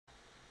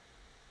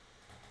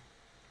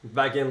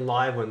Back in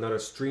live with another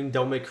stream.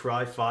 Devil May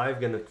Cry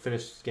 5. Gonna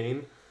finish this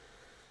game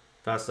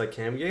fast as I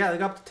can. Yeah, I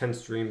got up to 10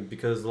 streams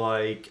because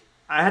like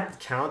I had to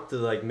count to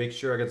like make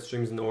sure I got the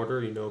streams in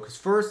order, you know. Cause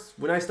first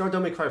when I started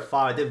Devil May Cry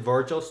 5, I did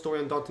Virgil's story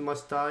on Dante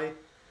Must Die.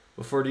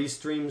 But for these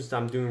streams that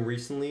I'm doing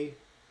recently,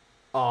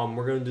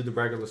 we're gonna do the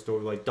regular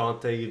story like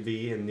Dante,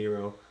 V, and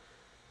Nero.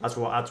 That's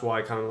why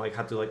I kind of like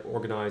had to like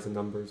organize the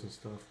numbers and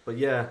stuff. But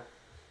yeah,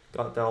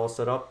 got that all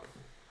set up.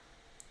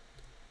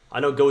 I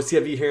know go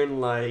CFE here in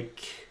like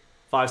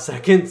 5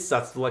 seconds.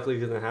 That's likely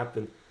gonna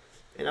happen.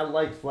 And I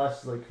like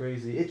flashes like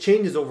crazy. It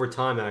changes over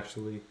time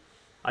actually.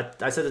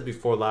 I said this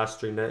before last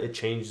stream that it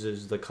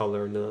changes the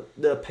color and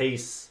the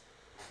pace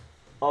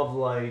of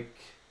like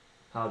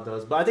how it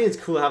does. But I think it's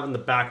cool having the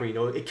background, you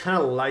know, it kind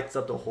of lights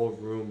up the whole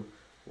room.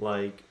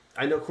 Like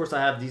I know of course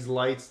I have these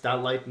lights,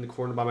 that light in the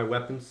corner by my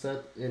weapon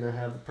set, and I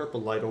have the purple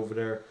light over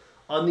there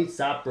underneath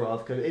Sapra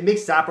because it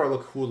makes Sapra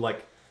look cool,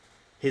 like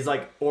his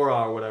like aura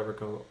or whatever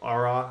called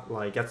aura,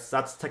 like that's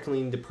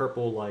technically the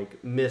purple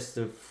like mist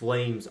and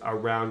flames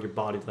around your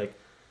body, like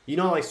you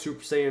know like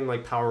Super Saiyan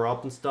like power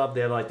up and stuff,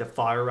 they have like the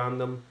fire around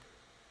them,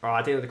 or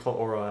I think they're called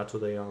aura, that's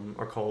what they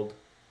are called.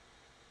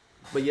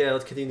 But yeah,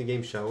 let's continue the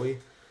game, shall we?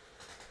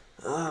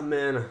 Ah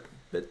man, a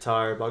bit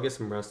tired, but I'll get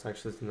some rest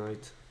actually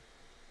tonight.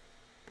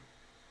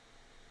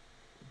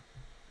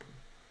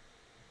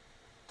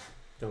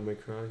 Don't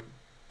make cry.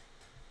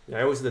 Yeah,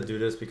 I always have to do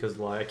this because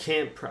like I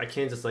can't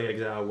just like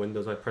exit out of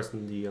Windows by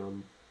pressing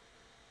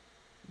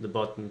the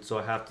button, so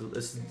I have to.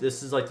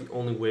 This is like the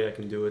only way I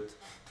can do it.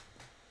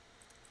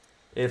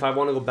 And if I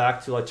want to go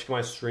back to like check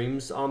my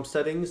streams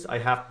settings, I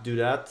have to do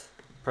that.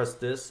 Press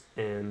this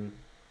and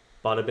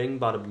bada bing,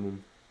 bada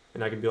boom,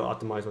 and I can be able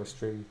to optimize my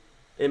stream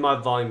and my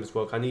volume as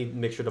well. I need to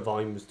make sure the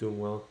volume is doing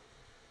well.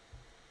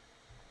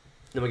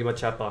 Then I get my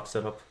chat box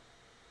set up.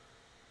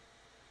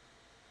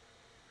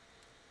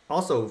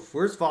 Also,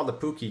 where's Father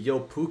Pookie? Yo,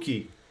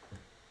 Pookie.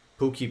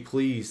 Pookie,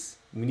 please.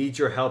 We need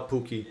your help,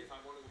 Pookie. If I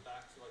want to go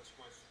back to like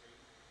my stream.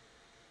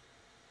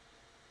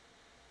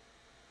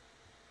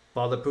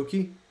 Father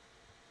Pookie?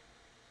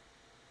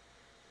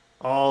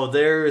 Oh,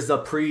 there's a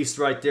priest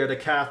right there. The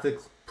Catholic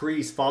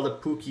priest, Father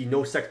Pookie.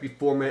 No sex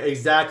before marriage.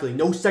 Exactly.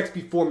 No sex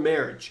before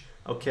marriage.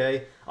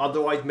 Okay?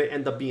 Otherwise, may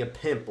end up being a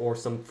pimp or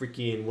some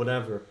freaking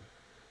whatever.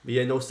 But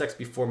yeah, no sex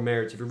before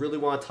marriage. If you really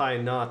want to tie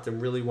a knot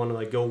and really want to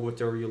like go with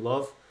her you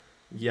love,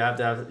 you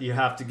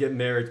have to get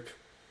married,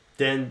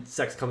 then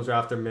sex comes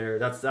after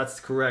marriage. That's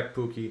correct,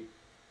 Pookie.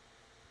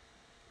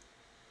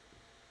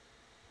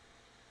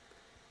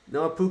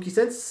 No, Pookie,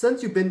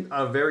 since you've been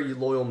a very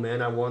loyal man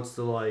that wants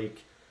to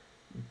like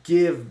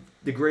give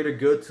the greater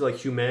good to like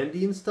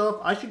humanity and stuff,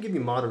 I should give you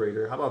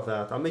moderator. How about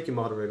that? I'll make you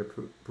moderator,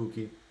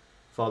 Pookie,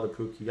 Father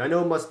Pookie. I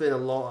know it must have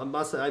been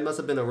I must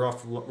have been a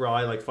rough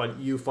ride, like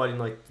fighting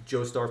like the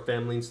Joestar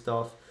family and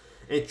stuff,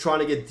 and trying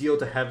to get Dio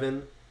to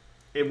heaven.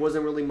 It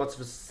wasn't really much of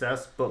a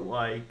success, but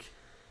like,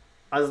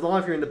 as long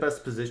as you're in the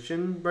best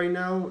position right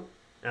now,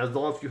 as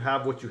long as you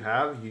have what you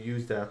have, you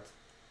use that.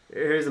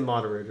 Here's a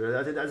moderator.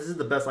 I think this is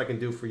the best I can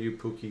do for you,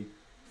 Pookie,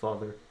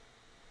 Father.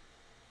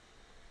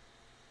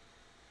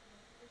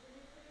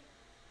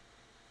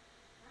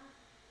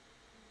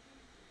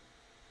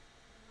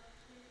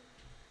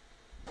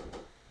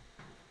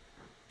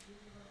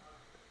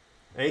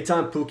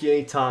 Anytime, Pookie,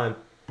 anytime.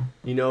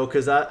 You know,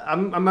 because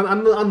I'm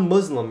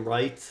Muslim,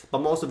 right? But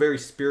I'm also very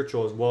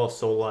spiritual as well.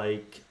 So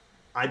like,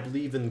 I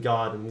believe in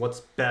God and what's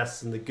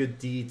best and the good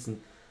deeds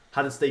and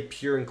how to stay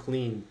pure and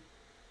clean.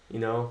 You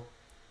know.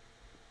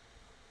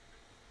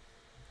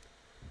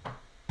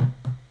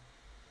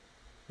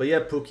 But yeah,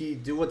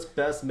 Pookie, do what's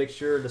best. Make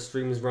sure the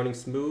stream is running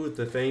smooth.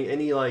 If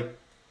any like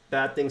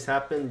bad things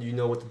happen, you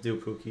know what to do,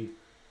 Pookie.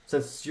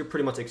 Since you're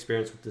pretty much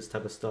experienced with this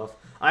type of stuff.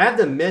 I have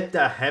to admit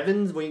that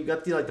Heavens, when you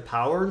got the like the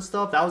power and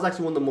stuff, that was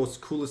actually one of the most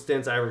coolest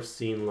stands I ever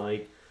seen.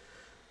 Like,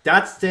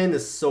 that stand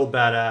is so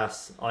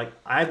badass. Like,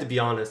 I have to be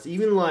honest.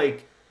 Even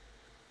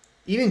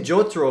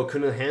Jotaro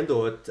couldn't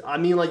handle it. I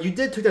mean, like, you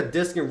did take that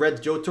disc and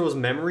read Jotaro's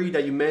memory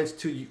that you managed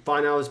to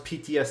find out his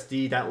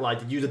PTSD that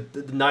like use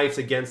the knives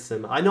against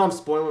him. I know I'm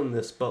spoiling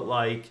this, but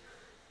like,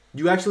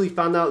 you actually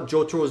found out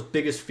Jotaro's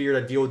biggest fear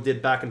that Dio did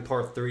back in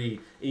part 3.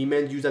 And he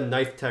managed to use the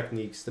knife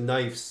techniques, the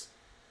knives.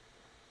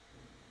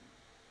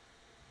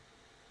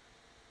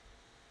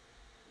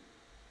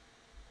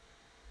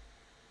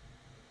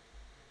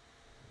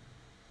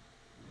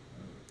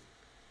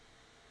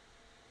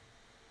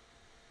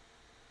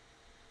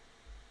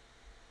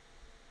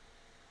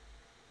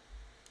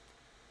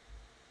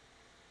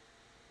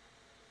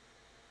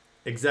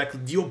 Exactly,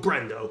 Dio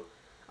Brando.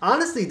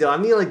 Honestly, though, I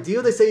mean, like,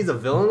 Dio, they say he's a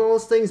villain and all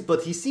those things,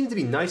 but he seems to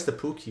be nice to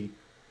Pookie.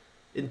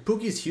 And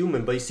Pookie's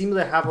human, but he seems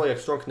to have, like, a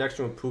strong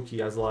connection with Pookie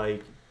as,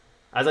 like,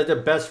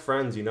 their best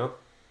friends, you know?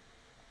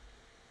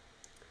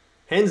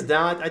 Hands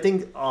down, I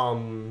think,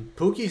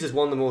 Pookie's just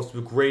one of the most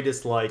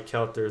greatest, like,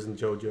 characters in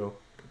JoJo.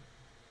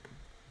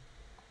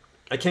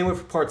 I can't wait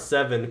for Part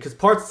 7, because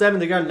Part 7,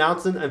 they're going to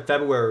announce it in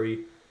February.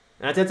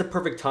 And I think that's a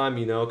perfect time,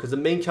 you know, because the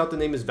main character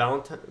name is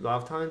Valentine,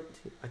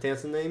 I think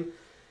that's the name.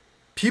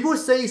 People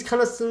say he's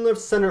kind of similar to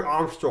Senator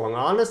Armstrong.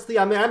 Honestly,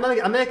 I mean,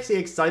 I'm actually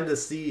excited to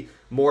see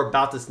more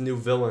about this new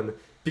villain.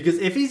 Because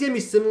if he's going to be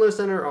similar to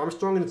Senator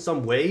Armstrong in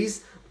some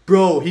ways,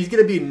 bro, he's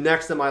going to be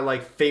next on my,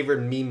 like,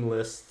 favorite meme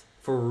list.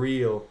 For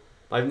real.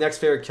 My next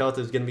favorite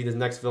character is going to be this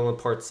next villain,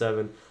 Part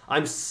 7.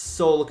 I'm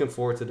so looking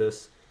forward to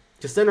this.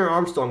 Because Senator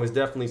Armstrong is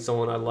definitely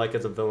someone I like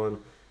as a villain.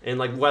 And,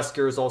 like,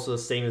 Wesker is also the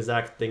same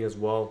exact thing as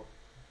well.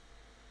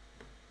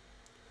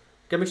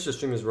 Gotta make sure the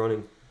stream is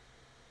running.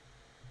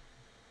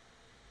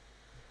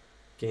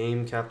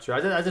 Game capture. I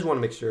just want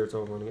to make sure it's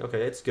all running.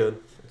 Okay, it's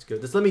good. It's good.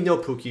 Just let me know,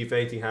 Pookie, if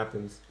anything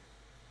happens.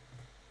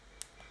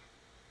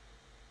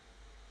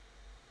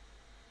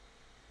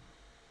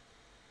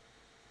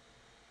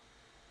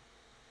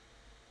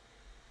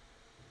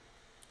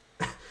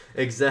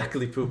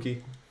 Exactly,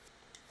 Pookie.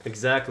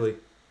 Exactly.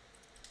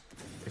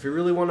 If you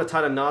really want to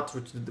tie the knots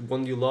with the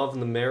one you love in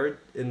the marriage,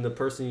 in the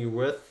person you're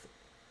with,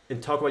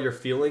 and talk about your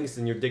feelings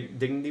and your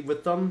dignity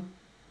with them,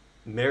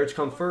 marriage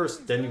come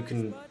first, then you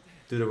can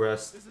do the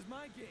rest.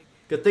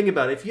 Good thing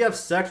about it, if you have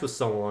sex with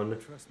someone,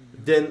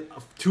 then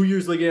 2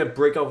 years later you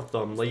break up with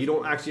them. Like, you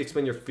don't actually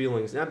explain your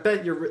feelings. And I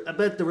bet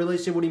the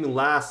relationship wouldn't even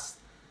last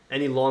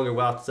any longer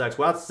without sex.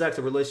 Without sex,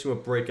 a relationship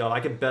would break up. I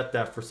can bet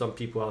that for some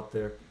people out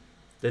there.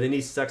 That they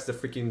need sex to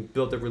freaking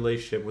build a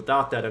relationship.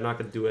 Without that, they're not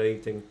going to do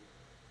anything.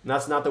 And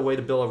that's not the way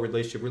to build a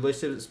relationship.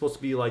 Relationship is supposed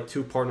to be like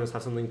two partners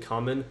have something in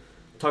common.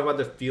 Talk about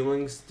their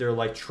feelings, their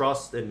like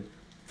trust, and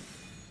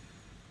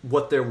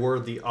what they're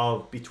worthy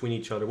of between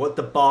each other. What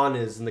the bond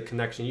is and the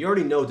connection. You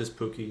already know this,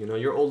 Pookie. You know,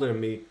 you're older than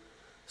me.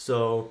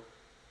 So,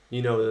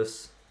 you know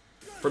this.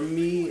 For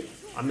me,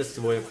 I'm just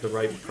waiting for the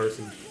right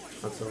person.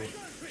 That's all.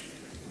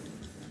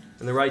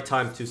 And the right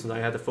time, too, since I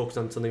had to focus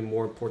on something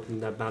more important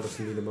that matters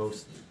to me the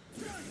most.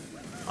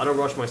 I don't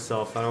rush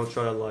myself. I don't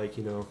try to, like,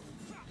 you know.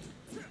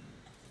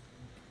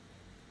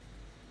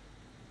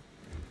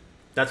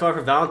 That's why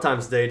for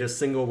Valentine's Day, there's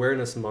Single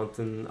Awareness Month.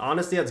 And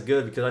honestly, that's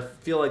good because I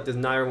feel like there's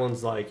not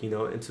everyone's, like, you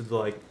know, into the,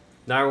 like,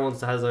 not everyone's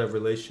has a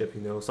relationship,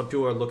 you know. Some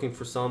people are looking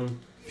for some.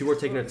 People are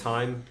taking their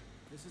time.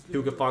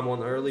 People can find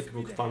one early.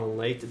 People can find one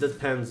late. It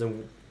depends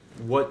on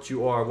what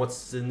you are, what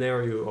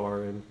scenario you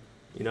are in,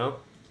 you know.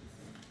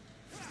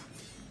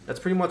 That's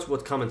pretty much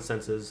what common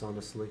sense is,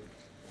 honestly.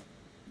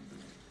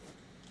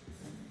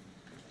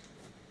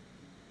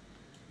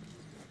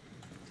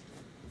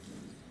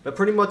 But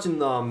pretty much in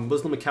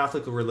Muslim and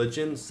Catholic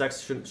religion,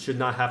 sex should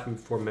not happen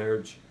before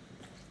marriage.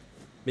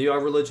 Maybe our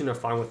religion are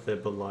fine with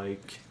it, but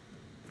like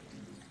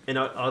in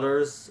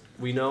others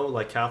we know,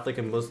 like Catholic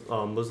and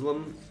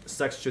Muslim,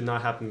 sex should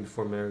not happen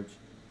before marriage.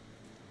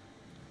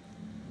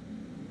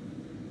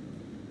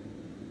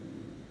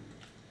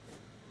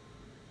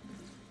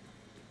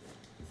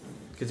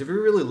 Because if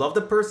you really love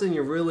the person,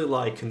 you're really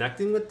like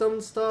connecting with them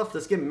and stuff,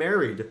 just get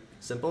married.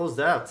 Simple as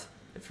that.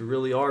 If you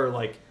really are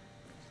like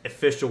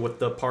official with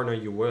the partner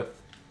you're with,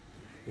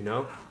 you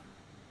know?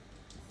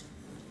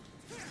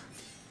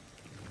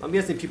 I'm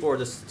guessing people are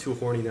just too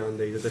horny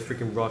nowadays, that they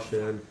freaking rush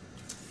in.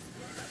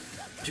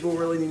 People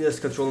really need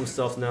to control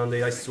themselves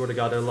nowadays. I swear to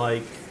God, they're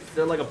like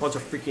a bunch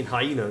of freaking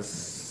hyenas.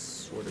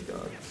 Swear to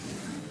God.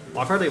 Oh,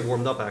 I've heard they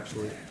warmed up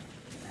actually.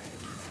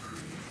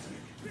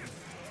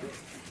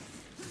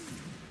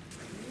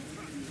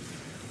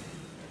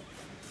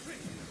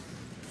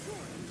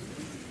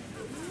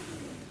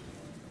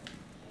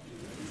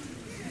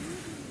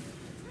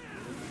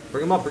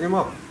 Bring him up, bring him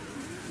up.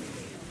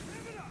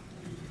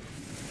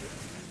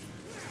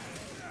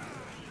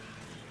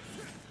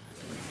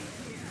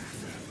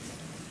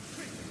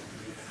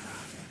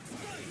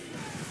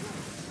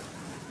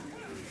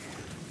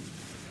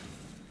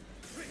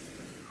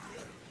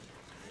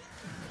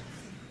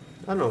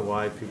 I don't know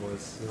why people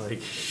is like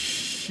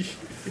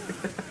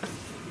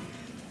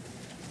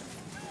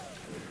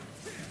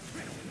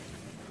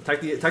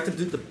attack the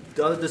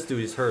dude, this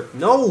dude is hurt.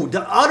 No,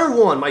 the other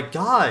one, my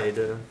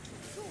God.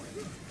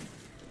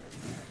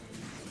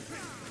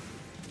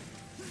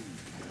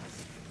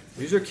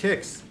 Use your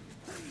kicks.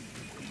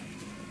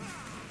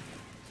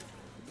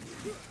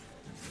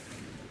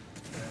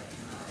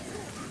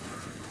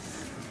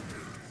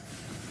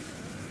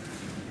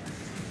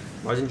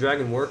 Rising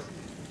Dragon work.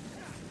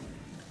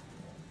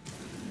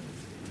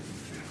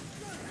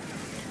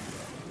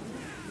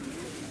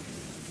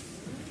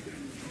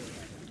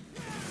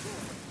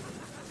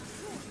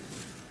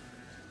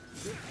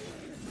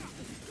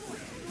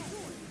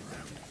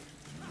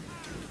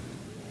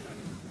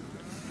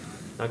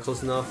 Not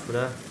close enough for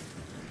that.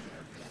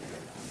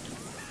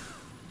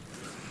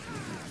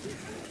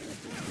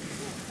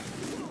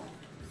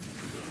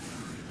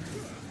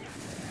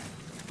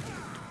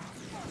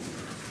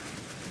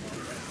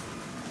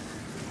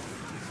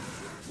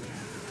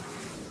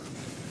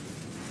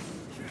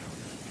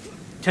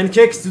 Ken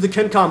kicks, do the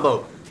Ken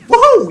combo.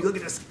 Woohoo! Look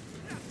at this.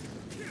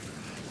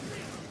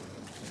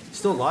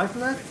 Still alive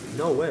from that?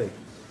 No way.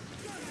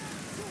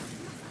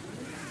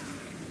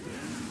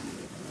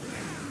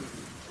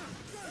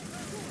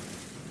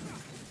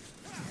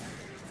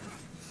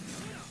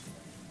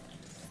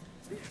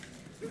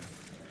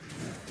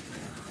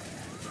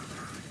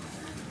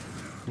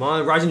 Come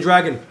on, Rising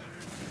Dragon.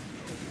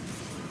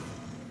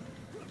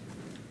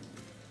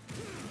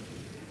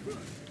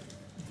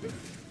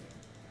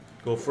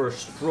 Go for a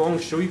strong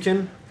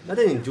Shoryuken. That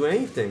didn't do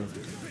anything.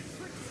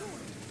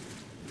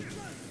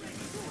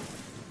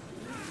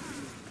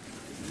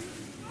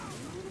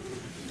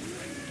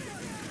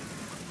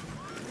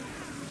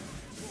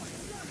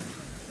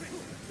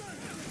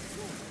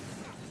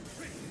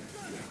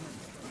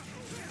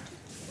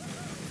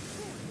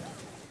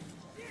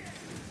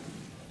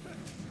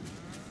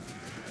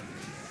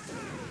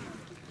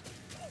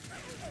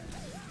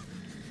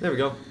 There we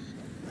go.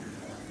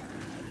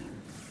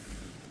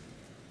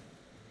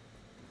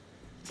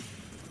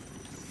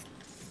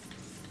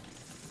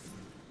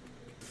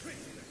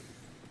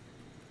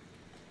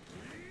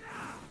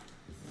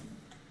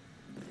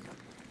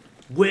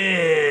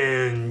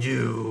 When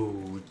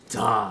you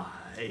die,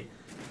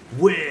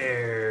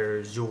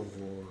 where's your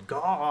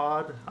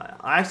god?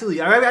 I actually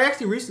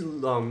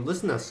recently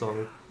listened to that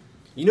song.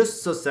 You know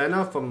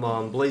Susanna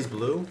from Blaze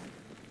Blue?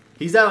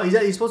 He's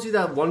supposed to be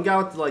that one guy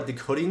with like the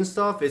hoodie and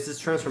stuff. It's his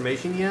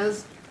transformation he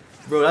has.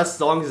 Bro, that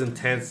song is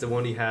intense, the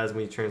one he has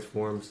when he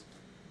transforms.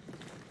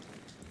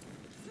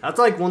 That's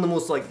like one of the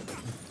most like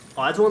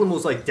that's one of the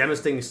most like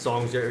devastating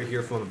songs you ever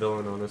hear from a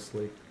villain,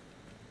 honestly.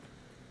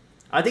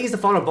 I think he's the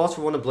final boss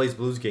for one of Blaze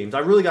Blue's games. I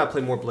really gotta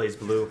play more Blaze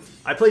Blue.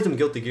 I played some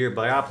Guilty Gear,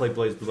 but I gotta play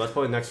Blaze Blue. That's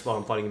probably the next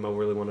fighting game I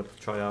really want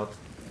to try out.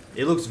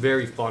 It looks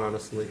very fun,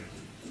 honestly.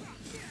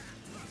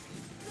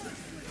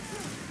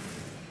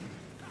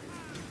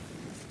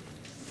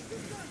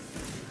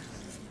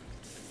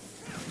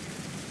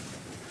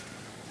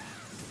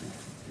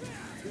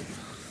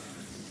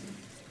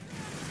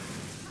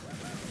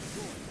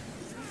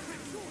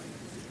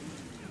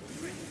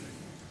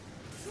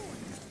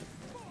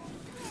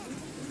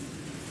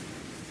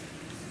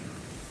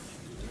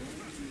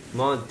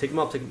 Come on, take him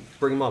up,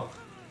 bring him up.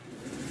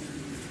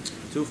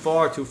 Too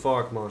far,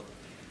 come on.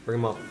 Bring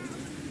him up.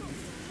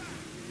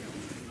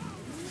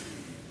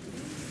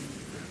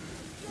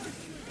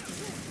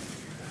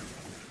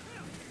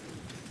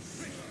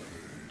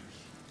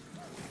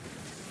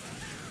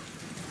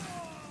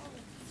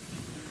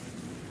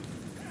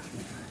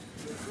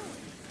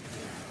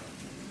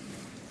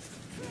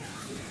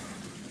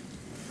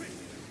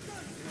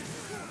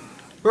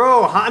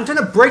 Bro, I'm trying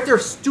to break their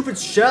stupid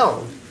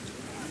shell.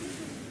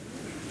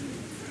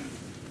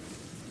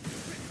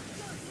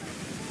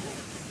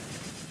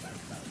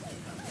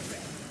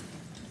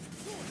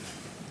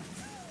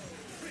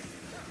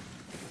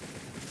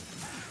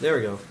 There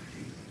we go.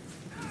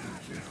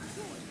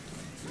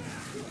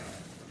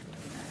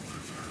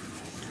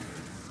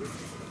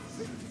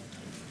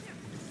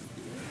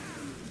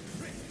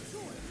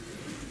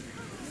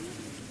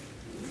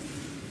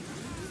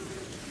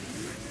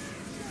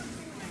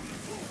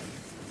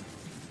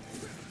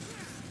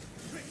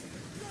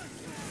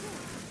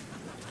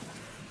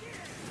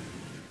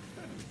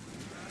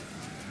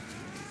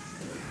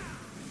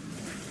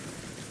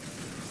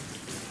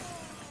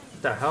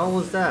 What the hell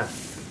was that?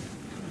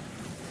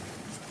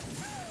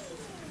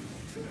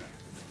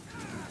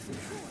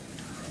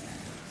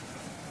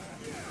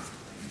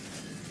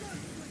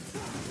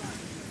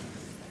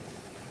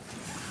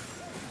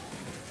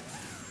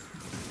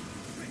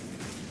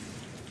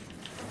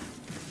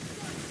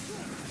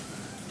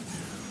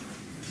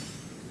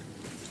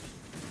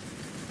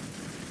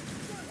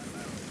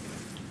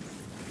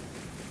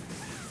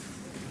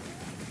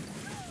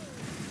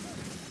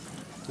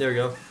 There we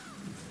go.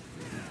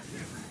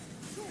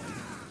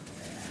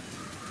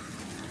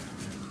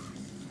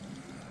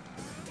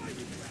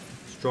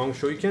 Strong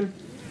Shoryuken?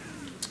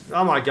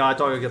 Oh my god, I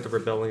thought I'd get the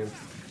Rebellion.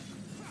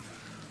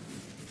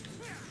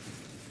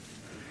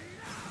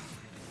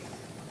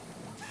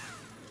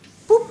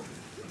 Boop!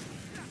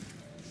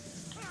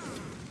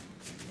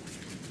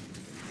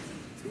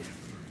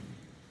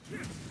 Look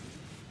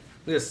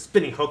at this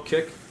spinning hook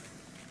kick.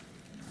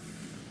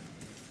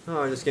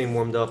 Oh, I'm just getting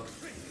warmed up.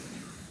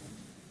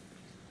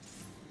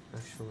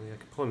 Actually, I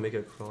could probably make it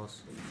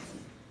across.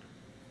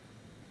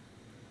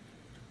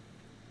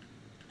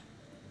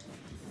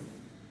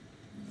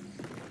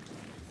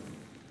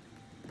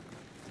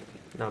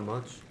 Not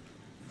much.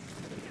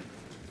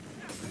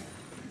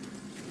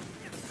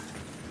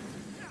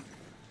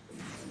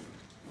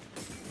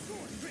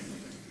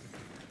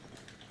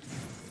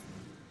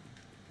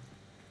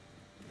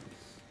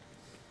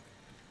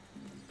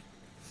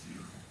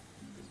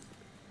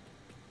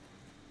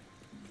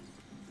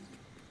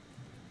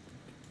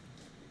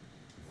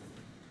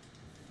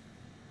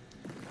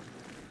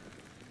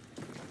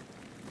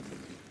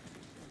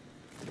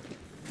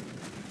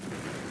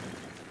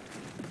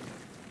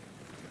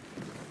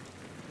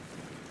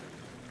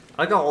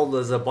 I got all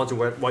those a bunch of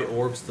white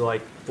orbs to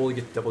like fully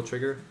get double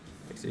trigger.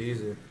 Makes it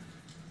easier.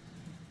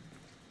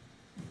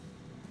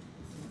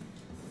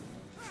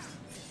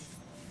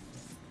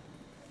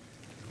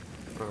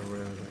 Oh,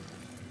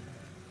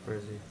 where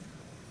is he?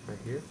 Right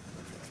here?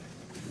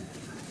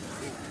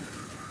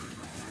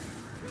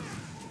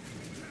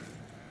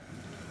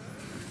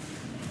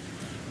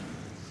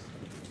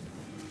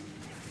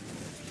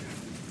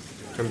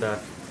 Turn back.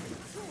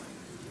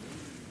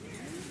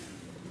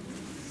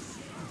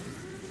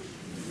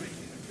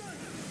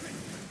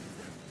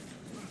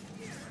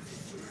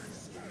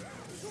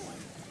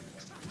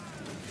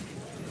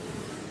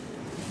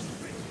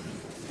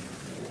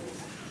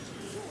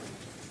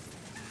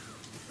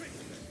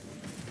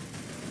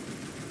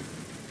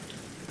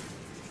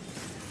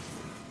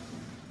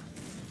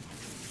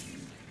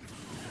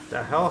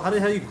 The hell? How the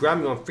hell you grab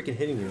me when I'm freaking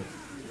hitting you?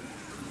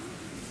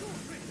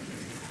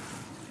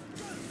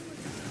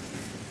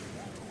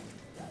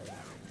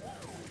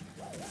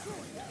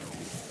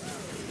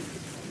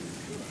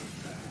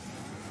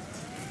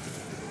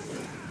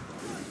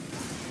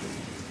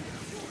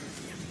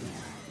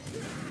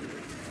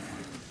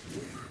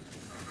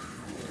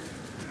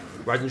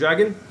 Rising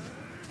Dragon?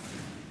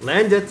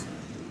 Land it!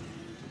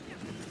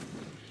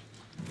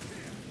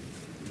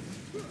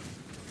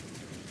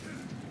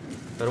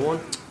 Better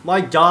one? My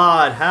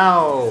god,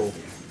 how?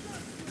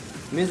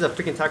 It means a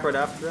freaking attack right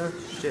after that?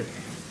 Shit.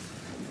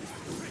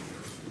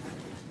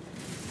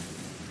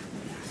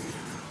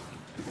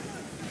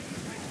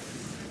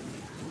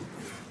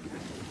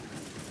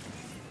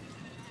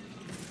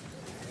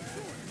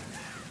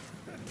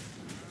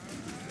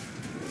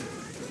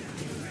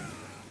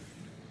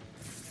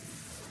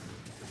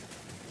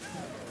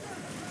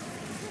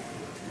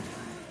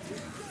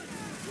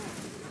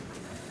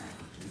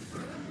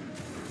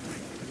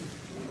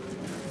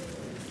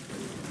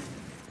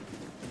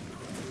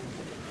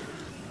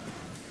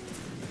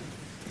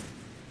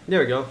 There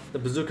we go. The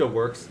bazooka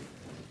works.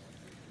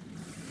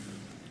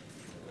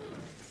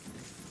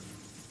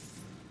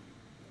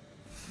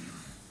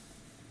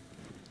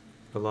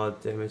 A lot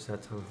of damage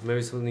that time.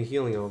 Maybe something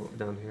healing over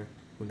down here.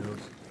 Who knows?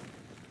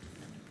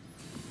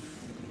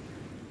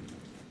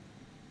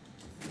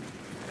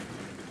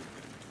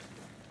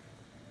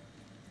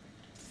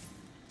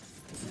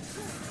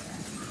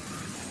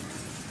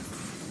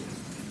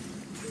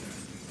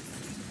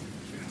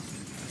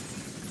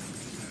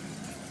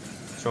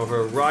 Show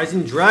her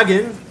Rising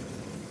Dragon.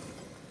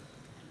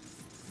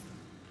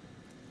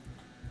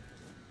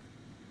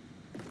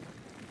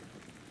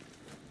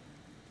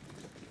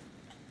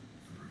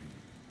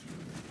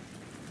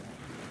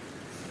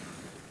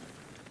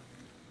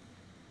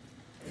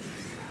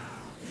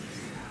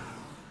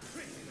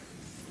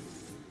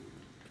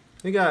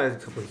 We got a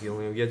couple of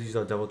healing. We had to use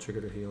our double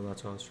trigger to heal.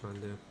 That's what I was trying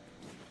to do.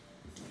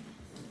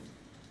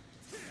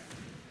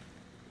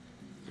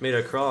 Made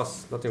it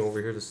across. Nothing over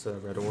here. This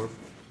red orb.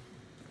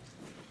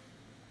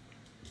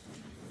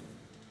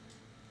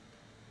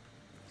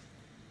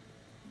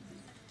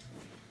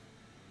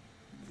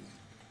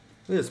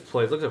 Look at this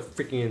place. Look at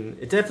the freaking.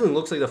 It definitely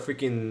looks like the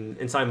freaking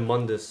inside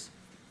Mundus.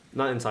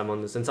 Not inside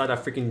Mundus. Inside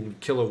that freaking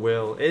killer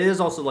whale. It is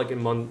also like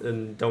in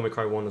Devil May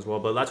Cry 1 as well.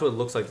 But that's what it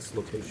looks like. This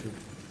location.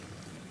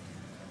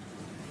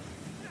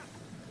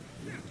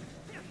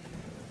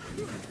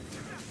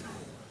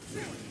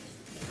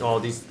 Oh,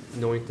 these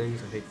annoying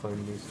things. I hate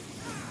fighting these.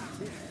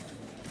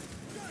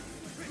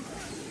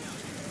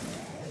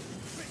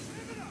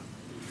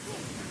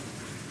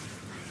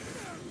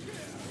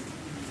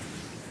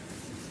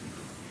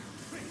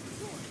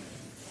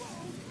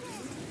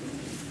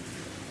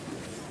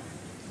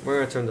 We're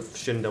gonna turn the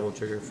Shin double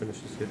trigger, finish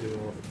this video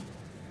off.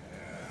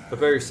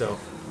 Prepare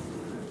yourself.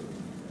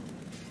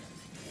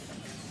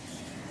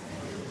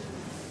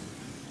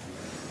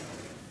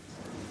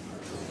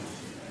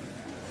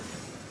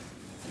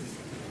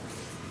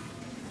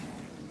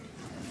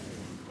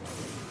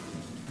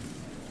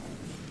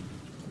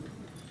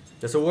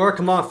 This will work.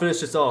 Come on, finish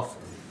this off.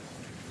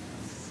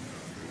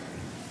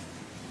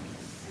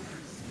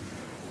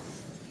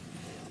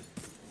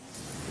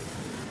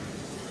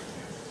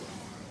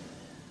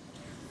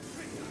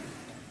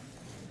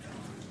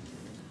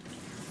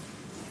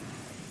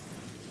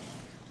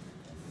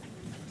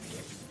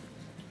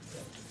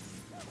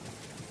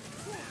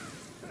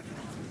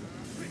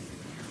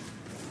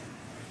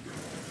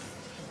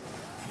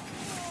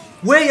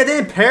 Wait, I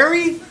didn't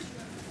parry?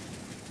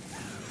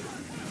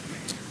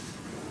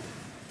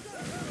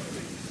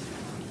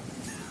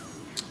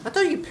 I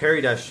thought you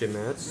parried that shit,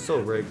 man. That's so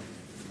rigged.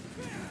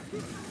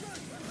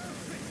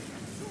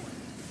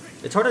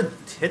 It's hard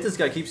to hit this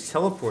guy. He keeps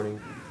teleporting.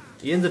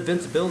 He ends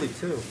invincibility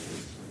too.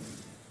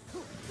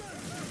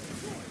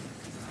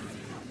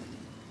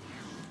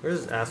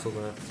 Where's this asshole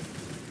at?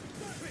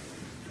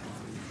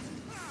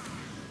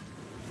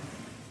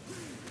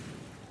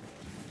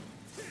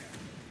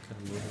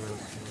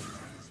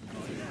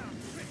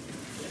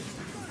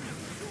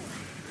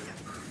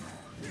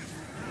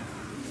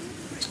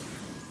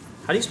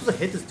 How are you supposed to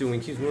hit this dude when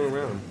he keeps moving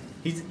around?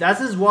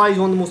 That's why he's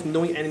one of the most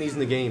annoying enemies in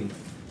the game.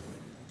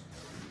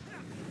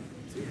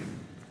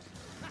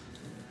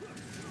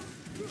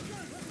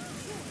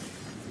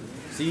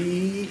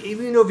 See,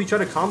 even though if you try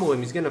to combo him,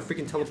 he's gonna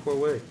freaking teleport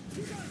away.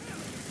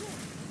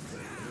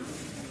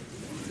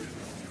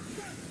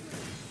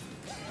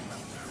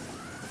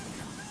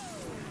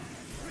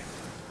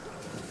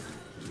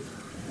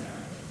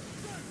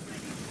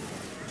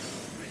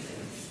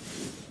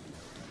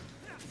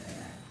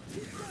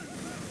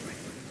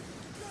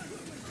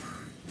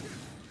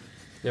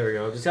 There we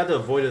go. Just have to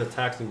avoid his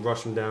attacks and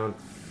rush him down.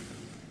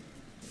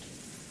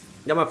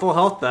 Got my full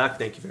health back.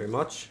 Thank you very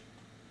much.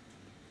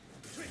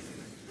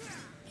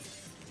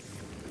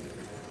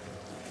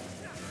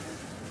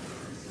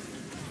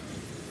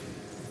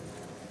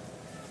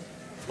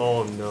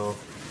 Oh no.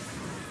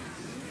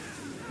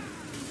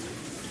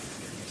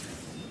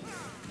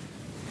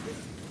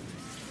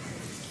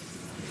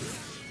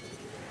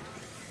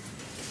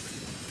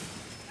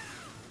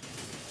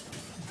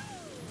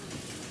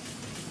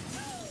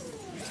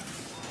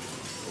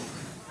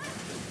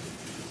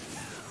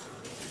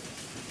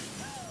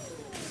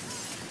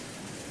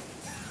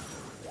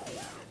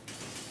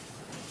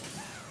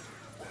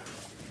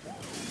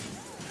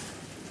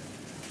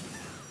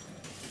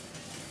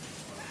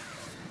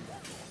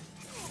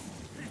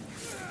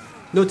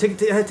 No, take,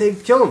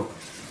 kill him.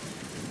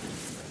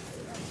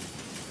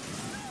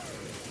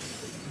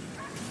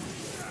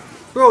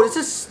 Bro, this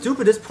is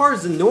stupid. This part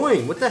is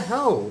annoying. What the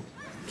hell?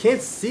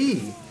 Can't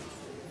see.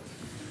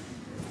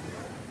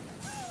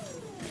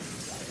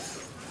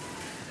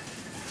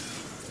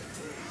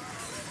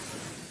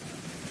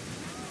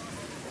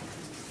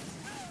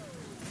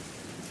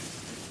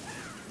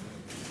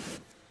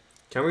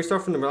 Can we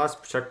restart from the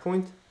last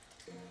checkpoint?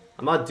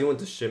 I'm not doing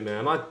this shit,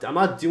 man. I'm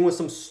not doing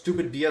some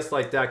stupid BS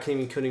like that.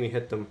 Couldn't even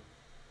hit them.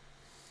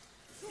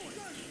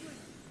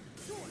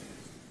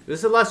 This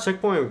is the last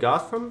checkpoint we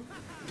got from?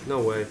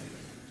 No way.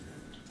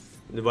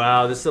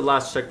 Wow, this is the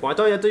last checkpoint.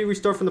 I thought you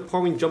restart from the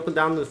part when you're jumping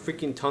down the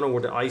freaking tunnel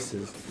where the ice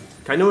is.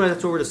 I know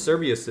that's where the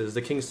Cerberus is,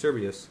 the King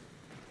Cerberus.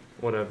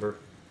 Whatever.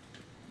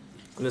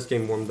 I'm just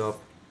getting warmed up.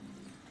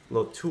 A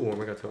little too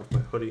warm. I gotta take off my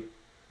hoodie.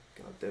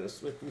 God damn,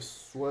 this makes me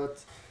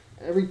sweat.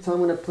 Every time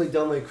when I play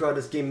Devil May Cry,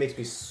 this game makes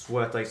me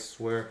sweat, I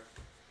swear.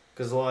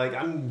 Cause like,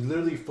 I'm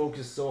literally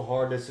focused so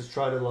hard to just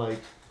try to like,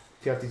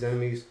 take out these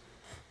enemies.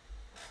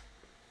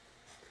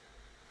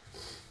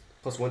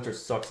 Plus winter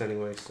sucks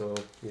anyway, so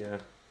yeah.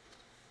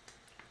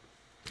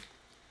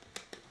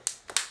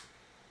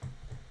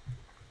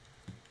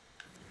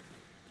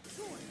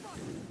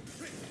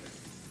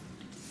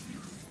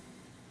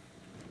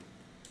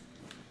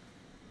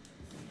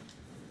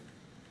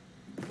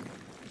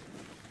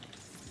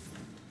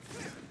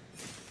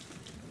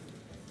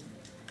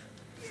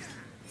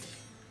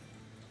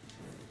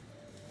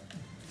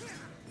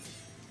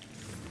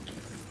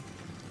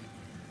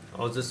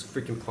 Oh, this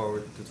freaking power,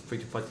 this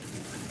freaking fight.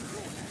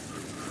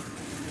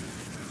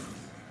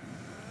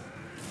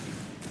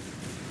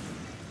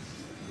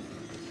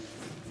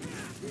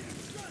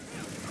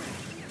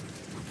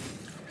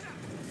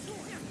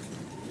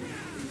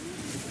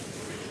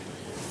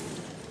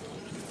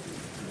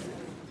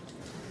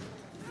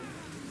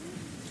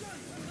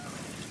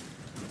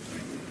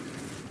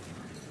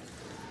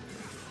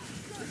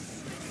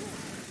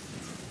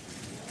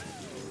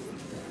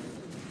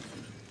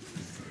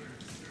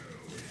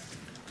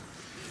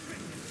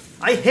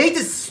 I hate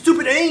this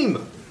stupid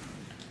aim!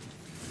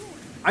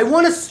 I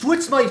want to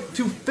switch my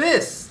two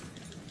fists!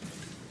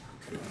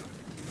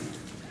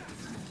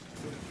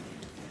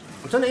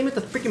 I'm trying to aim at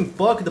the freaking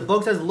bug. The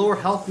bug has lower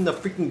health than the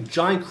freaking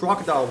giant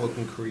crocodile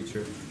looking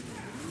creature.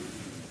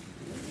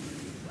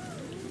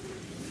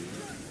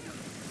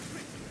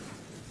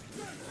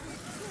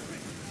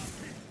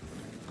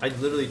 I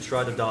literally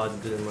tried to dodge,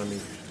 it didn't let me.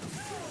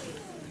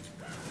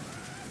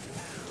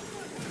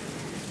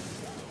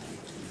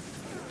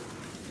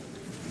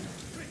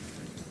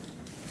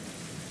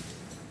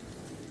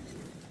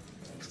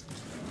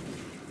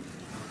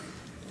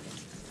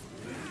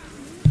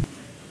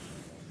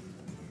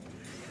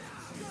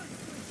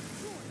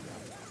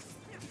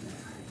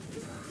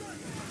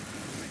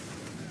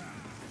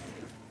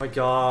 Oh my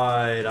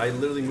god, I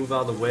literally move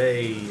out of the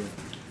way.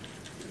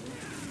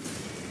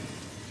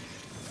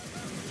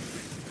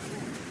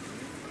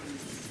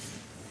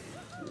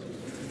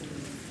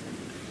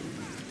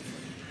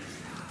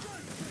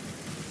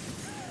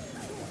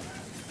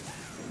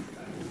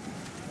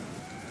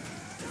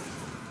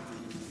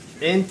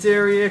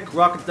 Interior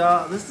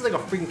crocodile. This is like a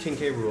freaking King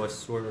K. Rool, I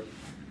swear.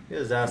 Get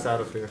his ass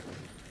out of here.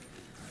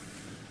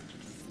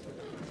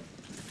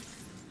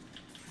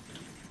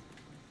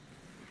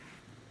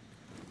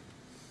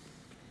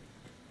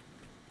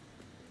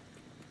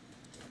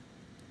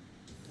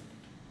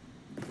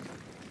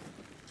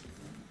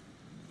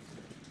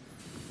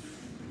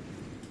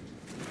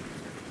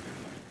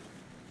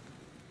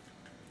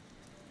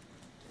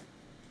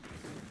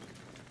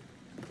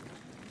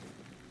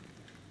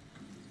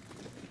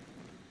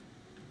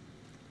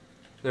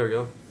 There we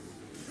go.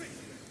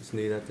 Just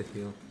need that to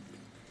heal.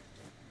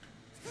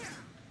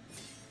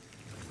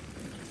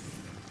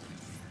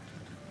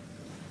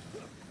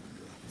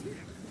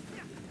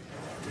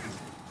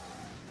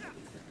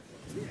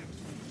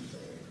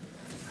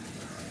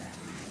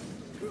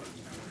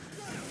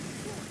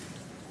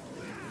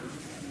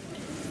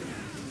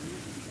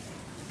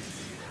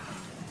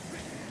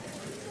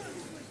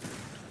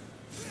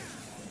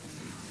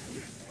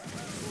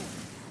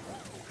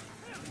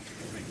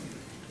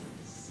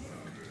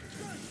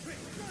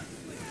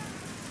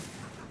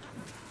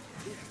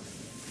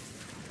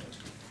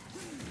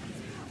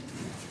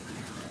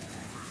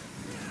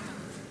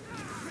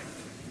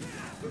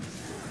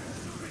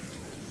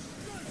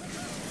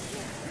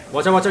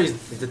 Watch out, he's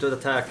doing the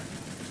attack.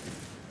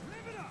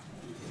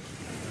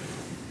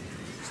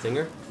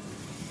 Stinger?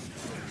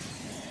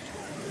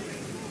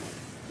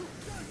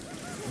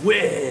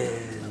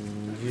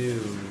 When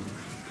you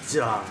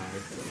die.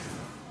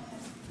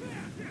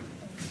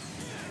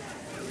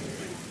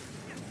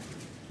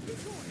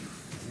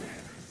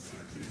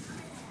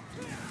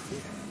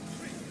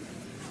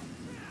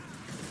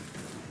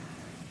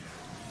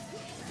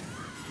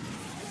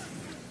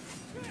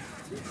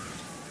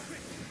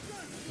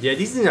 Yeah,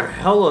 these things are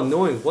hella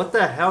annoying. What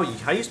the hell?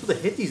 How are you supposed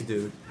to hit these,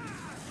 dude?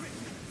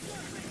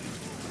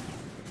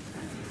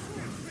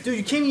 Dude,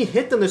 you can't even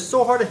hit them. They're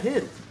so hard to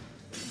hit.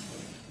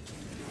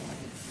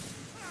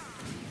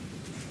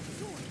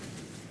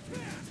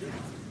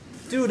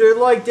 Dude,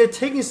 they're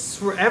taking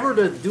forever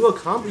to do a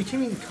combo. You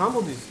can't even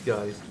combo these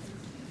guys.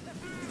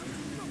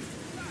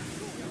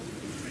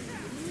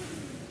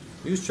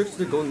 Use tricks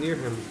to go near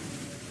him.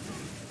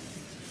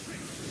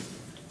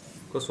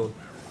 Close one.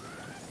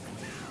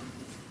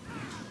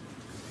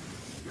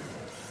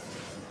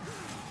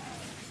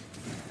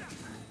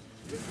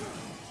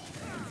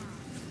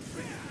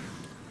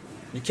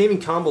 You can't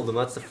even combo them,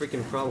 that's the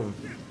freaking problem.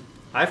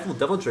 I have full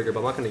Devil Trigger, but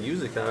I'm not going to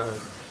use it.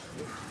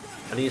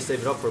 I need to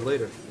save it up for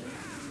later.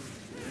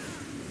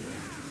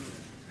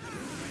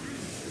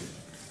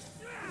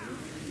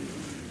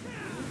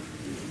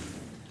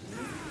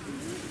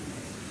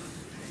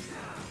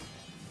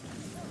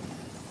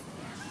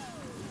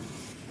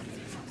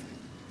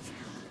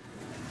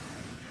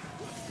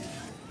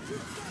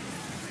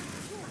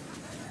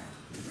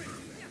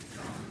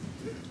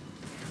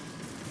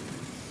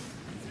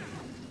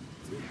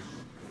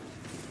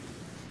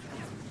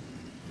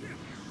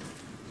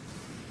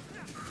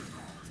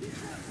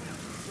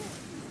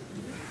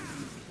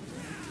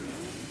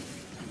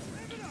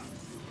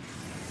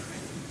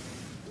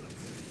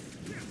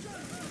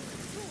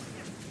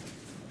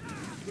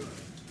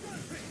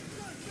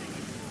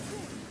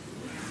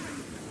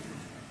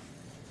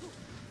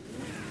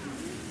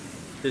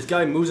 This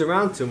guy moves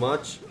around too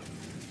much.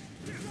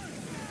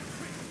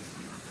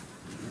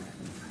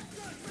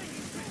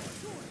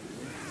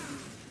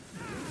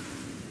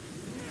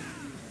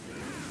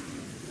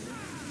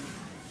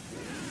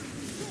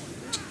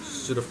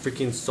 Should have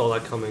freaking saw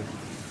that coming.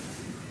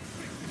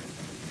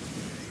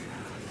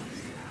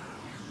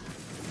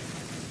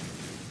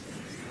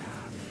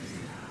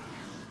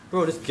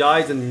 Bro, this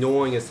guy's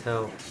annoying as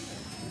hell.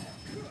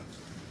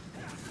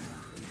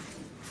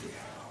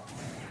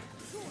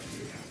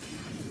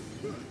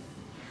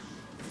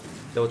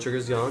 Devil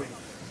Trigger's gone.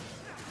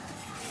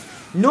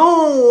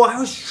 No! I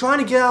was trying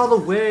to get out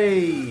of the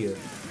way!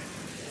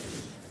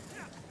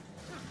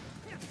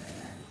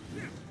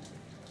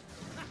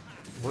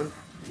 One,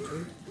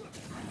 two.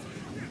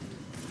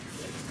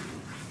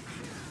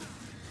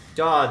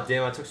 God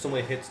damn, I took so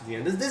many hits at the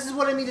end. This is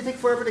what I mean to take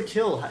forever to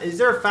kill. Is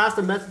there a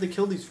faster method to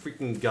kill these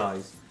freaking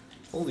guys?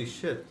 Holy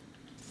shit.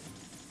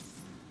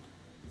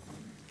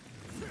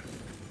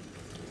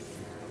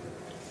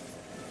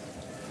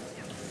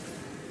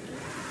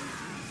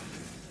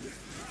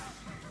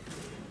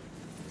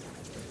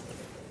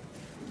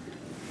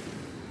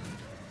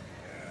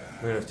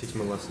 I'm gonna have to teach him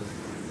a lesson.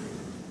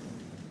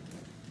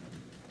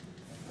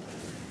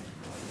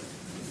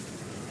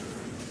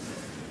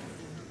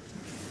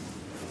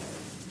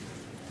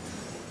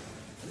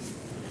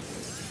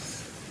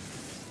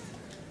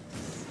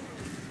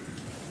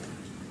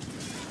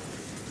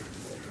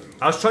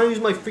 I was trying to use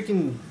my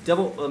freaking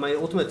my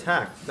ultimate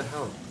attack. What the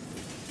hell?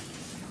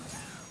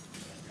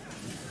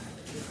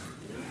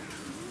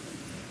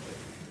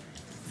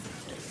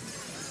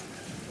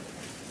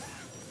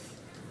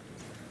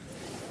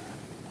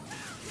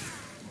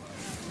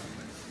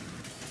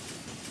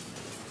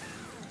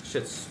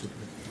 Shit's stupid.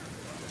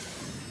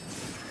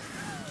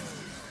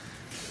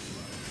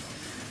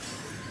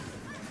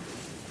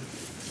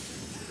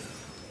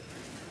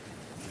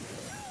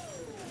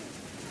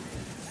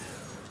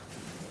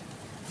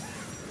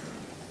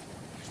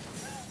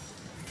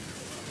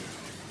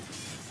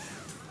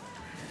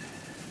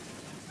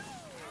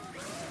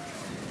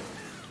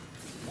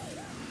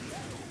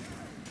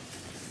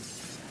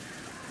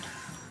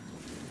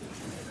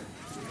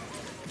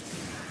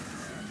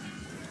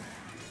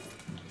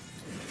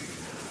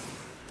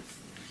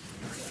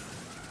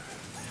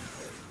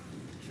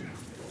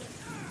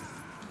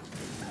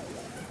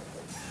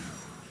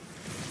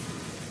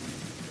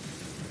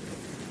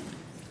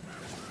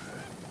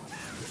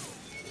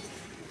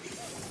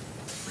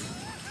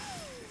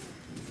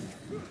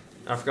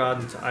 I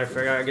forgot.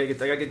 I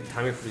gotta get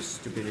timing for these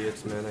stupid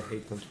idiots, man. I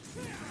hate them.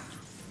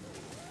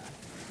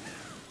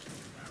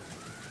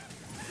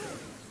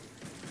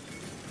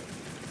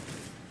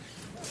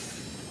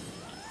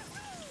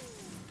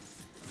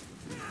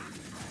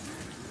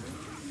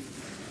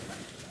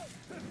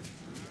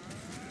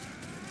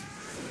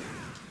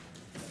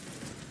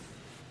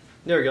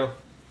 There we go.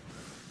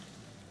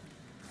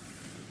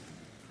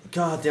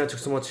 God damn, I took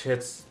so much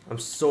hits. I'm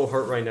so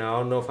hurt right now. I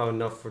don't know if I have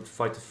enough to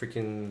fight the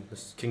freaking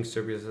King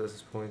Cerberus at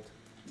this point.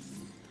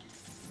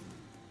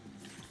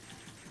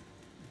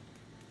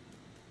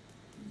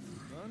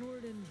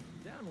 Onward and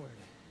downward.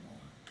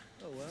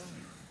 Oh well,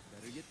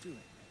 better get to it.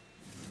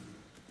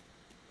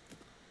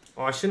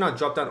 Oh, I should not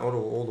drop that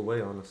auto all the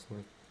way, honestly.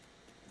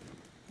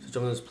 Just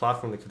jump on this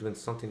platform, there could have been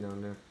something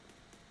down there.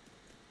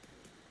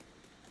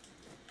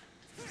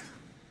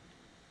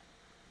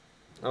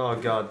 Oh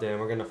god damn,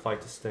 we're gonna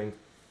fight this thing.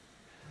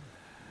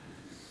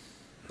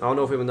 I don't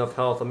know if we have enough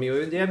health. I mean,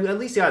 at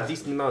least they got a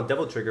decent amount of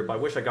Devil Trigger, but I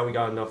wish we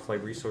got enough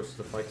like resources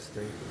to fight this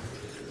thing.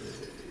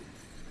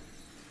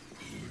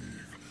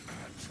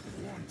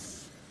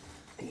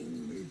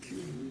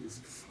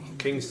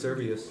 King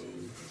Cerberus.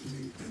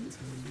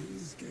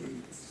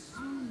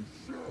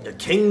 The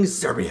King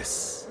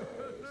Cerberus.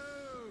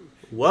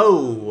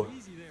 Whoa.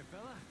 Easy there,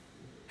 fella.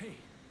 Hey,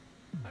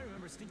 I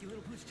remember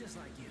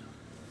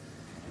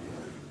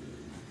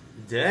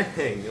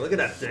Dang, look at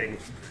that thing.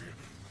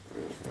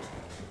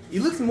 He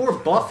looks more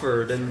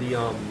buffer than the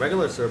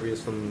regular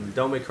Cerberus from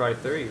Devil May Cry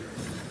 3.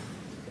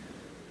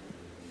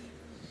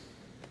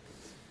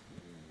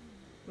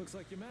 Looks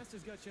like your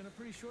master's got you on a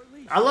pretty short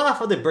leash. I love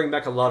how they bring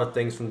back a lot of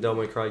things from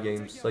Devil May Cry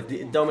games, like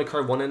the Devil May Cry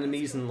 1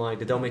 enemies and like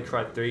the Devil May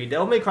Cry 3.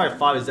 Devil May Cry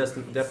 5 is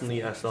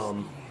definitely as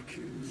one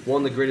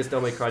of the greatest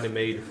Devil May Cry they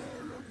made.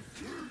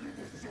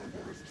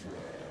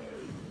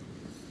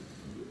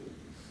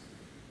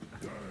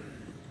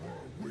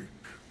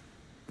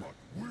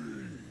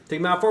 Take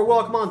him out for a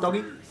walk, come on,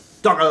 doggy.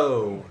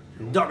 Doggo!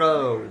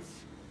 Doggo!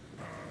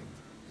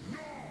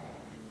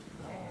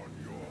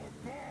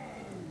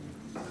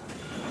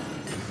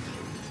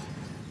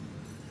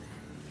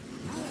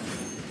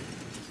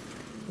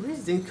 Where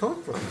does this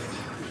come from?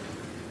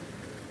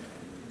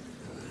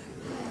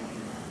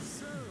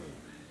 So,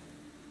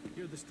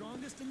 you're the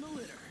strongest in the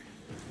litter.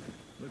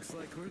 Looks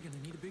like we're gonna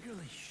need a bigger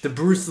leash. The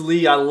Bruce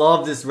Lee, I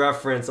love this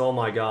reference, oh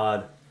my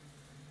god.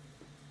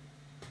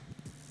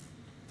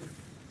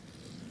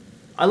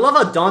 I love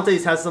how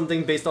Dante's has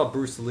something based off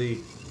Bruce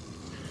Lee.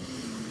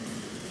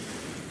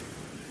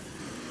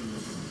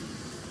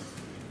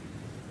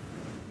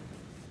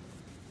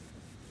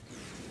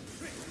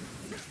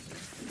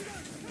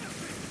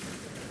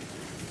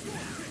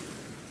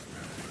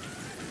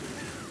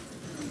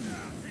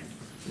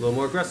 A little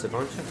more aggressive,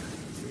 aren't you?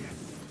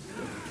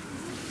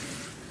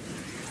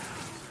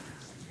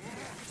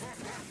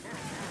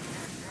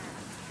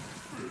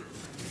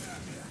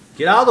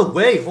 Get out of the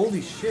way,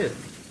 holy shit.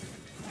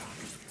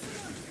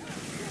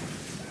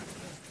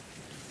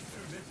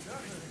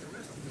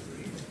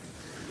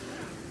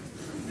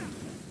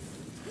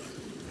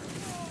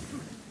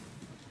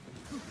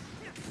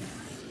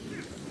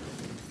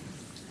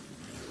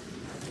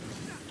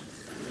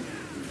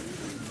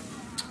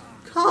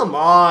 Come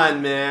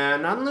on,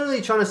 man. I'm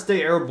literally trying to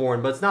stay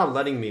airborne, but it's not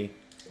letting me.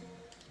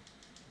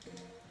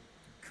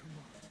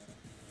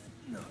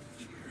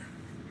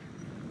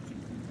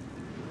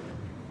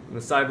 And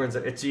the sideburns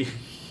are itchy.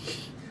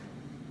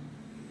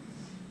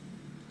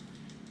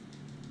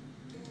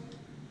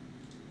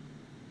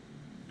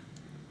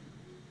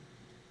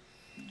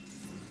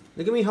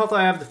 Look at me health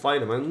I have to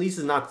fight him. At least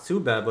it's not too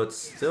bad, but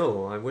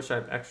still, I wish I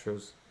had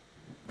extras.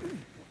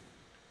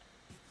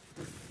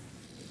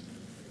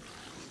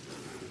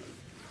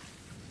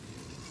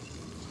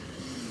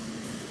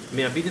 I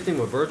mean, I beat the thing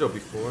with Virgil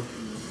before.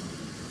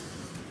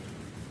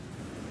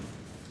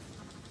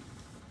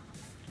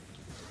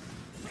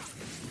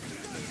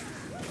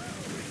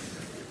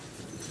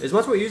 It's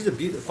much more easy to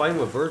beat the fighting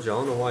with Virgil. I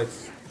don't know why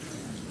it's...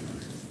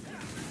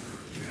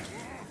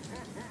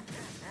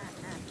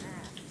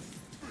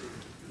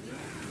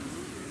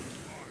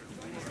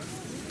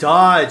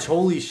 Dodge!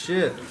 Holy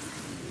shit!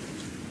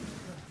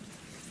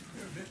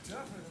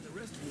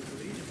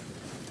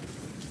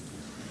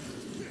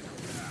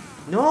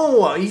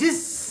 No! He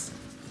just...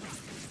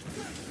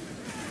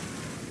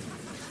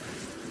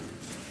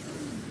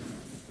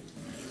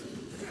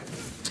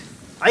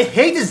 I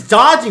hate this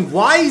dodging!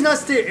 Why he's not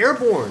stay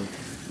airborne?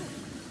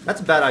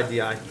 That's a bad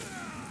idea.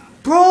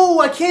 Bro,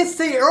 I can't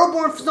stay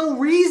airborne for no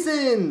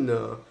reason!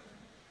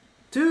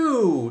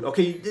 Dude,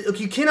 okay,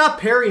 you cannot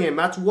parry him.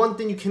 That's one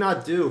thing you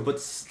cannot do. But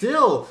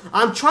still,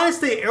 I'm trying to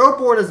stay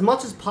airborne as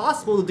much as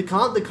possible to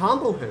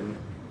combo him.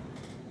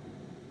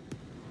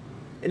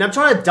 And I'm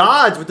trying to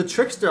dodge with the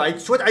Trickster.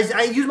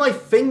 I use my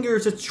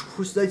fingers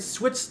to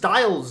switch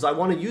styles I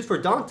want to use for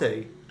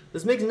Dante.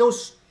 This makes no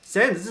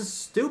sense. This is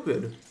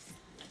stupid.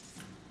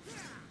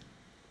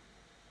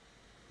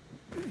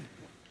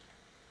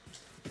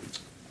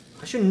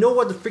 I should know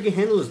what to freaking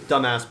handle this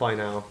dumbass by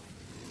now.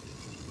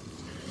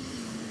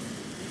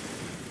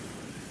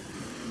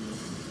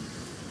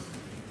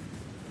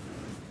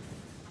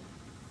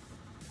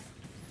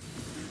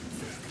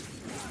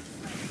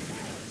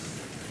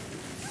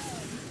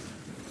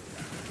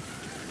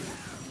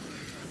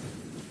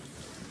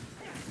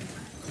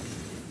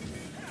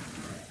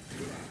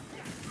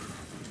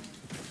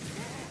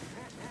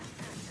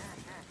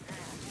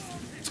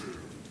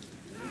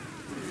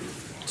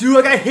 Dude,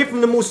 I got hit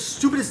from the most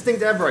stupidest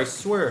things ever, I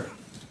swear.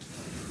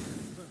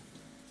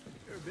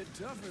 You're a bit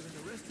tougher than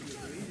the rest of you,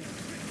 Bleed.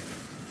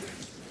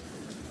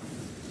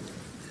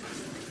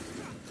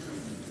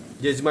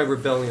 Yeah, it's my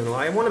rebellion.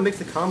 I want to mix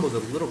the combos a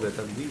little bit,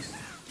 at least.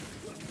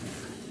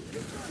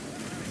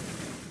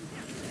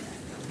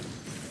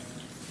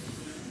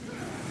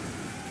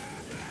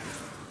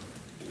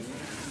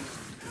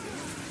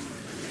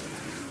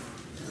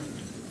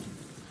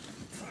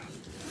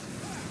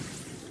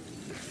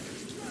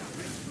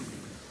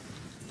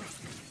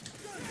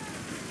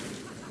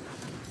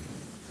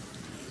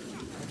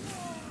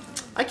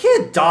 I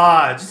can't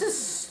dodge. This is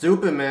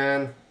stupid,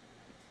 man.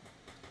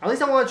 At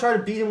least I want to try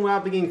to beat him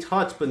without being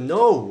touched, but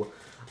no.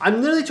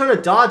 I'm literally trying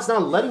to dodge, it's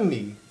not letting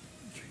me.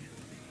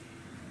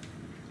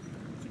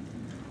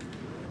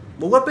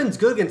 My weapon's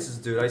good against this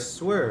dude, I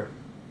swear.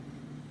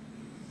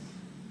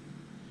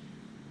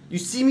 You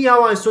see me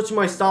how I switch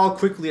my style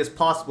quickly as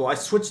possible. I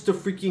switch to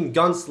freaking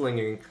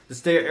gunslinging to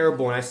stay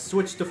airborne. I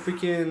switch to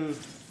freaking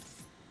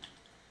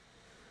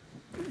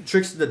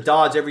Trickster to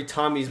dodge every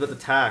time he's about to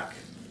attack.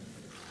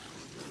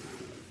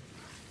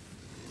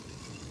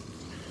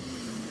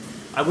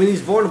 When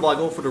he's vulnerable, I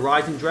go for the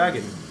Rising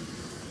Dragon.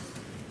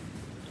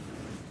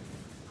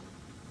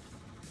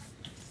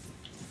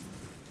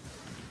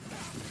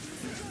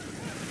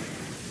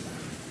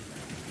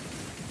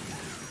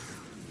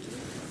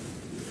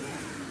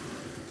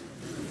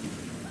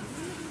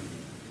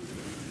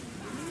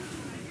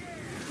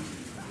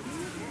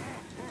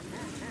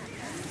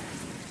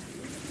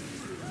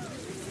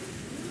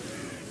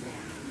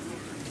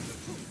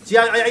 See,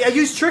 I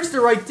used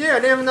Trickster right there. I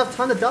didn't have enough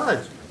time to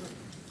dodge.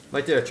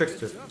 Right there,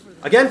 Trickster.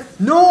 Again?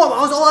 No,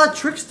 I was all out of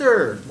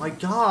Trickster. My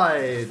God.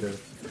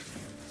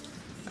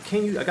 I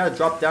can't use. I gotta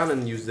drop down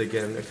and use it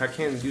again. I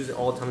can't use it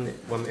all the time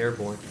when I'm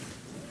airborne.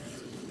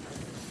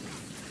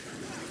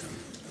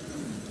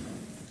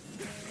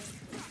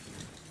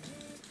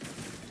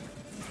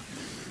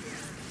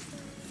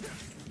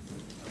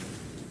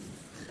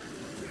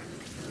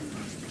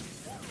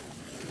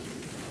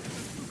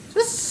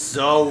 This is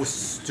so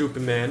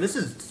stupid, man. This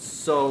is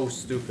so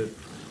stupid.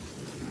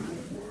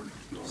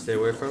 Stay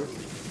away from him.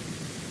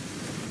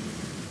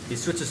 He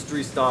switches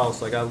 3 styles,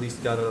 so I at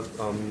least gotta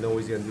know what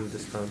he's gonna do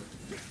this time.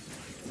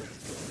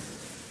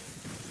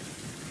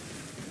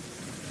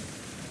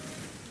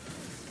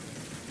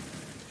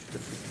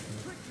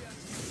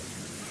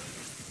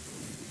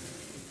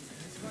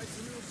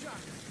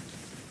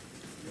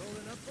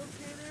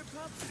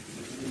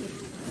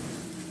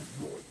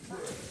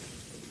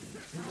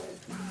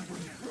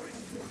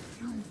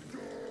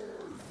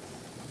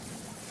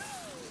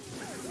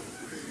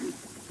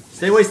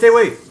 Stay away, stay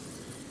away!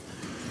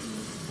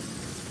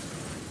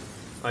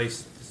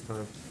 Ice this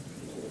time.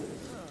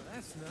 Oh,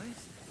 that's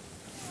nice.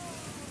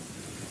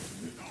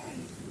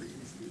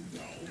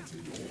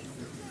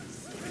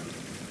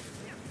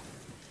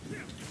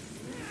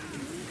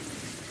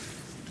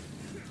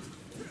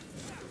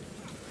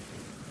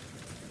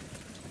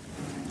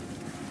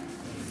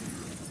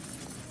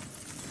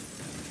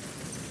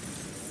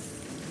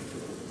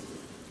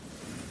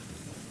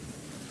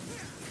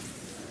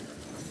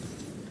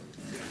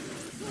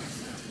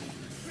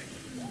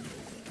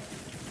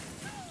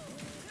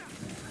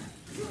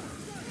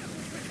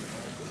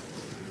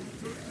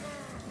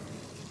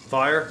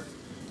 Fire.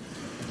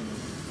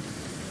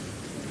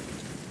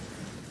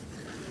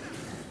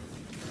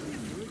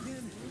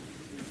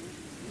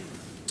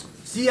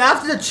 See,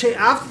 after the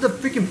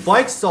freaking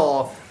bike's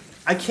off,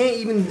 I can't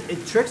even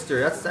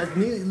Trickster. That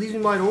leaves me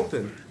wide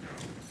open.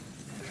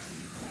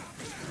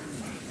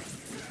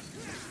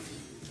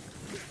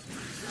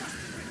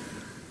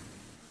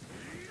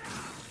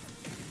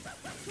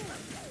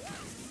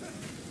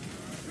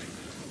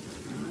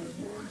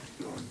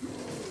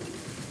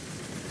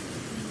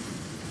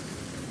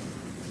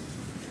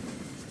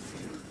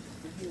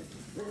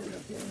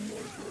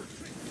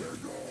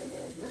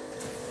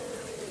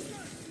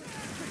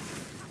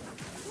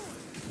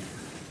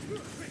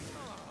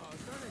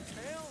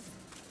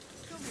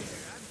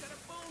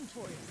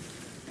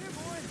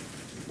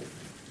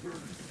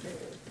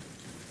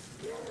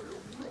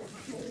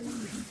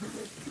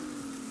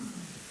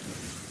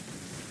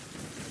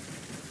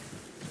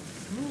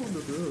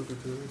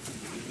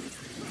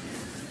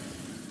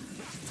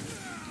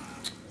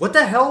 What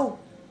the hell?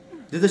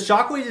 Did the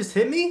shockwave just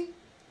hit me?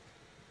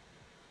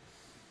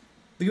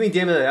 Look at me,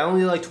 damn it! I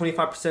only like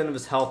 25% of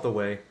his health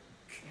away.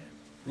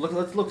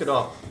 Let's look it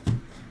up.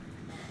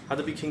 How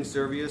to be King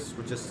Servius?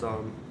 We're just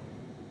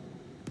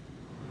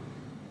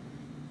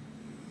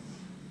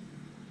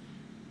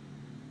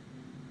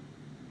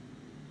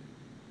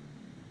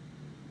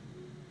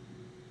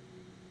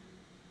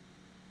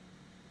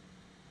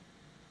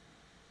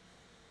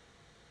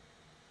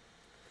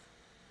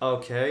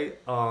Okay,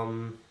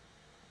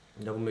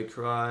 Devil May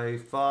Cry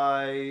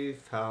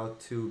 5, How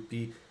to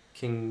be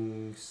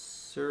King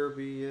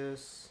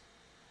Servius,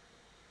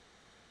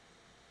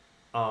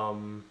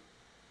 Dante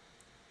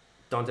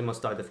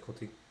Must Die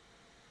difficulty.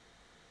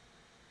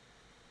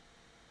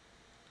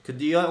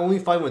 Could you only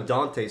fight with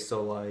Dante,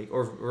 so like,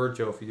 or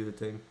Virgil if you do the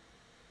thing.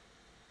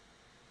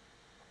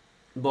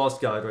 Boss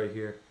guide right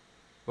here.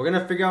 We're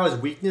gonna figure out his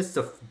weakness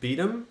to beat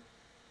him.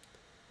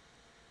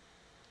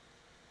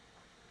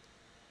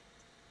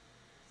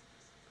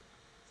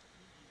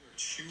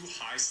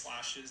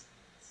 Slashes.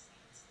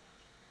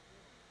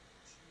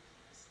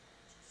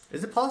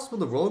 Is it possible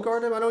to roll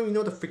guard him? I don't even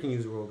know how to freaking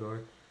use roll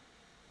guard.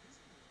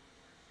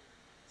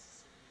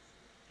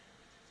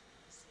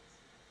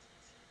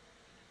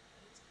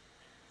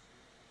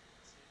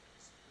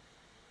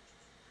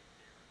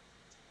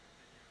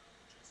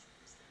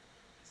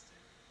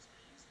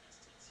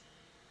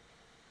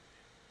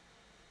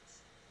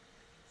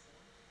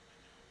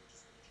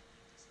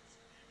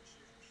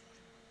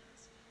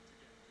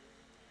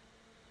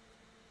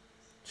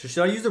 So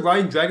should I use the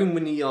Riding Dragon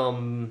when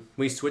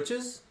he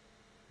switches?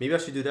 Maybe I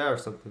should do that or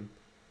something.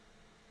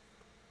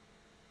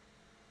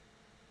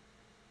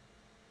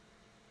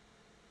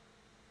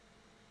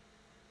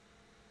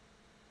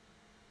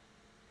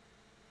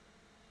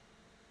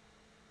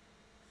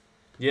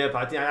 Yeah, but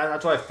I think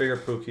that's why I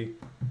figured Pookie.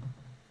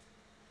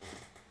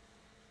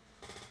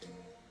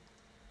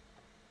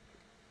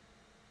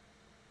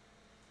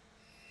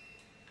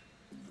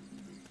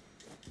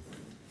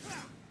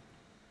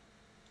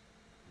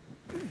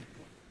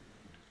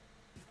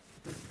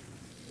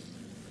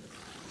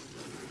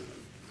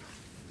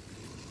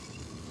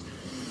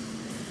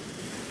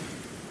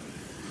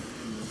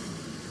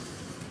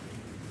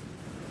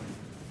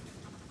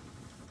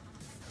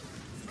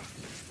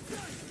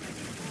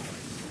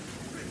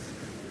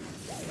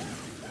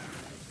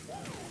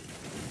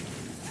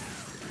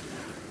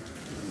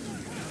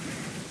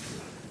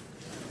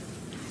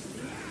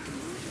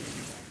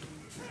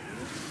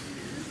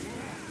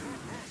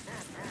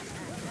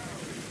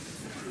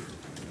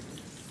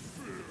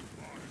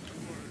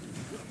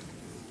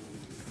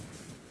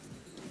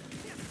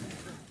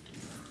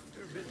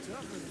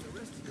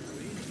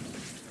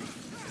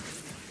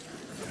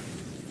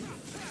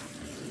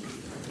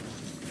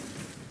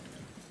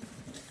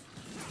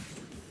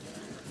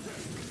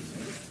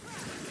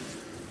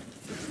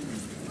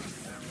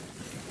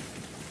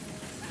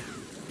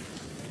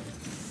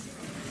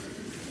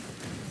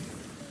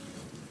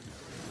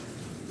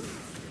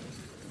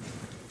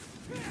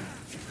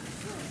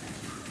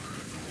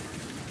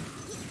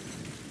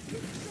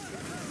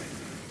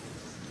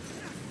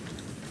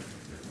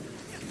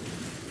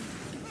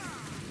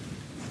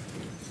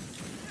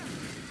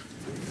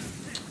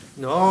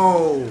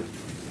 No!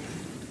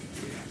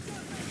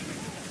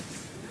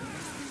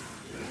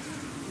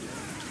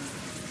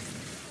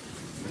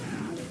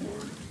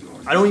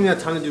 I don't even have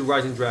time to do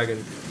Rising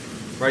Dragon.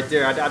 Right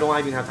there, I don't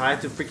even have time. I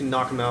have to freaking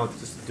knock him out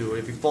just to do it.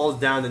 If he falls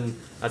down, then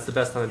that's the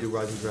best time to do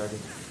Rising Dragon.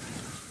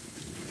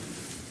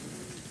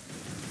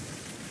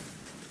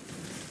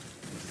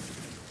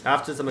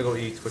 After this, I'm gonna go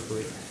eat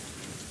quickly. This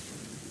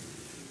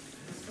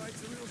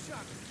fight's a real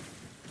shocker.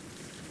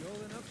 You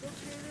holding up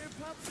okay there,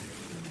 pup?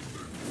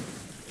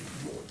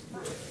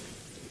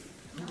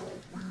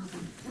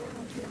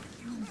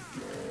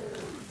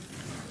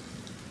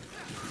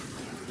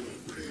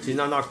 He's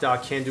not knocked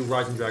out. Can't do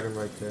Rising Dragon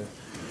right there.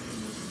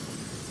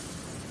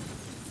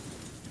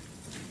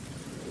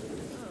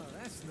 Oh,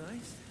 that's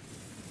nice.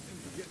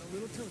 Things are getting a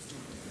little toasty.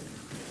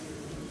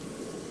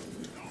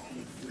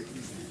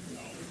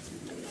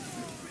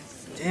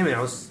 Damn it! I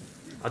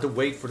had to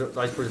wait for the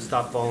light for it to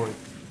stop falling.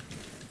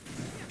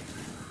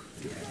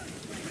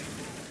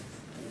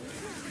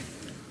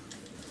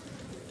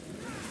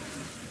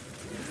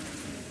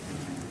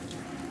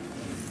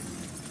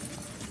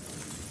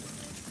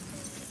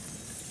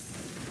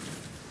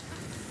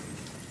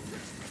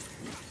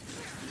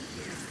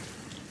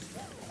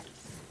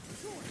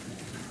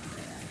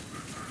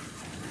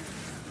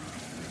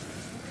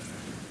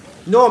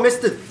 No, I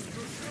missed it!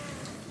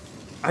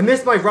 I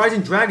missed my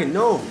Rising Dragon,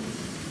 no!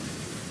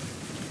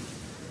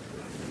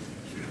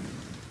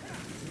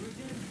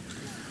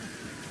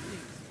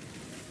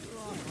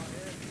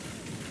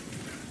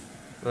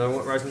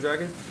 Rising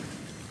Dragon?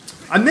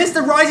 I missed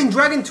the Rising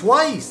Dragon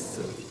twice!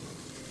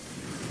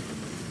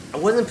 I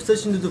wasn't in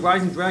position to do the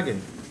Rising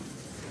Dragon.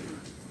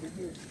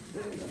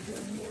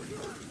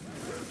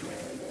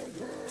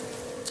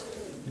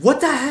 What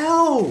the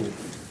hell?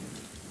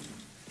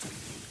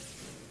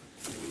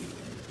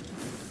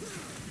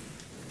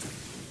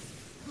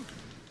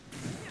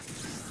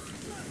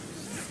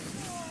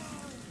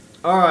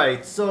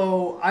 Alright,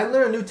 so I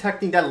learned a new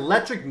technique. That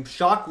electric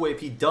shockwave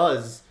he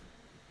does,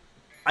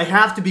 I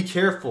have to be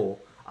careful.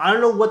 I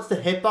don't know what's the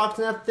hitbox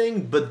in that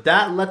thing, but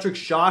that electric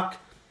shock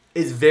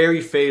is very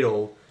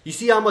fatal. You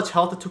see how much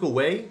health it took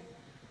away?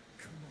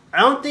 I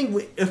don't think...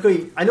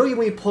 I know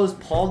when he pulls his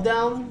palm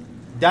down,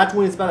 that's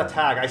when it's about to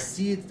attack. I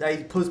see it,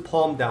 he put his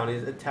palm down,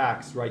 it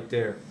attacks right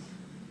there.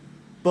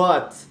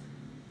 But,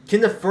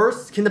 can the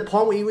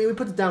palm, when we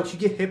put it down,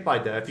 should you get hit by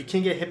that? If you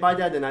can't get hit by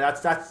that, then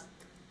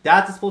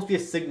that's supposed to be a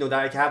signal that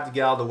I have to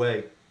get out of the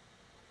way.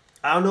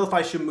 I don't know if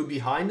I should move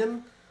behind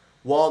him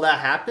while that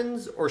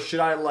happens, or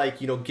should I,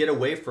 like, you know, get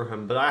away from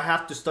him. But I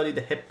have to study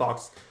the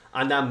hitbox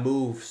on that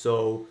move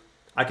so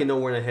I can know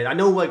where to hit. I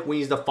know, like, when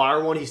he's the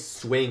fire one, he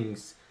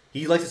swings.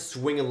 He likes to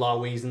swing a lot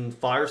when he's in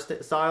fire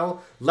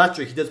style.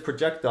 Electric, he does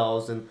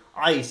projectiles. And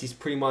ice, he's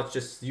pretty much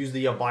just use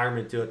the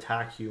environment to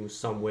attack you in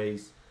some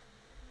ways.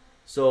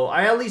 So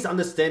I at least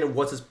understand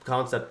what his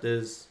concept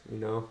is, you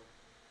know.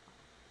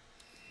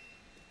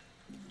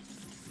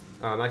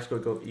 I'm actually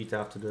going to go eat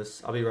after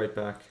this. I'll be right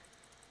back.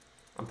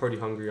 I'm pretty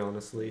hungry,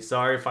 honestly.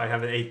 Sorry if I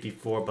haven't ate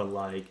before, but,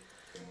 like,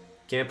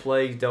 can't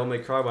play Devil May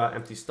Cry without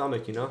empty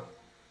stomach, you know?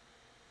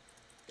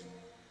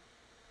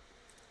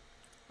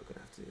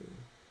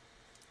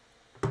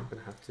 I'm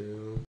gonna have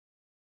to...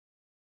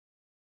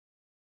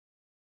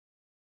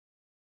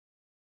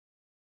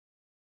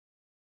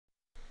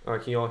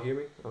 Alright, can you all hear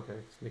me? Okay,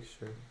 just make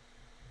sure.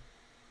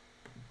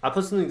 I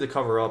put something to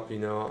cover up, you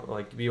know,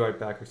 like, be right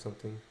back or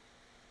something.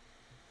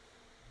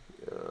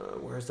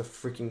 Where's the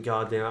freaking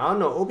goddamn... I don't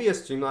know,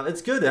 OBS Streamline,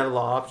 it's good to have a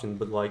lot of options,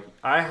 but, like,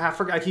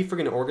 I keep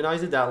forgetting to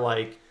organize it that,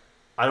 like,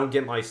 I don't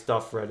get my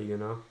stuff ready, you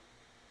know?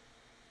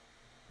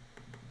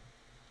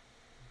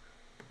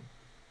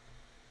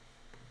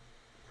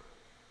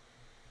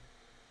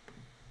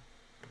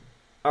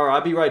 Alright,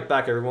 I'll be right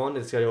back, everyone.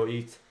 Just gotta go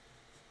eat.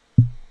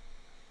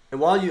 And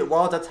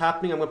while that's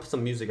happening, I'm gonna put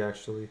some music,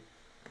 actually.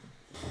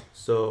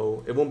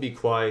 So, it won't be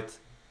quiet.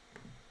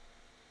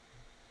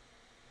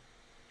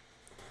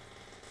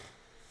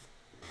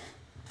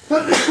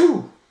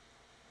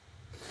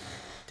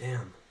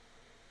 Damn.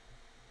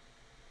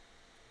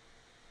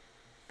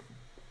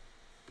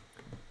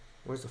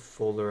 Where's the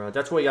folder at?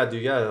 That's what you gotta do.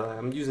 Yeah,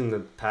 I'm using the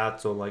pad,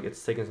 so like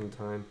it's taking some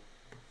time.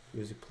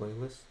 Music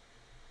playlist.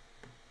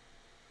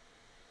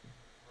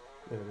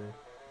 There it is.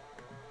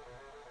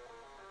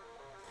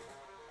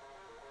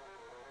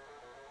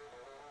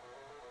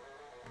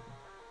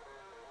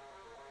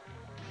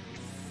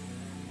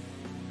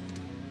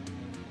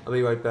 I'll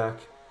be right back.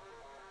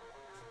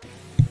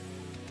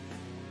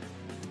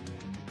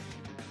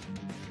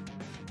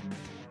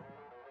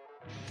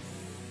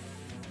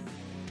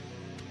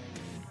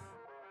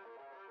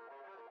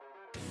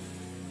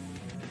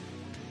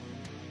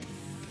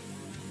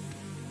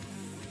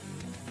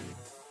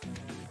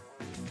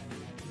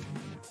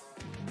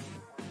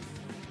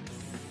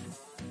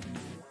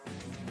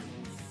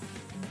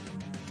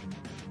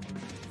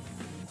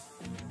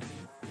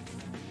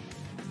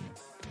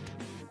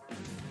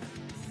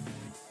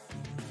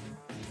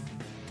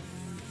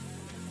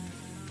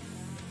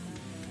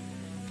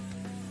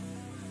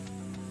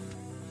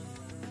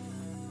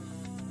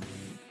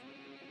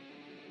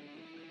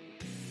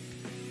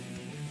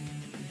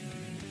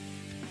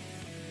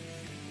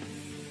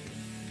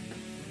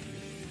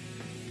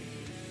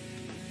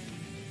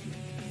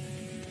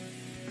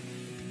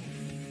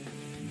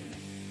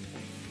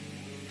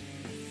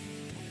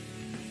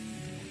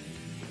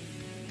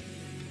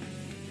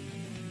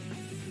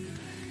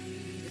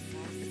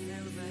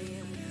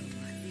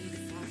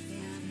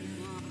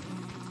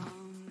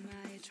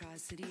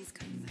 atrocities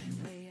come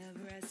by way of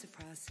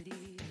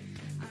reciprocity.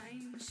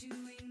 I'm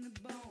chewing the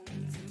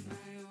bones of my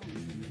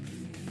own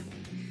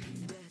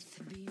brain. Death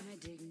be my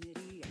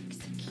dignity,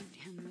 execute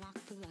hemlock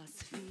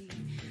philosophy.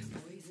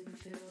 Poison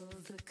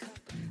fills the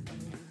cup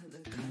of the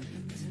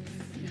carpenter.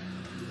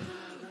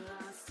 Love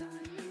lost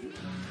on me,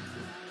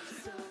 love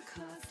so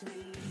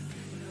costly.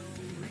 No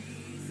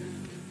reason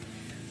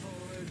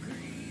for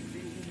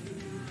grieving.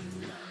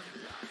 Love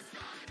lost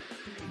on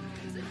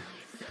me,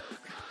 love so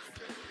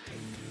costly.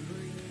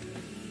 Bring me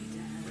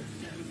down.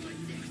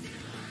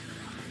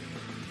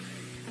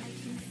 I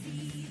can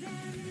see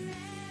them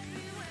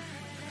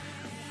everywhere.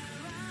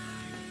 They're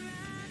all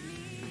around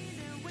me.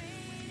 They're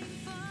waiting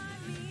for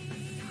me.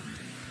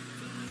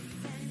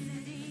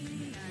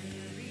 Descending, I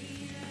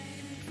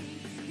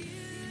relenting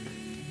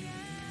beauty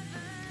of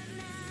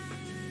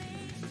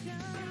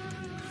annihilation.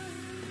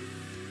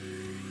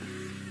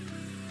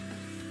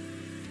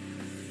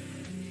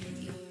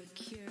 Your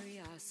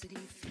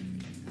curiosity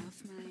feeding off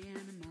my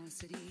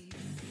animosity,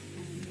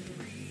 and the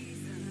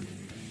reason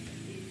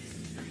is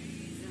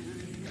treason.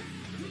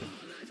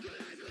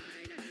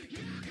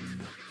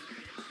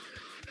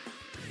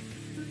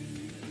 Bring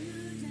you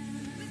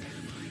down.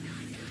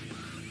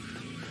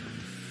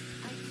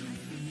 I can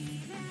see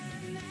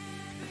them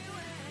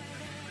everywhere.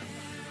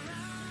 They're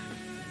all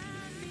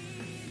around me.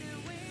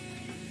 They're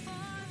waiting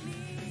for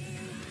me.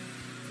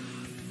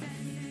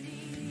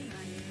 Descending,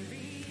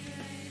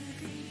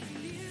 unrelenting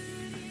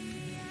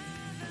beauty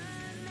of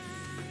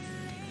annihilation.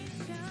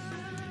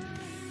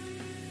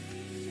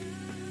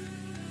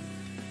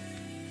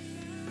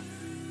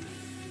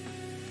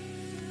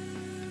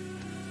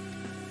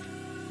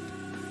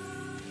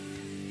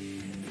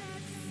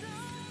 That's so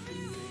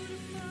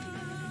beautiful.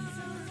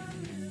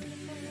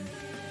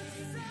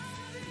 So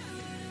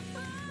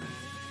beautiful.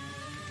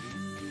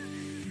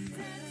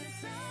 That's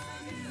so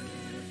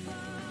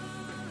beautiful.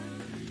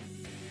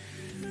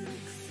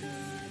 Looks so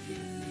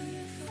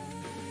beautiful.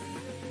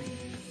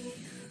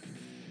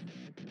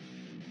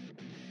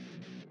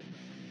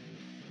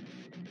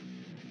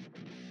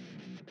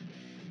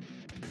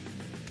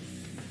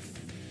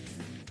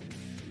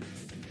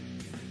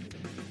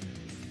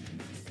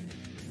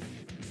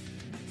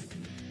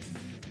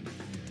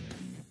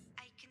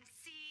 I can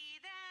see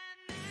them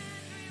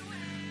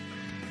everywhere.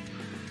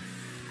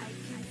 I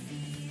can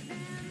see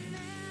them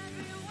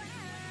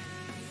everywhere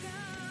I go.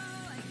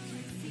 I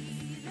can see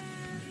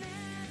them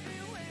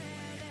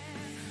everywhere.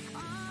 They're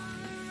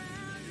all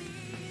around me.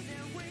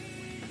 They're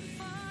waiting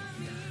for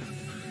me.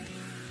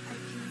 I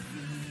can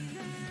see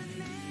them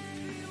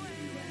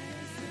everywhere.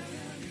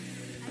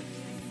 I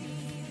can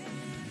see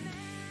them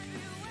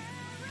everywhere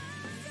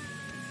I go.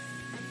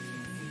 I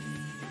can see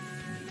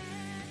them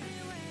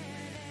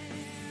everywhere.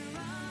 They're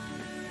all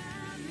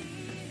around me.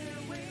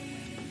 They're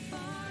waiting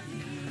for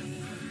me.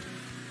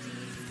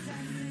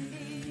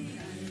 Descending,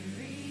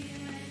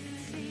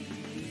 unrelenting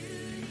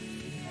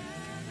beauty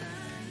of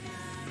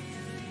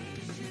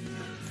annihilation.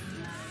 Looks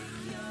like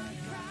your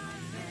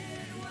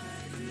prophet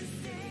was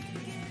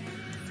mistaken.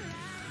 Is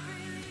life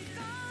really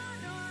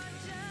gone or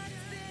just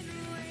been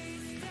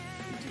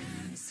wasted?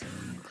 So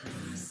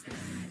close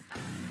that I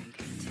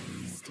can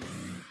taste it.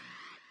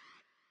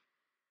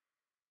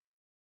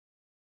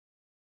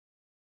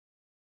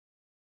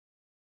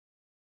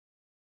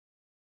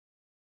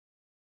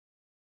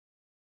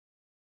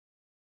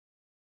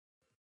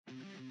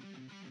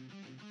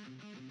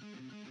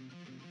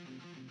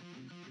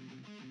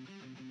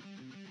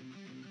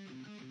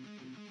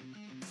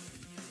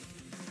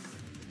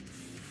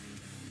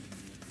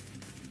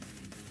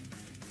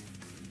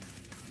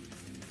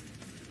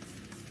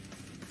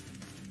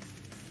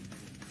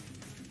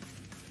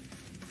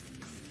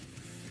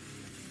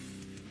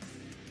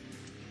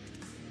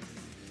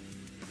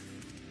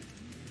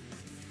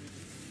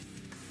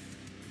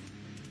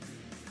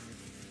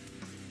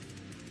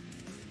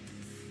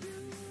 No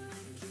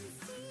one can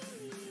see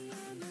me,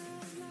 I'm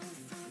alive.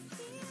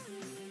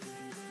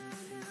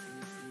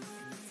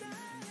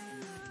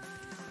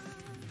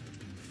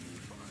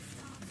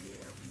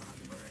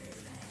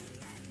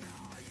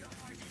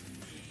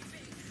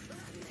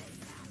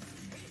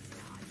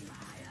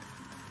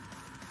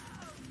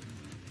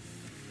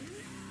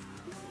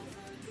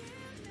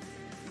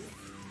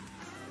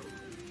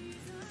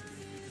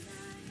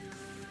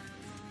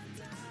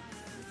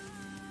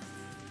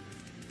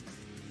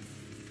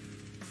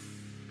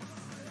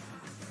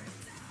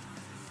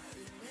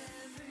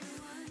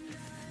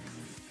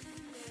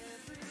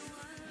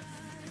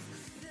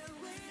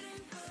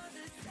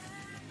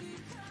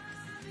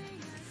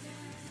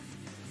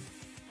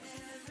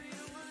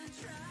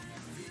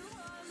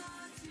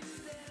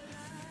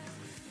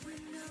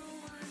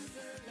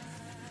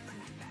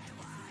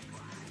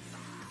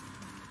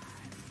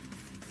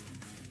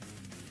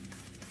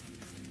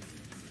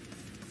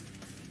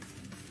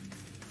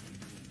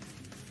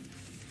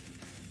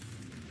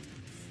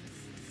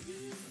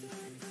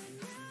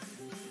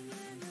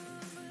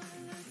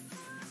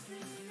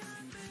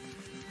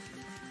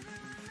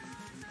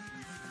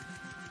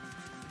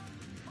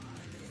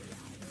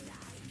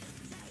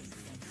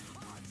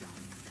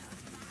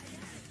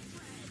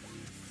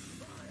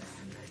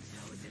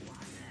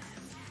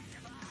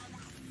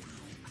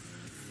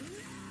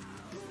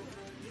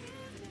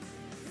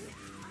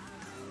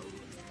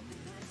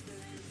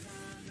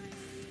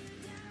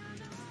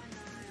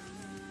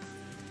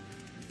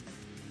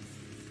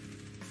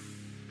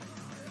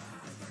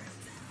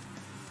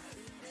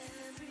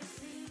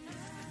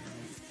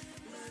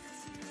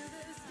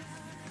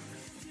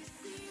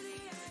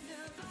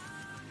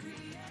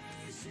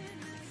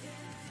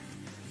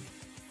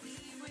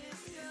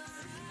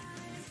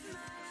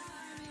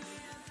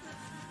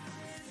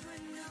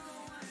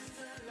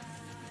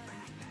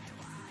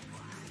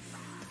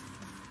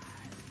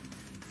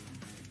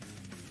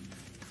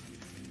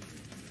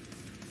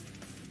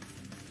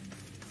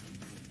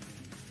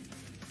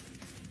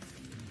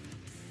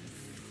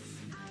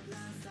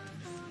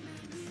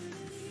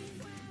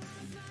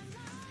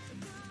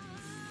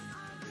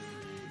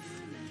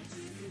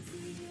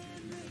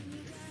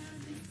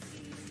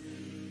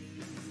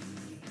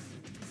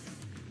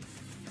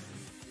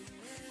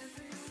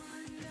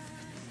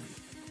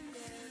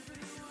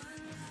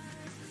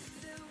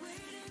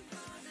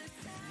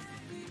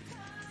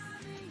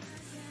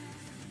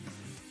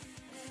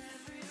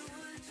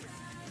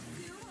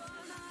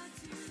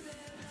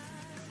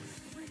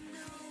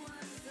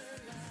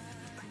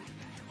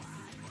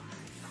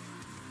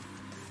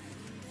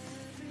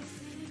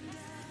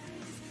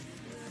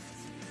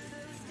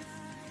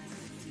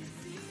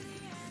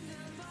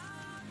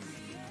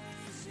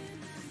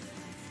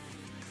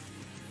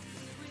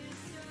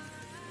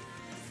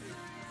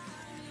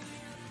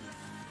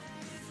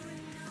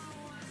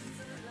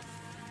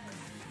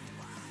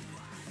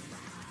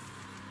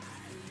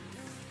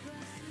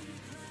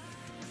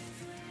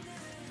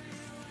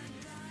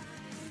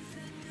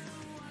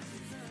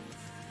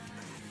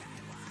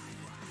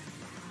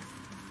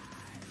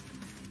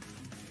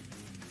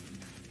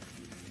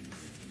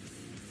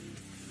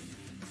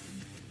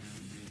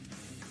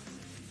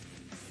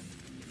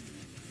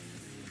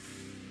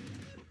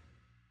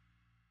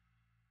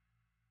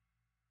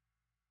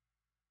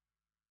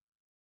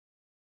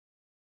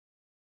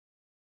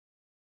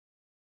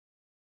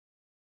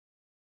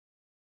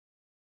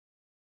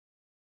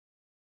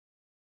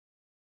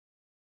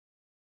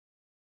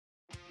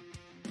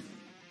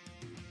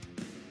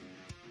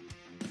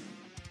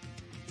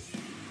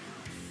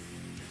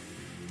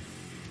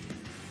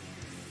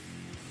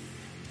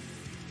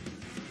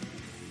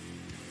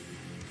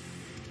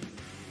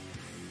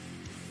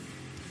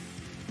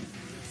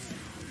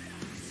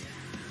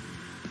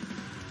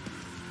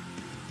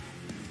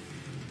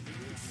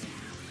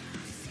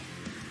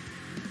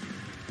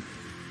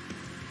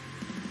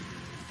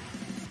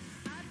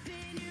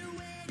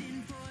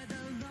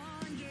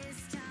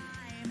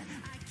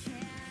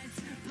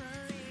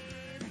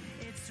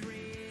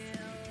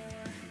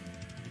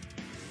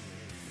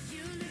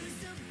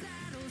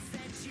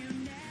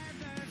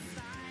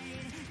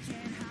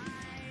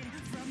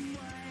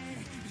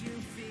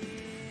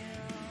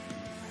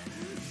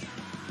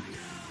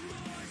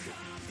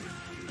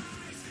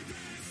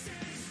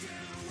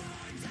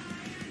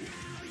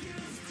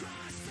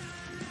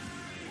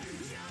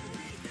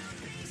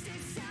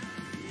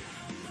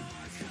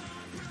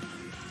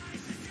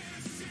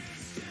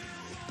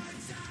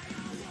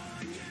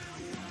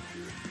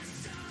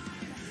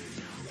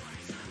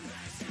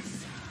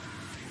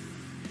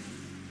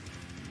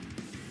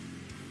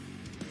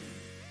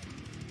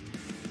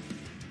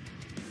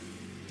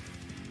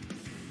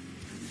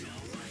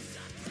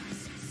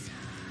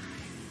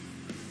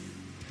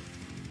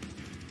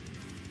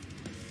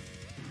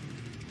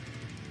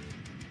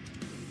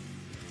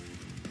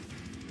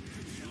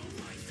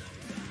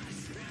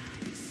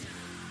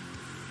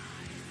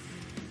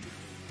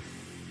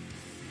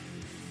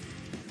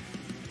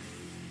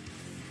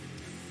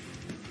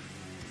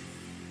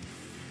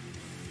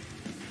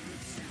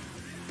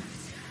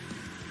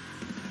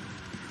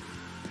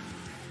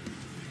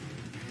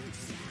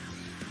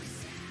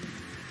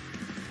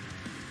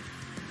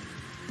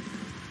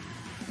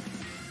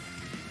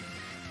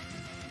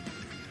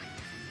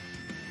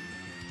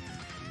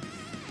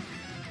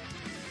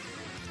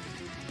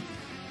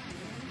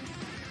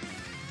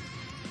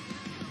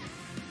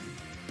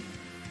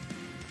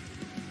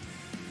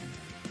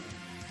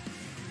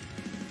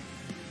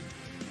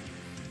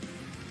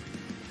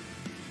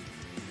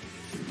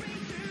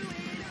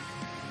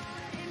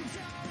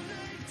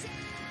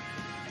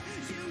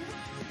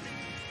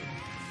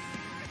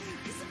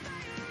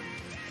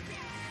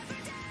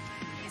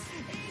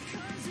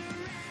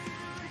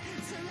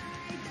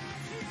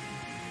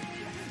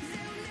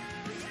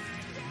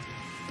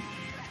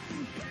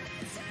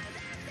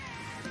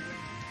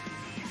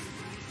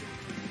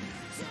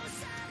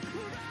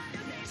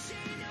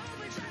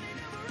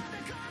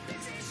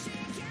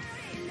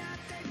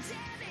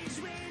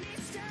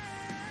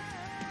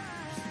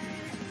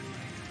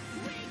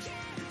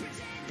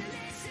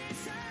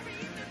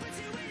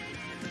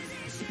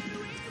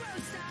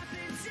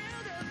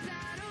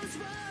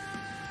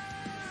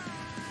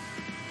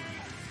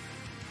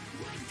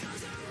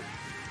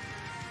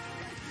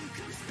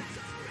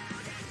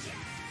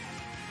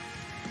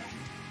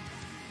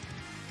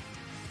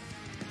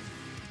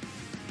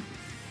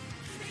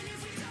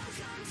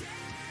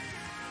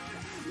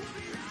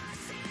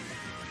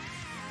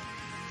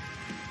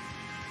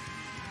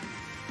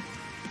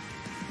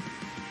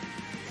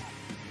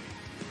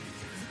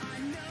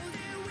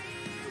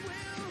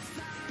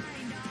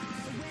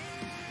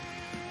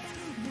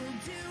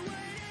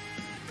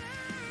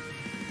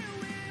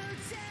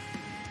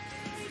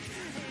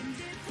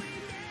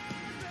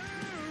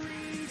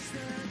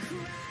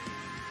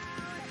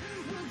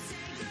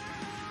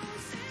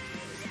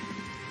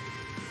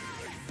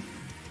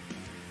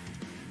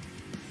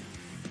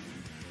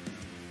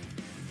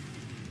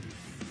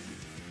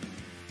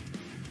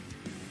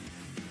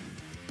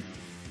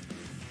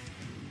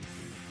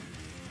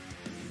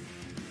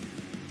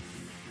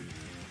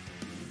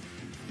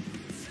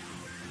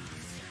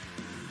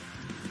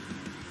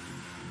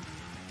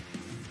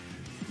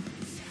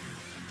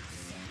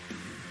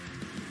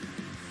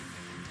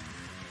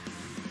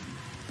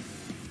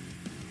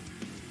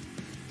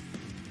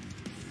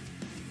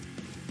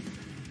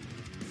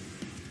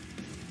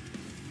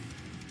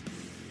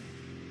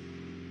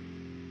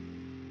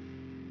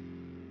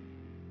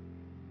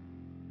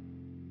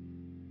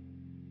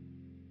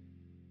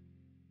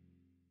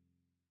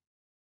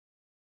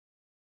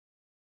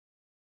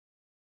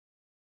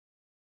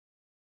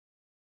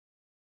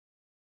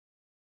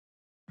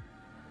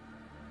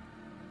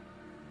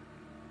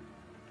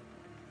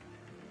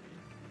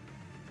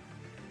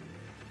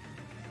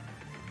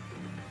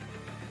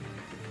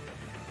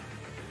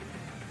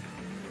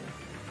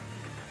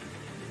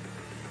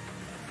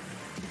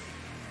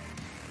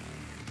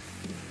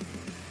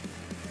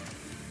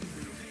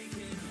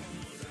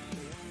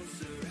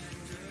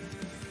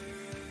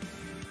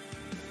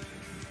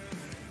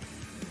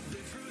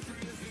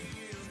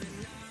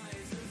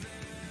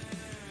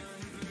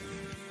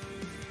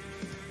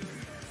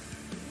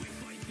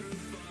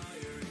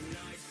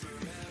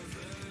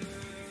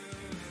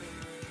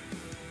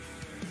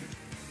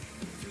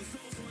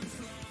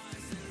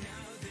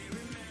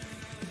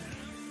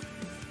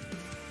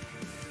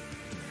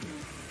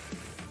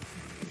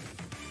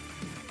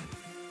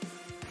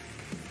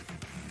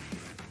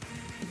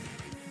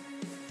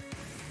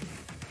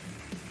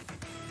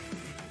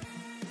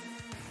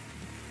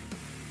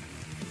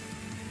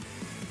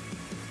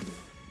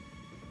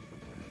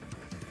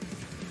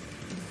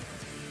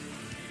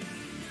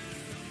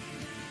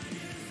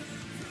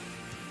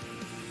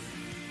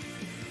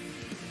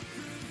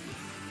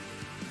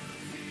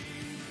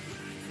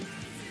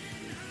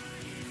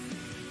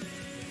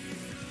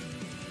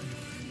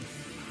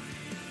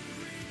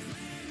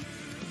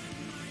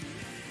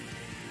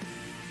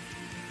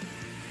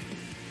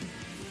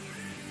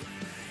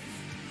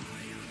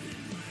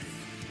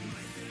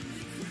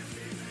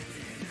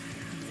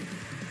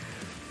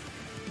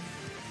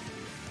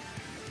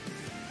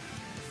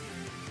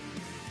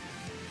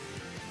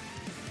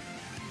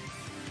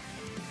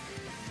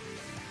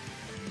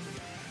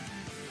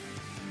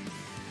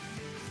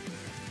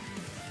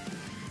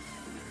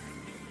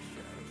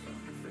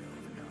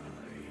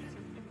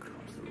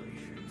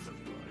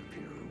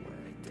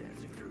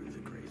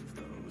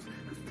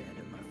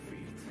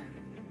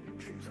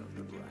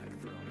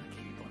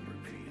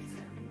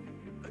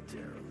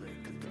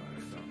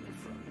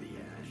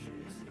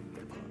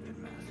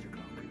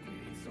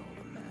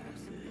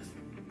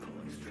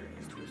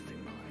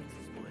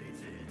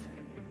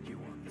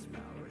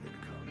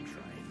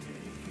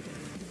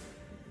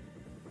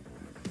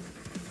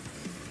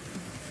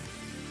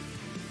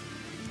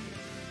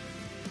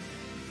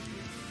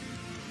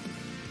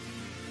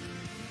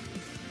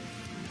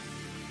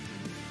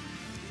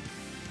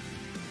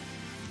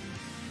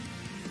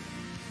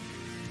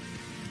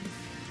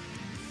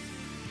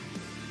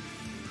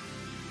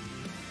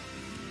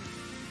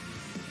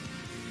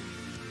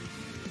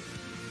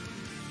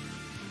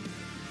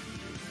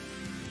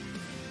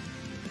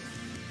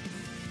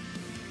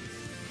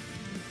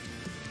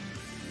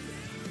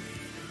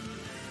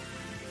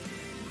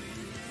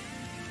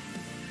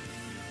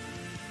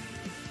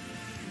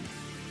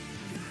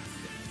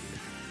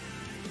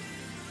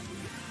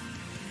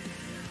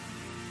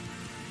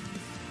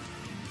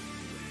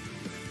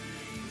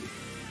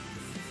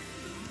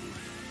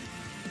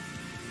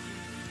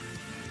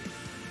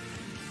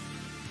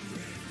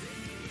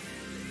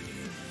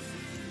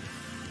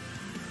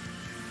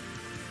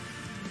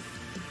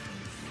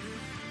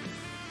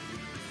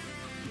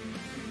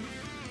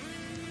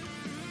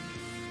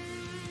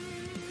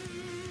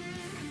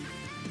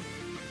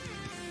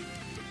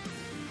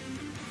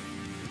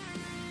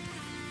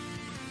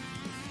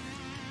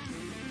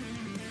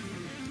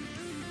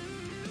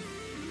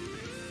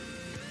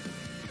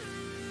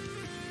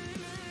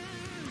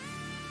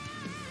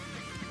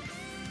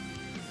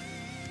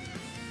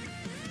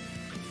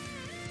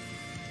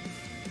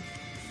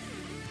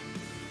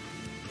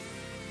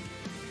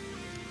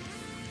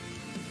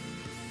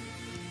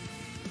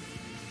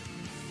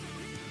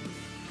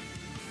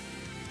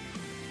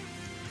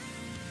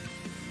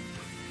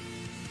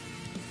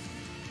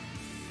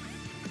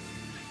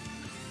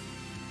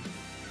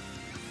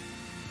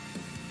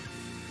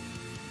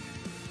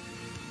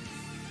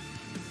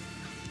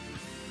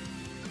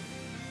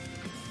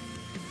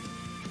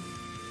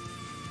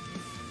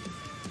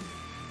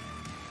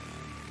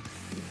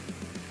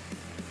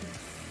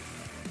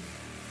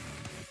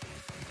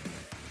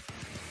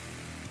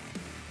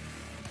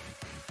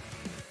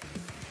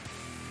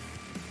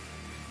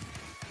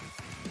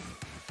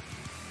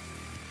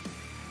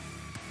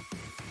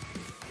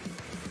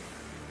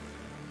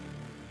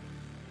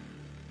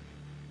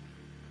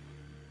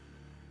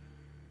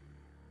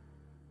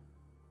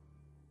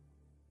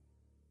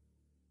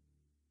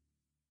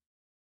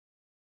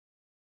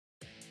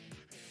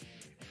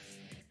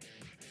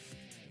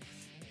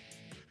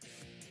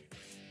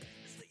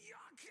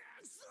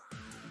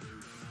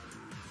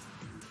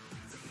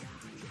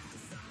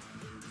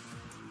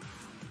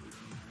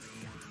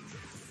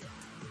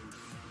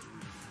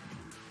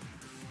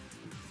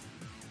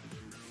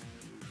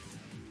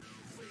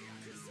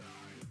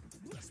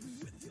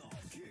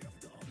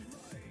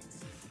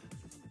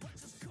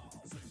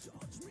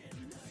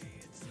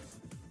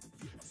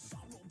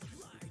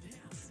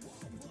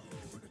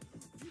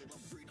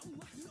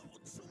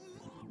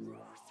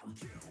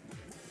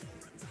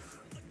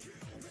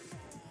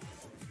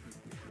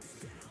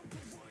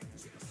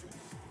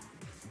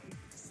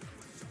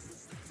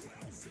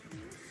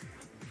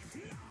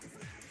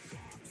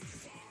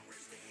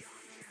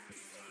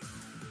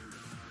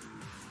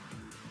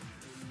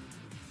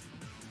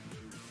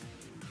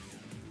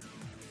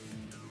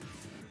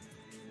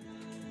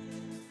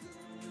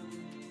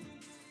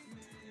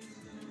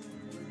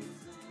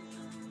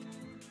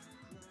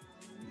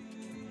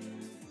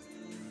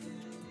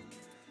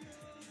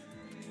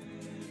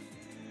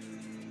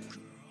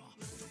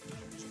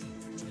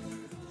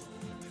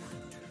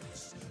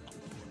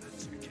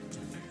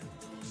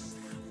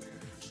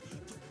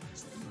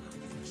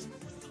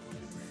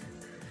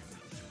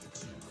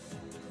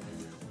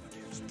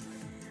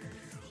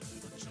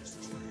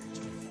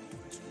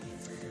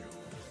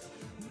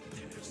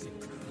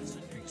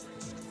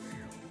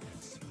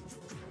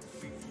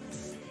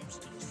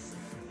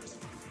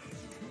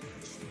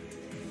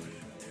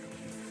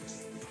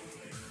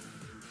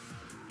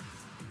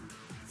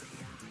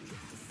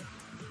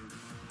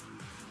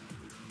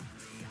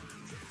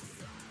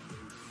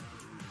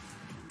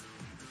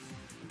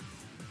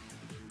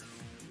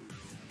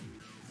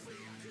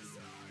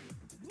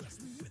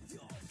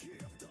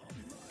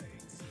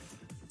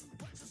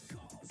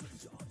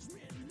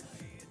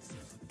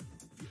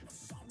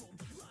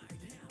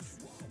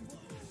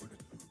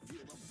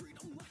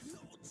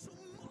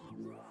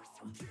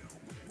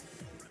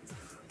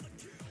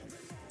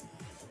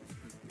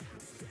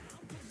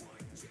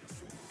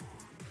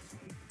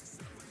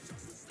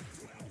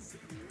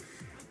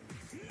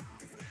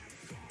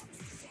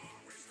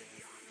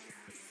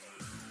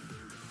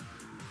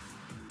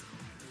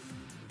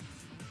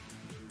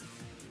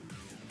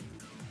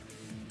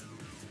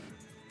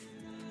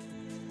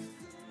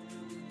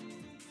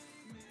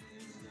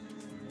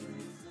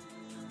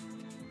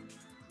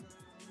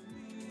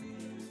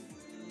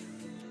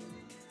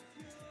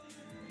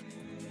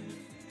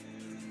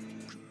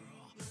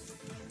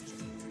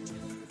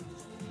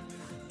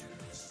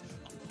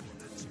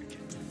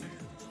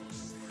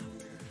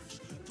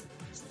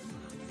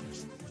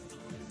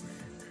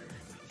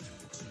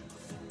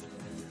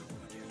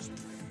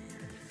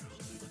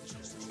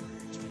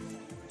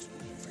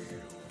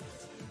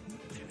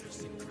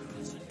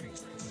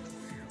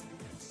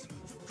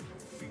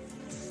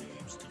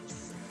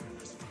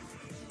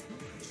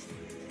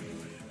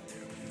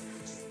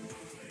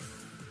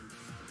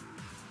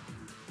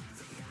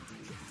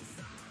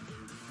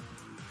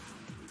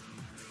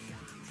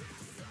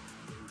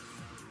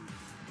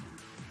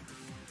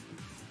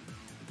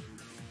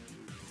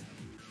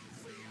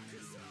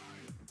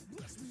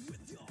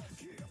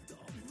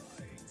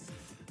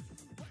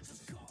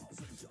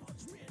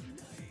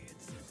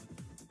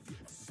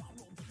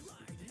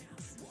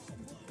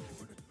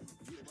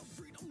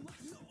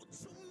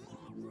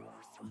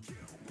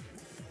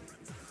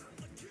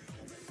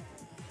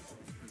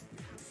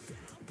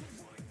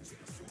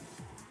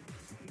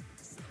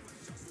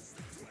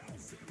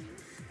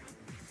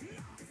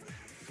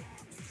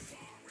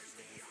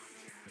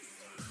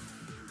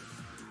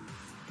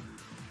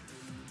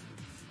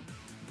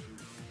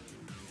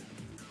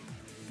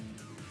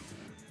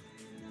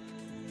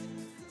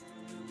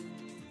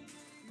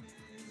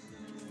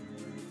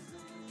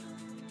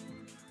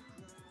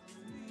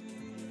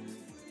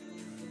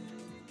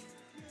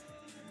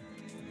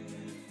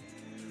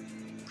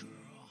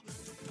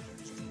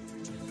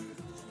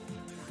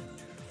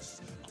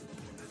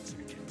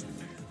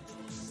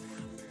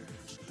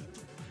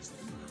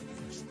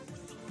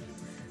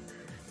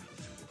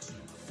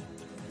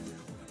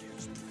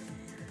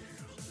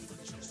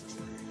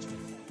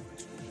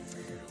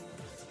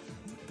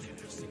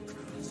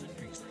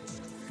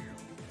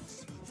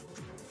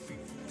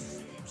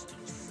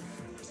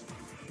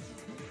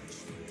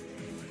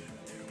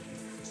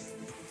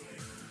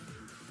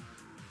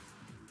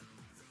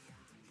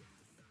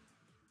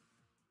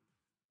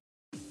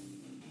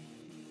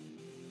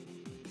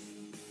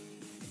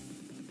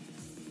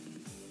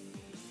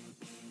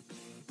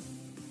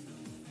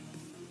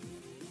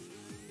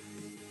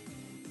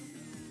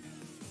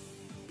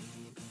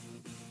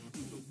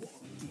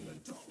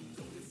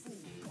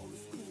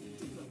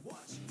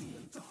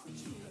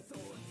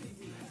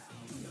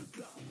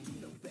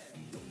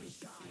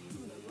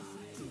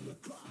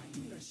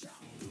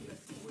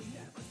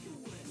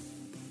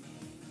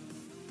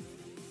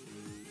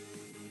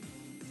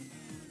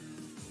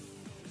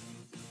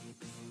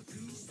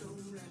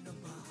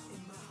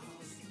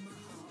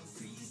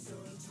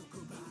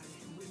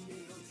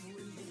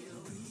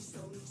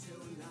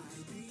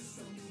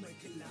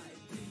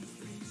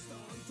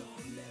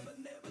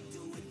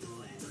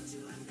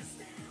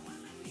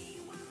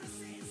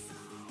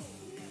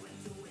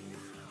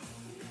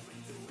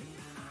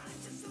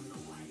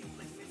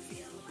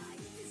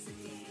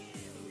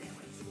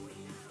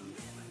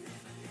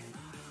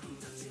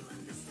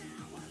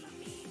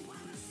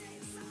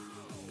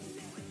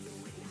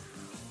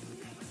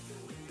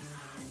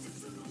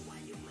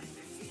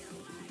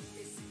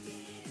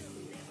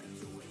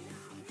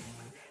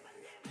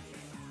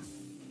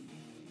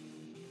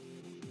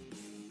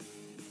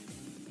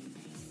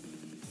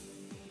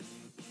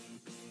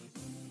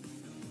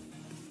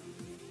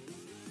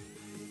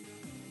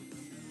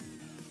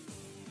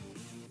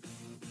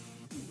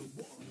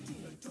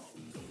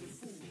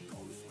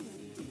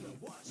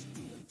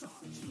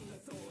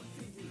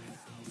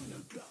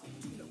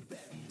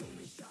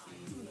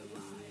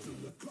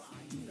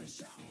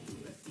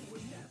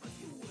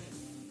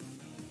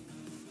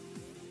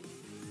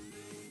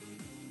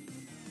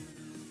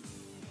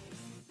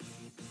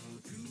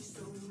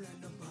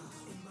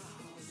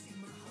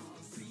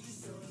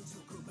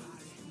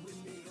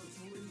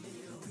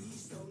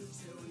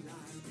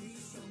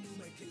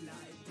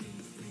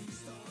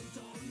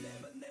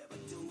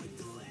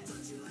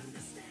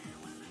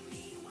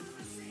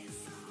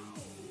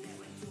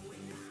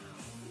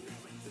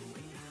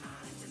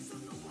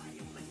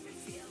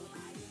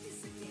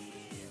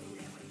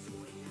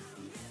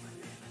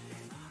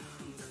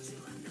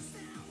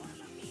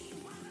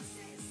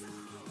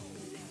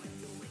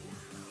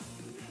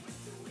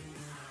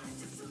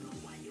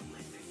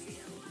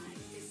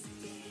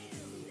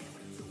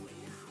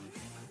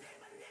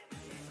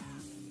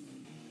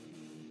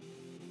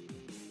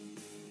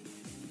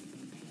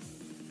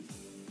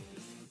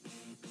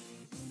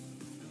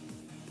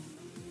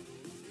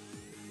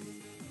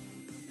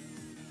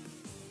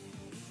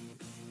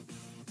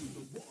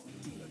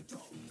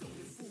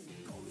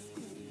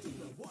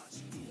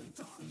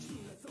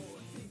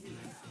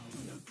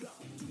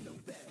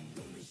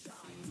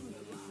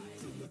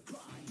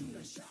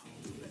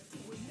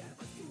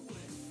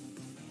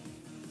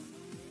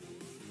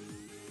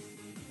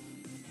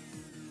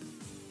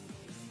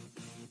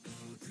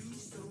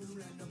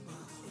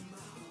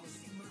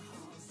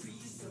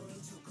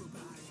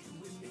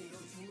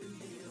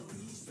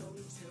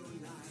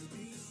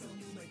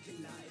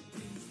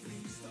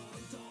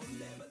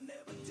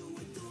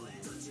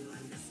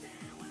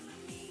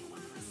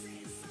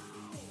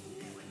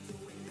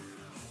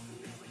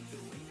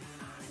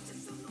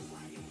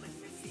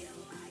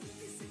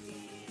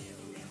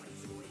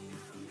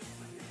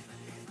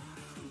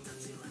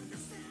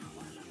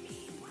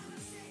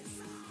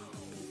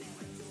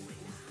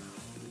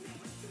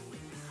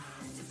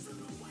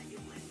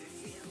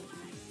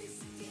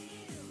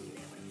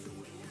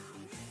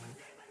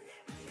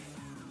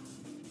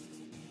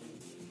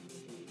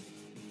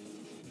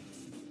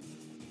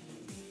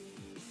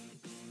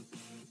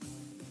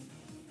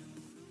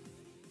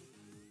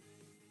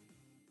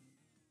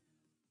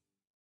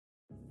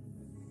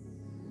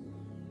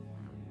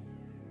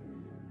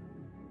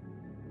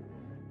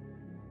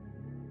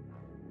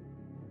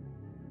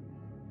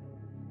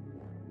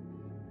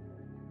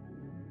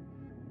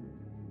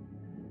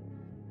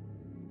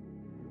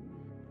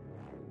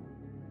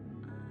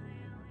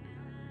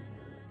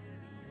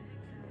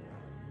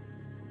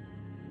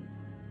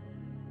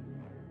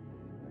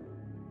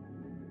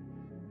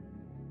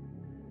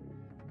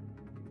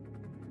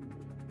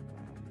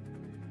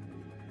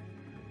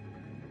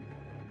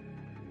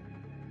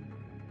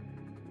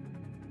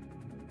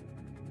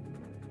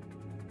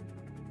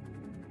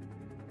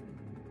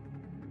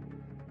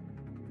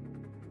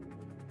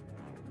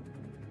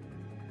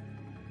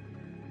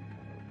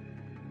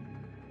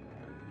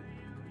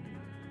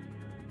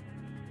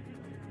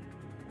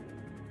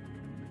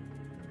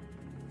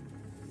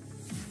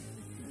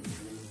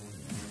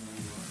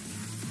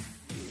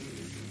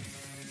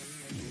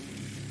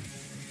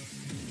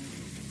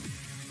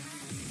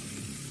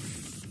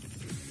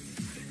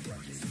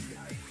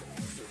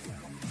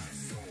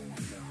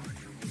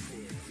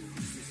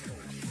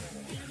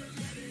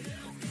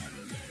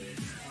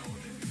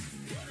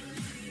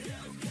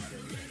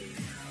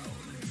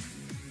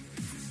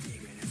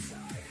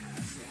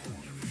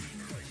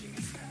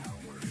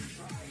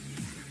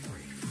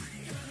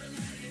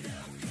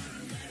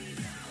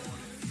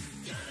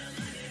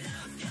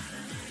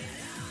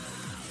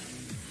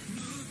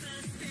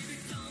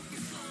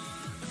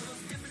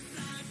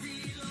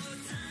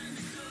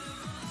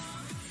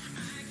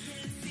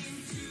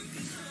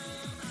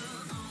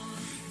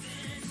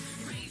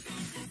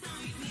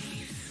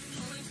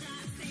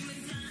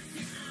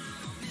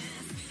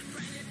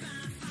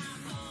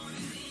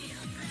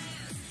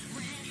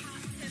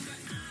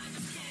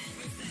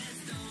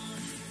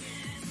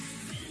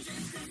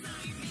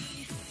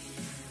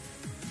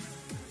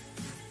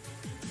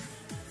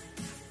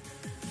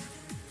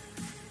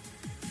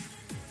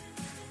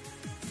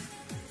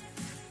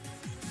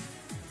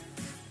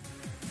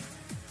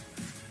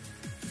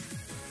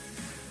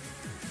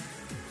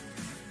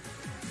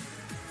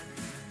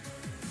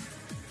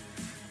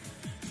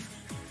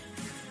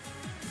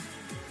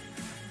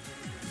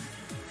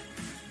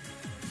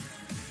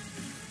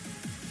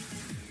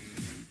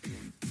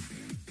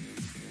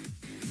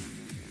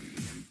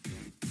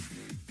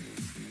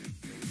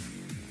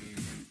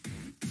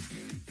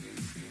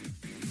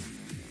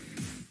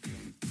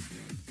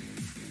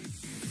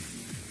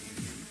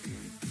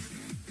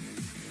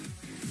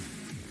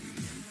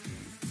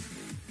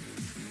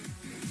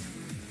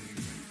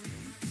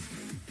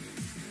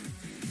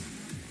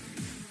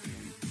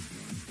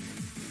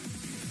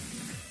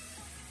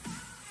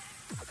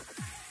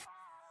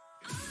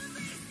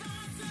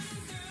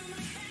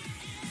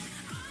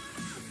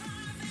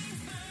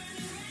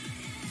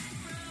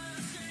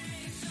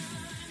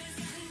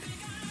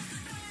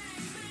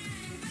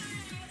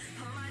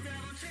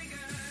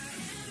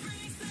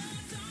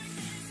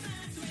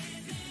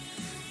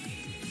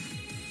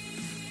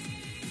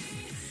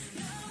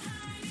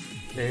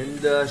 In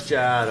the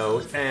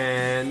shadows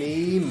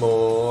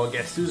anymore.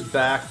 Guess who's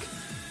back?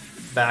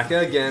 Back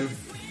again.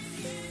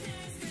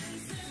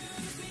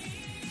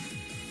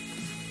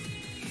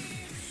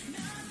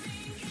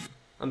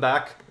 I'm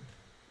back.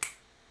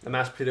 The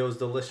mashed potato is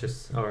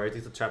delicious. Alright,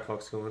 get the chat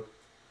box going.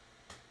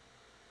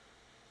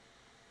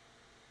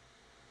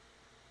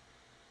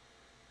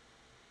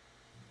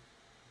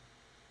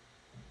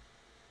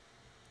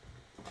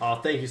 Oh,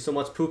 thank you so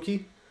much,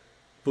 Pookie.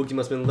 Pookie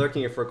must have been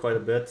lurking here for quite a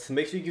bit.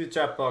 Make sure you give the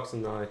chat box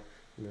an eye.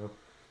 You know,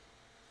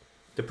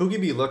 the Pookie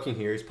be lurking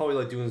here. He's probably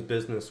like doing his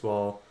business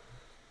while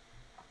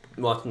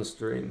watching the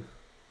stream.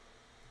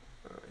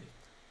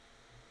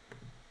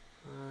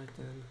 Alright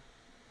then.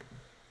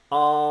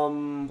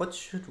 What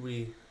should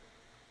we?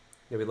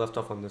 Yeah, we left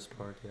off on this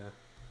part. Yeah,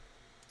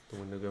 the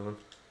window going.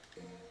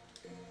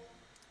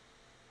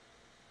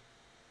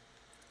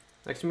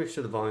 Actually, make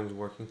sure the volume's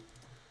working.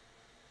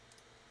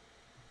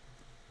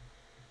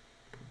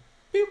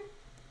 Beep.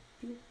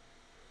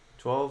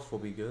 12 will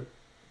be good.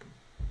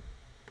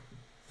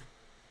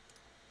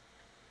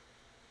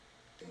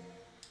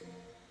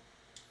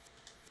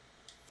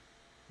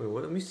 Wait,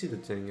 what? Let me see the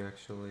thing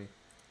actually.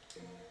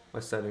 My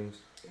settings.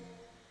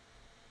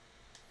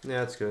 Yeah,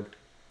 that's good.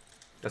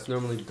 That's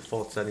normally the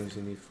default settings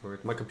you need for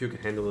it. My computer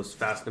can handle this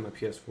faster than my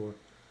PS4.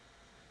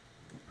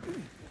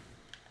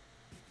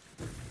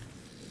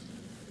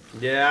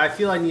 Yeah, I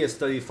feel I need to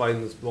study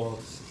fighting this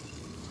boss.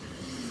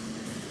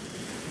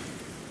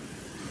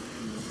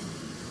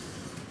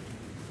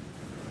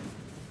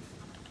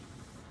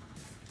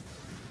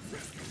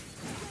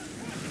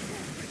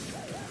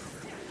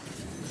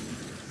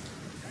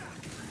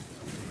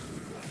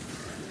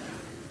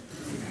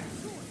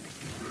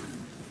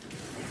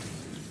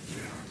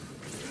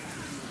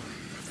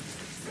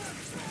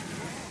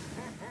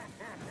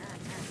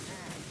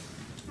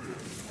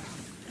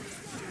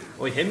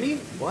 Oh, he hit me?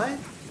 What?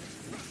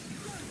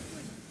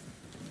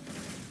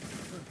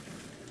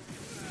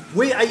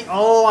 Wait,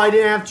 I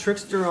didn't have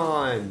Trickster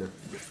on.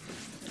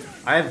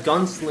 I have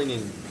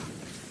gunslinging.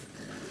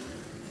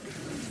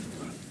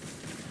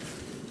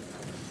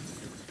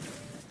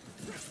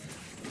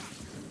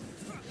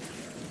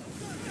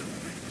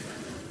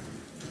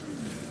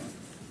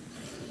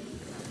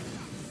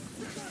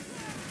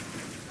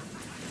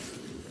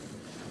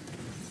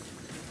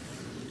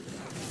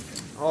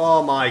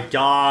 Oh my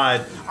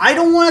god. I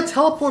don't want to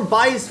teleport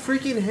by his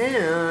freaking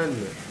hand.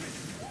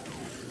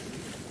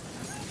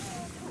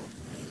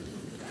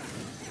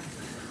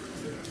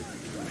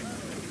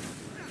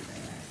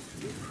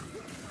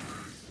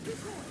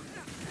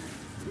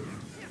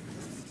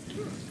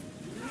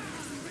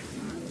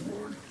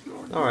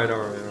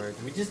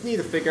 Alright. We just need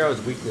to figure out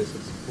his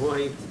weaknesses.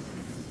 Boy.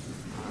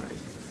 Alright.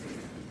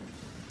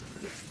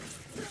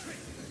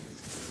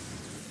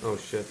 Oh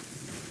shit.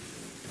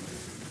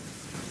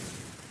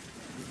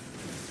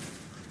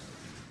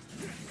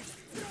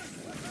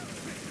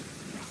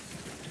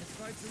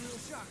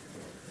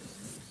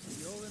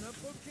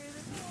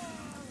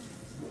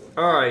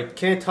 Alright,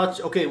 can't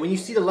touch. Okay, when you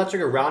see the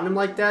electric around him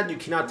like that, you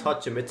cannot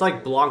touch him. It's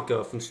like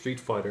Blanca from Street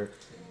Fighter.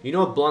 You know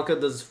what Blanca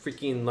does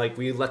freaking, like,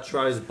 when you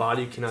electrify his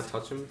body, you cannot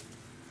touch him?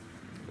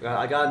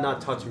 I gotta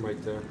not touch him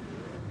right there.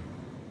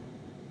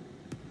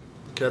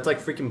 Okay, that's like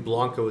freaking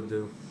Blanca would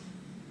do.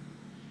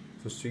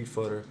 From Street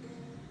Fighter.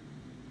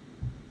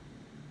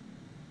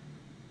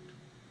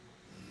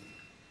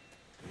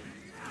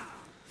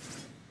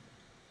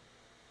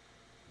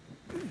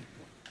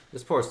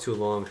 This part's too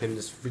long. Him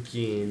just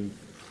freaking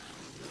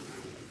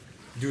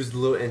do his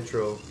little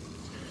intro.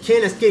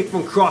 Can't escape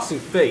from crossing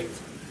fate.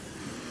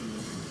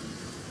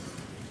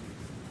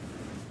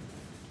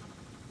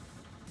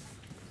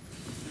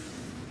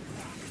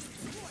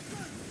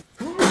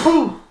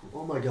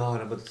 Oh my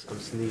god, I'm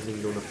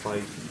sneezing during a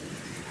fight.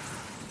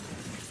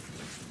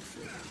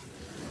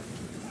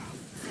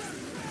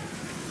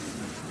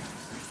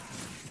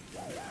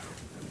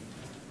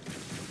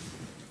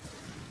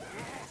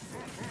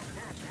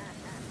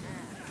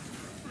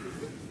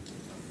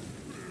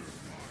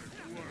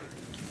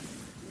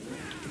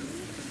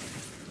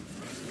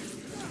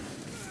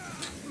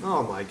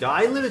 Oh my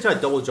god, I literally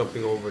tried double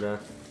jumping over that.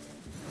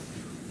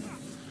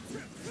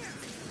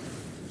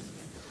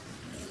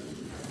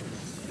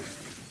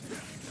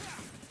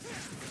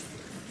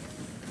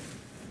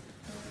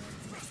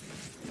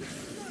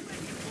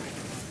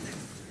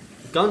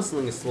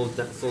 Gunslinger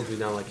slows me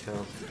down like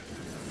hell.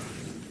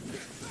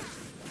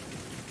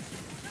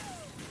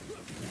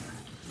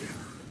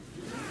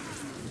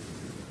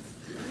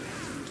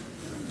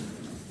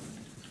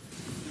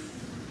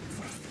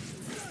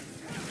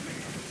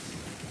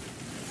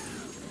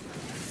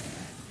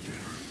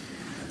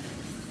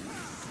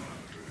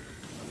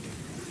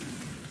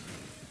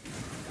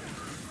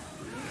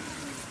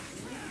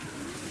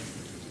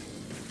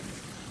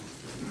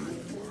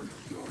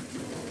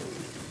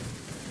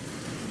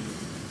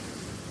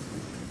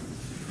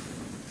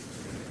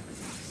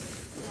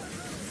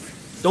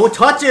 Don't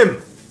touch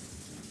him!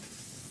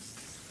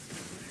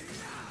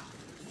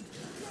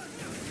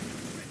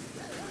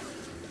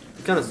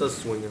 He kind of does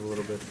swing him a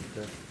little bit.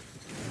 Okay.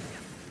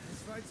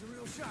 fight's a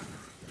real shocker.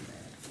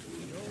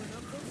 Rolling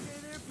up okay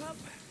there, pup?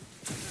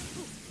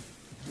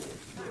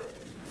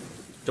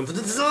 Jump to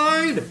the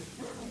side!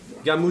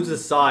 You gotta move to the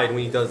side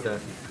when he does that.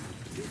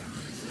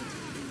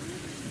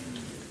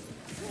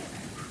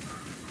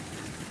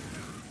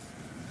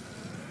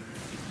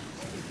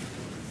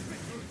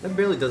 That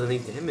barely does any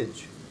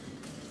damage.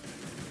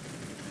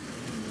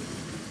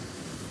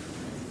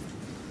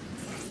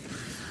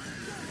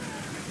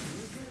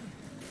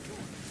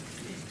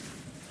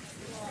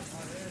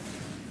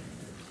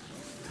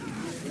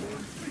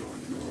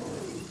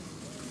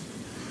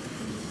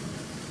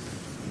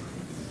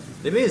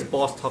 They made his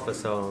boss tough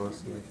as hell,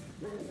 honestly.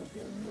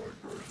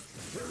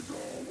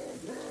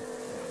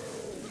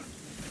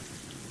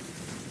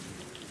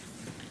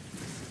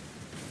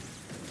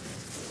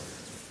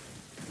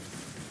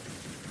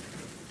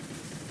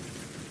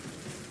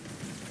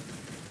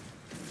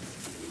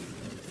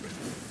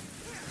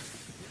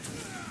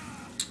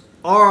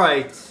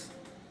 Alright.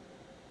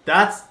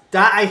 That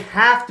I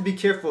have to be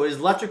careful. His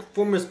electric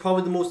form is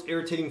probably the most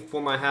irritating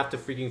form I have to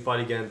freaking fight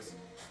against.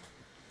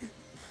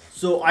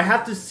 So I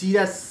have to see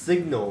that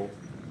signal.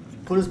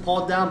 Put his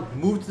paw down,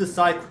 move to the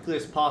side quickly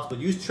as possible.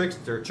 Use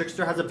Trickster.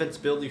 Trickster has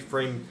invincibility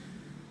frame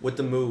with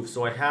the move,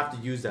 so I have to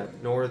use that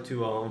in order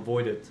to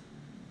avoid it.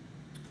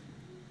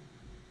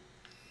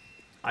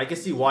 I can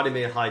see why they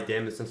made it high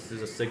damage since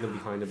there's a signal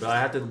behind it, but I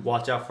have to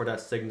watch out for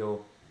that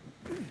signal.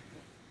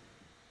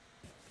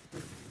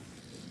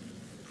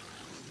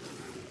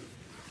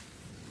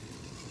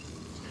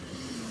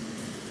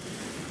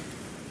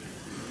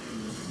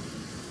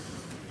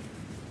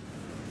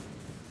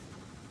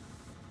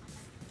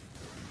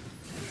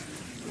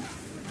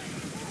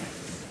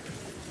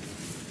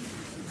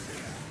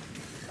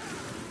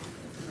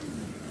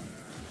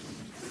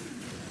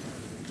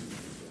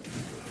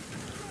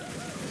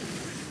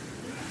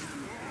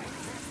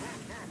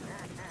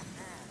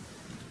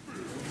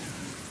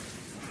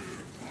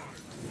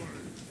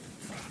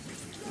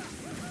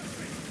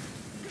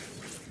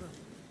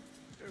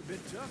 They're a bit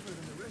tougher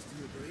than the rest of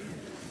your breed.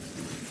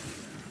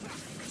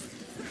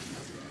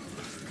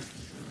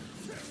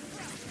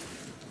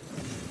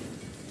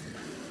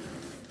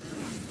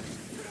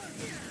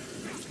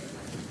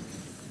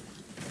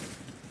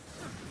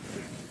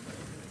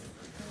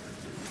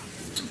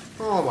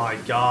 Oh my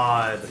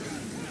god.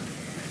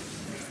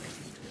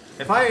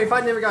 If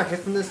I never got hit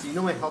from this, do you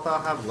know how much health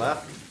I'll have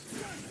left?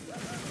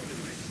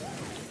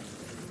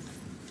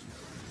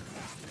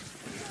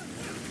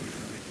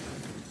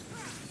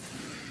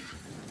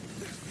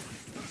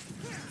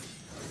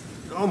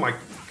 Oh my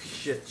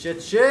shit.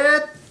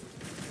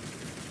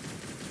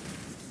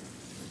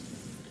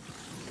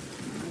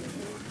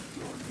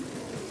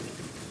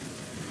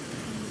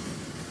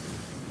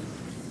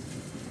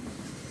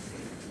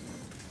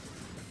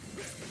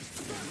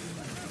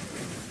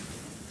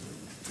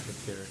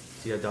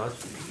 See that dodge?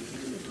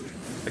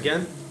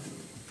 Again?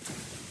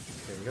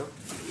 There you go.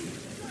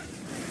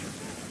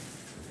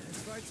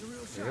 This fight's a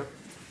real There you shocker. go.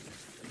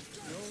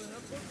 Rolling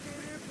up okay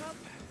there, pup?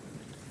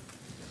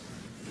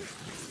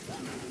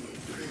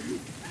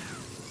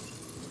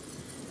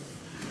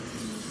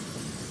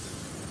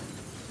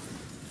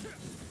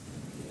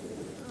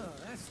 Oh,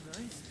 that's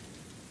nice.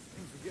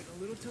 Things are getting a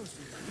little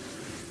toasty.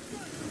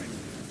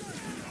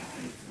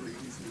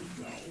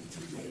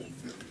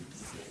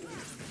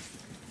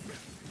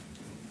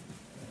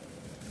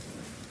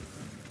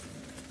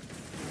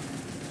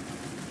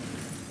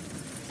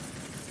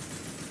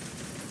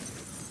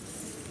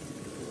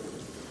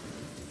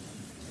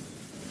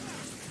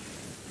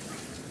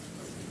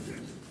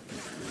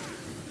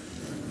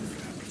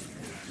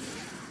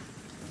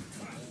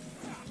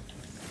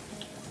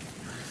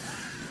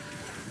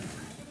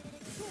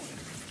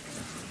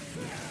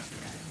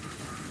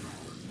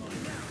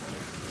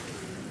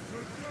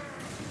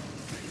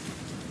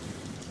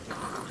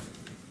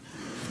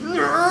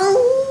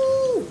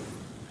 No!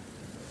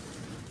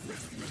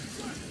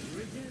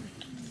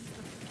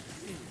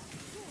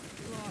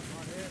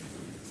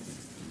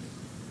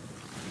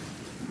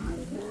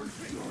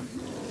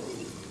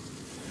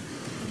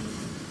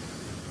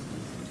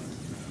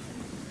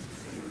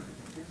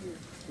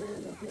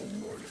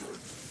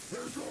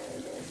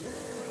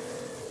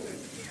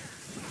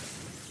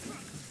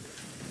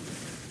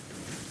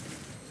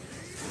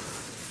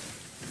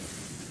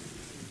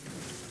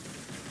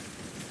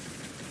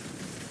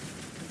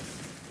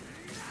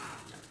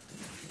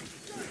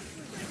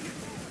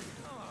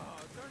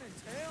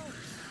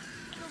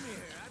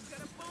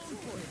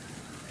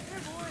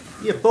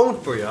 Yeah, bone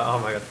for you. Oh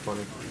my god,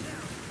 funny.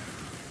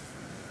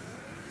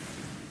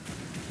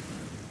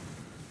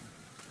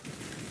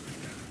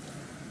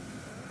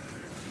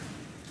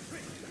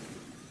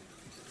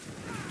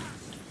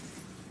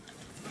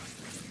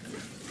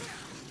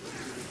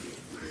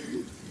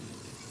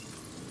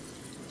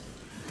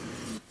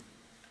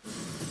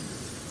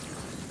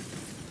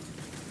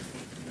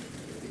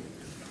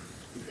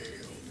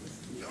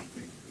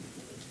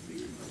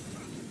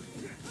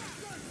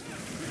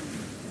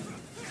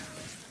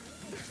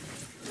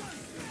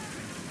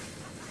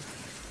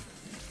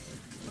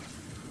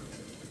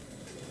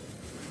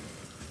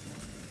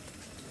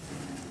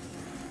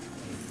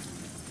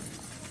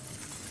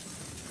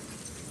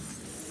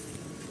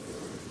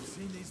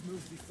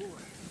 before.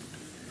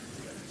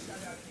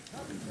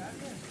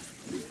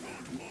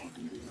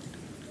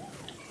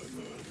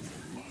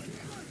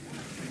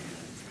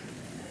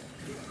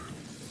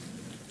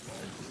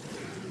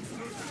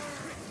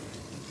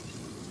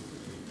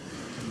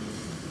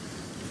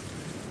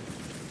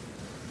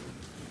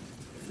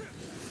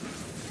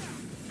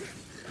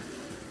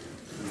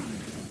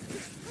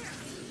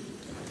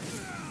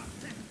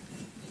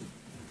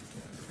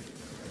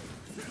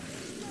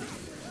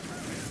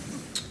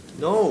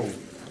 No.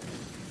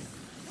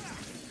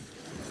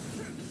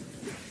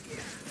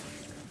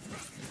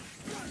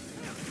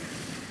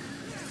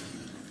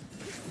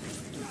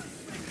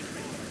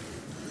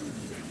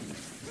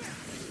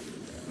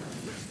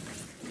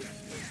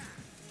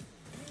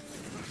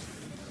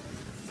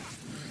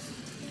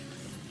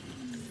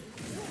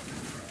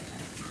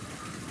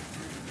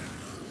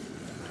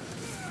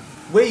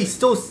 Wait, he's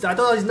still. I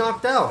thought he's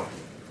knocked out.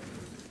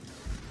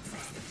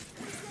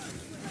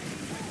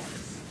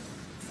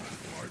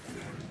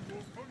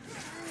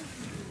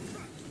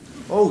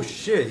 Oh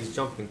shit, he's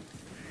jumping.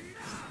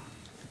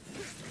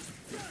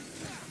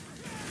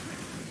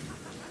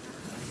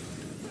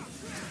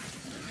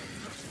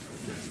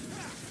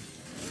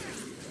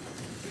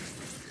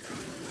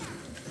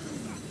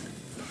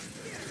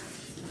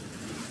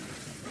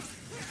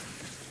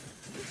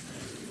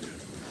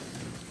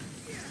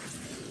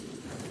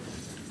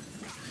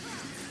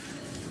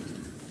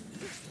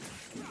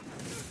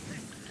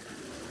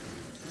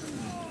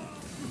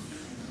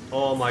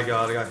 Oh my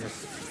god, I got hit.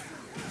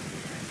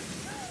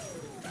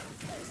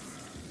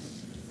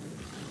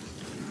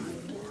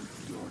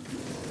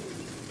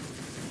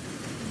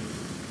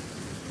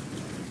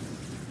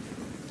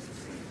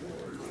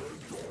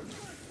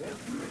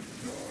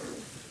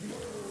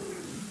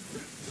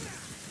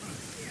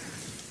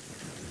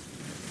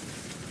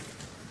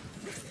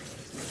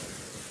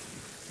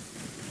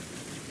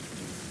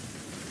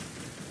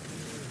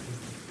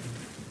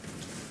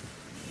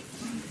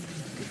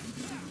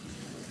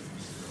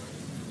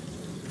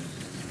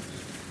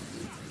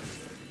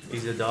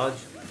 Easy to dodge.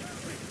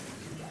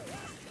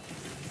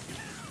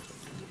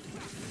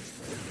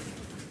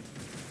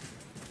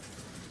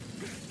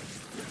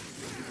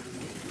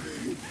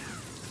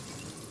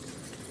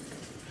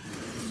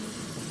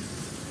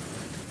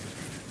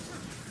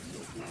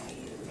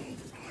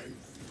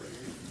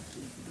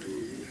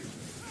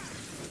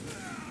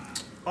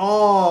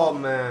 Oh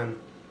man.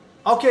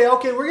 Okay,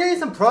 we're getting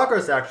some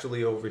progress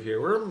actually over here.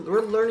 We're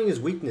learning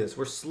his weakness.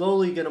 We're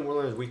slowly getting more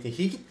learning his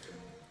weakness.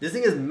 This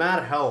thing is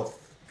mad health.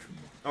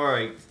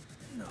 Alright.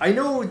 I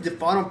know the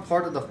bottom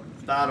part of the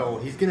battle,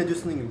 he's gonna do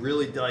something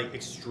really like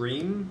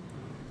extreme.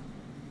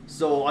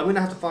 So I'm gonna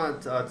have to find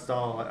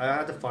style. I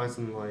have to find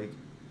some like.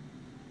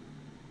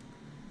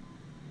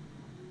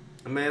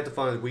 I may have to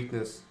find his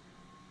weakness.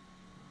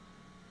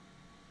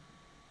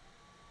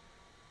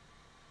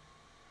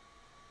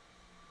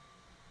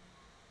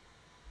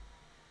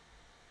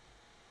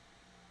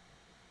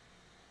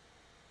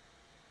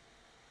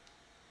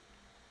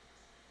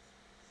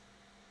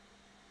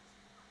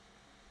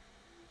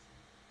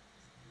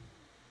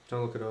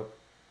 Trying to look it up.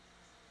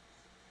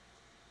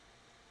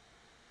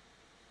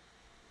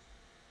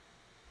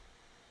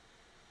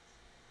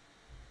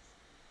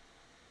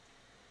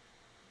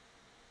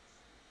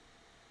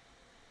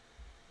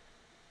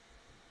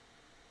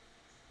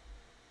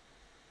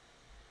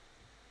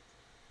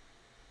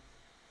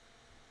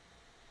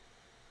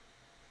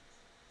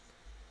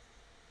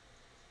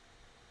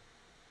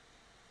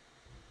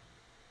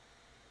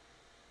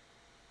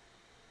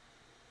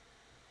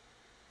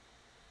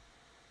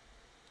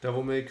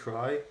 Devil May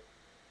Cry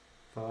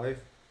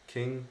 5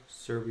 King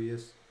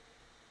Cerberus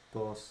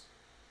boss.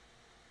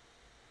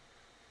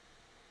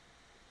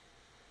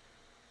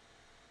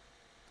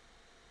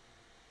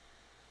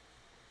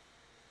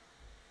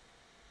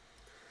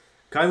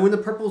 Guy, when the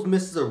purples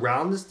misses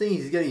around this thing,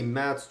 he's getting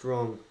mad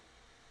strong.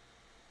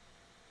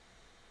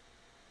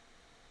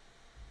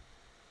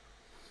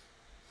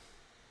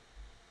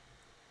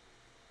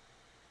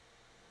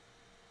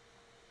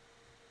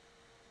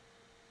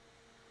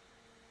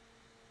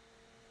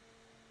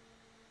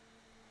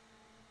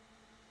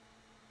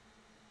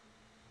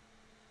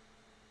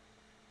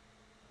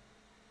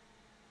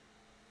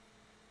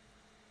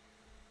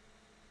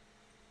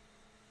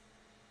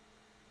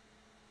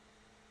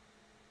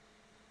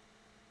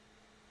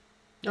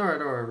 Alright,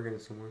 we're getting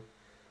somewhere.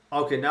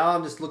 Okay, now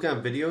I'm just looking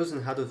at videos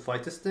and how to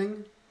fight this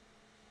thing.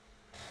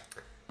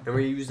 And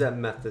we use that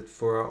method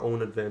for our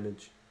own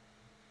advantage.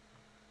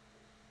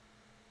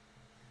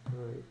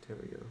 Alright, there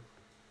we go.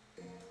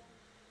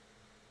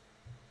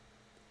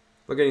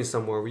 We're getting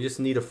somewhere. We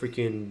just need to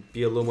freaking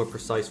be a little more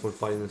precise when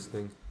fighting this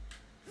thing.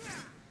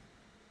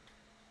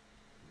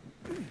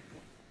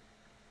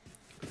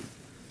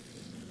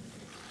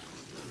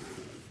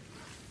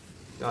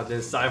 God, the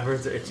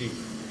cybers are itchy.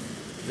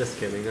 Just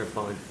kidding, they're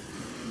fine.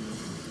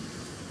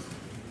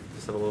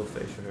 Just have a little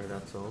facial hair,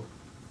 that's all.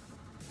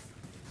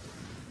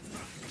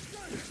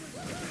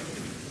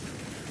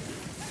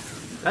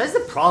 That's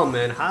the problem,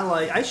 man. How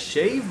like I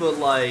shave, but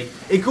like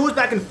it goes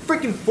back in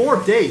freaking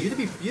 4 days. You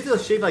have to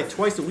shave like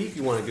twice a week if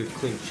you want a good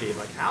clean shave.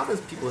 Like, how does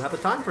people have the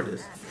time for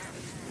this?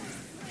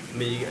 I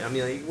mean,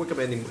 like, you wake up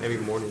every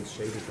morning and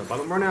shave and stuff.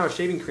 I'm running out of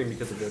shaving cream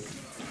because of this.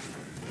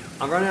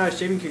 I'm running out of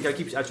shaving cream.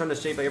 I'm trying to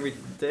shave like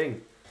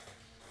everything.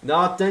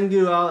 No,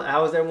 Tengu,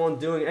 how is everyone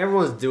doing?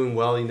 Everyone's doing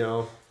well, you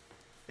know.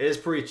 It is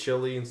pretty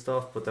chilly and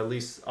stuff, but at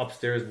least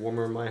upstairs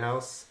warmer in my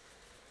house.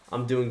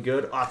 I'm doing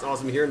good. Oh, it's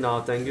awesome here.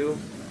 No, Tengu.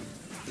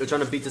 They're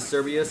trying to beat the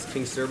Cerberus,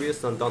 King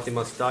Cerberus on Dante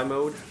Must Die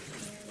mode.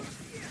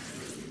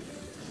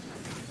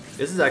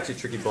 This is actually a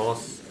tricky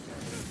boss.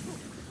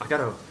 I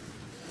gotta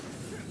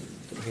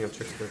hang up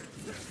Trickster.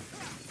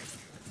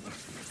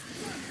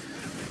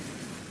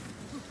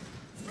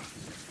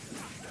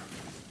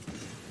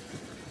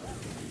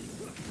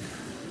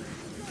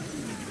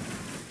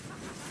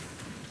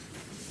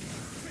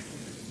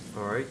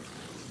 Alright.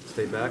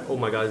 Stay back. Oh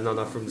my god, there's not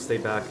enough room to stay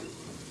back.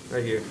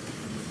 Right here.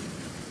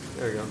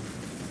 There we go.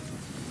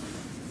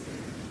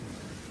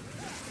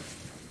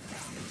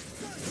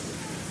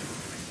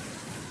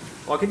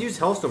 Oh, I could use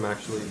Hellstorm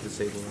actually to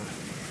disable that.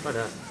 Try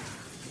that.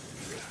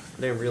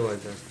 I didn't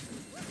realize that.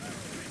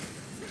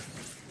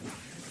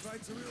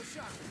 Fight's a real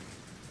shocker.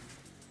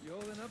 You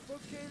holding up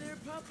okay there,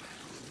 pup?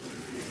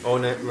 Oh,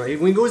 no, right.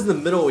 When he goes in the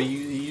middle, he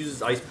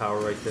uses ice power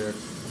right there.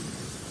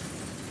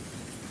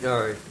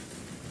 Alright.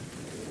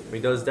 When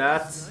he does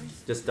that,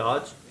 just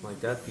dodge. Like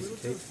that, piece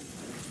of cake.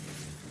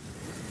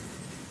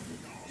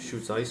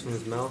 Shoots ice from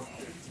his mouth.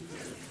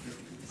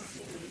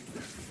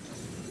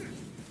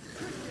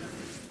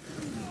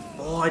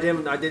 Oh, I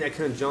couldn't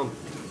jump.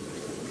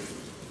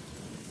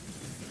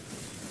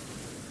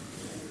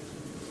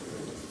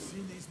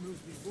 Seen these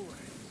moves before.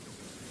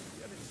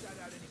 You haven't shot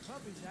out any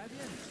puppies, have you?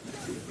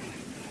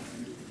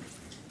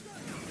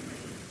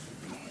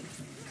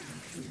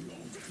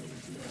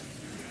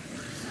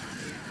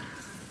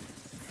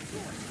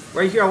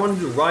 Right here, I want to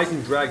do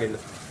Rising Dragon.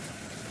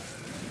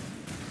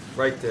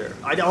 Right there.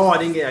 I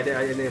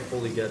didn't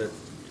fully get it.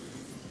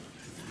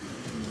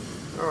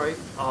 Alright,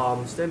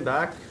 stand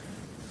back.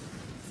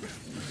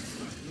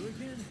 You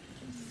again?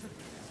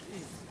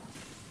 Jeez.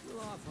 Cool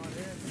off,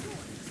 hothead.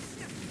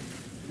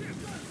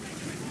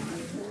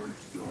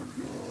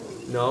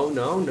 No,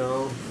 no,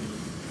 no.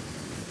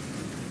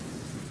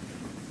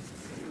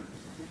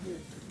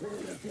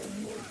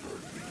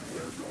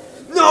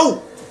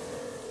 No!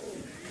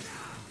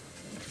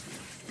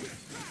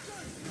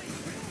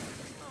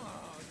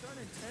 Oh, darn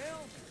it, tail.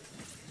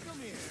 Come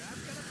here,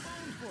 I've got a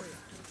bone for you.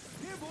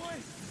 Here, boy.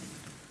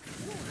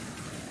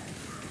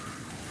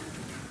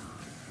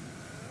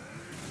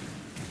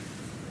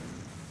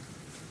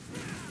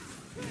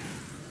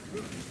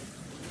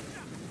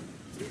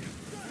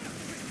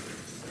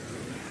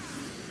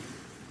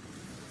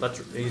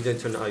 He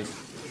didn't turn to ice.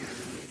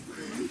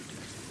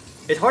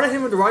 It's hard to hit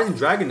him with the Rising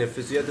Dragon if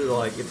you have to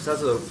like if it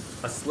has a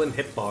slim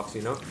hitbox,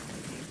 you know.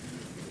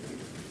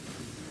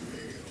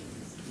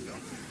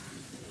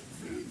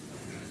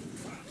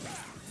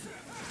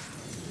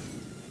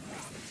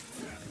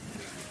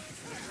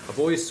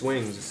 Avoid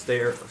swings,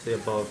 stay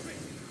above.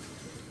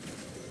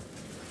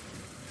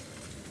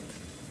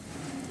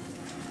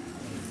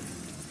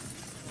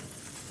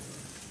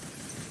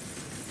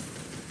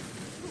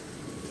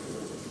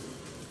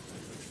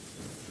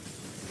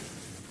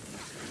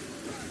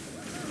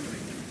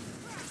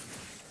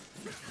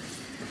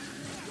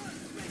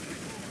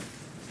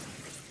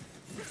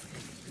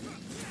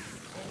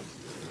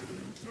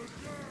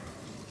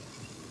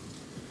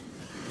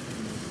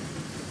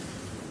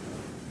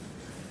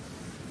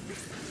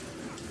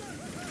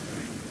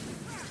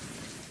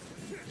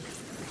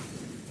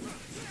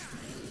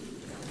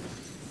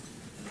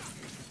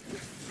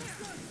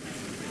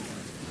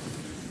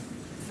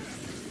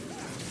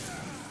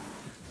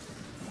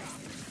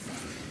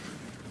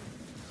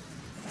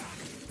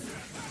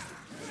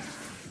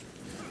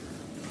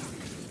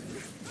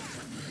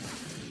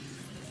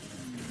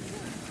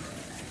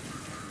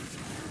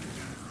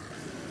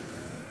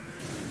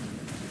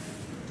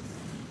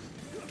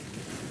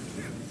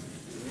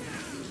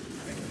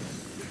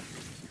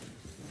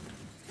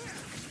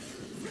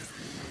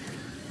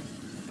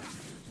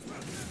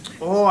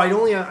 Oh, I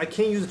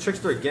can't use the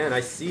Trickster again.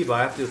 I see, but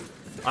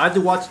I have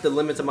to watch the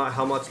limits about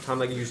how much time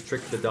I can use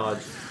Trick to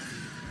dodge.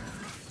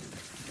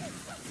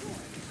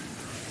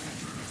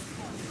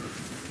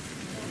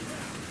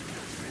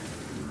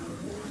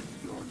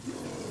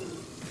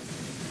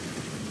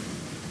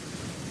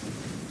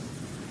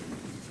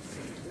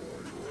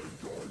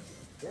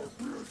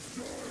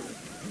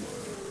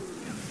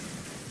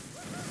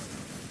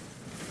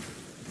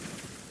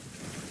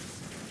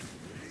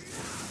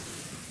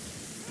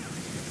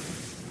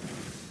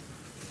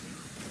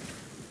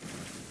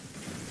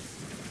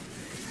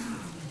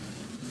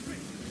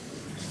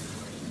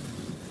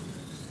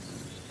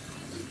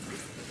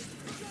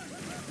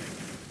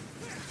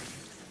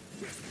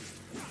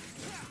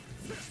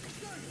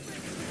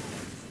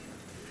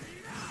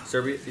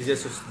 Serbia is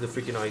just the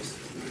freaking ice.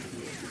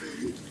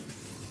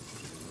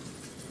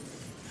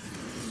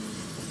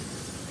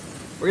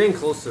 We're getting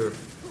closer.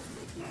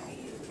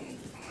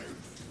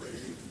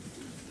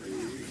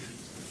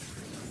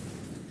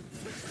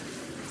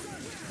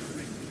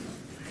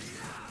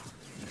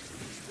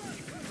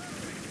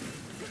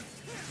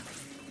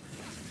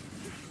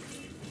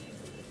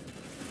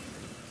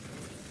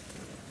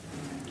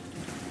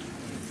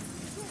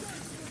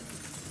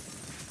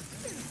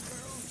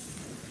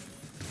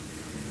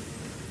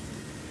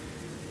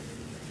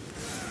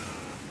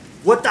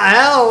 What the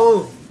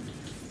hell?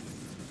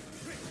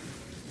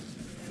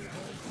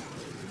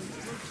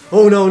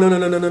 Oh no no no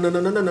no no no no no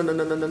no no no no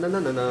no no no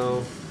no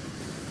no.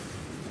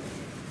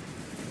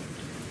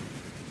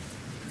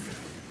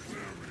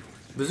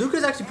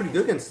 Bazooka's actually pretty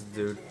good against this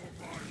dude.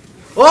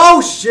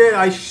 Oh shit!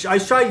 I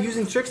tried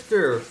using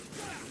Trickster.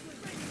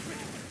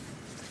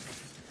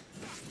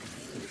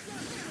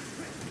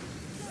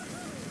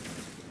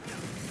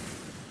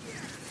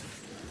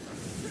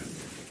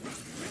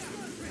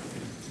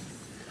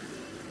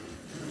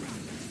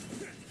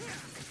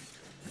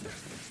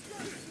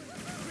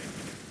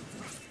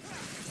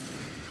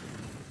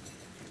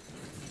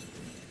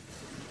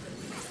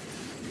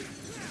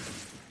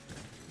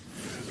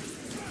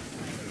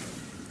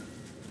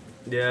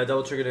 Yeah,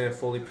 double trigger didn't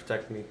fully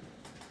protect me.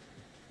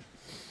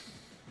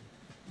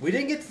 We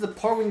didn't get to the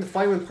part when the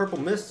fight with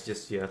Purple Mist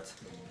just yet.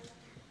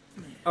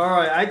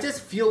 Alright, I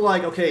just feel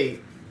like,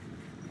 okay,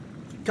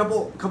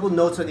 couple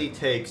notes I need to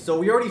take. So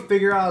we already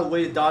figured out a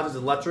way to dodge his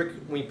electric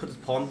when he puts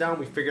his palm down.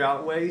 We figured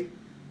out a way.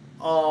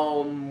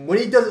 When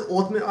he does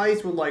ultimate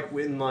ice with like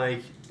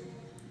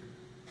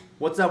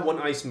what's that one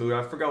ice move?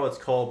 I forgot what it's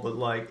called, but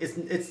like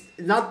it's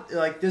not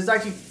like there's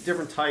actually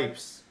different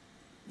types.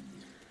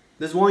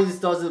 There's one he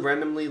just does it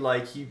randomly,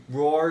 like he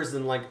roars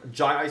and like a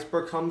giant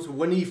iceberg comes.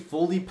 When he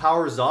fully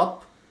powers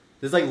up,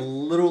 there's like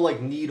little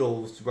like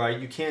needles, right?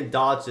 You can't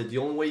dodge it. The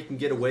only way you can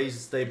get away is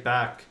to stay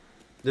back.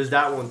 There's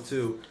that one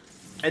too.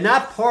 And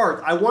that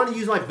part, I want to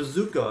use my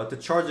bazooka to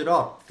charge it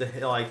up,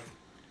 to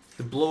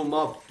blow him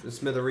up in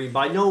smithereen.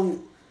 But I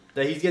know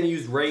that he's gonna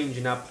use range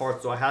in that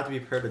part, so I have to be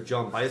prepared to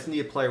jump. I just need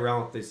to play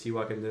around with this, see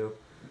what I can do.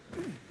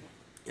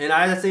 And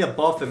I had to stay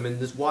above him and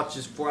just watch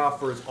his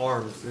out for his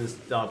arms and his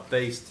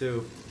base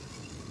too.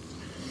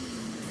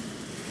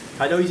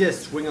 I know he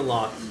just swing a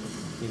lot,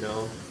 you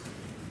know.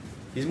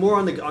 He's more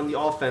on the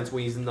offense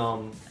when he's in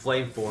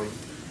flame form.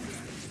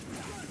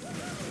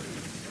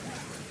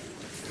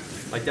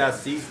 Like that,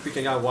 see,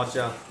 freaking out, watch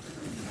out.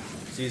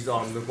 See,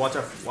 watch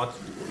out,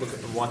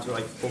 watch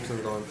like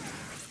focusing on.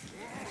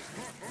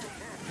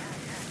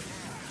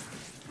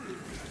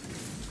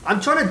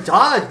 I'm trying to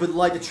dodge, but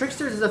like the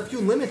Trickster has a few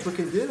limits we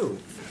can do. You're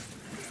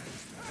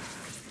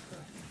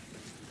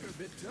a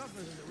bit tougher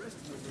than the rest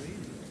of the breed.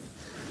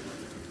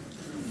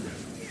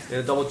 And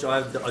a double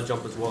drive, a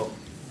jump as well.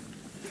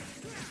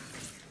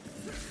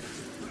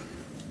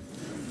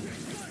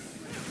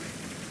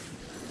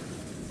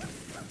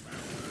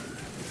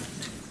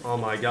 Oh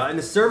my god. And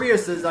the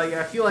Servius is like,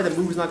 I feel like the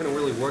move is not gonna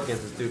really work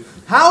against this dude.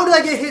 How did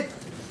I get hit?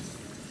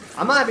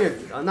 I'm not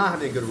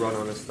having a good run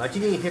on this. I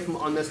keep getting hit from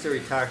unnecessary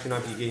attacks and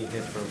not be getting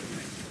hit from.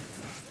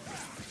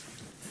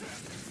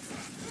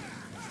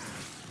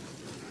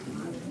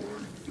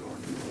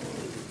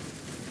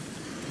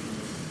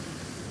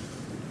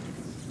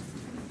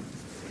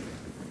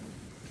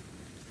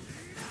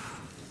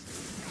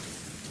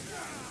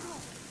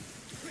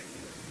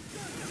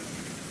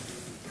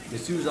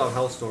 Yasu's on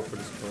Hellstorm for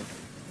this one.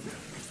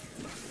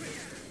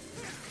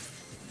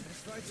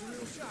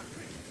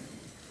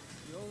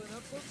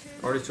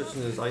 Already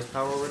switching to his ice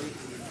power already?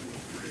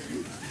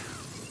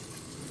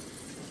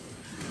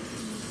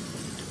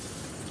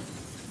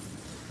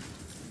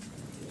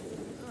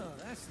 Oh,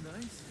 that's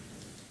nice.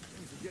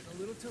 Things are getting a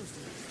little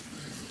toasty.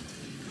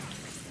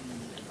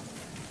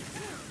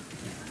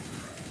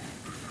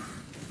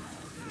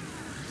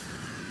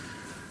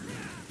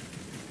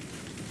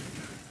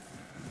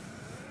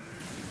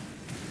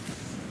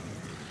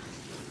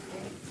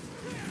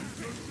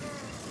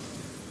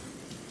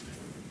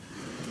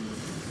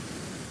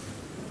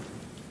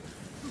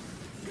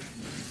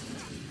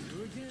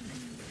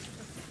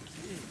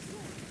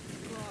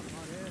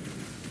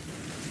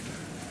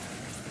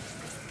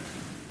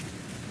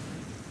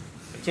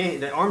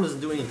 Can't, the arm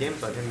doesn't do any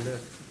damage like him there.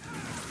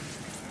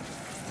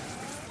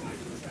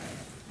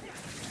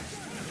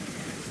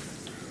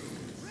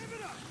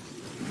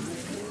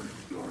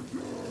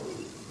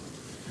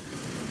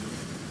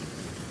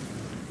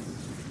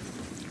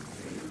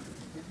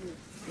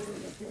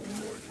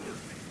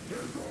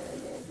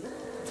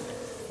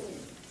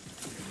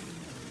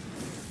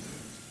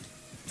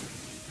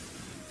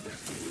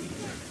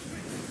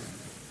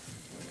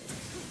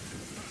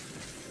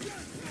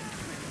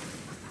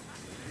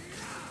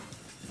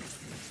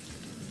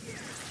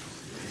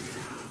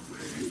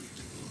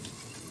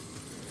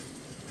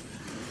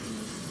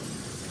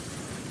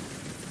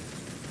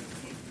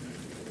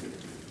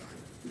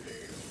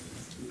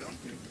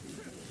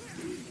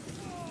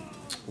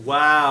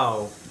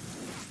 Wow.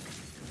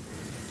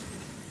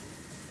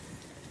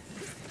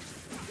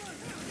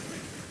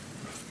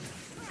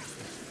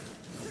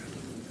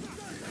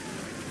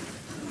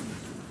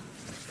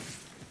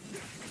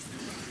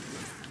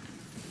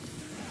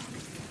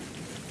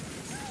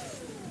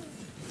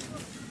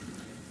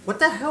 What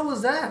the hell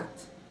was that?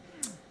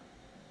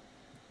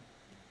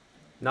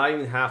 Not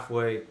even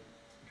halfway.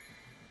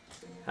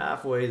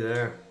 Halfway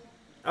there.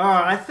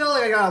 Alright, I feel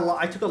like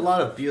I took a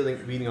lot of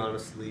beating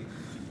honestly.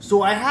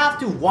 So I have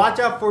to watch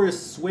out for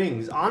his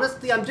swings.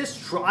 Honestly, I'm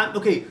just trying.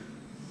 Okay,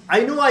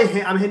 I know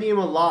I'm hitting him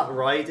a lot,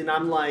 right? And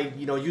I'm like,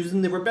 you know,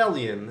 using the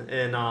rebellion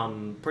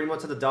and pretty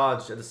much have to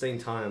dodge at the same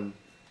time.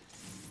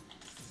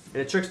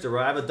 And a trickster,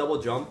 right? I have a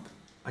double jump.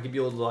 I could be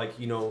able to like,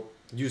 you know,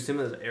 use him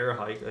as an air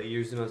hike, like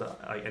use him as a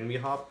like, enemy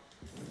hop.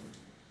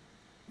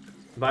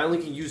 But I only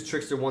can use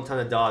trickster one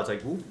time to dodge.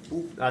 Like, whoop,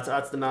 whoop. That's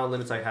the amount of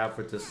limits I have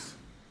for this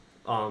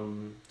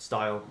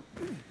style.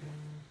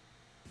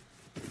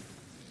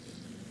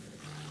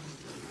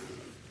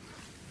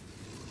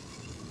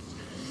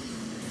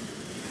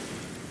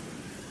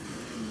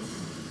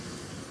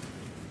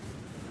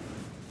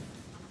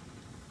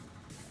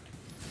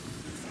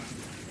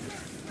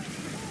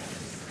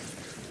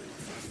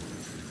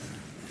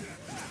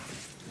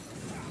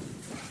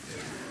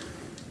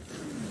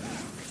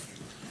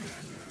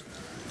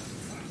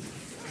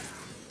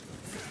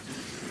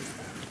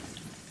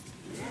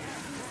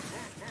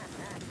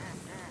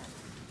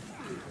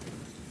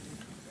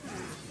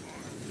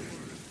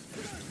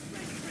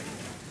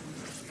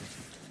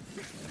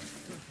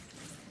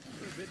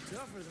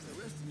 Tougher than the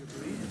rest of your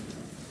breed.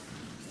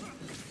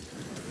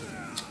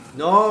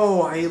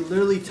 No, I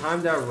literally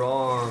timed that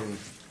wrong.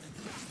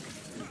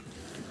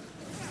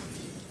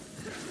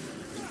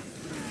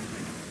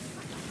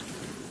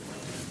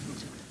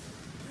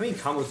 How many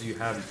combos do you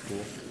have, you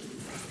fool?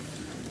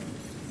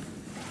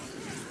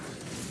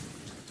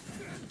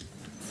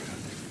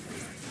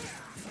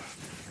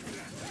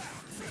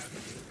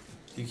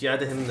 You had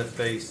to hit him in the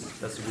face.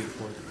 That's the weak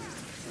point.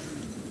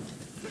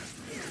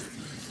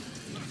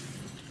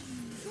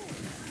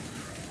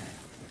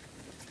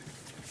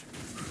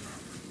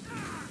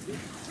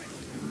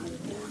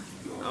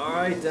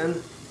 Alright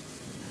then.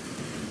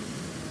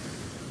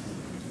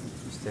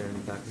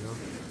 Stand back now.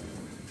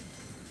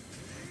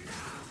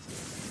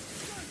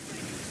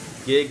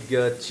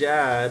 Giga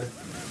Chad.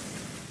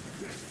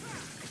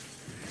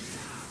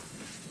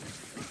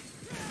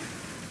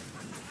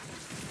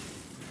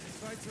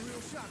 Fight's a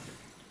real shocker.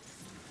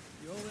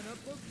 You holding up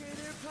okay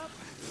there, pup?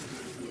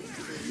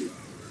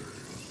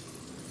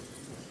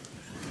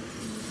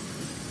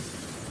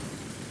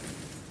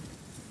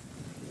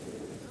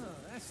 Oh,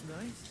 that's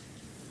nice.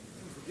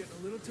 Things are getting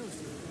a little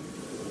toasty.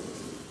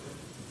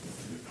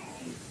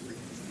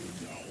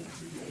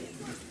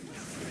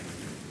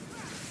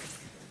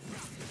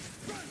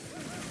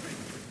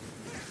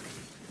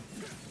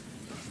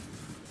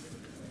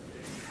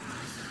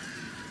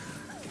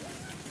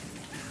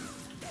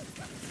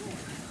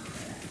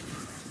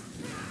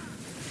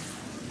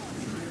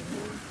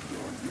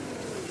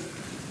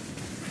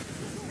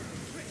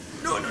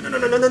 No, no, no, no,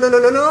 no, no, no, no,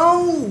 no,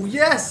 no!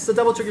 Yes! The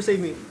double trigger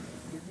saved me.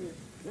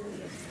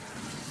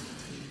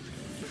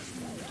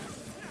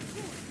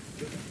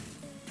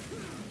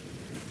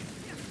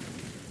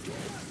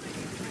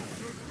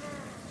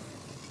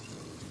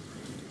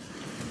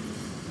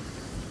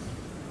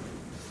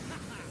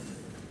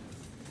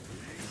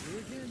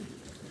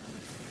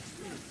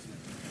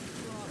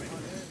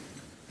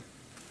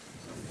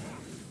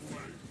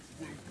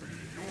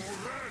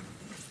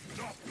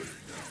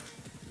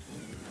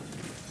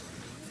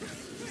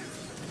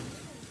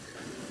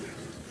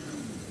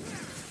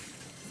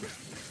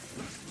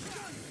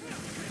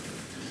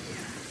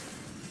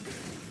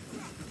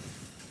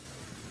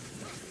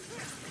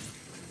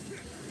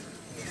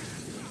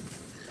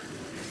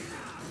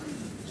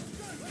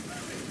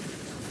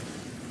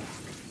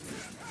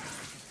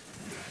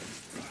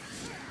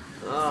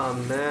 Oh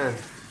man.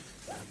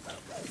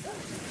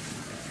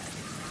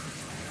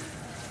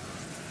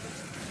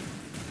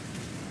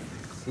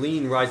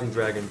 Clean Rising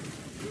Dragon.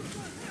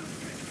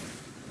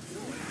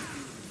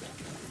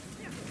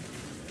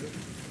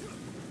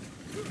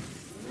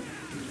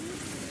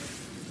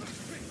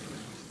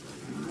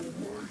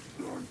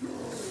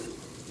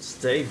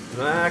 Stay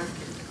back.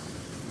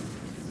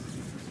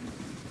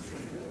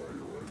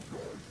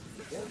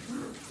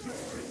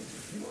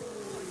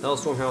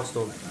 Hellstorm,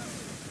 Hellstorm.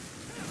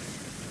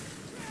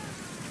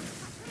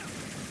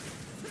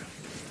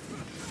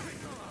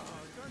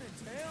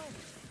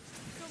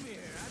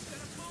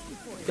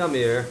 Come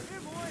here.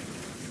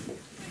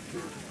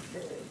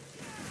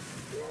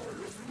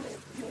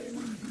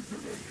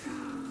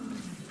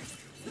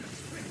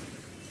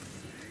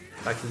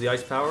 Back to the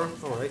ice power.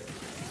 All right.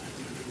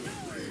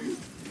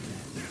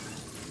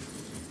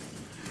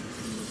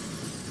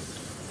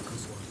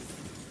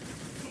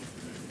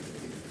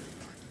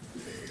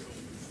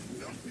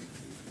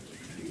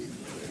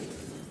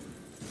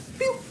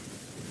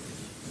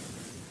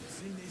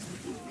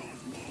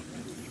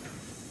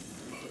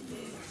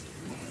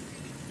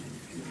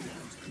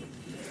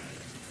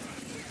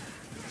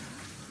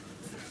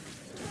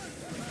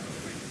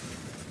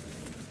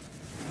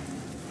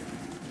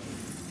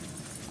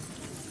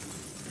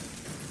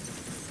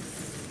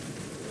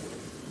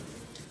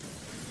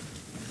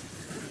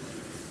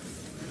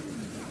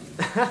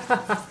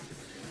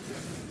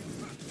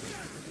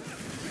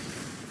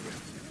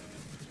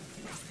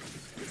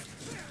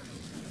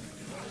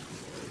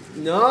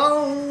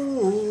 No.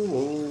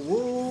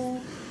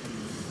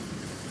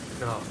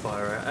 Oh,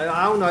 fire!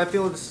 I don't know. I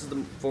feel like this is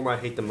the form I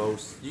hate the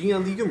most. You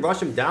can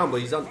rush him down, but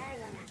he's on.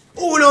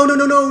 Oh no no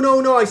no no no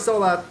no! I saw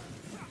that.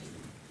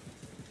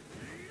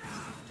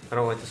 I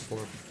don't like this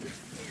form.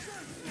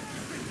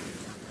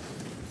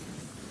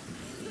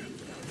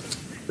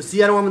 But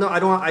see, I don't want to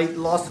know. I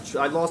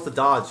lost the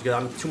dodge because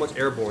I'm too much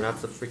airborne.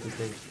 That's the freaking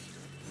thing.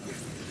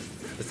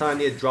 This time I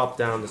need to drop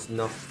down. That's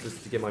enough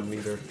just to get my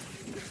meter.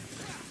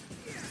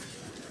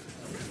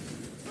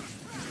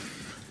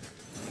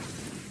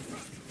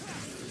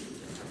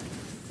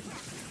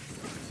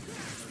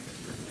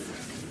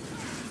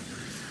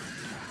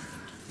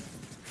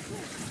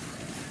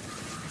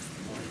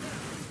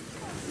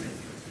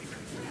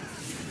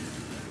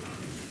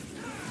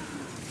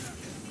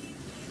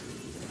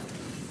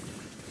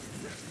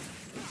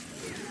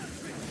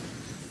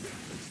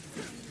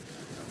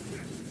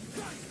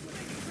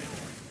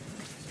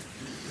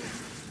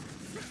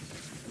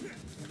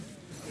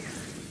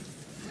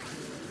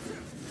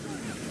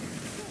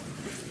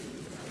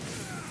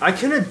 I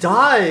couldn't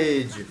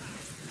dodge!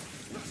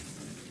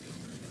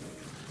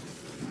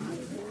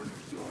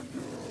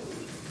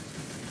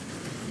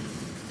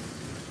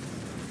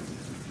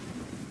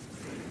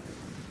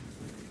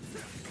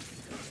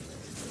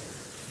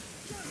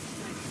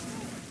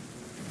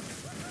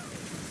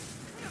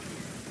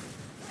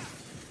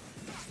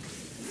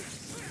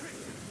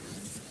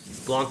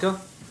 Blanca?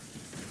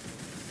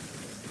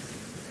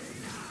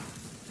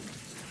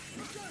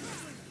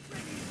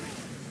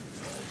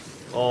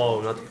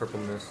 Oh, not the purple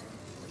mist.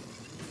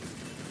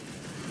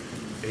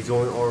 He's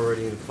going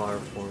already in fire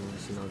form,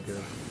 this is not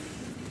good.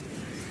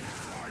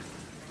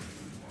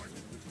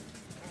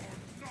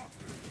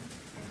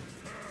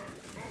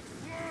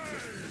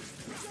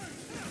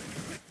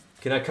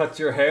 Can I cut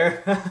your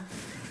hair?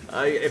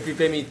 If you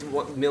pay me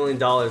 $1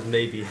 million,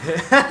 maybe.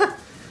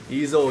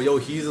 He's on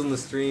the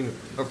stream.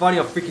 We're fighting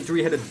a freaking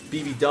 3-headed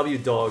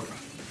BBW dog.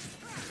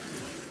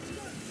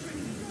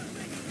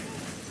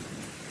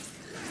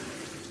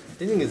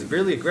 This thing is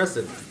really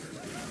aggressive.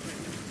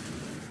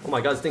 Oh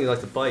my god, this thing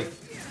likes to bite.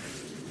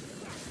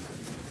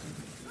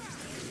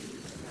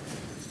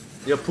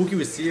 Yo, Pookie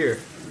was here.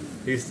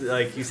 He's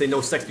like, he say no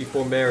sex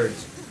before marriage.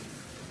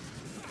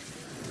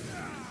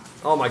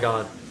 Oh my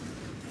god.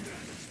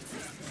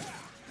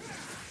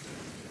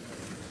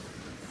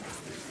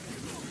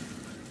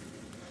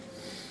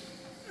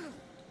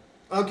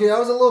 Okay, I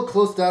was a little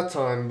close that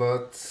time,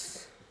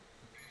 but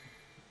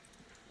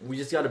we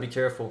just gotta be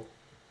careful.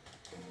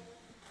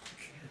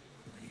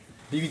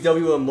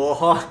 BBW and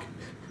Mohawk.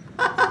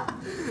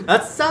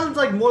 That sounds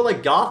like more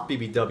like goth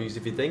BBWs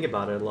if you think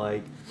about it.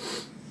 Like,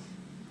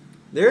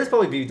 there's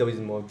probably BBWs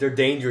and Mohawk. They're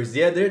dangerous.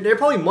 Yeah, they're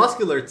probably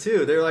muscular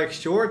too. They're like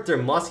short. They're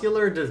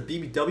muscular. There's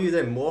BBWs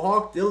and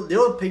Mohawk.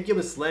 They'll pick you up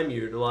and slam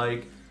you.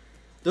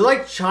 They're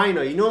like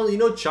China. You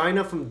know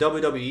China from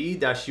WWE.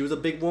 That she was a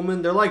big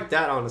woman. They're like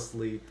that,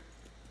 honestly.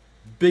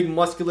 Big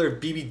muscular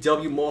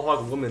BBW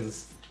Mohawk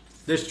women's.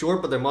 They're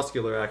short but they're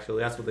muscular.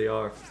 Actually, that's what they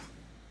are.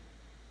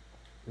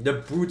 The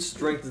brute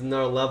strength is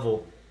another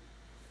level.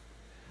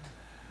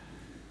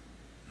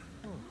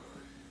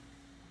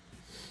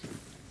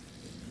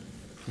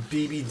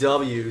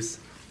 BBWs.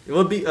 It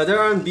would be.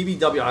 They're on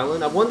BBW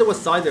Island. I wonder what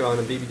side they're on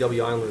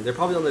BBW Island. They're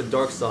probably on the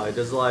dark side.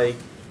 There's like,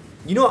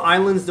 you know,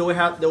 islands they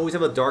always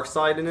have a dark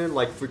side in it,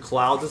 like for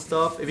clouds and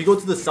stuff. If you go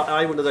to the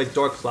side where there's like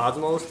dark clouds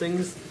and all those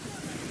things,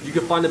 you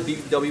can find the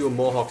BBW and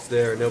Mohawks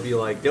there, and they'll be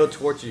like, they'll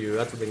torture you.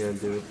 That's what they're gonna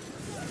do.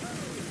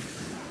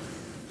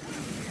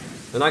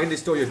 They're not gonna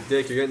destroy your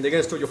dick. They're gonna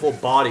destroy your whole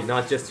body,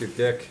 not just your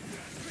dick.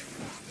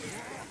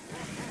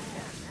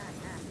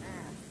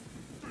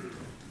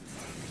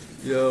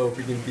 Yo,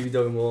 freaking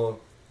BBW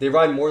Mohawk. They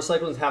ride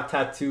motorcycles and have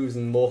tattoos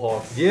and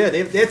Mohawks. Yeah, they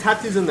have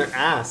tattoos in their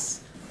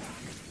ass.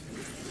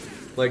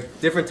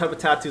 Like, different type of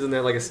tattoos in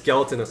there, like a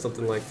skeleton or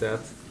something like that.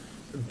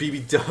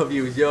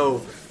 BBW,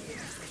 yo.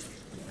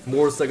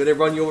 Motorcycle, they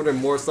run you over their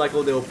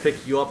motorcycle, they'll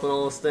pick you up and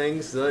all those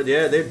things.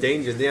 Yeah, they're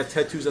dangerous. They have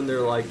tattoos on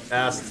their, like,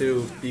 ass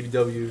too.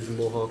 BBWs and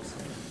Mohawks.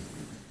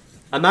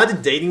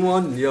 Imagine dating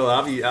one. Yo,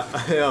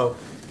 yo.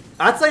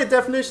 That's like a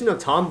definition of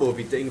tomboy if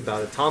you think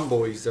about it.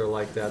 Tomboys are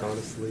like that,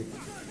 honestly.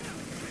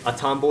 A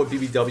tomboy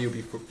BBW would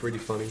be pretty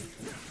funny.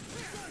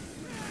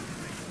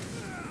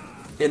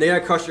 And they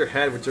gotta crush your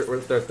head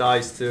with their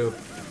thighs too.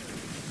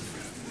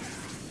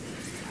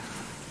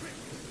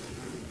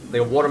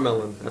 Like a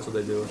watermelon, that's what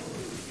they do.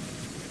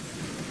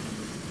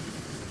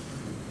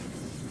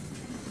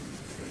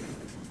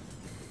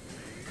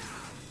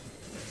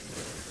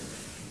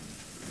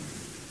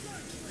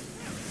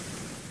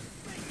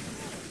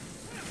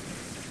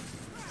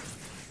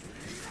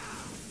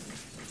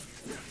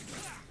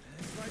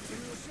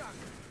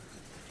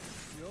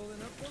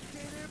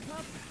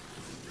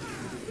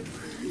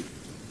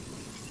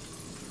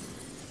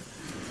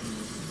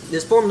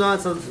 This form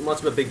not so much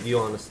of a big deal,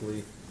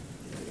 honestly.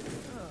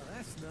 Oh,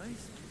 that's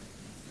nice.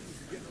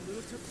 Getting a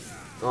little too...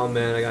 Oh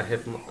man, I got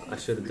hit from... I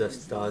should have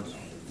just dodged.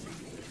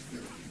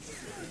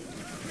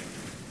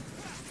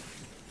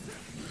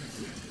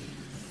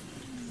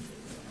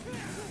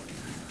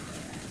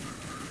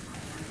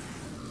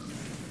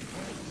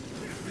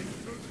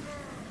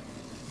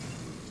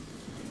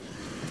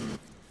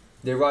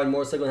 They ride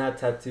motorcycle and have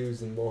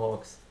tattoos and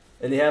mohawks,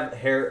 and they have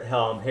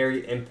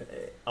hairy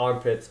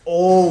armpits.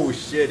 Oh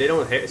shit! They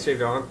don't shave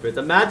their armpits.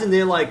 Imagine they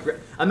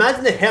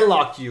imagine they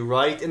headlock you,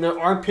 right? And their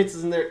armpits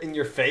is in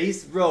your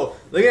face, bro.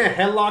 They're gonna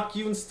headlock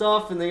you and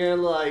stuff, and they're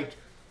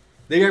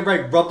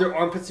gonna rub their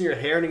armpits in your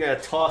hair, and they're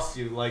gonna toss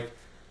you, like,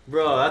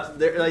 bro.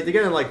 They're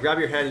gonna grab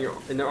your head,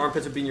 and their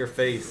armpits will be in your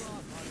face.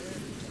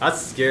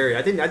 That's scary.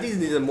 I think these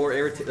need a more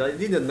irritating. I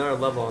need another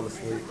level,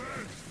 honestly.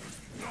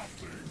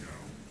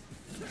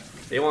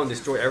 They want to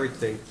destroy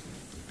everything.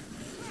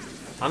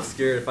 I'm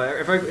scared.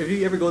 If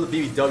you ever go to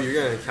BBW, you're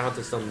gonna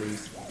encounter some of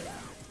these.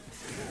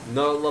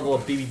 Another level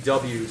of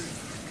BBWs.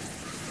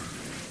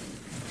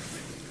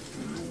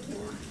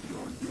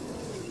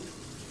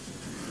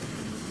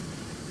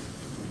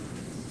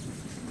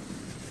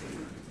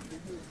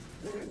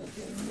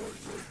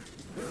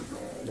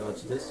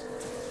 Dodge this.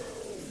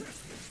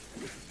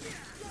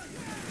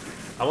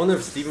 I wonder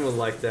if Steven would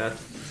like that.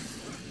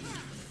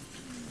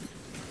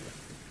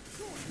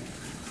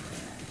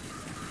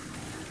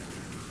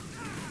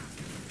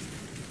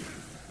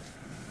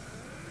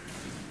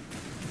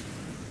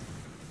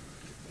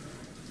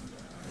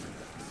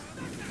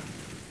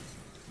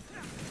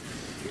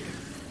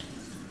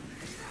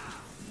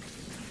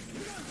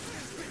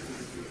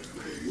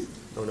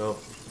 Oh no.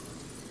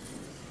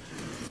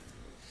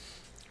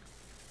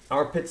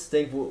 Armpit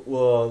stink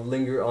will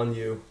linger on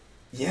you.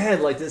 Yeah,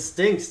 like this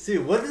stinks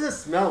too. What does it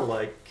smell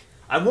like?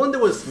 I wonder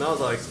what it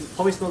smells like. It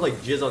probably smells like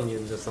jizz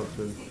onions or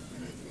something.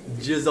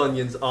 Jizz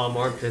onions,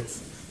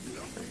 armpits.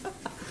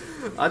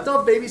 I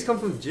thought babies come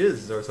from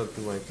jizz or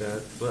something like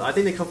that. But I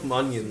think they come from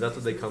onions. That's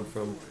what they come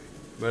from.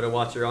 Better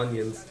watch your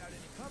onions.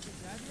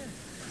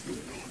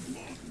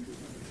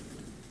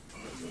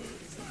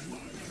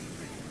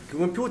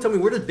 When people tell me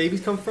where does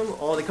babies come from,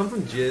 oh, they come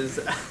from jizz.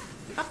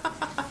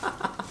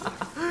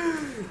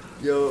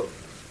 Yo,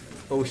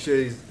 oh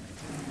shit.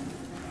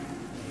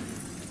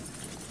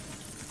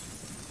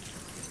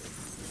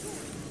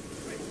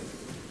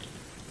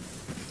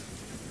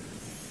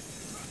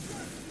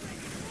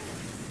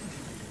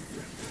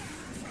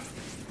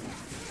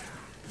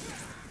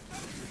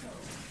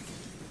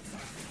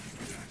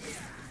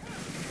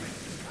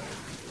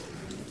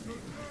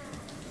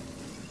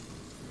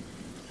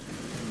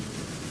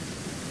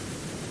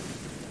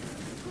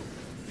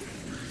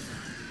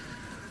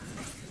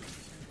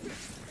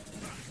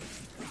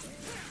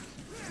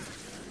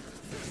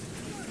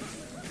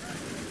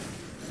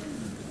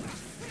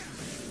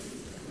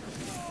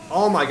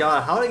 Oh my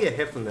god, how did I get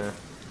hit from that?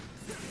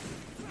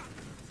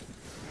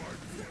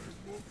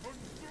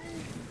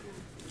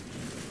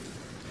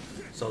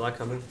 Saw that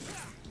coming.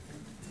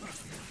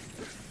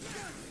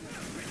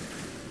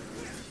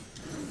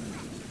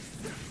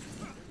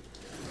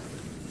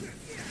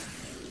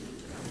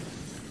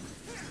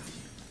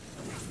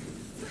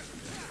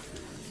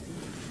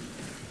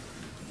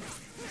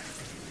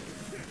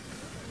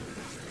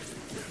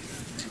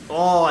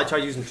 Oh, I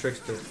tried using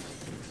Trickster.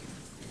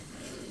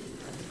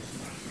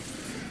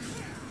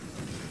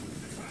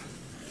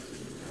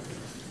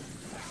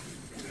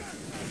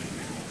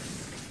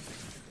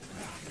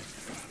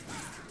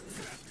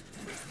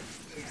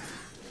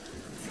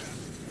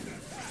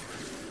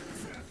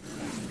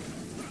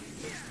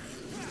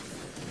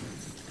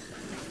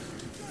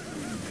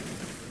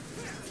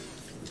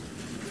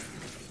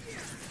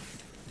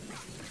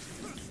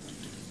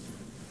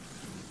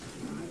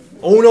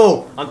 Oh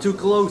no! I'm too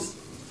close!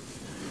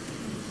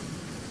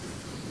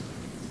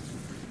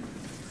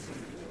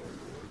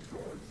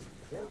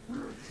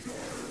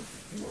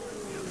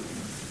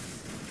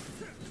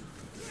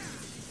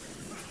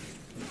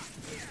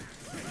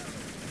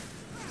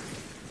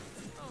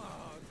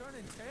 Oh, darn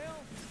it, Tail.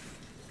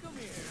 Come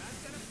here, I've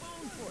got a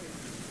bone for you.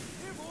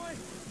 Here, boy.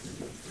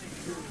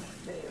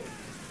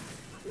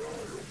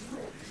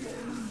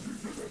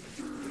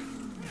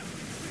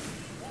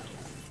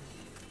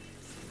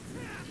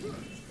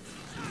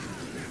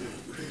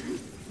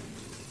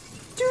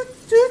 Toot,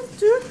 toot,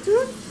 toot,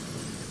 toot.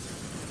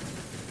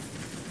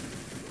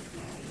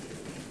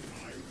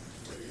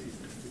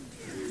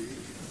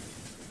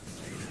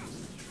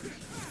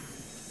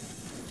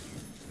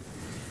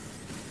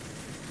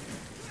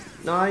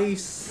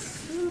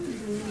 Nice.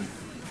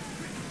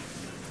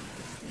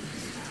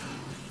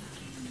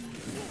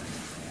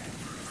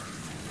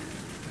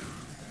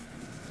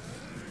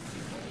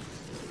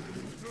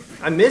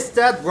 I missed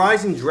that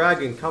Rising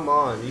Dragon. Come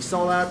on. You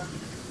saw that?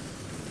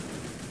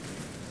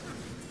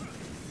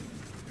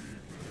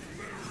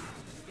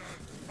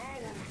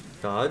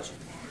 Dodge.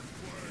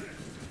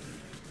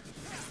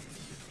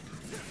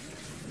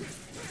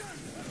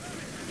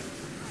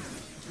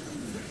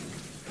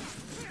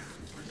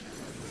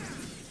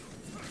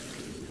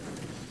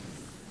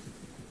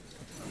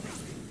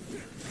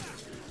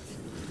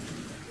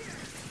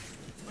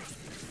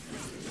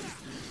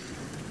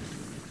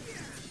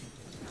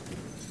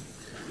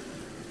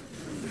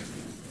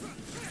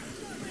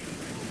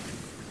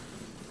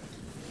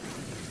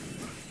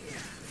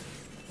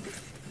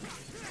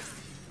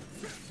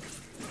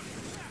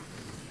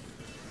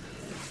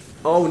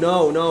 Oh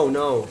no, no,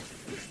 no.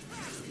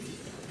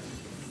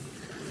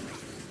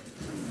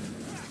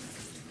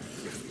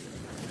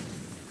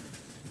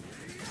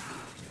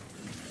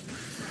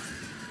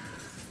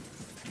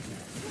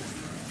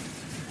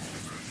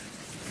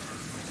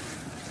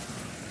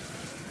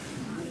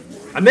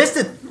 I missed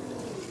it!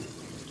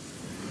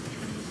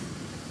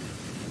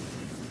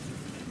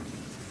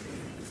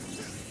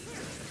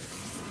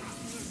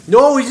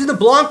 No, he's in the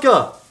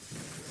Blanca!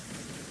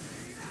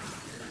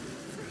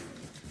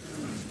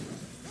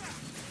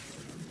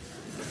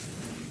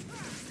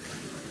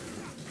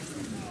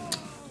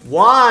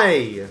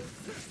 Why?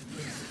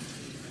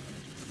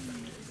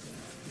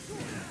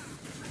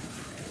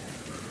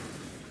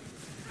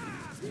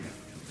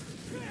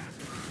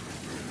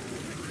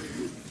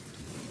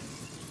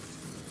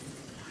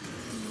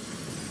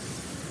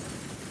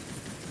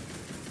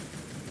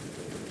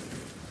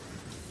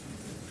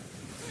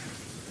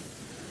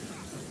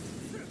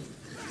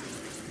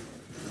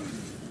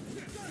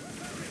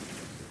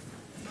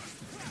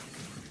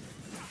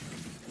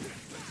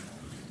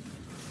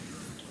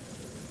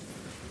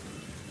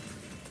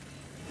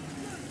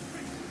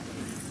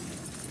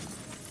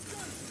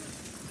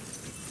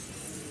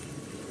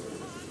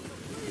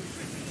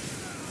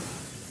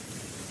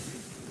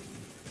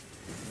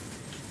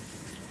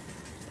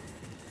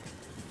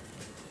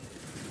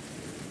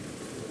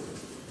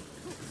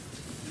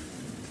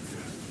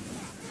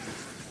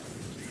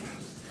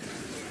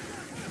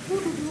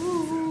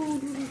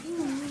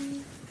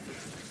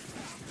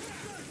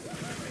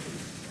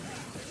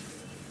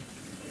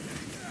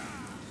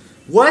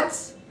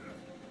 What?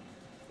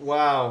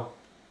 Wow.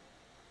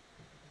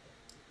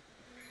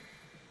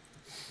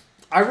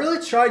 I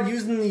really tried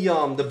using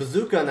the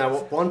bazooka in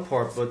that one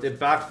part, but it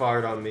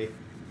backfired on me.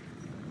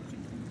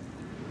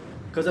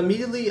 Cause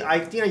immediately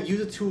I think I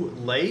used it too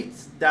late.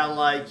 That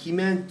like he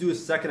managed to do a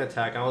second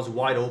attack, and I was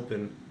wide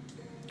open.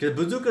 Cause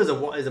bazooka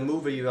is a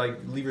move where you like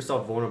leave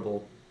yourself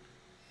vulnerable.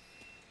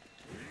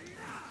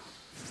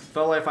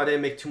 Felt like if I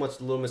didn't make too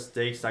much little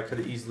mistakes, I could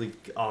have easily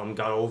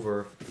got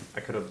over. I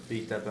could have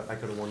beat that. I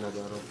could have won that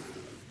battle.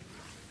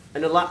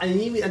 And the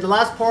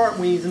last part,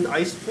 when he's in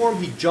ice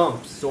form, he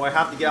jumps. So I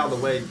have to get out of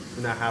the way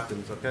when that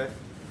happens. Okay.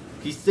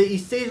 He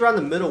stays around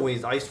the middle when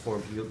he's ice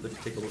form. If you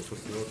take a look,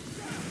 supposed to look.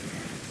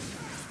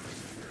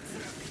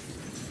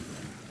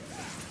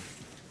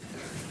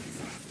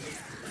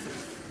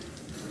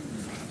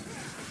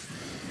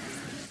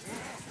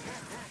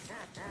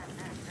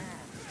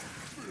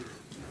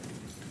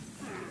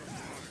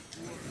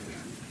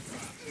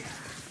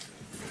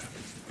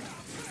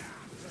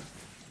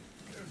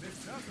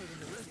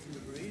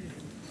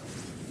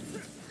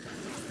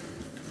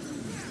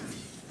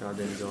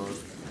 Goddamn dog.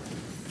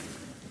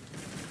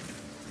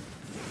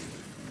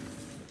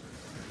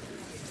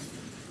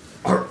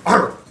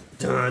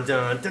 Dun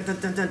dun dun dun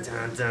dun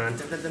dun dun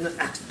dun dun dun.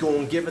 X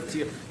gon' give it to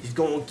you. He's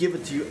gonna give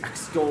it to you.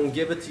 X gon'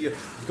 give it to you.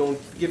 He's gonna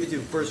give it to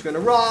you. First we're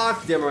gonna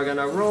rock, then we're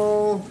gonna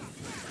roll.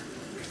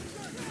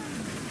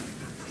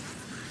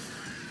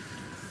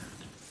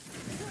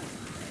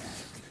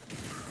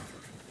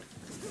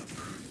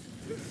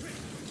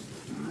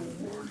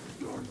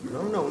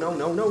 No no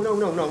no no no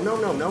no no no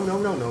no no no no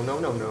no no no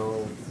no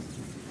no.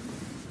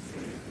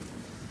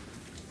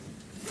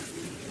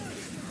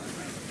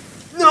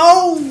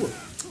 No!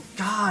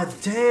 God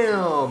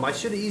damn! I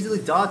should have easily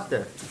dodged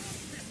that.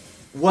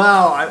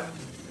 Wow,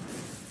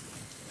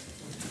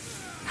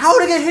 how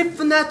did I get hit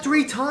from that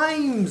 3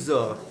 times?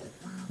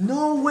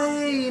 No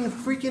way in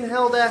freaking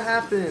hell that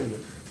happened.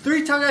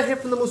 3 times I hit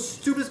from the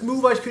most stupidest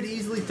move I could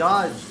easily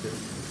dodge.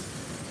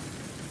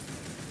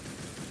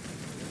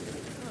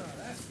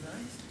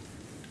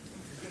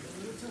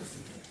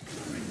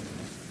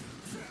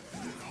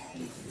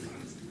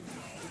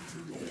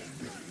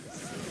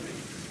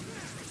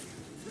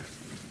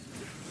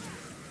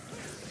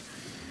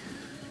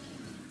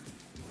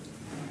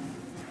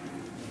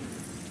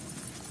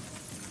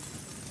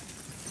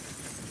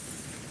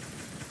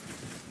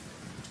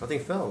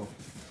 Nothing fell,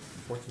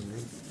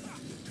 fortunately.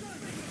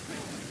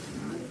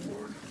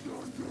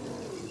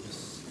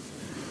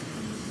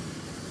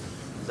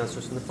 That's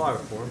just in the fire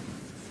form.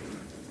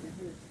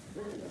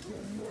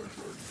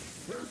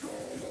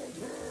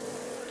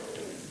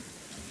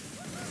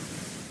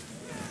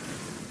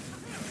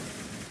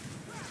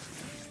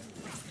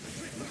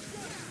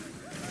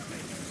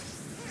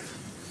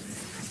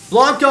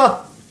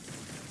 Blanca!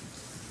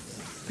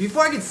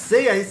 Before I could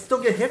say it, I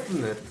still get hit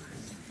from it.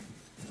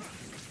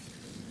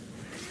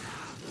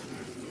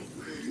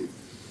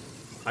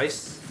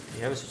 Ice,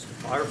 you haven't switched to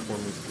fire form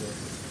yet.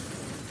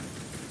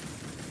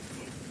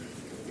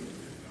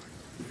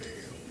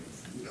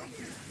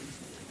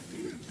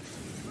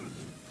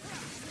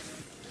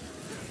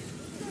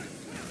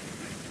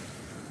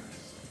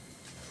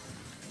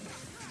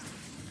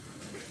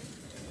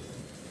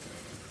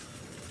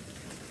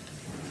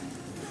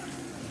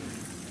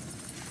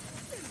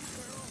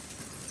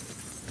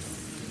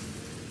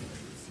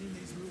 Seen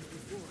these moves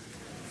before.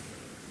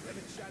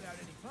 Haven't shot out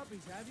any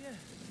puppies, have you?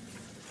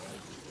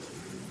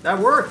 That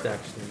worked,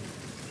 actually.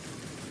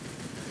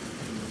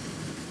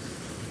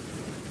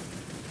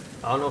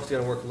 I don't know if it's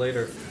gonna work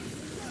later.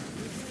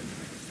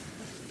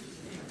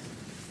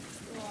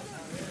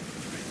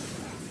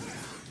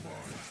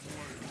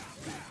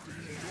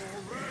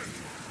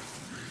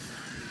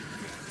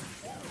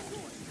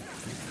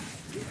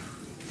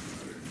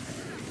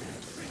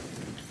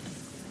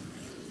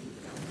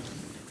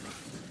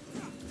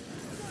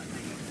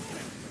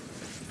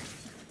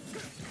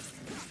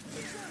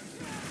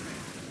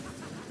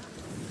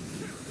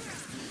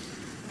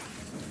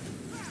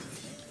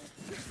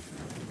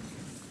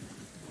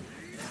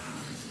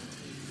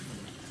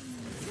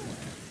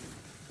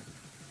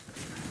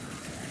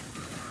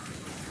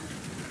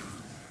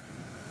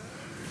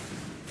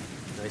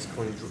 Ice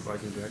Coin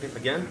Rising Dragon.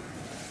 Again?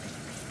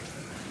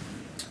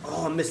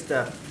 Oh, I missed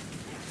that.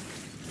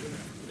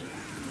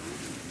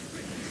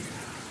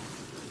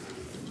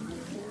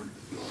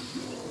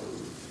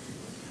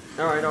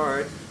 Alright,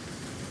 alright.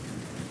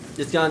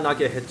 Just gotta not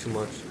get hit too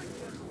much.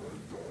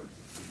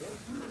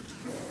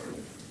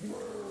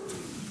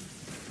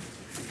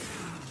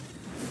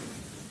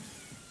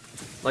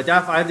 Like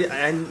that,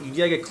 and you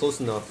gotta get close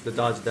enough to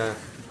dodge that.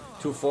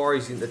 Too far,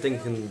 the thing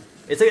can.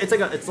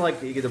 It's like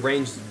the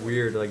range is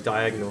weird, like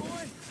diagonal.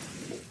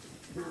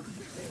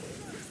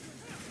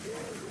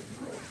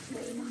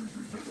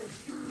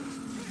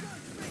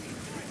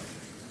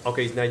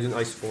 Okay, he's now using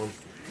ice form.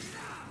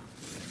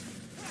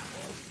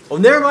 Oh,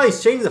 never mind.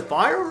 He's changing the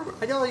fire.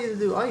 I don't need to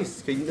do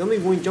ice. Cause normally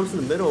when he jumps in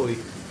the middle, he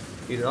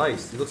does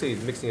ice. It looks like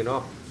he's mixing it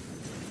up.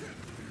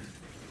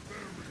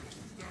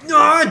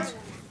 Not.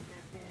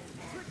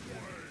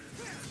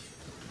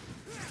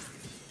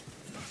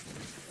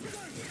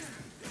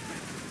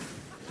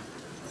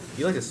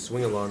 You like to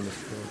swing a lot in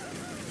this game.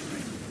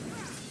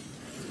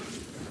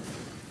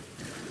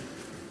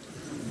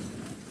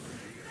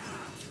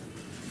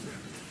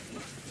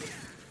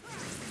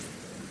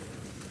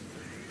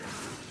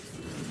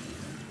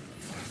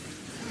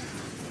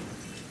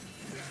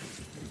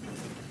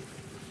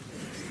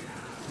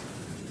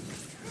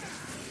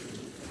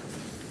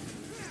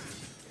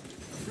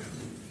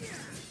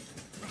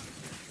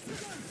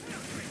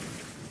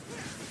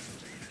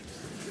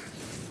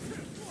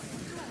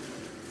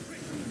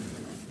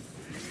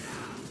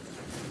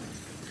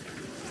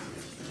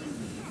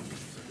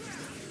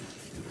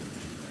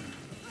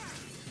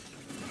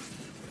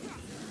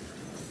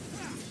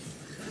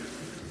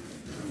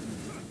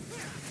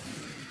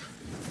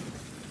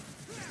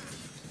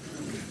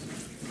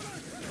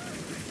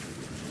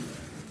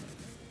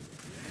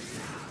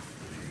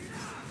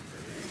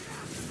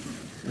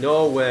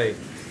 No way.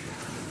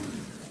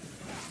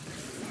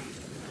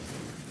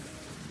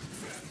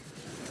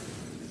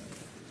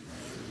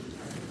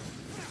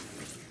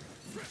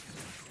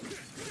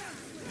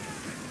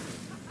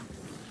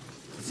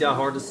 See how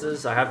hard this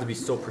is? I have to be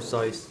so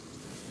precise.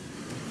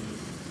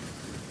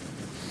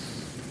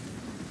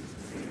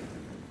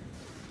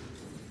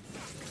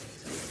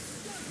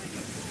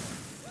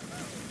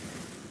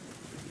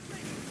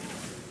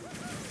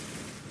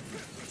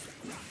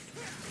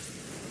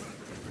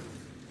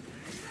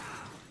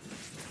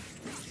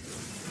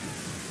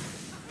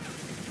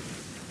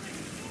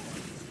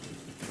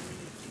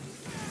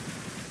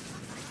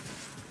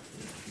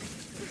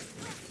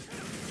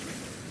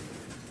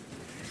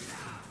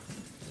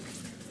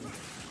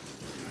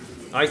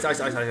 Ice,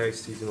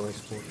 he's an ice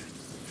form.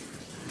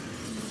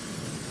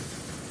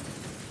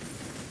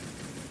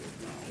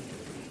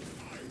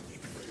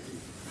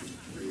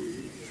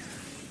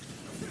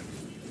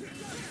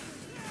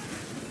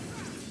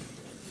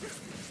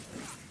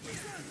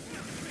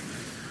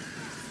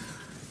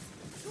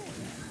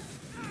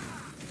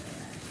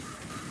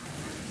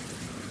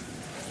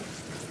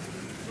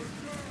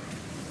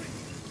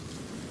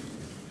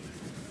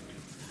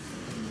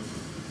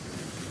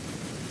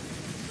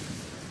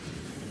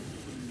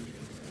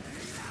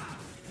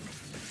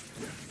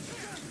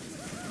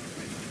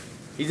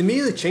 He's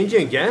immediately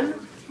changing again?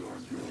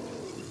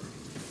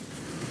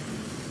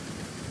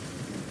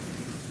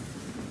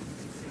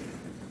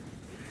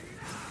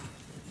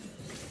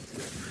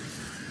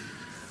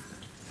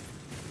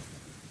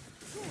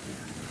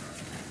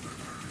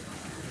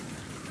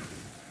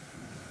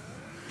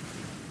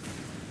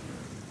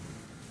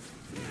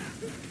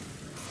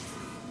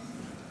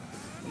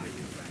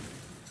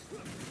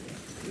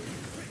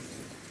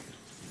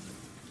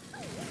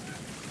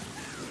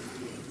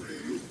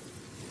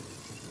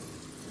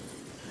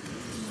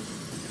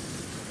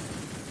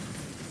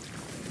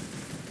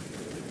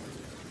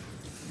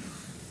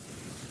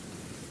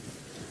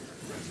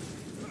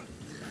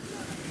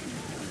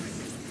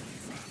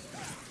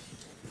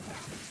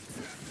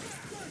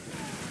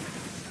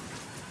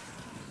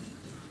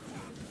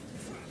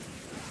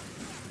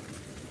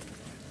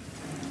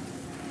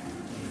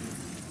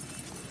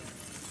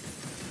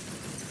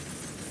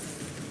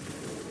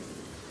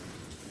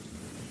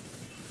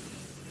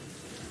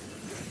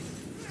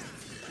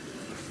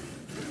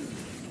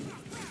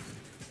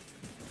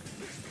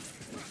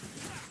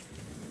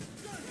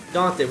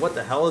 Dante, what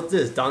the hell is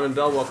this? Don and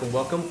Bell, welcome,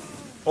 welcome.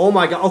 Oh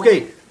my god,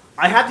 okay.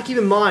 I have to keep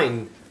in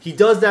mind, he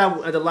does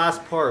that at the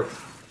last part.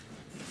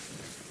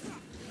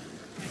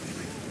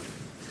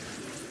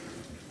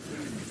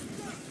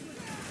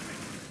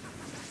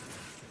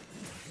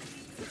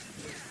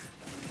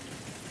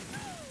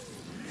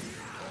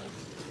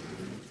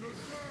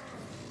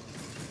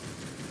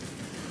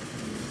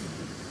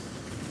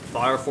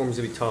 Fire form's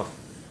gonna be tough.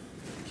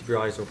 Keep your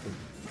eyes open.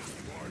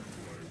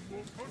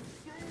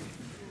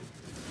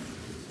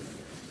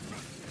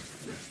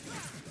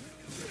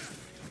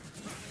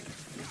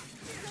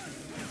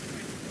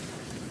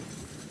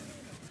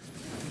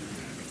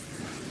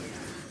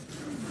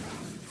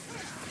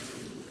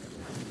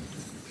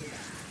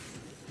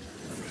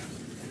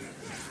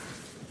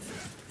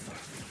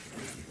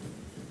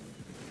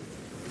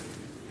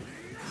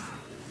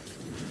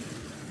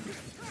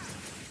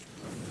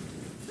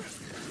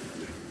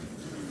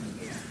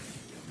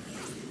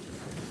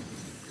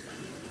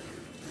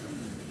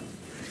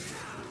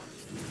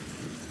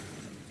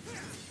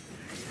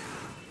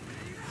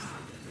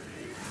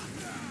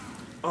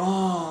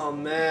 Oh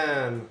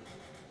man.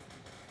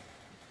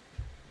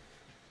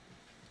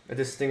 I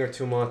did Stinger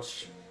too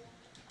much.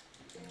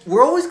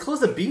 We're always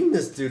close to beating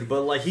this dude,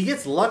 but like he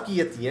gets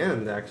lucky at the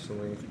end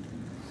actually.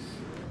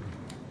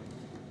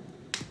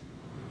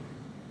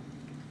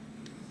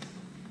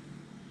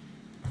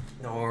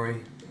 Don't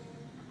worry.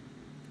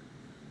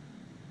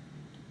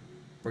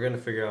 We're gonna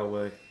figure out a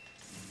way.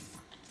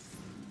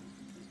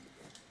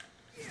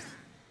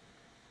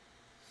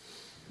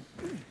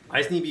 I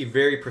just need to be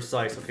very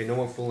precise. Okay, no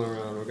more fooling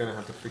around. We're gonna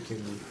have to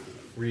freaking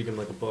read him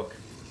like a book.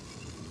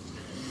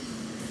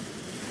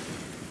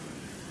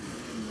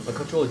 My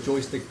controller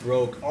joystick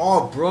broke.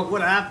 Oh, broke?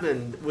 What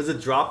happened? Was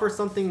it drop or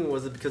something?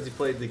 Was it because you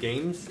played the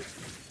games?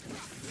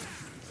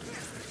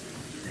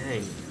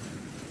 Dang.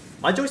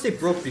 My joystick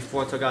broke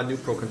before until I got a new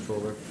Pro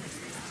controller.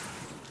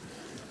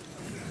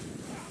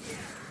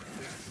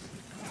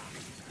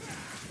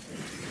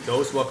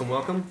 Ghost, welcome,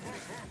 welcome.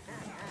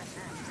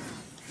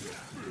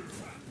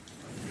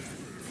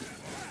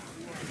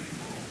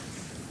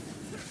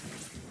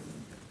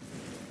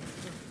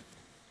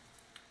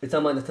 It's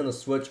on my Nintendo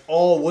Switch.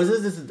 Oh, was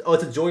this? Oh,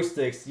 it's a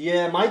joysticks.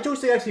 Yeah, my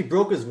joystick actually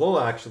broke as well,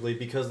 actually,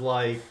 because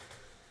like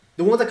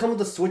the ones that come with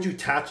the Switch, you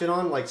attach it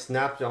on, like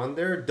snapped on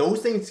there. Those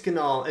things can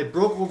it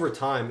broke over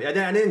time. I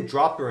didn't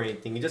drop or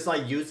anything. You just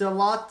like use it a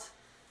lot.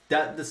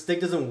 That the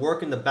stick doesn't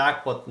work in the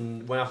back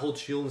button when I hold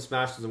shield and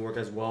smash doesn't work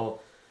as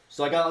well.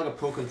 So I got like a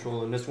Pro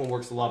controller, and this one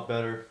works a lot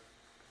better.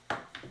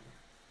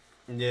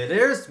 Yeah,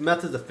 there's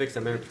methods to fix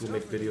that. Many people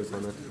make videos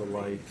on it, but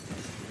like.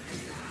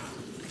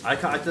 I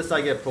just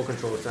get a Pro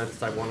controller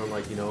since I want to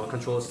like, you know, a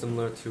controller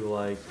similar to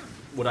like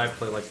what I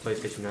play like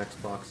PlayStation and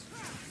Xbox.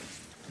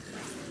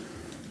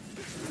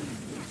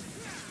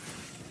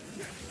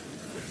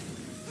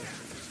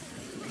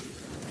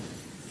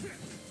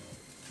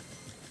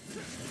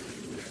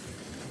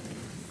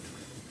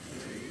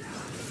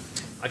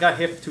 I got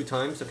hit 2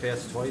 times. Okay,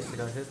 that's twice. I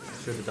got hit.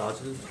 Should have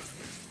dodged it.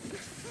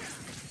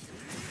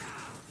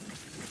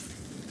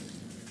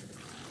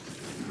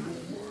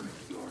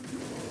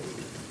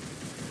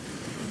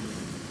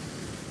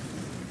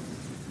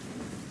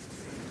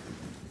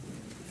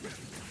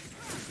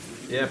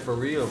 Yeah, for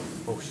real.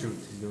 Oh shoot,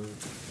 he's doing it.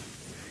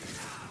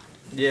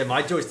 Yeah,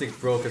 my joystick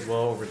broke as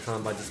well over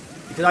time by just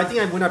because I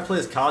think when I played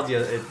as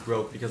Kazuya it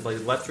broke because like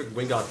electric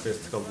wing out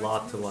fist took a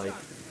lot to like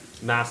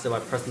master by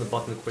pressing the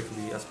button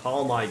quickly.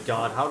 Oh my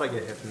god, how did I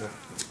get hit from that?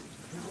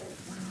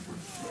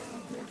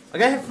 I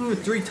got hit from it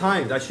 3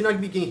 times. I should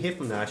not be getting hit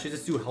from that. I should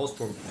just do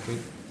Hellstorm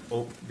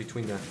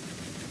between that.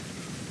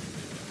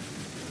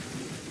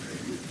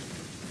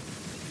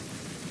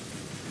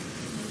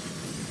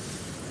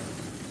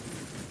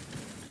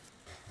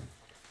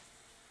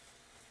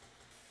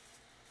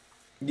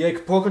 Yeah,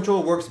 Pro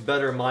Controller works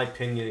better in my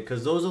opinion,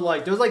 because those are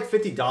like, there's like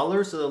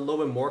 $50, so a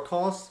little bit more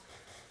cost.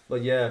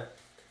 But yeah,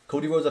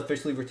 Cody Rhodes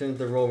officially returned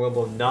to the Royal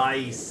Rumble.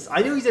 Nice!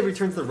 I knew he's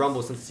returned to the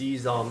Rumble since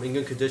he's in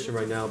good condition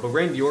right now. But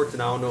Randy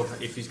Orton, I don't know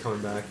if he's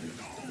coming back.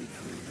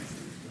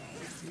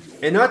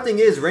 And another thing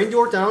is, Randy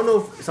Orton, I don't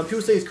know if, some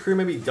people say his career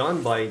may be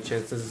done by any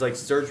chance, since his, like,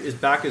 his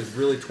back is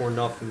really torn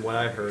up from what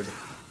I heard.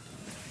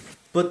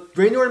 But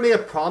Randy Orton made a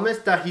promise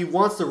that he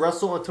wants to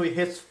wrestle until he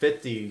hits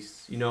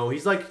 50s. You know,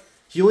 he's like,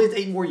 he only has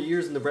 8 more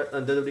years in the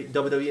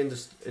WWE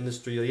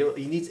industry.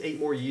 He needs 8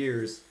 more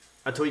years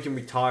until he can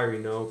retire,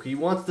 you know. He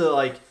wants to,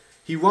 like,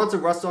 he wants to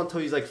wrestle until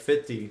he's, like,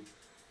 50.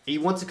 He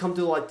wants to come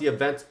to, like, the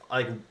event,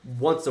 like,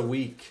 once a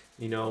week,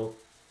 you know.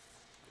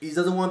 He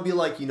doesn't want to be,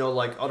 like, you know,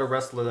 like, other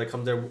wrestlers that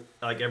come there,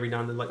 like, every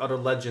now and then, like, other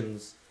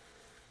legends.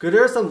 Because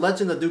there are some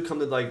legends that do come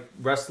to, like,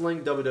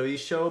 wrestling, WWE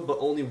show, but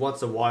only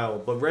once a while.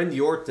 But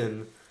Randy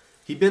Orton,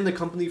 he's been in the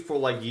company for,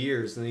 like,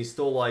 years, and he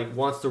still, like,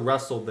 wants to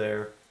wrestle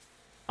there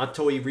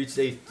until he reaches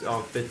age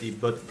 50.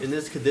 But in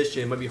this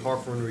condition, it might be hard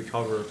for him to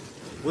recover.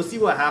 We'll see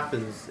what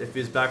happens if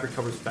his back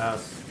recovers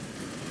fast.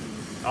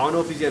 I don't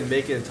know if he's going to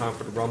make it in time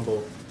for the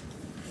Rumble.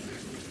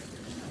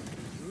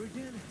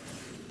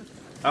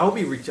 I hope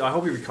he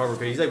recovers,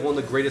 because he's like one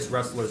of the greatest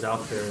wrestlers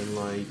out there, and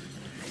like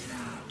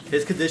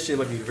his condition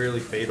might be really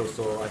fatal.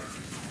 So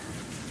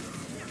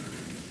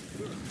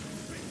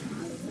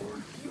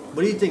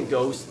what do you think,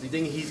 Ghost? Do you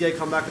think he's gonna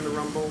come back in the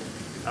Rumble?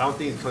 I don't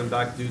think he's coming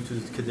back due to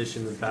his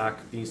condition in the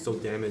back being so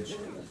damaged.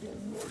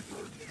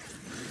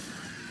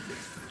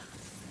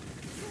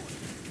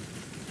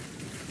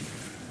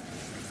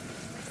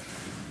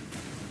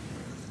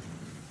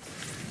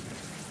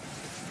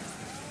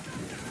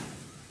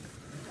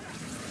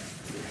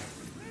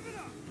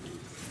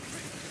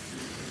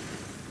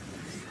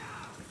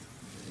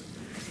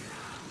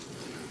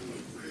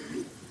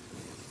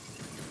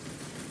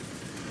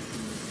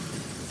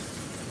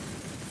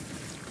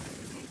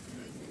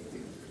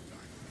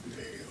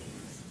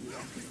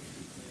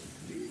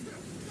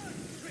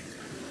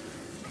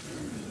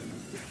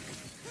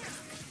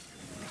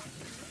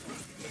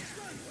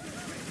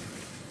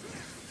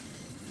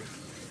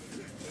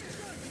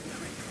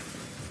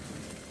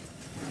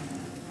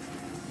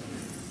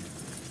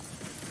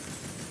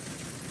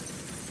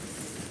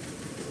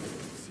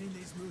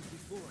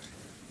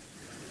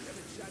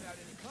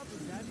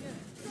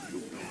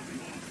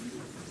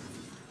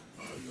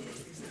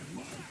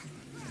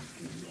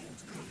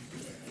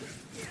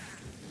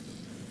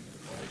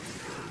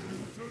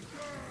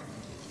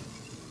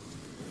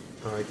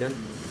 Alright then.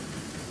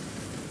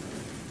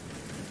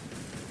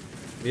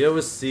 Be able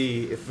to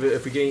see if we're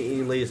getting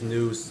any latest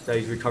news that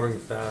he's recovering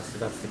fast, if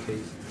that's the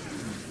case.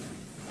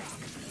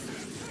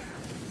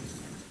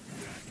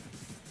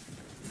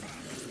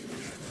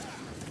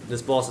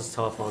 This boss is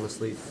tough,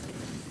 honestly.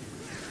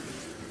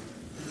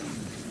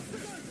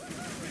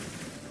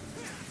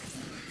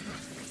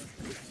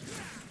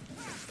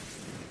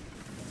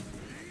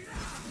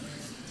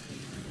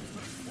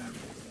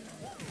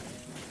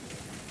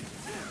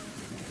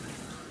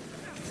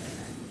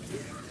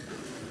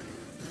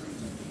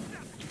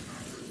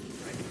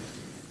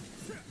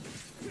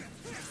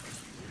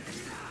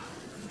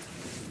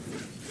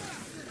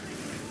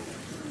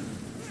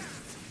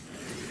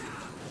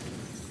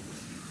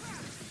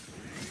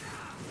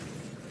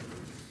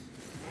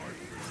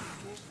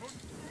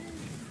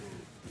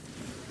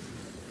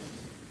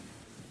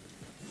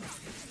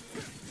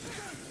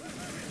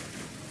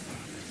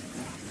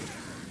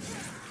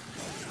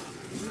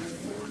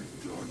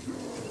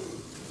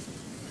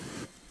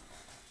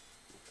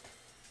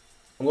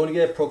 I'm going to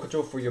get a Pro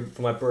Controller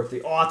for my birthday.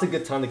 Oh, that's a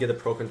good time to get a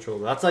Pro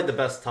Controller. That's like the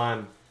best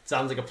time.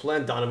 Sounds like a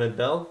plan, Donovan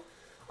Bell.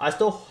 I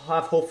still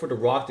have hope for The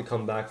Rock to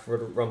come back for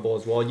the Rumble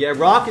as well. Yeah,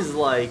 Rock is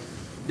like,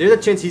 there's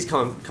a chance he's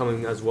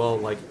coming as well.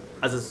 Like,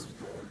 because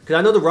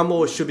I know the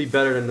Rumble should be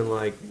better than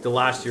like the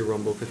last year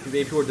Rumble. Because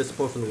maybe people were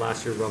disappointed from the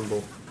last year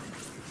Rumble.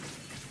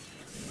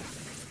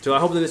 So I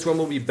hope that this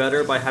Rumble will be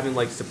better by having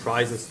like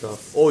surprise and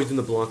stuff. Oh, he's doing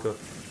the Blanca.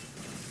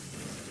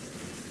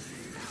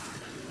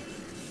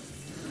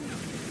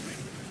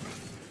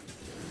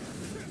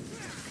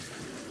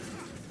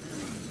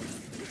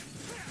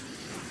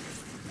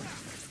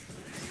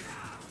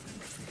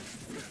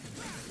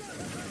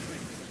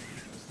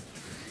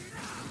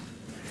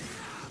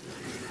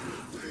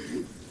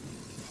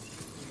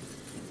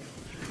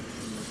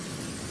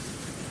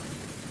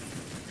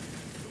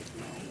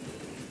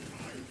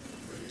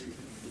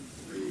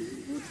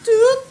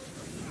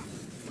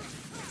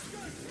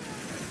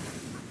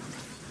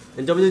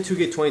 And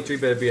WWE2K23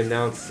 better be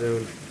announced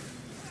soon.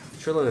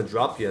 Sure, not gonna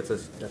drop yet.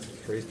 That's a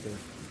crazy thing.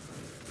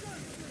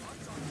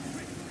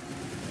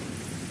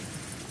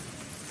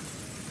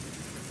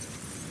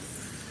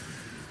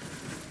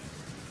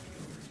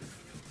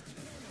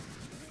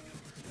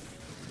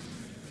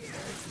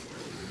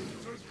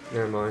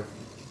 Never mind.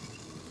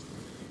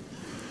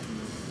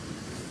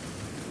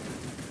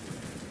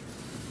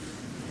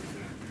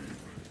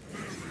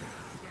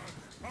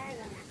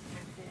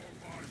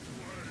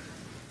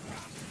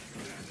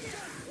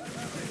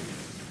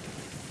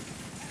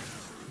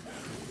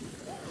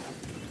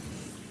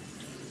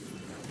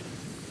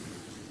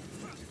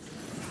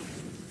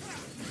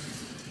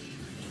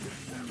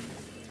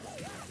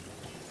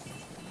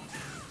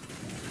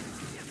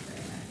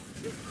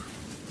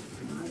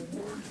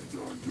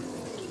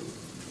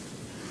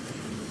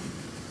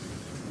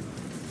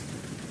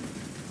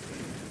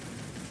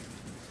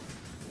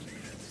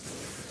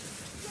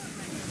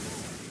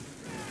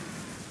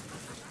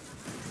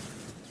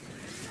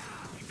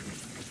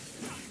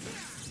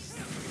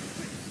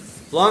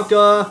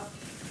 Blanca!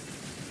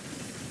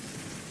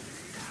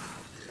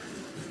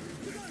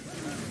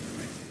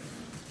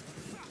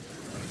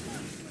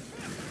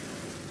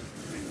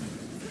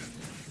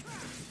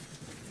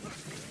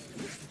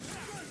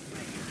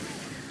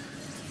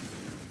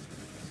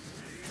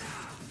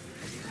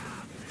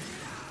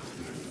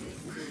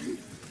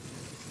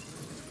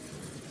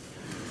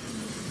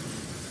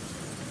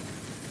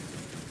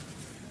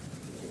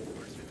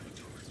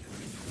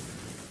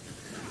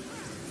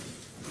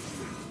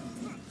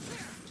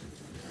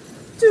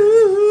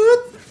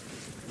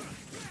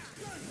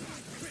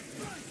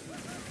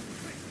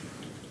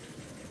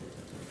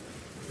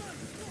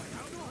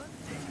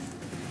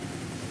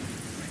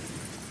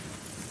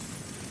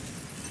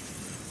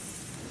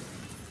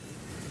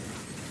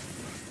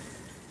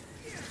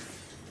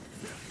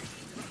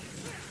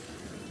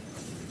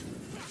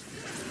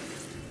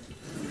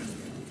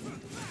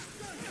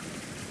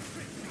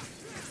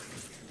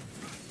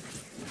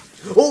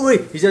 Oh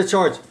wait, he's gonna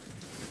charge.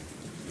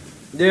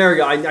 There we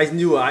go. I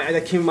knew it.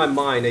 That came in my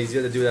mind that he's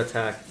gonna do that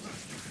attack.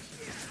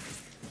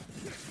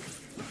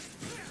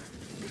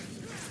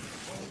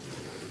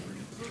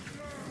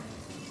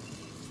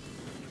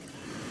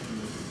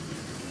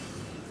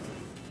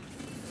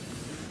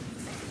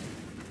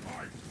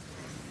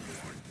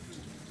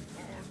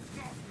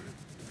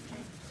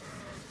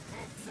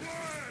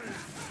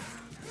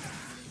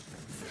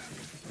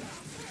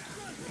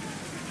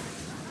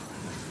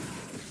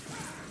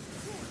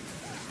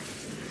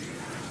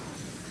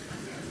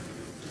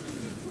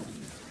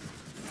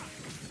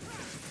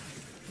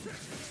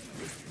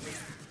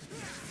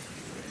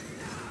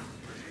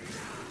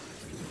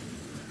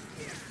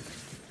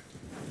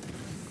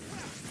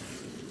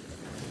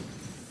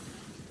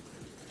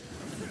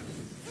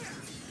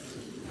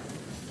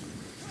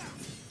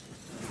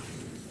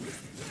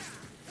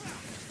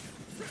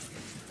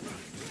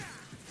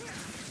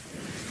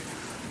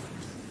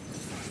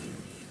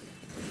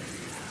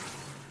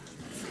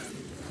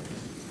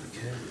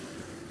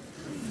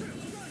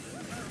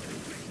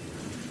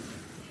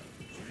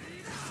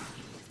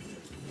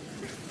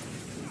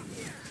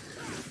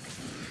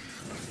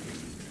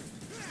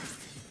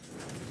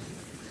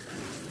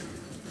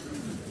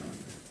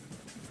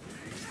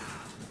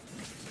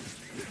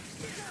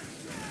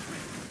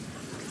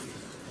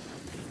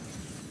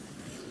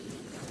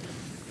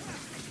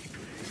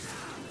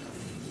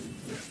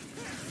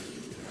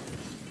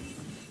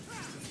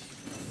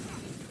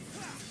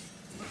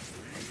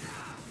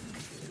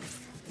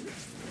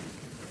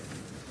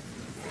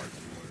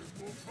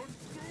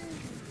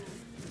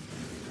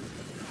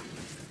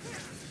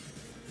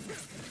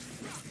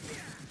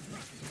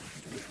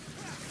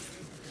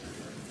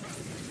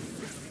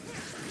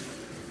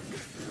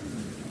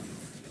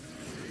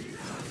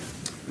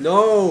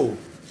 No!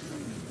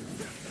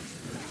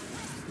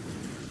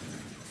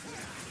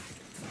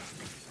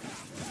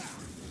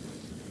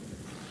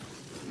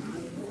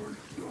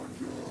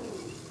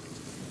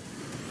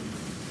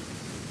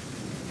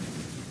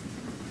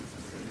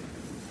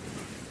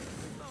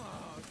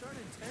 Oh, darn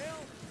it, Tail.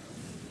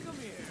 Come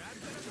here, I've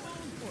got a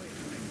bone for you.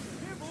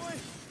 Here, boy.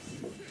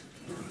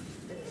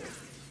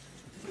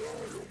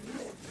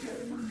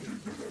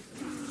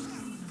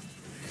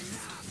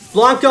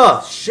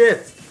 Blanca!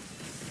 Shit!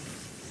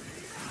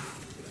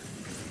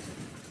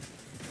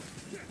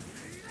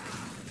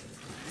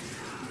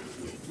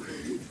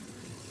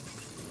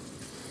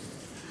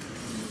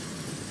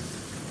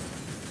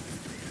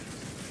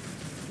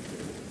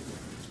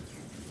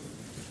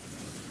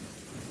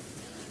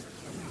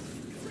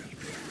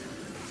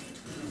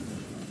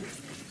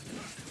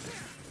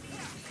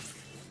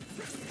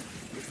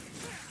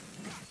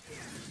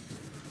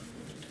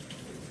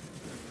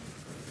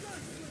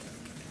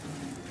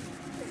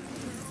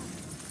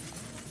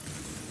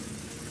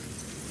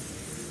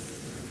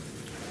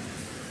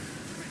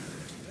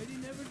 But he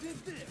never did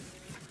this.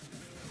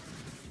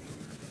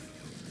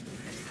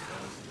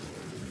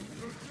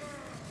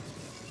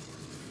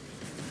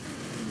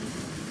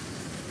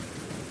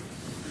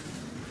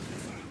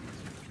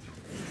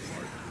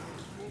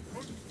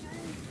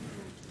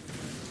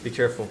 Be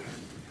careful.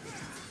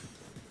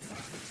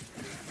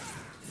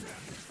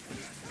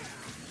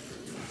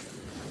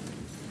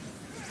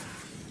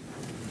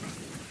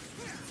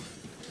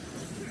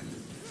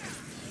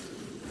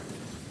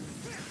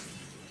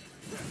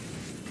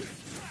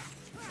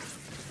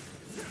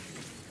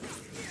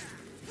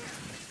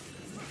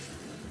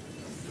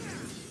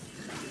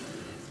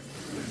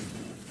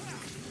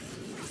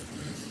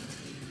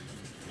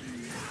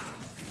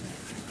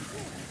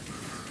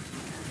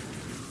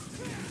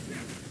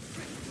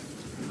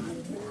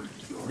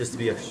 Just to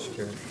be extra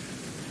scared.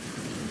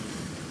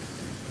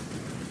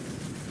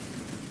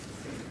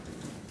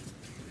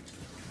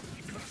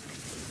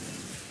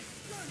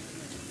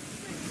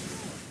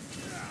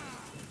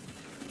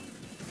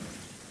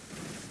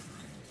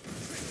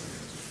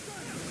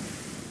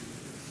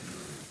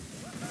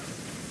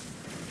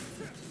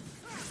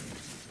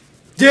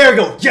 There we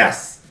go!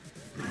 Yes!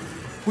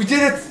 We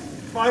did it!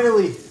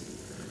 Finally!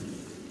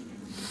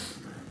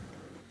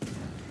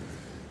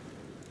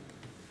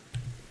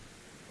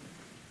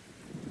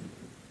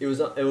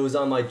 It was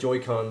on my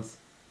Joy-Cons.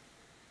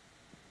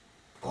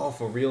 Oh,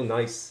 for real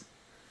nice.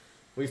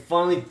 We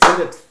finally did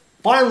it.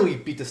 Finally we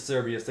beat the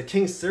Cerberus, the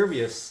King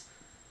Cerberus.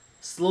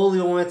 Slowly,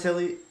 I want to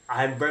tell you,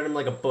 I read him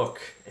like a book,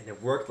 and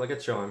it worked like a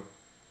charm.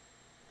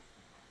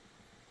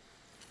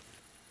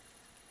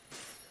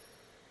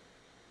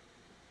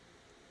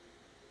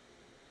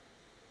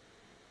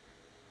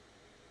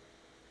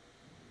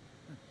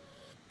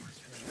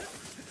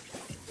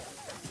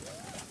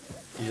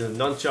 These are the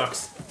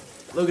nunchucks.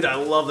 Look at that, I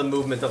love the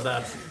movement of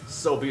that.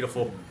 So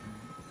beautiful.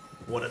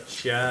 What a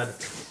Chad.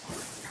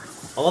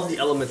 I love the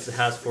elements it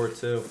has for it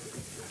too.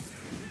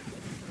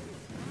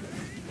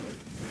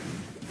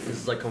 This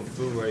is like Kung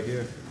Fu right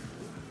here.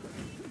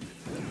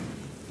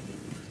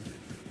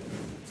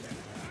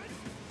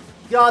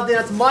 God,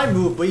 that's my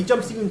move, but he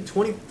jumps even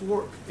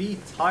 24 feet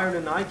higher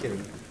than I can.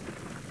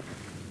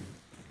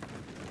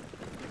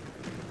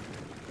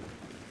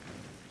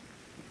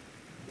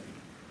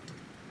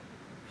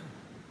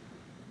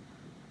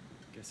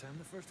 Guess I'm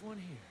the first one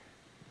here.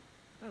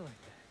 I like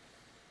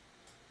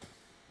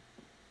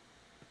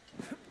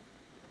that.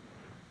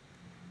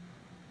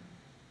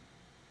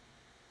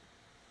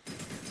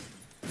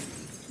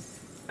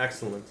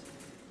 Excellent.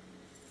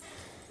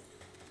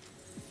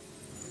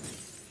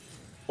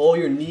 Oh,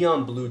 your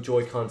neon blue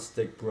Joy-Con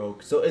stick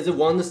broke. So is it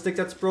one of the stick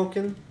that's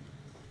broken?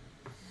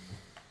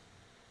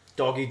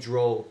 Doggy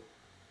Droll.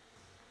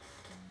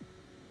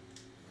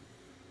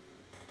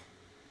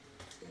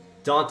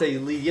 Dante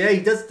Lee. Yeah, he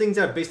does things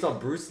that are based off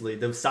Bruce Lee.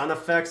 The sound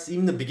effects,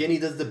 even the beginning,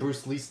 he does the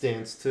Bruce Lee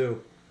stance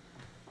too.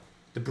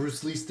 The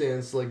Bruce Lee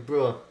stance, like,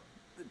 bruh.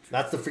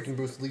 That's the freaking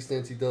Bruce Lee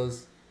stance he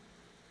does.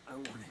 I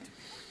wanted to be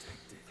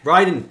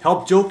protected. Raiden,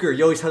 help Joker.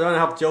 Yo, he's trying to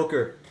help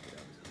Joker. I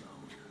was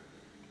alone.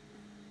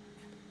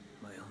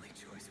 My only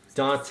choice was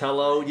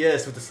Donatello,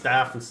 yes, with the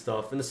staff and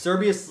stuff. And the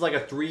Cerberus is like a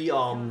three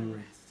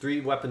weapon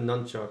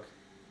nunchuck.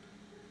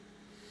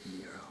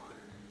 Nero.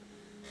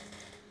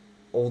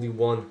 Only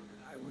one.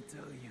 I will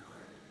tell you.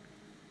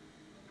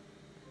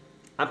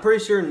 I'm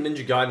pretty sure in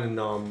Ninja Gaiden,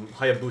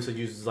 Hayabusa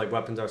uses like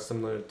weapons that are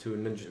similar to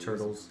Ninja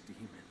Turtles.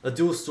 The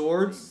dual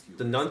swords,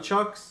 the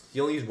nunchucks. He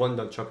only used one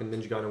nunchuck in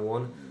Ninja Gaiden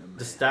 1.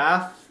 The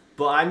staff,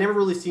 but I never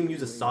really see him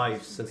use a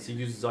scythe since he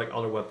uses like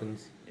other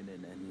weapons. In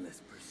an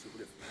endless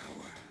pursuit of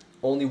power.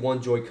 Only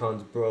one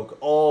Joy-Con's broke.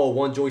 Oh,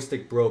 one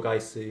joystick broke, I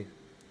see.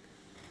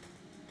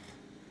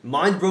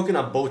 Mine's broken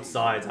on both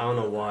sides. I don't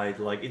know why.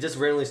 Like, it just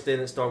randomly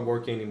didn't start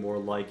working anymore.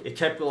 Like, it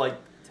kept like,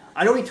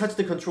 I don't even touch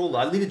the controller.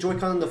 I leave the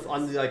Joy-Con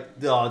on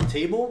the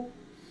table,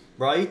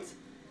 right?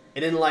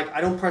 And then like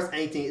I don't press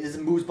anything. It just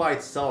moves by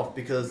itself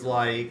because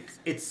like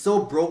it's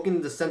so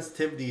broken. The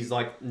sensitivity is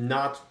like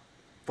not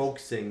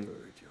focusing.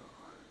 Virgil.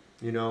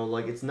 You know,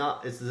 like it's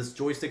not. It's this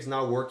joystick's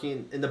not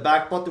working. In the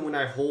back button, when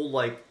I hold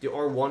like the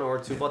R1 or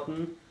R2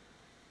 button,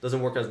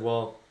 doesn't work as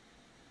well.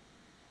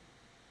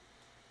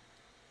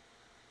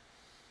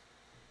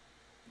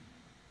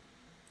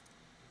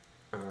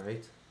 All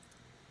right.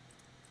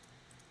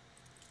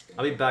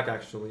 I'll be back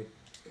actually.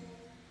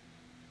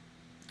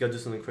 Gotta do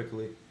something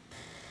quickly.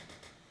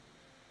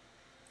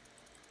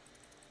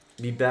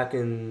 Be back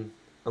in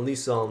at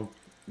least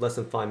less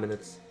than 5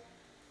 minutes.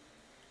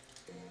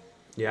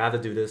 Yeah, I have to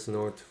do this in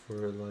order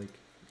for like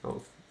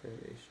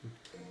variation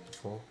to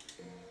fall.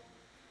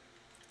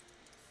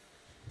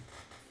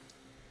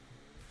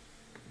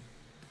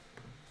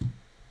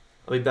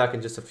 I'll be back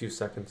in just a few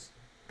seconds.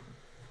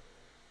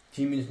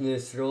 Team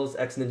Ninja Turtles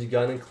X Ninja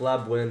Gaiden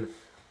collab win.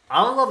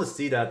 I would love to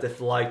see that if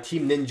like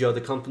Team Ninja,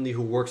 the company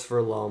who works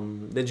for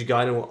Ninja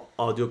Gaiden,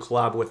 will do a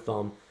collab with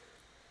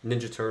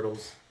Ninja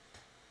Turtles.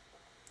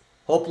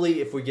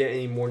 Hopefully, if we get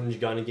any more Ninja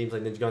Gaiden games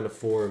like Ninja Gaiden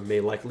 4, it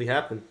may likely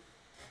happen.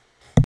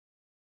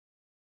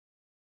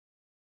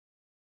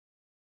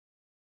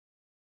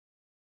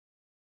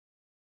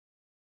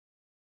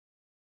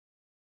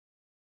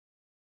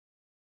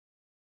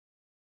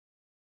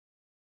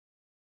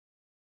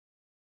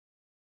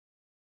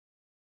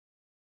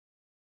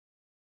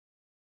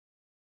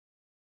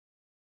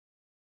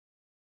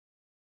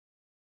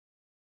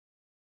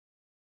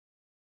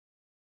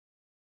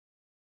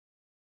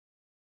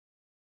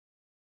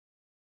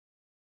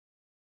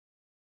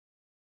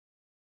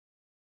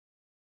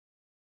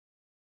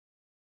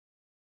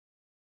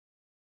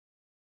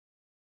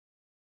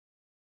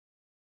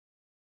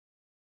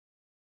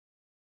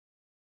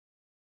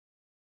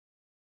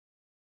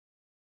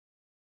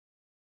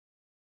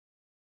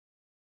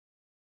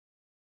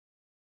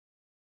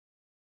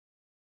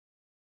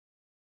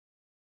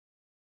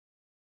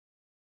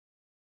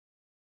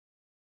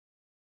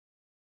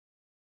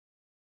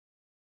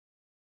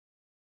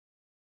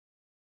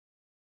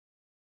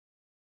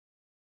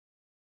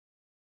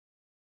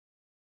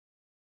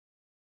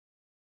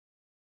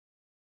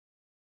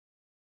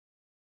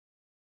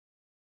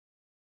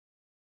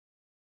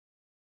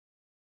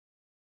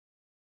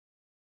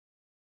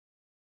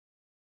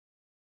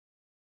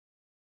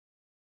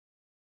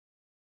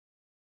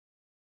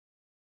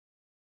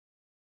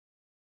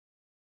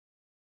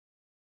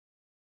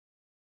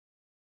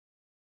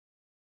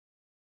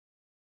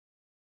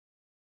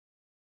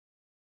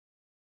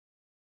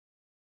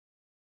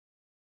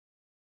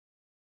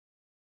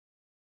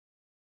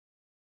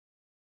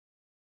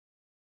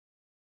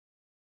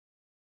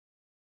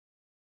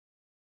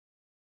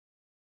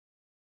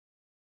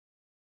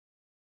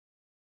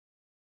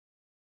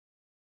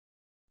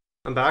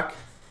 I'm back.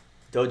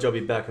 Dojo will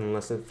be back in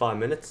less than 5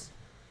 minutes.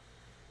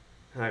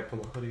 Alright,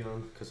 put my hoodie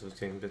on because it was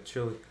getting a bit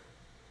chilly.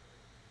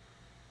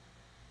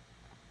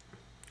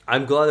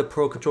 I'm glad the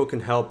Pro Control can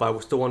help, but I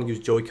still want to use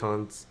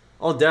Joy-Cons.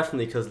 Oh,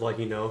 definitely, because, like,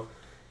 you know,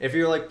 if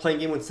you're, like, playing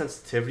a game with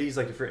sensitivities,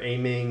 like, if you're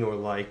aiming or,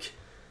 like,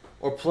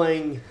 or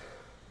playing,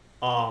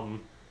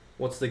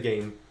 what's the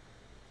game?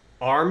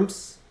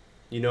 ARMS,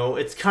 you know,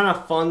 it's kind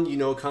of fun, you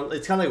know, it's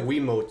kind of like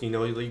Wiimote, you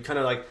know, you kind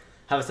of, like,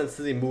 have a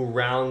sensitivity, move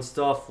around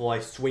stuff,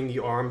 like swing the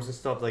arms and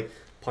stuff, like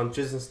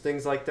punches and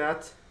things like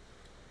that.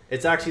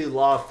 It's actually a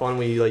lot of fun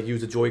when you like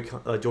use the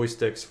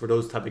joysticks for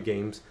those type of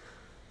games.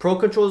 Pro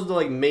controllers are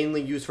like mainly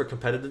used for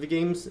competitive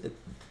games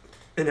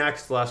and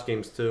hack/slash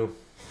games too.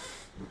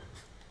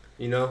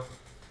 You know.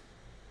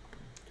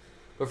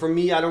 But for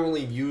me, I don't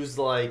really use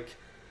like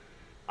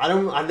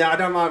I'm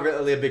not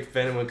really a big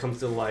fan when it comes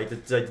to like the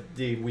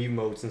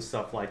Wiimotes and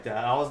stuff like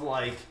that.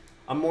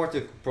 I'm more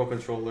into Pro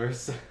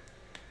controllers.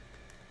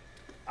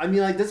 I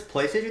mean, like, does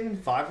PlayStation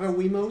 5 have a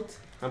Wiimote?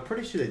 I'm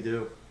pretty sure they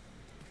do.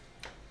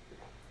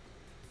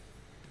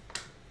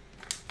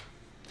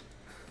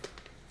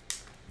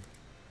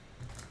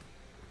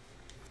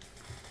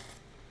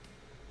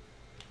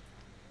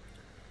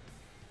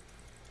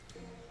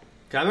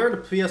 I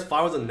remember the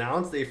PS5 was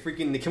announced, they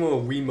came up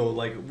with a Wiimote,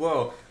 like,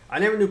 whoa. I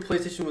never knew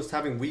PlayStation was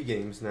having Wii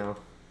games now.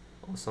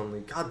 Oh,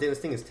 suddenly. God damn, this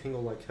thing is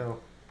tangled like hell.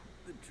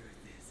 The truth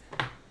is,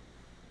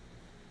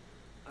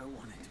 I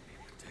want it to be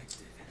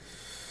protected.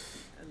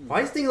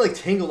 Why is this thing like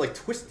tangled, like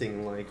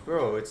twisting, like,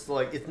 bro? It's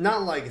like, it's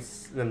not like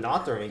it's in a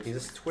knot or anything,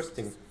 it's just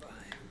twisting.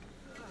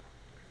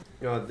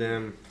 God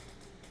damn.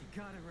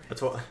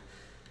 That's what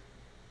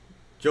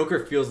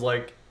Joker feels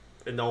like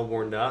it all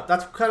worn out.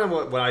 That's kind of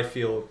what I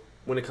feel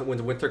when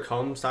the winter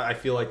comes. I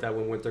feel like that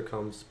when winter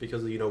comes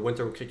because you know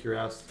winter will kick your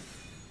ass.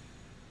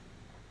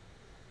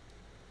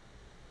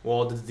 Well,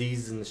 all the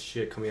diseases and the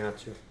shit coming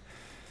at you.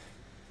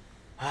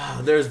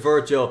 Ah, there's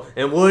Virgil,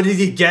 and what is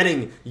he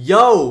getting?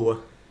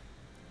 Yo.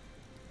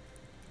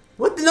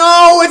 What?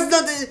 No, it's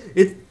not.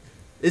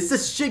 It's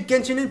this shit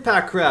Genshin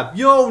Impact crap.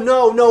 Yo,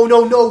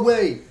 no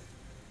way.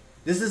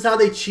 This is how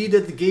they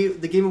cheated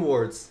the Game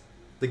Awards.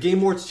 The Game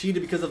Awards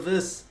cheated because of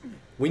this.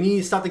 We need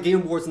to stop the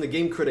Game Awards and the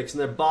game critics and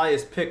their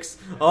biased picks.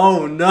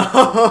 Oh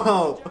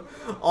no!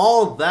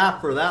 All that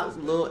for that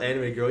little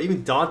anime girl.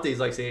 Even Dante's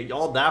like saying,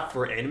 all that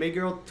for anime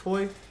girl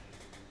toy?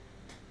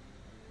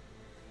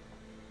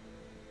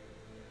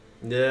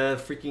 Yeah,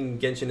 freaking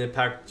Genshin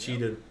Impact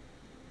cheated.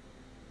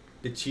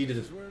 They cheated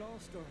This is where it all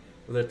started.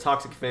 with their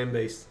toxic fan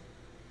base.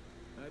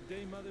 That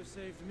day Mother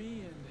saved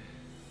me and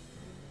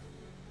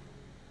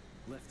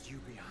left you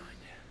behind.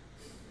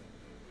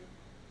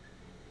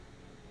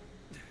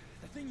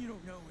 The thing you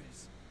don't know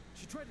is,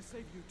 she tried to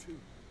save you too.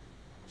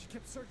 She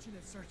kept searching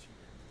and searching.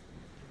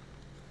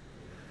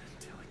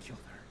 Until I killed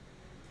her.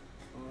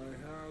 I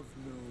have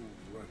no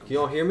recollection Can you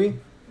all hear me? of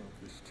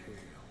this tale.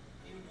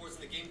 Even worse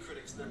than the game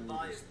critics, the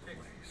biased pick.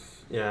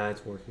 Place. Yeah,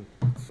 it's working.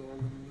 It's all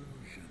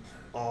illusion.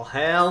 Oh,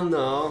 hell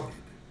no.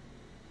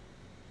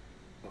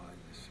 By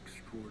this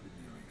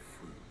extraordinary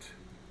fruit.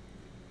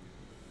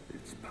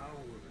 Its power,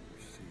 you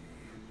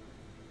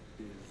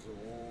see, is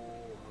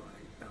all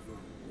I ever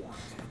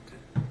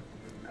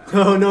wanted.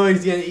 Oh no,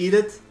 he's gonna eat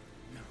it?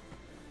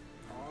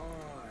 I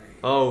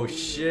Oh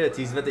shit,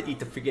 he's about to eat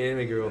the freaking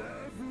anime girl.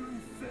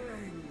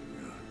 everything.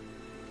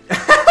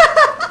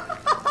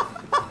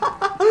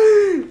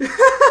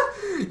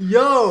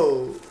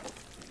 Yo!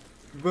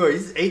 Bro, he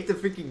just ate the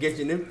freaking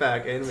Genshin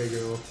Impact anime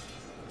girl.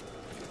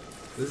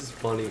 This is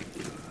funny.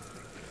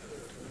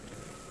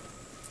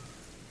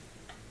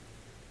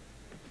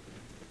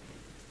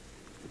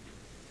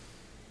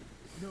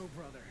 No,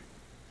 brother.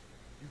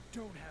 You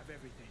don't have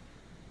everything.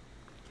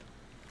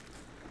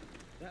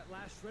 That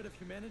last shred of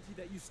humanity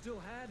that you still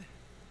had,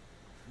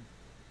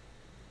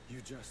 you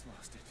just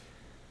lost it.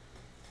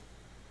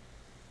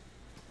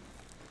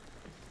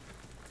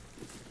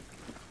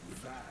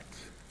 That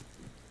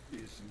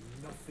is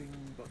nothing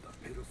but the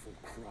pitiful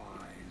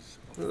cries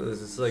of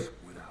This is those like,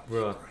 without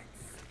bruh.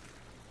 strength.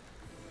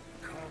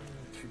 Come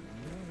to me,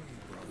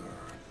 brother.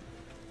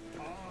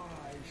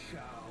 I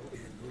shall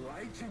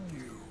enlighten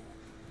you.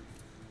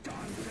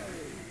 Dante!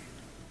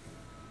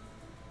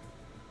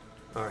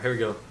 Alright, here we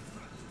go.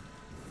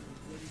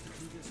 Ready to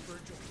do this,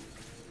 Virgil?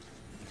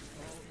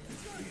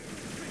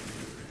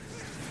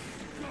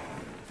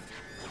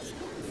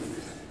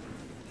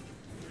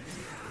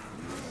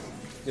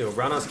 Yo,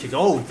 roundhouse kick.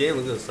 Oh damn,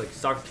 look at this, like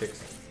soccer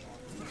kicks.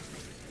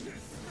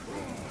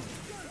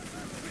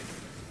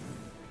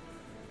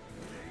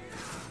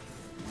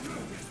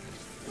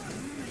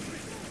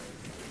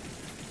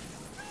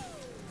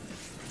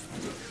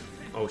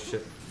 Oh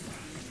shit.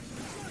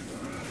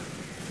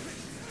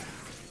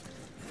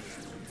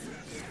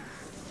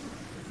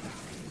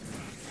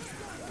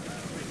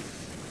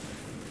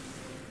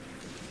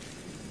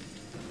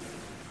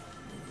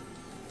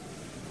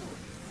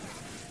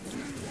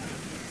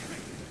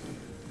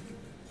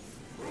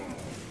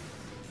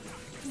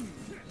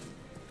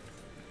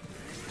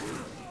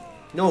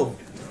 No!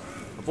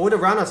 Avoid the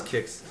roundhouse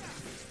kicks.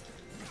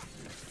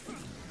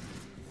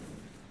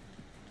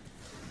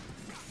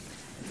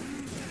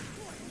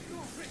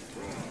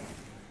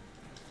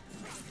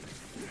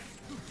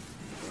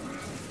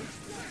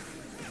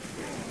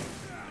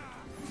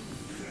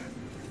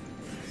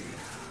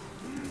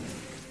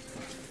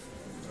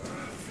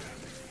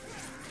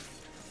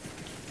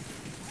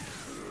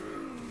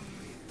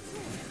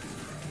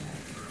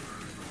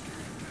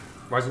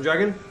 Rising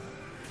Dragon?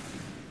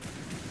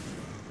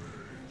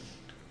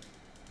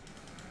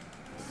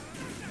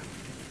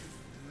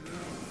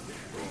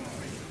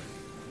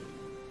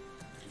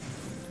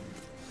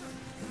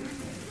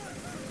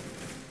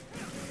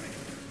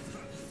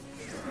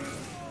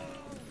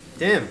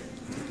 Damn.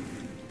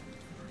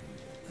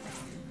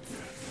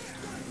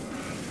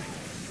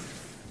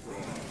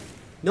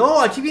 No,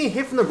 I keep getting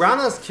hit from the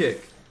roundhouse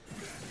kick.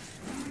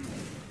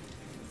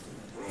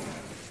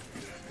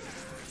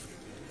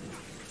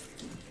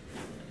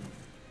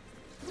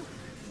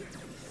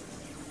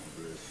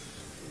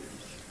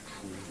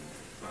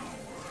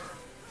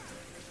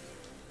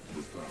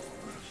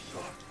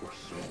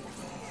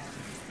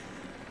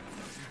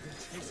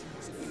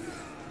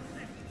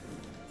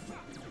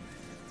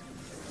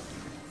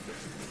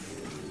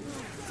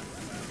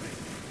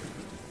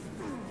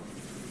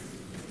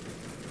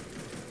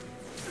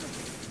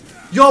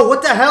 Yo,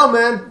 what the hell,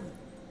 man?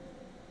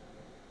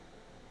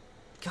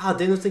 God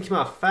damn, this thing came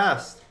out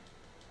fast.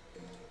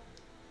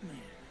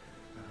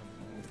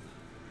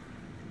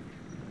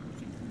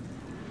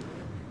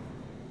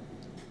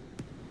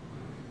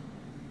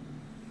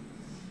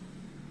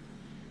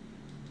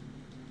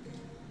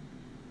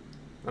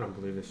 I don't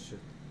believe this shit.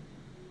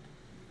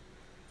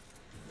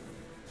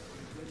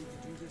 Ready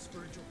to do this,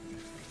 Virgil?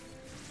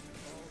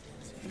 All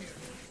is here.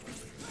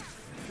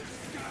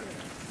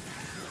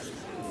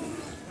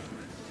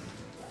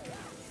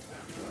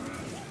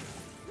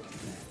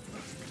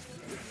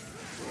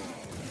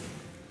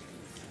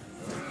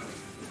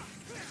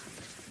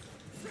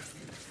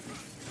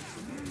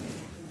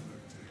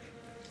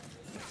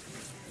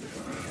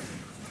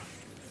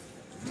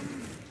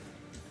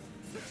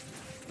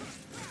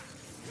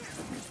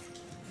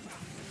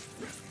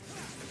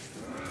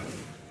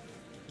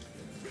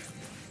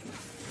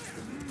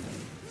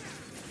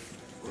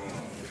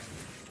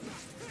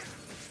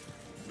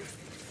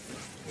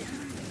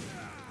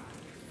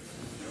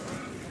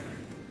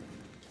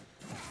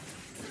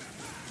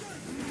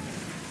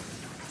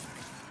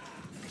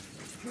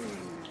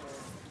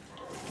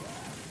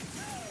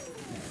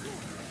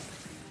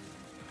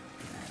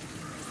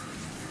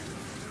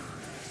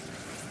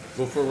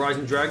 Go for a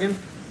Rising Dragon.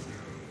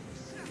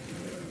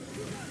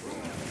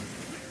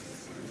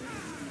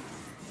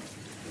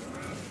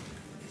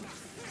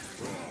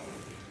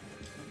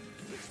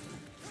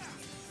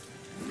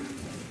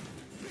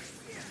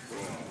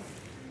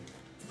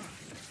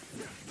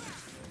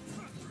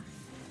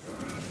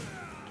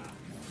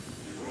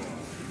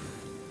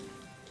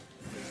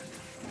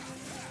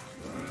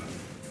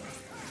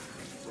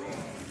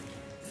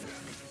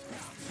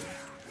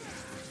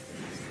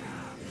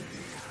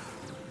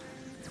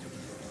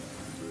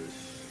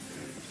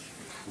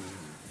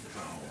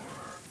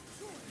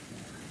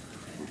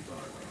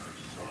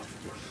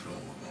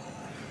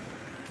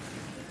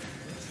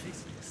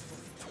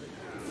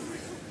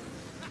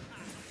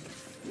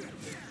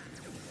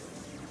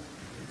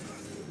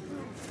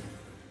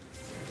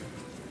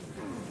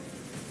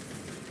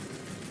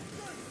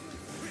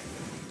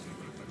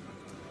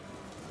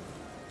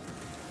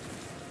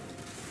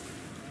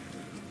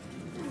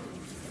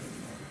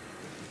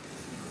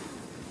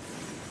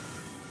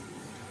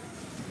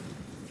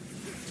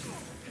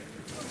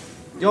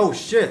 Yo,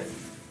 shit!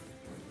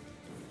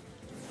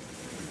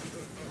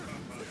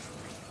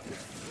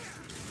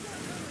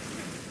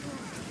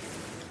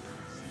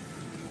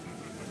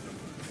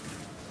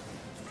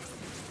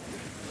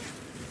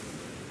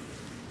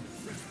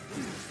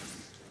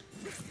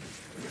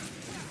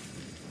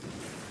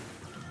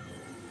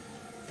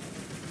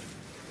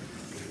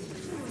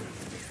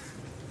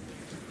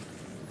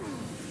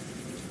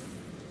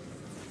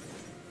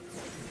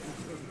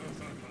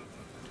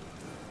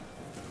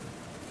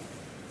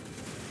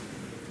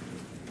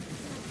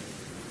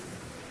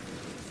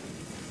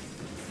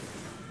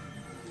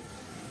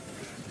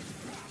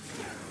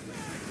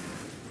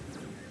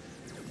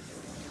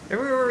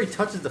 Everywhere he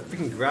touches the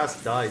freaking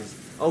grass dies.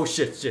 Oh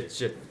shit, shit,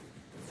 shit.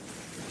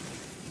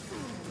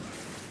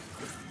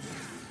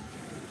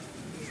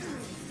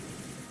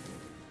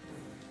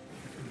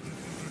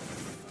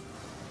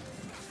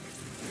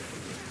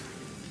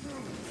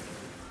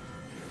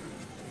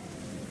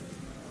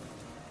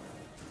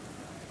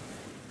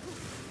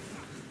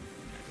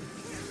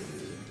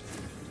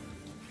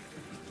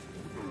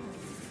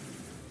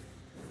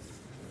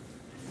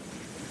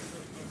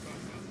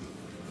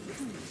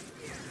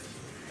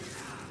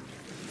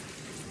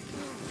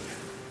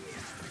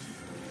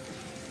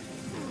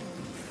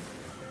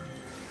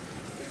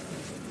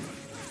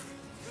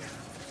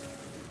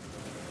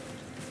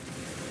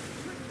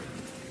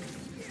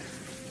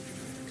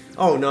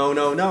 Oh no,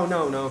 no, no,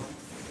 no, no.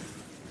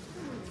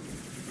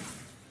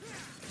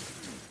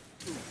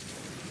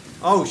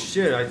 Oh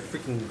shit, I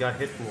freaking got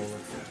hit from all that.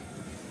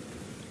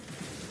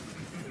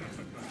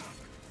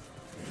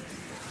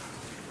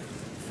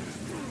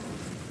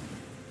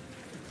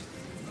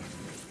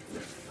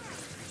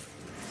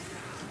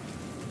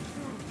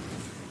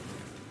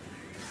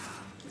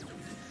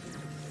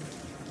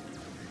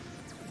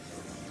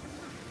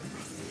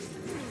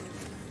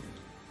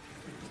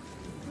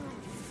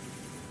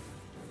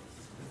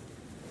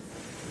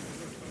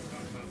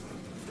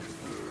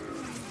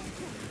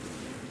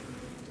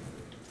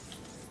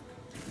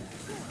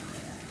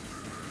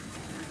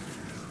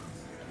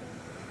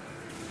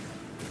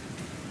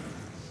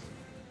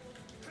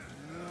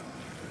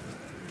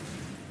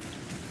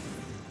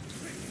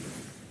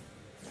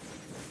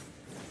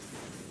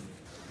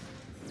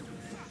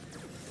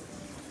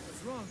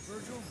 What's wrong,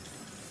 Virgil?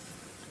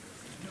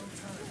 No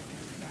time.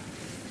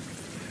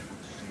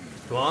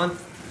 Go on.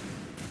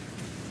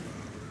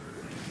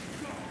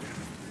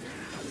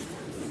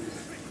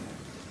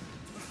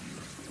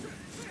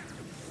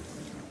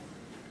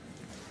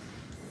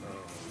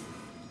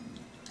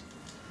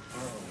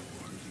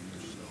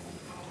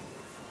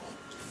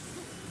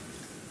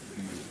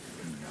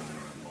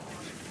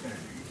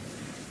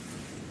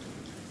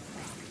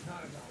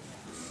 Not about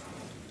loss.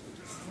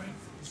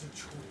 Strength is a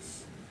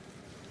choice.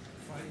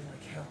 Fighting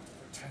like hell to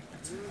protect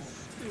its home.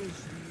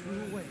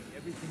 Threw away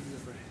everything you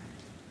ever had.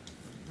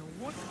 Now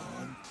what?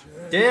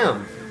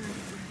 Damn.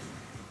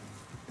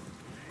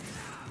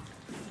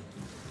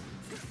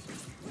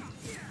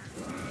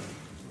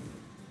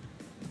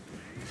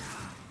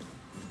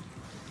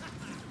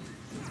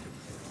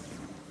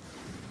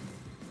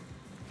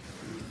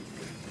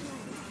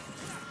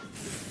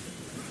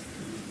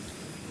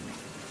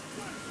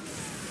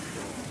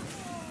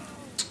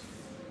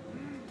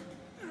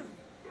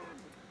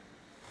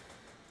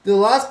 The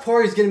last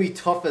part is gonna be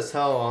tough as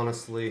hell,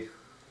 honestly.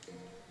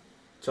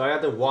 So I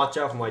have to watch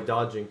out for my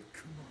dodging.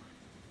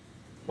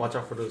 Watch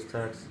out for those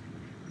attacks.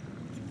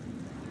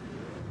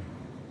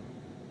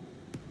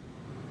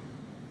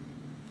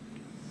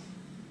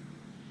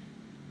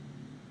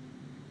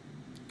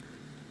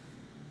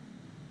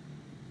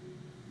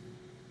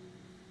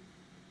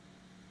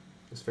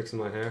 Just fixing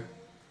my hair.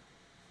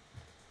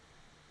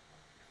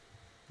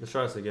 Let's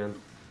try this again.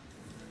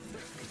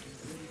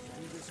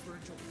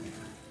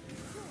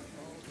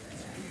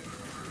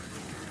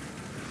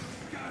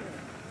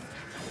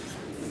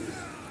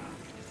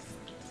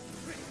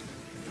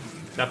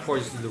 That part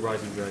is the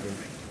Rising Dragon.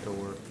 It'll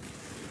work.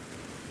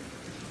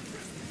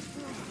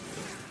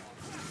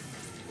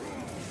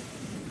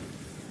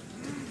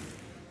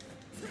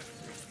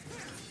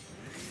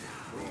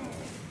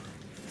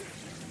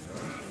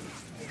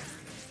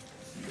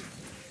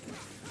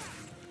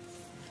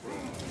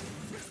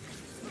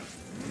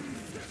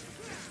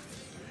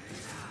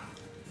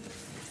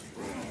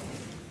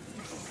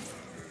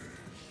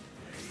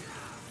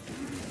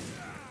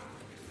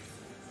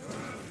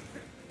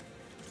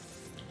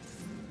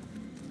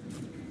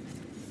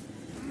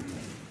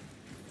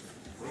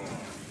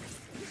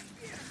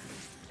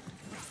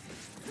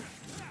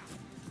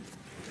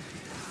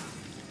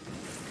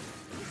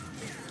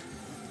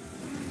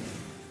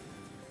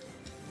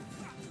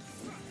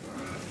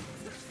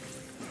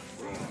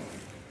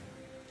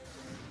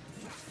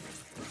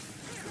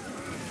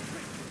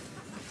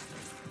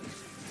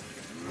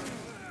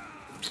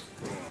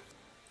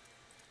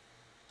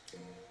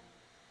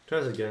 Try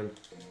this again.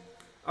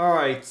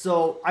 Alright,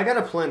 so I got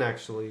a plan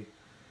actually.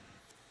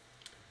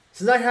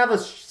 Since I have a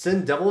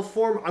Sin Devil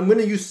form, I'm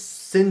gonna use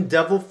Sin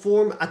Devil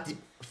form at the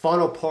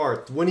final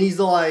part. When he's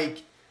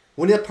like,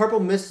 when that purple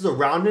mist is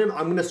around him,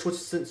 I'm gonna switch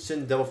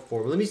Sin Devil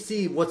form. Let me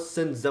see what's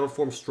Sin Devil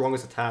form's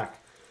strongest attack.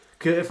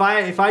 Cause if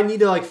I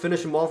need to like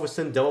finish him off with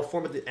Sin Devil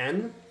form at the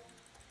end,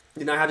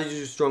 then I have to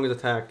use strongest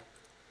attack.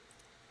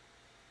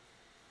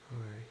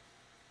 Alright.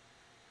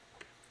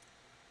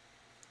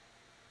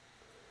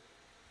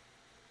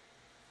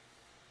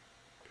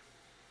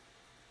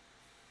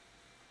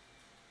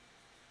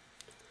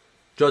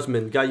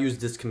 Judgment, gotta use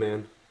this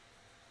command.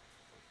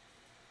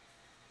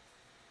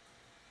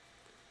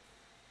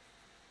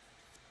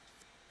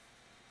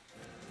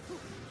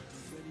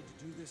 Ready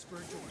to do this,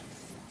 Virgil?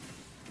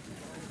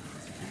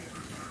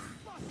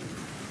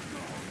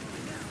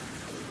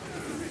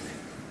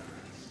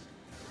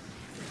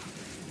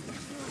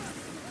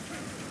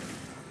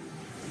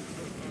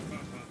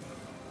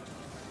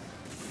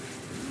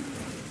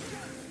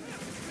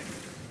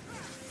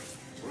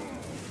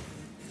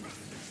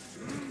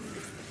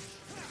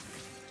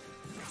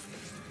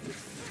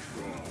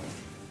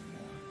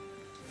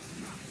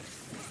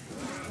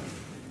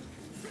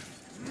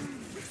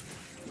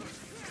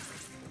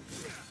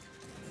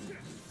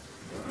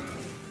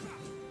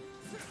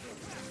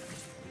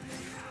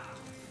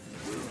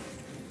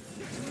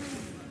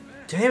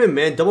 Damn it,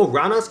 man. Double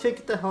roundhouse kick?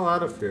 Get the hell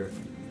out of here.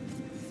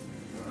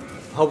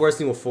 How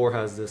Resident Evil 4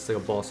 has this, like a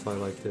boss fight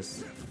like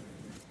this.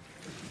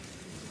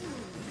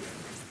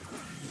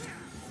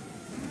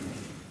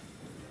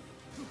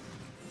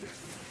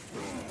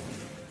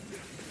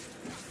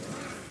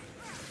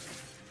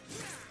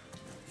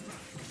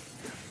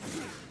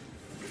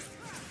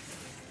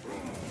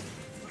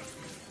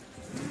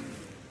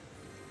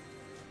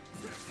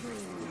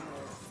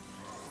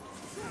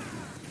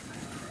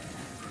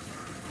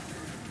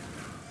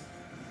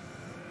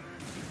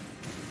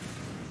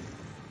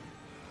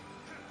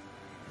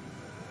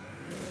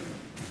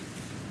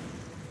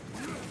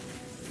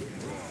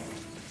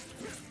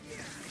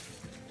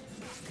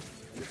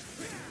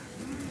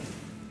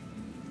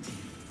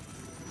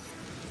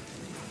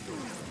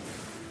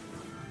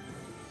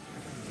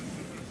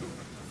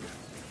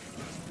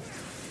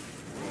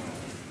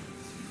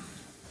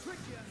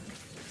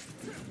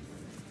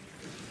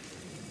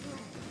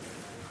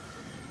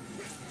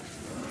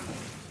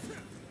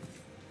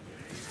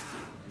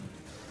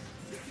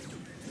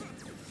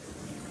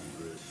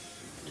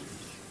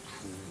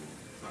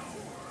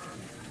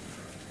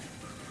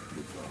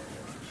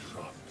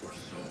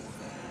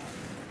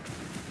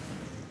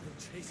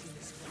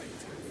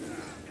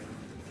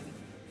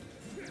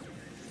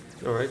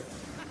 Alright.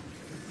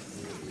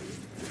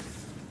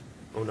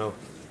 Oh no.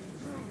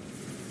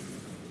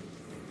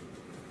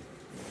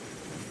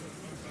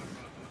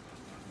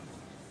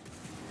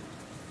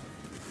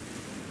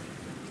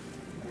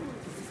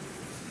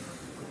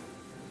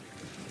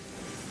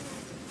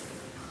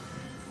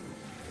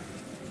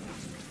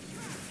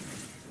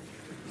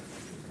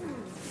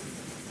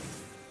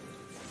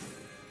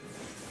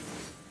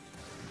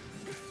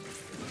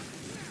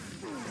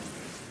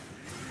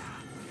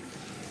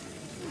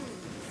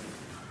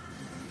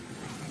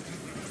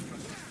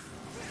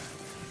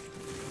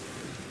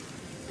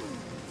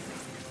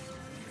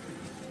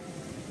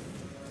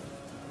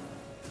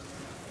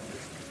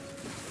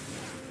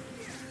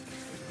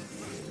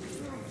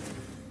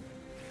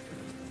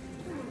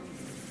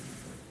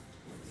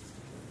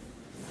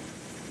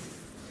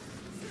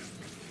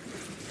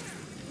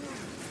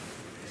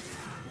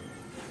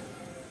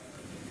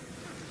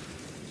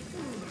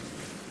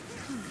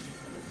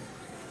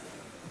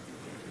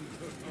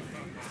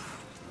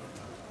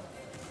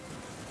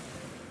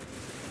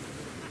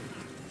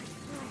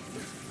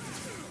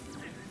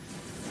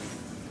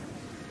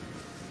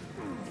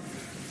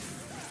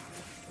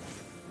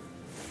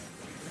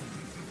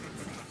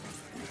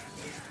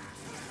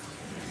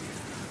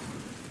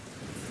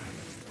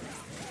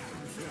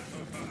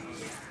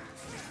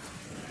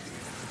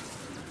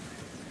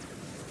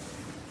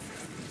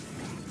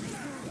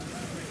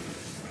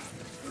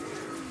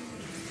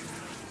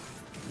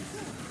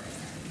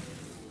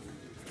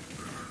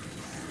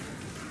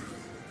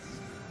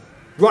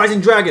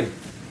 Rising Dragon!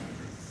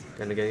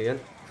 Again.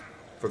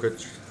 For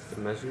good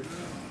measure.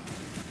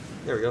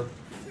 There we go.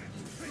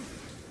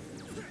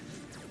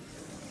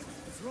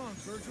 What's wrong,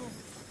 Virgil?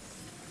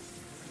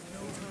 No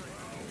time.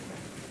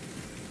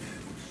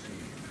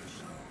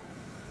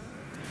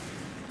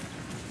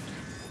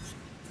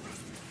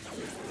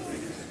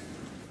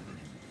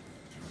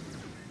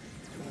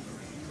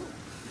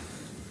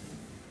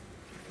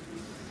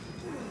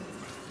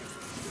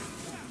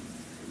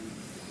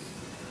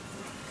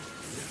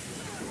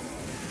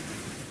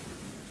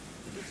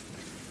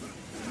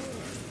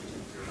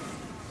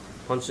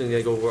 Punching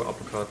the over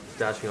uppercut,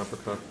 dashing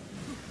uppercut.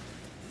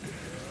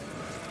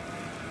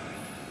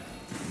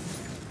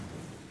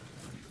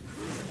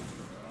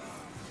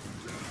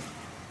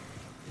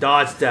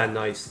 Dodge that,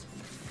 nice.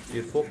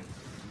 Beautiful.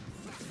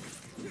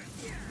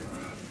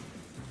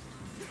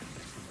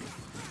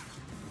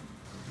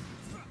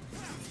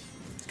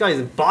 guy's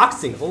in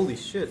boxing. Holy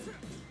shit.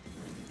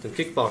 Some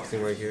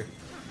kickboxing right here.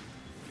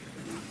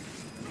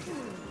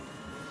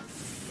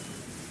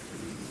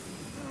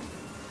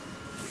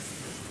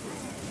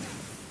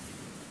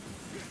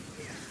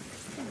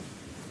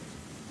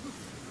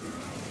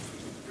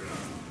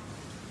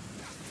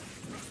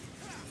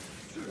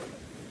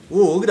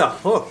 Ooh, look at that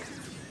hook.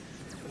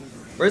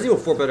 Resident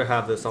Evil 4 better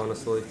have this,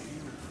 honestly.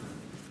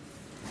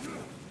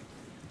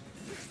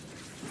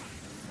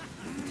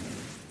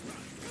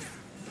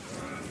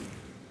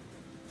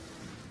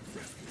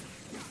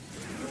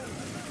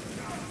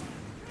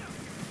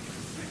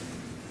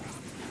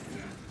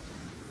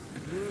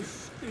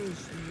 This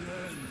is the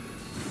end.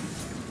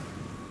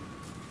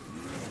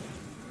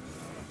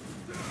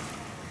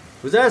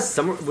 Was that a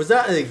summer? Was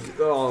that a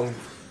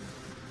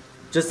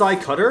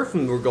Jesai Cutter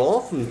from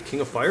Regal from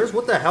King of Fighters?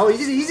 What the hell? He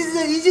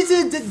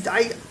just did.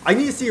 I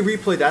need to see a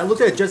replay of that. I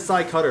looked at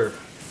Jesai Cutter.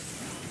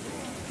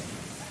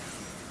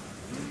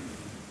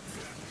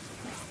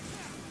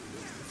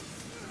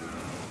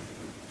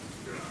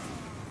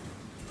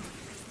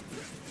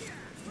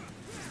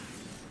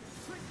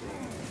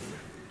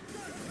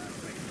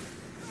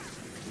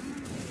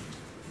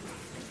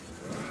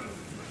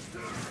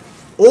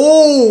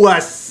 Oh,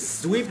 that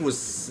sweep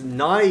was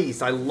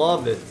nice. I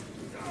love it.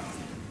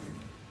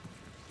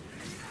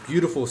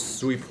 Beautiful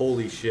sweep.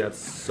 Holy shit, that's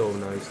so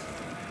nice.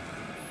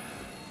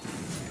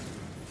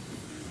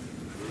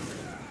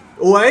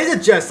 Oh, it is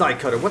a Jesai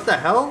Cutter. What the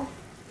hell?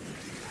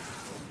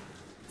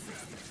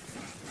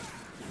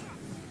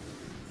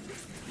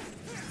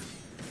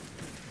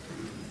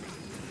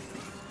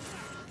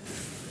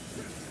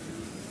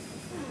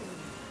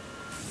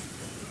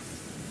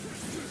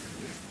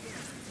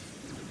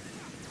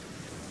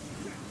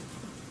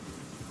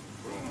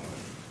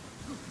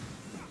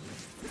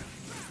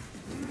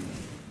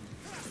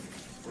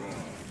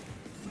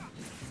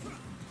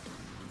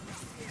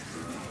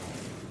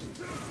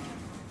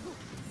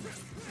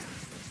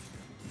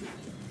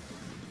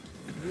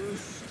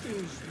 This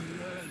is the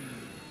end.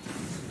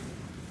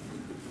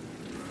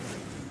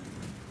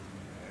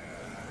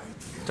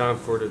 Time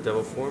for the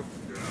devil form.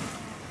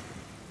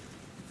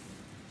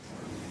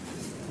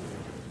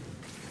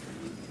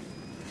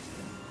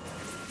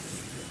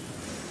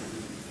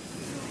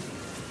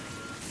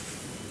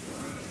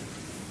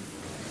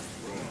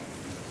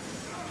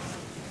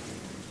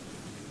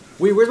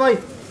 Wait, where's my...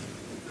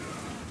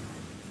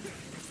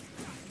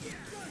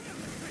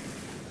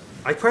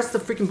 I pressed the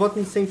freaking button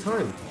at the same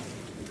time.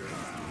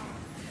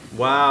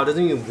 Wow, it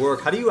doesn't even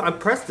work. How do you... I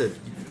pressed it.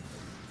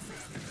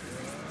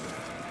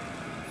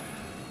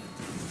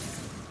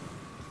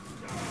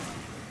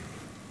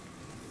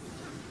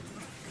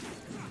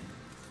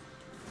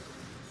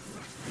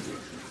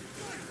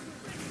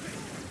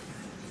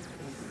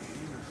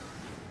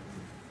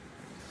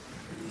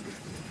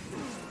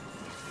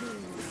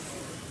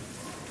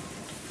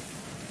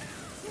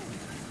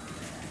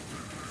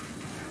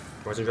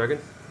 Rising Dragon?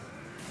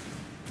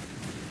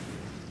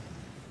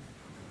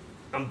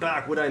 I'm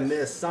back. What I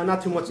miss?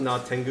 Not too much now,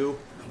 Tengu.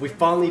 We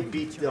finally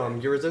beat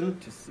Urizen,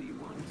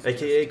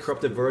 aka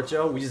Corrupted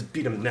Virgil. We just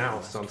beat him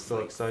now, so I'm so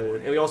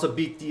excited. And we also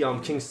beat the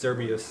King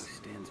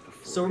Serbius.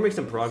 So we're making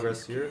some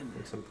progress here.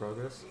 Make some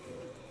progress.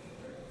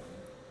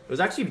 It was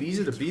actually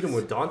easier to beat him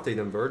with Dante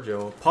than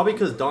Virgil. Probably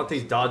because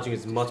Dante's dodging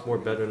is much more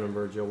better than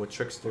Virgil with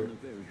Trickster.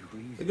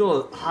 Look at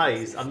all the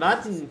eyes.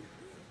 Imagine...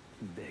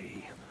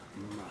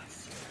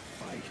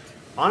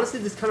 Honestly,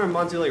 this kind of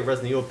reminds me of like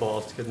Resident Evil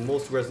boss, because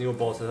most Resident Evil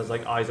bosses has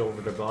like eyes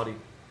over their body.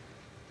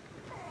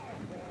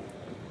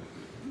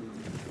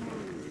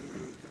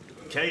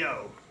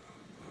 KO.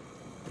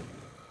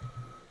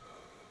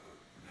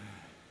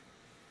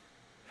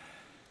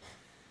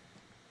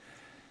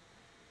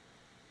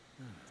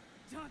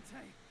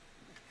 Dante!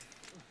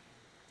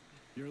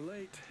 You're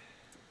late.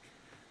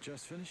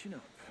 Just finishing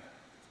up.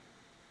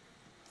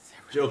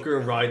 Joker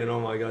and Raiden,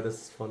 oh my god, this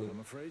is funny. I'm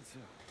afraid so.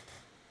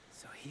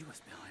 So he was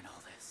behind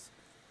all this.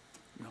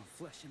 No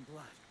flesh and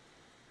blood.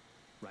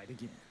 Right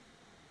again.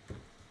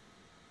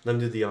 Let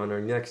me do the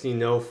honor. Next thing you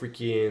know,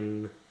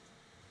 freaking...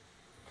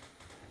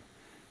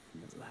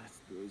 The last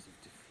throes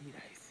of defeat,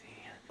 I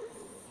see.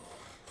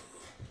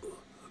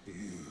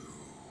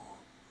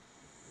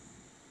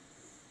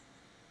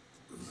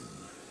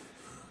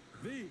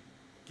 V,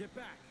 get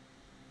back.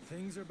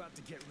 Things are about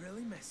to get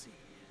really messy.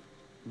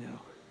 No.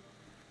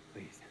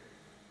 Please.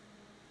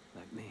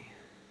 Let me.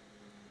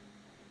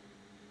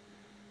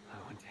 I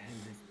want to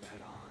end this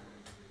battle.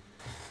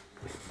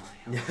 With my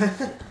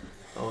own.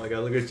 Oh my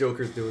god, look at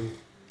Joker's doing.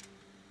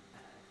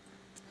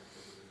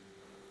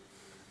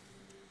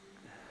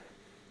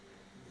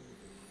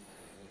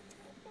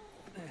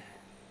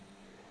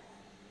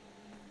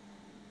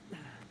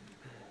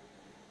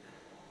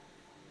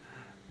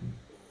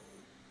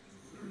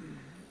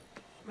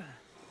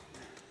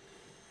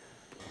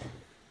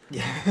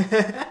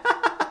 Yeah.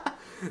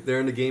 They're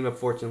in the game,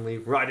 unfortunately.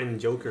 Raiden and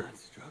Joker.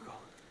 Struggle.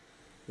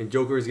 And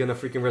Joker is gonna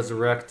freaking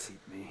resurrect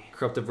Me.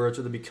 Corrupted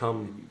Virgil to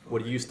become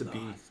what he used to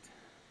be.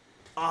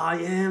 I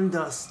am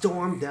the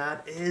storm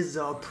that is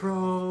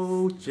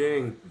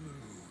approaching.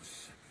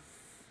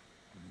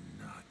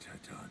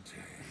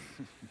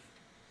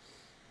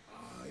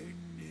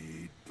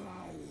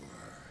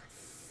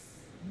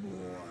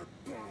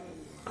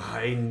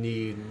 I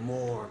need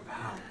more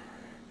power.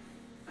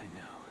 I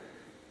know.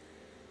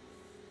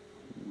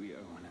 We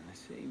are one and the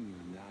same, you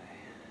and I.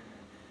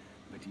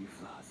 But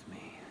you've lost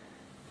me,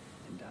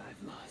 and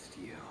I've lost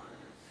you.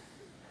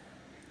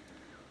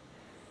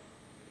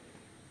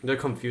 They're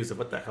confused.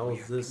 What the hell We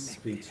is are this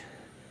connected speech?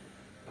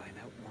 by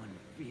that one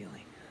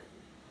feeling.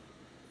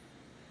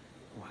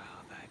 Wow,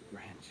 that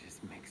branch is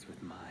mixed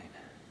with mine.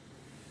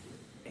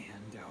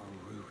 And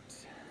our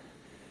roots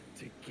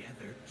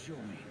together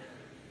join.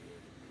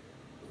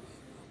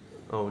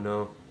 Oh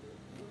no.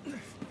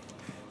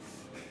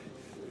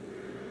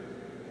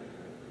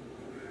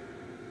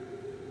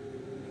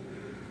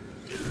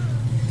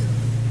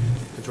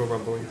 Control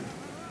rumbling.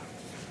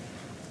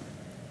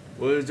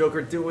 What is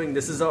Joker doing?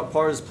 This is part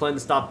of his plan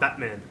to stop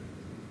Batman.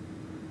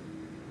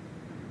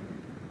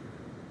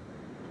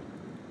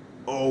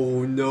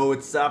 Oh no,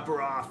 it's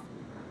Sephiroth.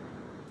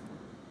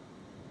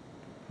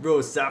 Bro,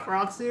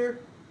 Sephiroth's here?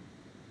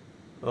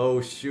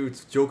 Oh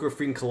shoot, Joker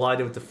freaking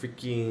collided with the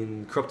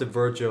freaking corrupted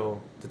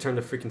Virgil to turn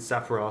to freaking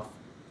Sephiroth.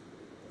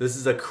 This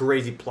is a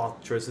crazy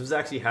plot twist. If this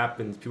actually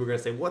happens, people are gonna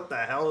say, what the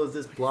hell is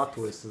this plot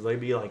twist? It's like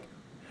be like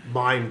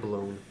mind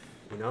blown,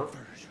 you know?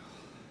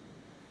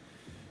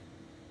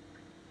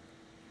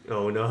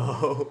 Oh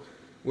no.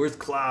 Where's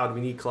Cloud?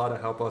 We need Cloud to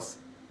help us.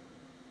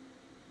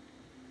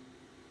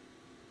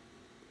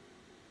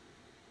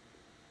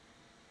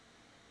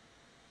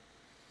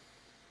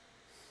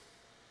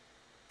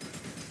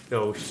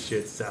 Oh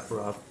shit,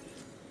 Sephiroth.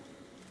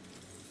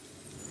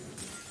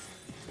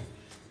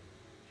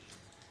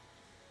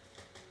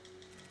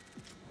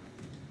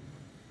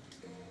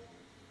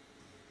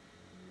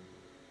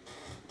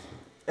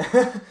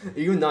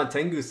 Even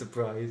Nantengu's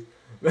surprised.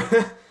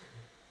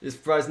 You're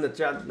surprised in the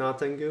chat,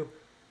 Nantengu?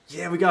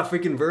 Yeah, we got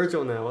freaking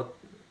Virgil now. What?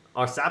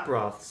 Our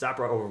Sephiroth.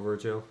 Sephiroth over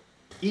Virgil.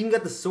 Even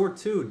got the sword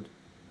too.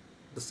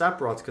 The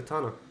Sephiroth's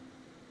katana.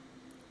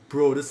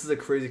 Bro, this is a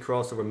crazy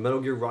crossover. Metal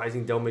Gear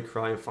Rising, Devil May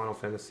Cry, and Final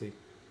Fantasy.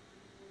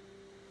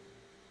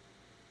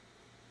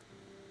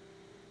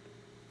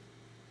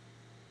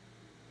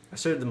 I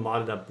should have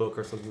modded that book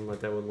or something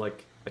like that with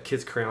like a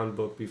kid's crayon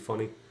book. Be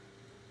funny.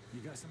 You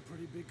got some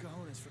pretty big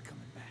cojones for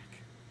coming back.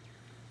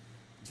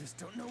 Just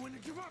don't know when to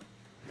give up.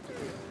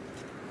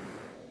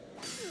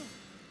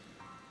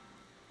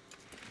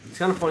 It's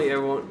kind of funny.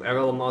 All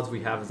the mods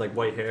we have is like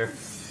white hair.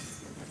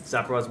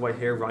 Sephiroth has white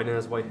hair. Raiden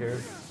has white hair.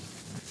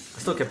 I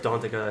still kept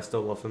Dante because I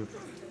still love him.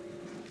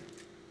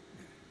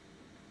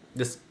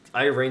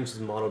 I arranged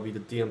this model to be the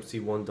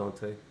DMC1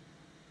 Dante.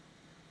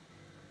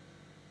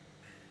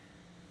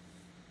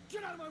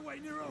 Get out of my way,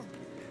 Nero!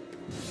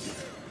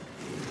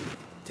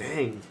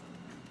 Dang.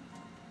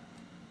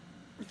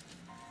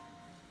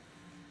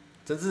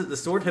 Since the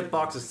sword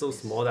hitbox is so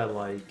small that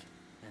like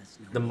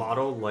the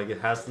model like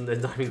it has them, they're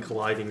not even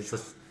colliding. It's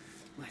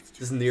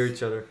just near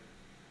each other.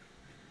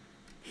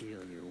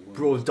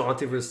 Bro,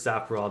 Dante vs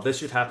Sephiroth. This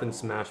should happen in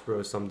Smash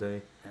Bros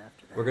someday.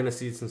 We're gonna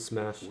see it in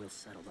Smash. We'll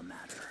settle the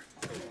matter.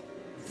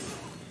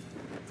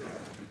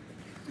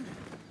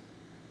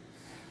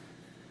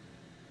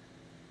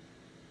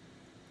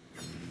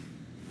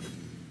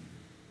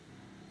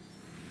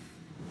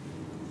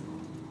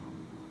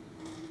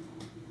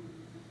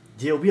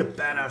 Yeah, it'll be a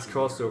badass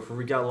crossover.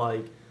 We got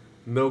like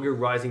Metal Gear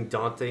Rising,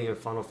 Dante, and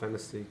Final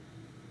Fantasy.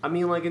 I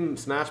mean, like in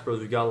Smash Bros,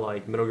 we got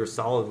like Metal Gear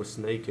Solid with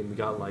Snake, and we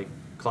got like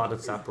Cloud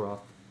and Sephiroth.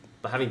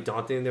 But having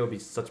Dante in there would be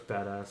such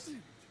badass.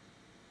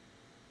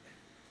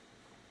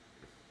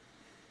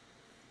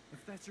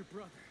 If that's your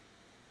brother,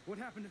 what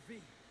happened to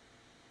V?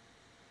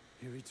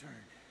 He returned.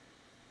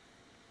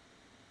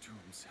 To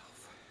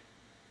himself.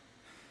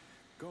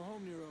 Go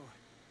home, Nero.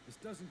 This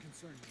doesn't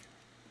concern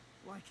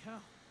you. Like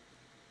hell.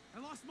 I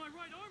lost my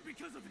right arm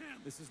because of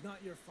him! This is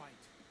not your fight.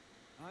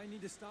 I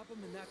need to stop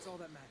him, and that's all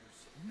that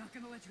matters. I'm not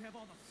gonna let you have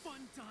all the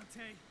fun,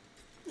 Dante!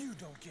 You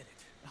don't get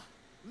it.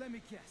 Let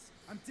me guess.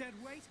 I'm dead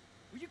weight?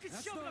 Well, you can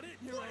show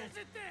it, Nero. What is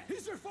it then?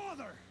 He's your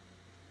father!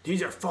 He's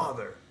your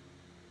father!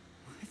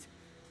 What?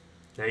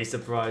 Now he's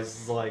surprised.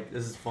 He's like,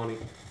 this is funny.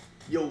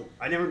 Yo,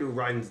 I never knew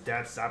Raiden's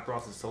dad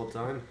Sephiroth this whole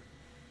time.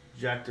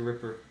 Jack the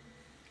Ripper.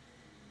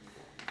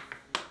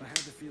 I had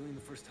the feeling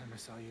the first time I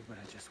saw you, but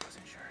I just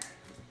wasn't sure.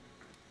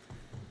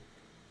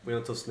 Wait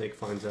until Snake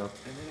finds out.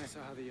 And then I saw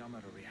how the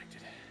Yamato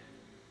reacted.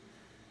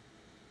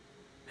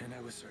 And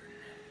I was certain.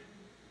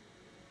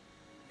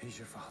 He's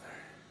your father.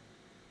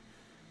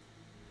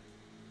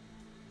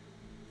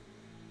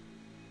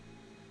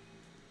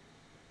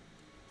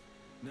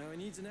 Now he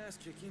needs an ass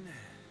kicking.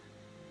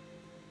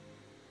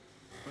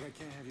 But I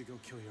can't have you go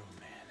kill your old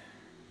man.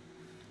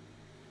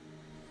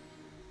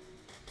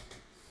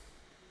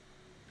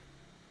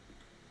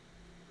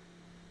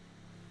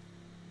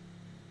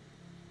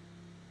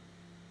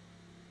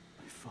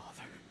 My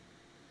father.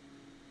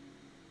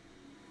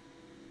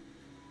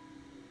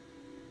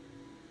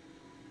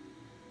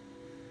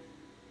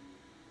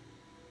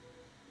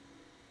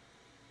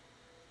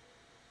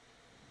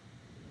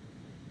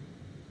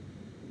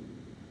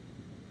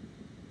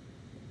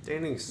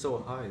 Standing so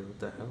high, what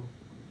the hell?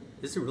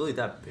 Is it really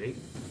that big?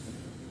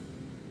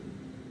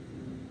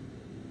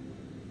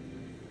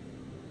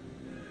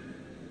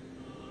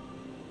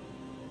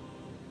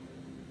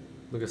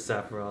 Look at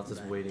Sephiroth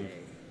just That waiting.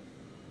 day,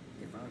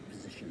 if our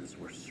positions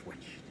were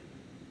switched,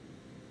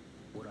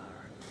 would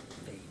our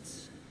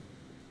fates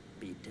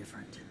be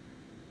different?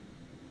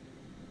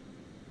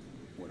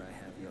 Would I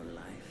have your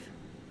life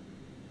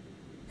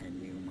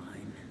and you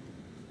mine?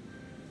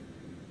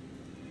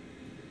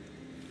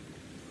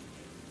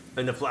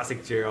 In the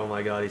plastic chair, oh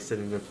my god, he's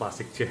sitting in a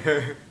plastic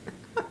chair.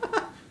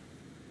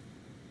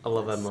 I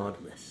love that mod.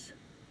 Soulless.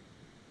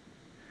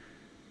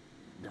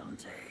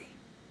 Dante.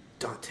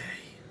 Dante.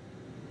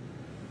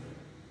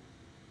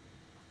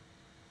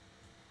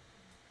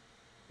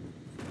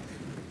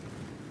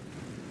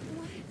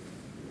 What?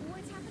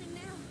 What's happening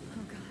now?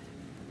 Oh god,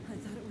 I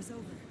thought it was over.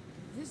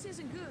 This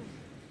isn't good.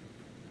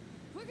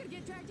 We're gonna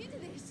get dragged into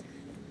this.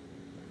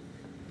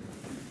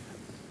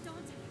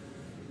 Dante,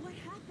 what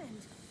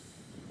happened?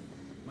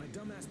 My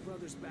dumbass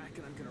brother's back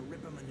and I'm gonna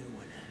rip him a new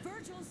one.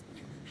 Virgil's...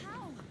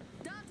 How?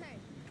 Dante!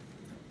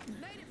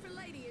 Made it for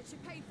Lady and she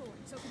paid for it,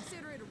 so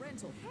consider it a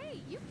rental.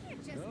 Hey, you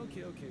can't just...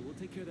 Okay, we'll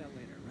take care of that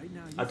later. Right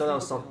now, you I thought that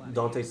was figure the hell out of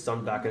Dante's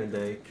son back in the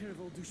here. day. Take care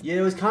of old douchebag. Yeah,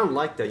 it was kind of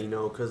like that, you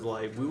know, because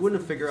like we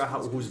wouldn't figure out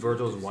who's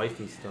Virgil's wife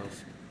and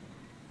stuff.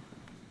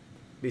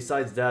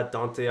 Besides that,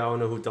 Dante, I don't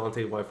know who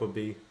Dante's wife would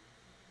be.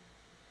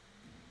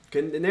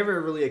 They never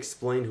really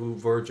explained who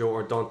Virgil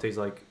or Dante's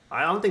like.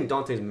 I don't think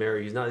Dante's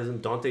married. He's not.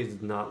 Isn't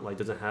Dante's not like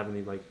doesn't have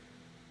any like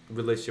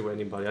relationship with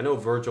anybody. I know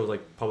Virgil's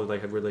like probably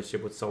like a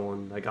relationship with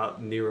someone like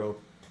got Nero.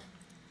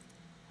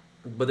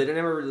 But they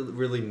never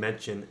really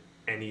mention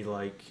any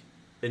like.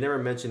 They never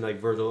mentioned like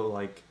Virgil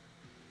like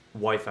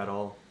wife at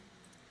all.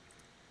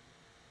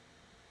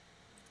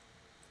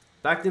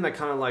 Back then, I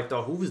kind of like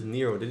thought, who was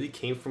Nero? Did he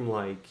came from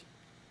like?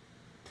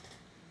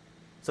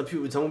 Some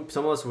people,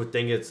 some of us would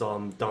think it's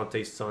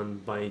Dante's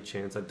son by any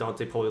chance. Like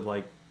Dante probably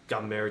like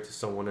got married to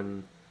someone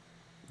and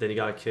then he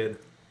got a kid.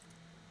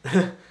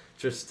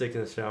 Just stick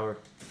in the shower.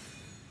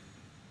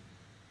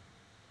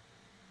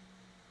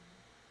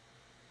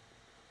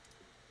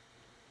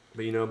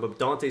 But you know, but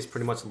Dante's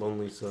pretty much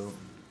lonely, so.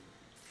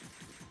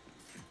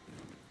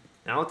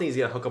 I don't think he's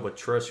gonna hook up with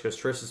Trish because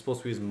Trish is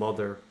supposed to be his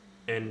mother,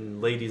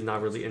 and Lady's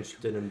not really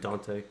interested in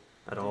Dante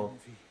at all.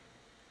 Envy.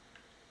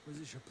 Was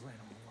this your plan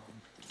all along?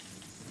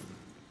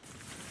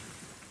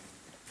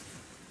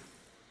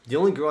 The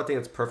only girl I think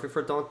that's perfect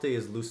for Dante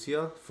is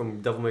Lucia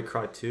from Devil May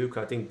Cry 2,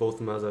 because I think both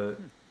of them has a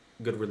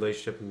good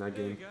relationship in that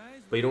game.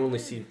 But you don't really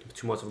see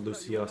too much of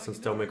Lucia since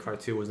Devil May Cry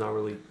 2 was not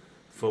really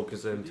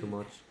focused in too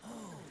much.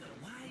 Oh, the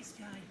wise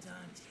guy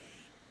Dante.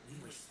 We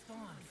were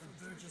spawned from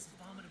Virgil's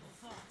abominable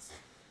thoughts.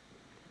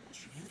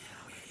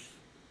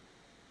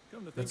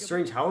 Come to think It's of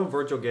strange. How would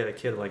Virgil get a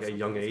kid like a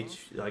young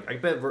age? Like I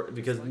bet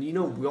because you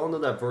know we all know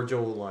that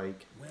Virgil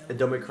like in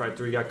Devil May Cry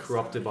 3 got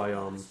corrupted by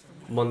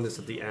Mundus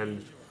at the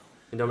end.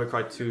 In Devil May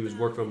Cry 2 he was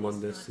working with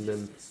Mundus, and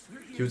then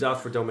he was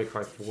out for Devil May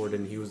Cry 4,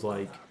 and he was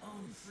like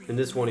in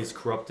this one he's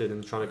corrupted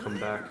and trying to come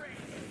back.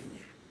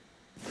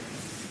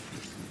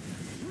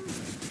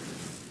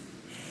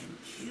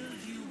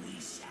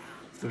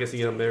 I guess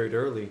he got married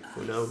early.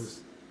 Who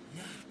knows?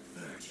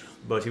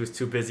 But he was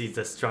too busy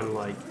just trying to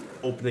like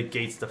open the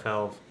gates of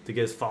hell to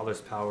get his father's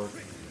power.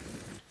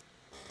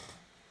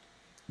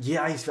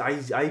 Yeah,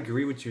 I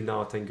agree with you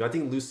now, Tengu. I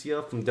think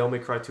Lucia from Devil May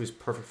Cry 2 is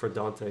perfect for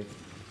Dante.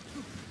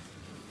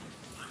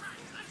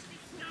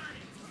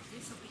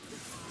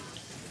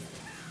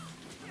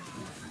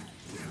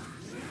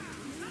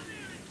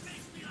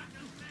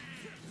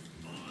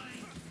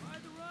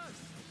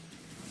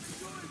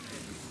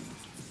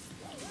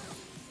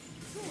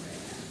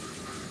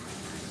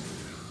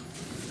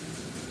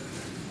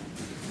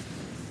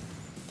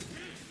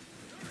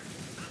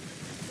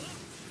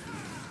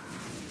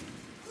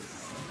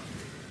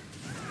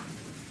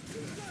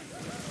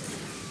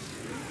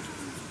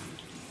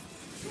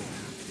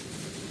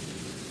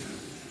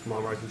 Come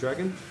on, Rising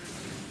Dragon.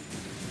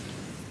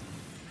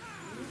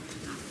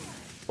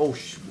 Oh,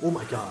 oh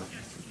my god.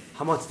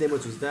 How much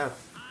damage was that?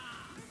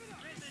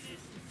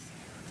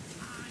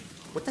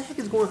 What the heck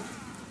is going on?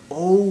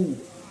 Oh,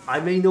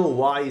 I may know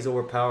why he's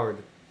overpowered.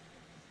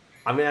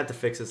 I'm gonna have to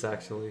fix this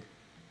actually.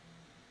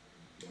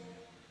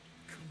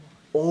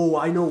 Oh,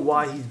 I know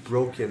why he's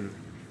broken.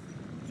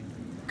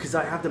 Because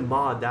I have the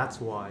mod,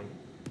 that's why.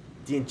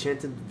 The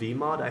Enchanted V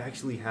mod, I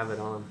actually have it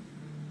on.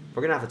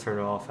 We're gonna have to turn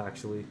it off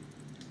actually.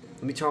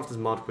 Let me turn off this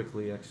mod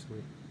quickly,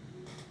 actually.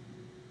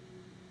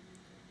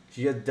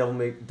 She had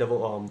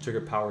devil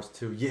trigger powers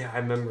too. Yeah, I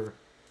remember.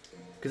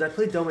 Because I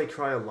played Devil May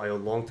Cry like a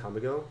long time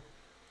ago.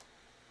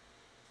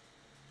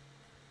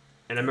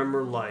 And I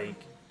remember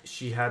like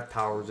she had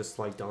powers just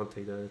like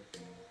Dante did.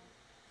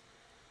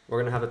 We're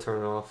gonna have to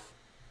turn it off.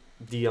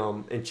 The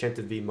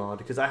Enchanted V mod.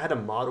 Because I had a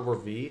mod over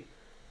V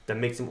that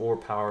makes him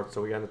overpowered,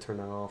 so we gotta turn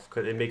that off.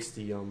 Because it makes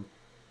the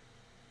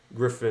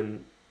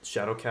Griffin,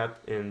 Shadowcat,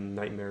 and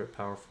Nightmare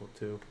powerful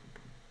too.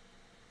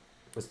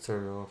 Let's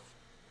turn it off.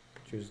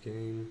 Choose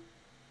game.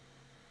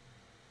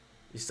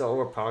 You saw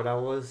how overpowered I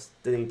was?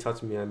 Didn't even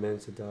touch me, I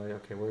managed to die.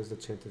 Okay, where's the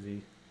Enchanted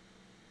V?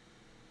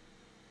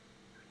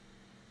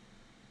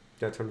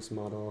 Gotta turn this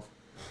mod off.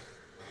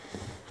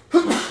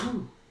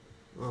 Oh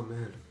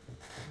man.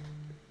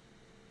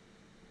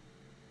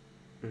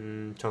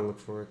 Trying to look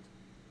for it.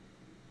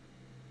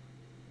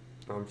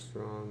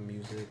 Armstrong,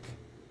 music.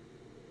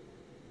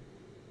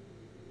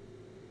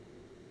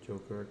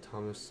 Joker,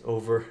 Thomas,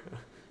 over.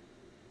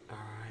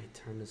 Alright,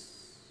 turn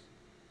this.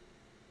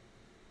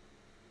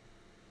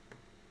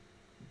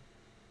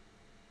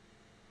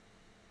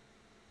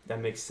 That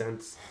makes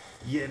sense.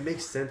 Yeah, it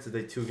makes sense that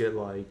they two get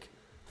like.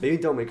 Maybe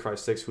Devil May Cry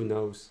 6, who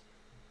knows?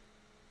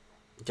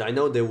 Yeah, I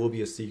know there will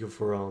be a sequel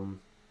for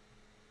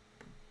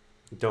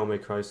Devil May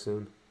Cry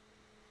soon.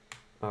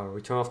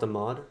 We turn off the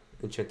mod,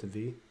 Enchanted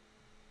V.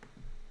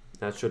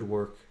 That should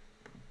work.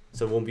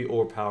 So it won't be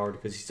overpowered,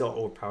 because you saw how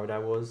overpowered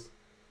that was.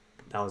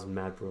 That was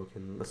mad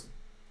broken. Let's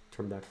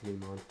turn back to the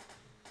game on.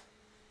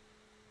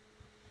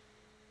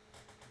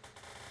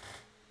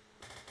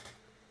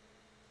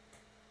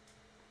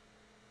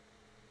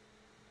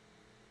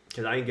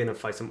 Because I ain't gonna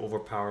fight some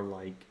overpowered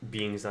like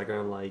beings that are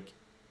gonna like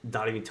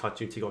not even touch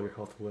you, take all your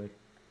health away.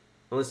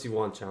 Unless you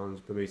want a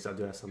challenge, but maybe I'll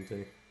do that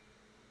someday.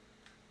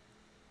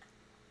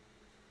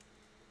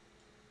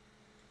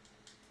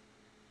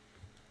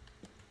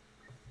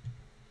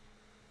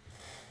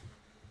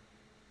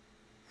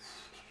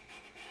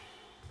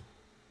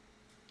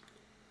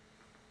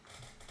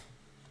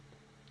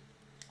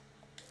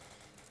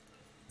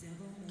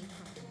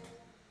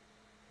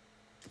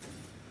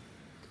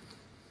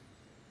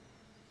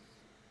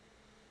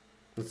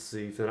 Let's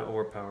see if they're not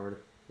overpowered.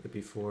 It'd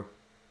be 4.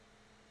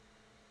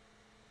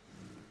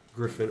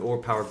 Griffin,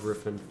 overpowered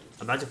Griffin.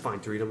 Imagine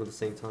finding 3 of them at the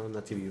same time.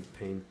 That's gonna be a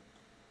pain.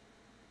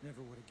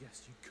 Never would have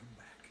guessed you'd come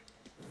back.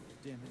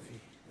 Damn it,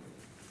 V.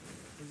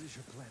 Was this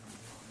your plan all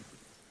along?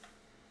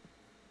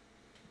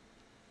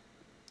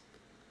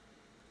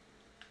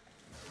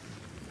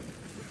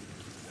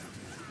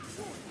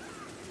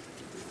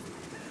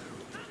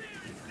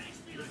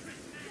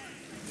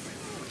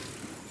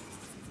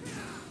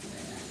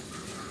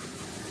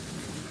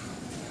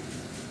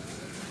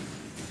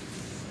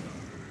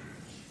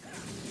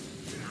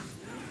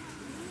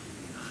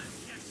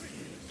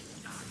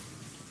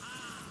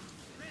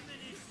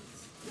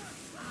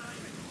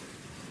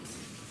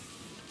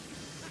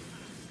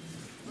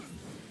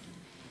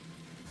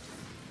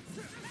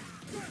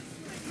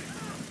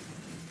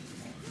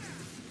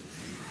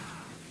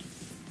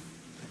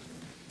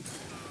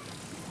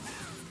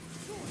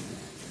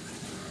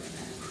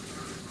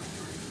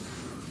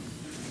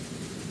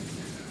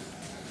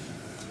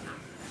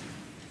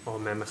 Oh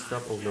man, messed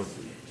up. Oh no.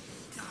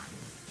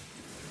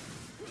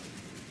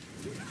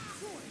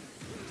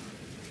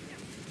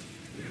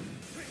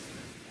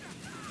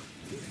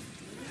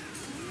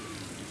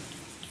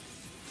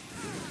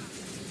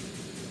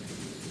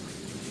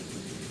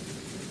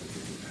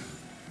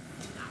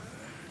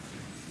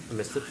 I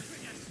missed it.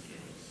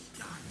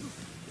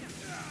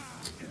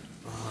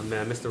 Oh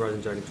man, I missed the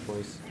Rising Dragon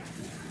twice.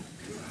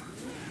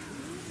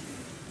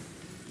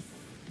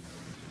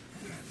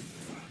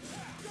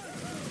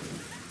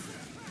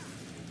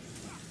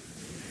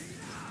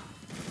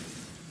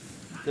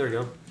 There we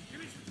go.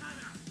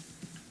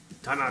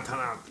 Time out, time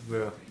out.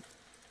 Yeah.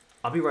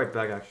 I'll be right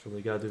back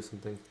actually. Gotta do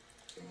something.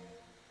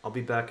 I'll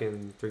be back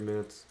in 3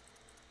 minutes.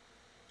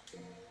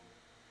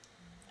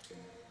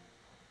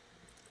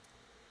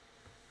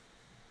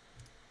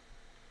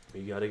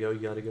 You gotta go, you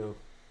gotta go.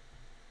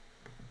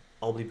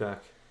 I'll be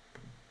back.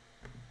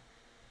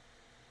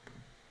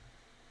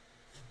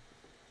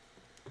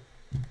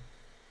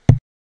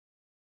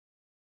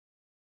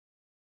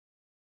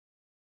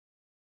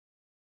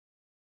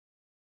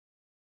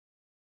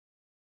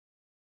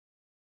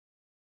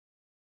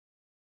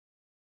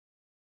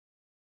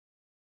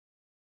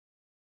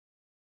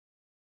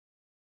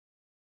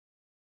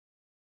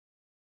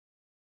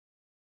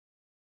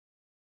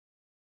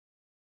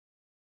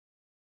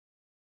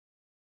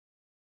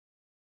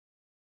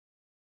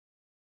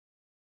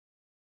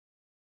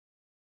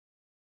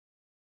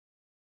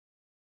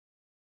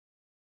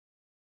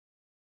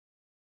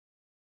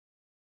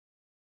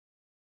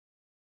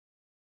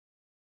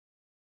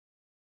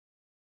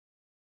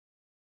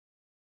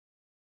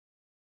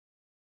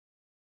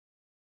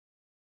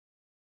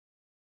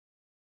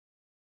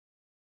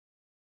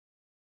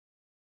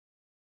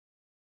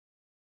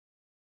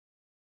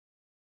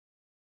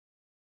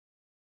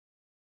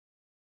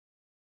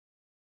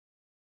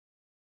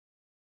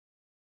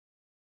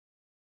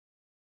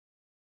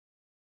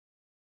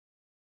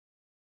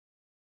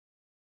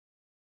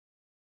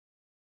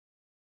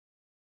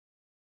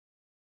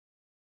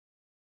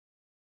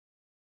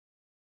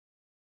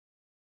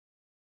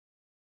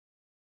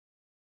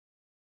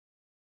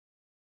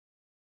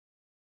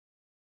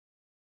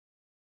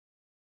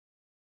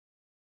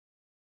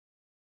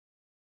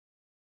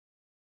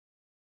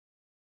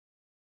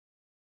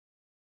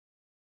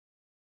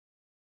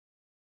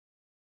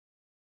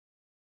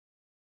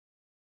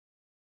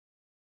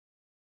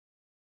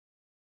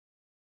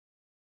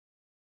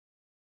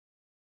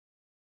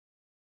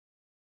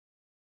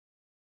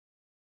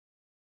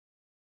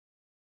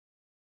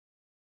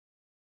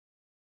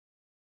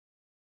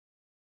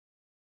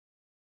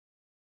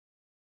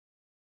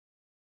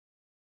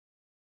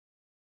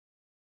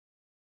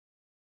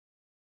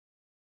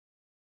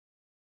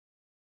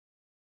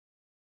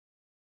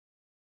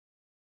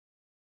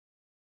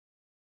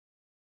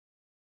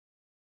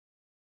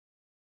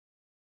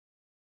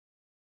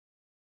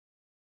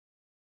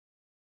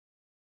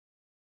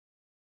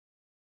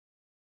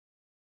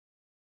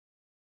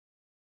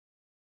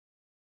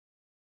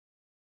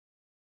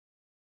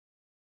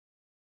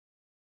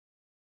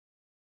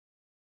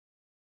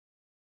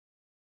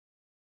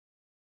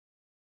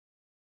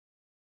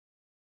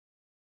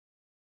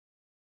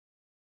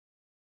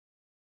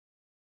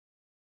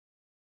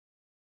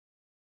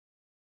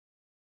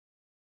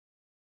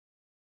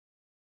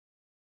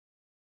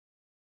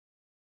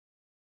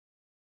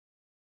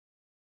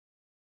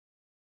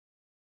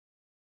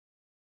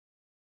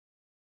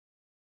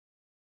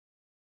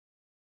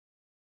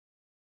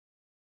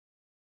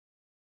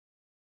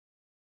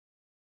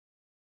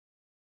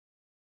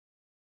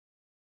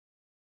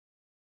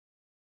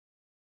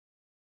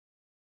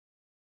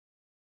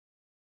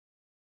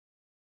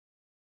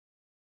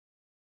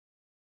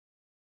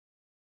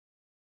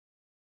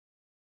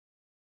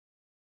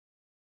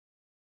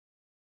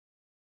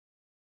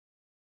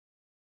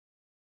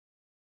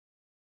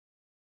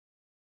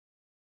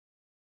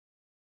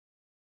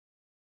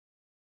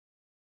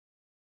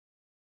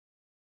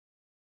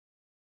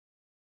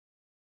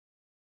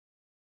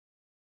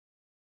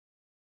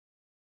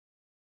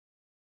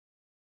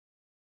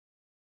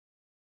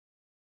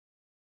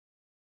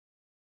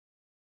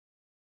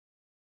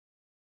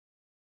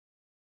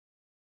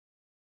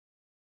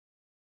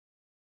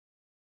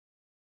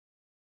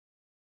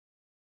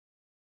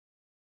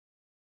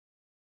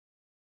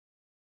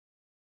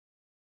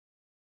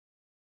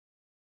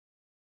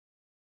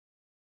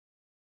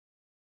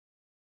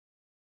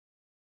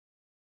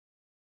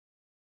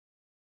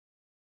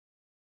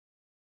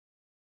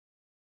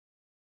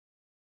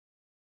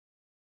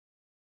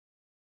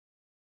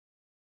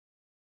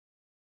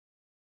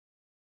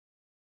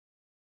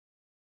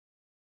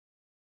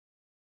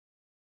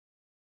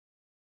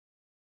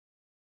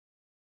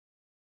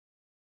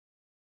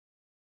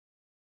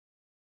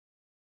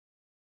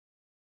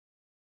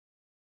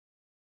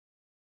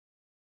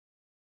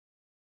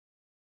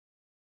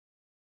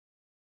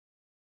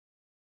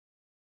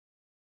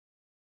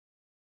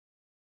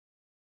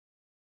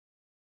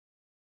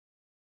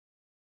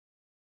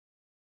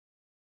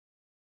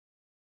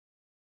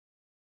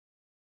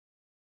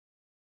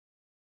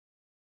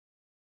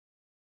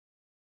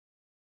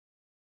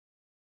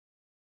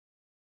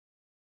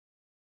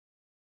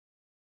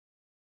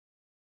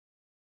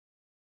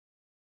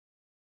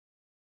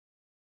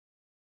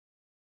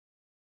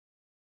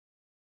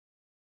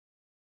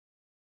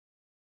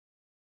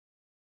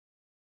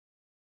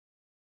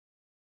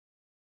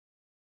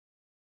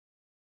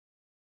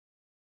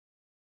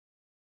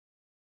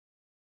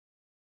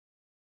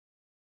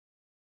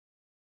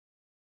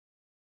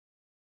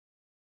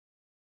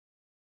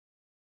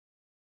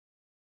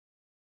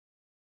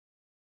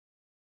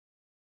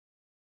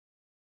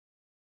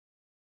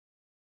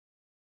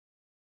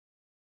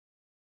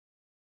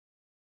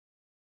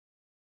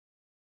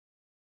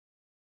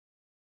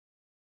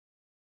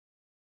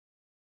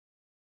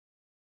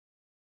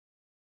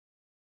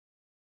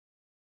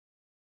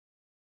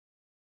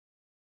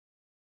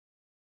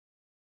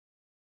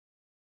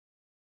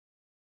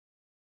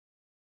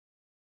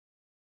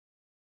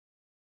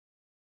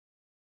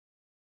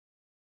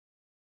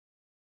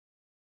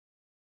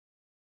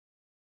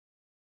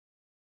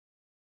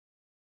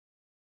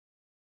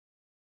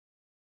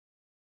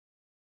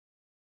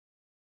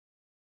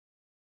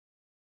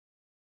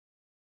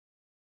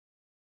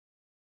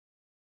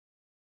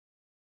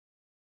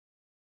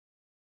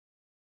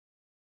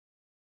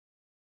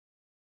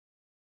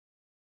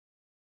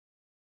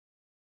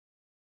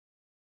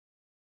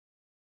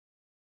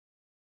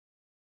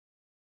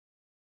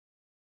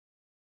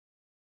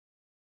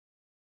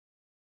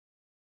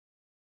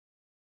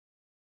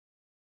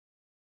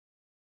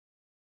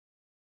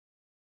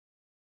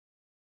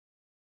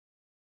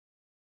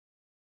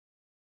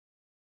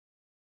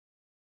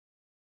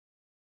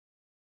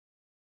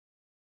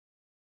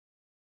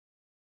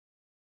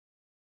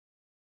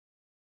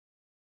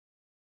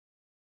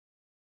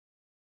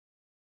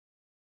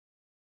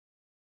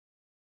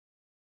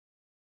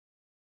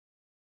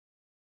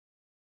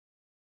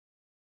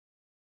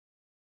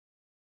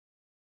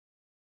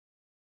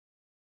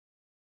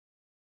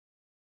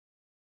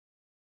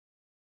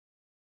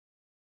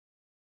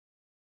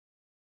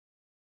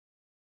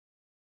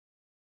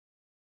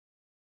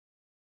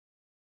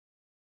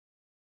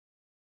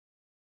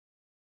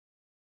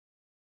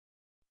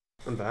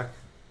 I'm back.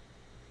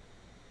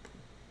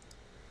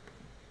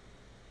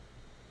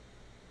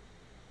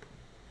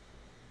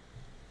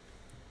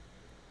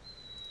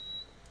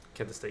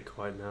 Can't to stay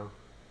quiet now.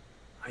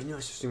 I knew I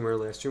should stream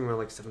early. I streamed around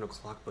like 7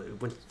 o'clock, but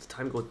the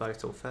time goes by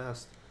so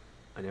fast.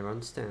 I never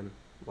understand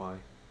why.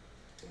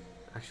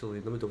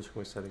 Actually, let me double check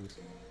my settings.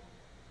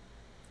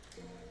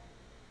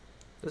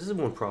 This is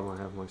one problem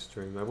I have with my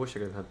stream. I wish I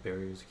could have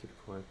barriers to keep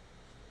it quiet.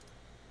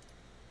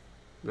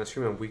 And I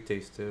stream on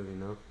weekdays too, you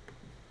know.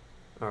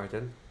 Alright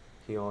then.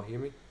 Can you all hear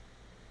me?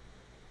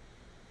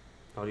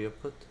 Audio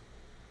output.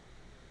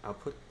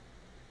 Output.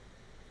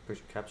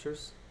 Picture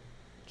captures.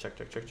 Check,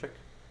 check, check, check.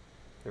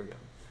 There we go.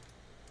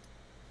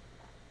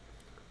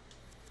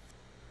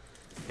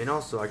 And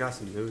also, I got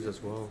some news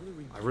as well.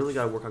 I really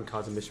gotta work on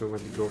Cause and Mission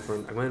with my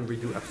girlfriend. I'm gonna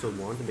redo episode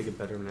 1 to make it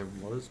better than it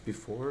was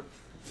before.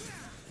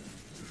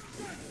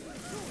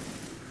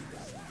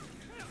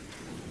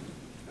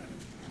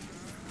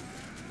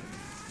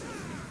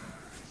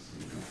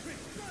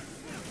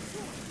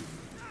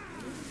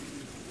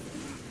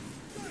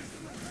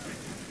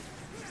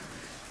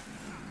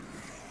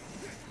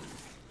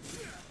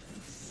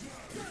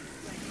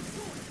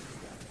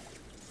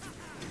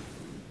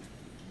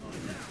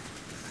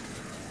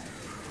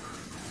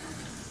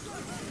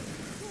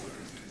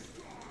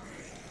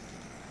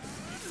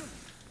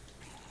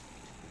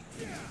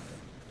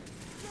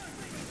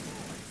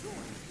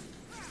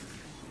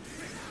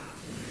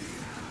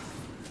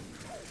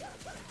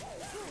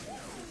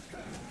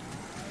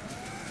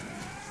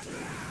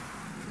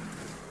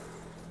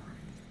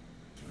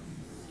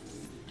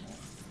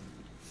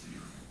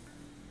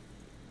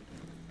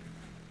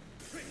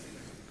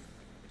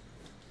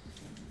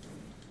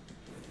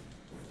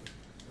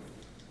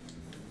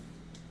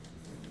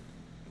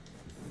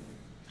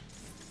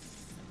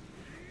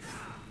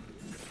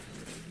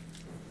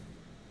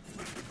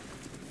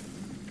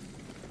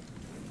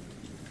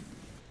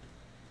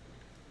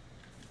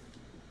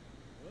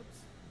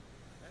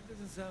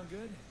 Doesn't sound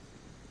good.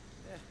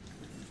 Yeah,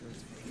 sure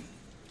it's fake.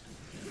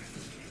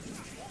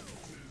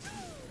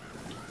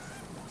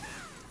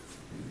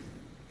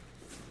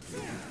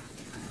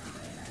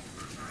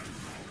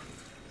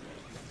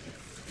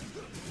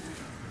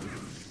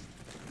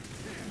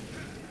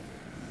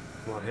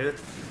 Come on, hit it.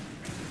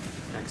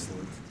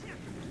 Excellent.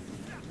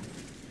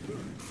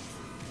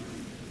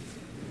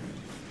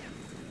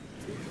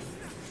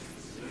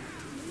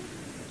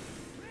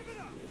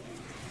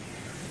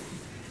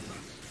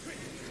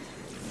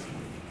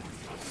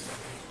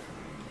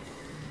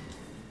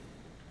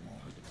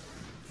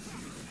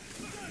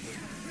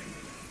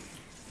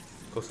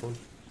 Close one.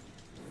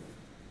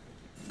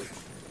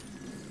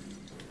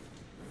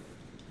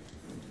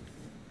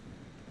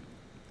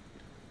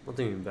 One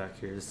thing even back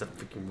here is that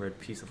freaking red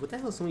piece of what the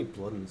hell is so many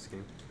blood in this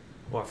game?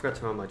 Oh, I forgot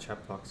to turn on my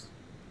chat box.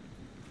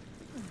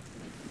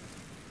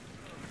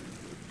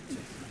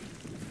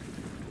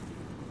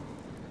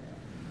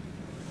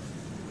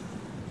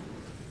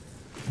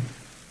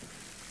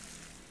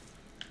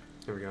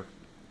 There we go.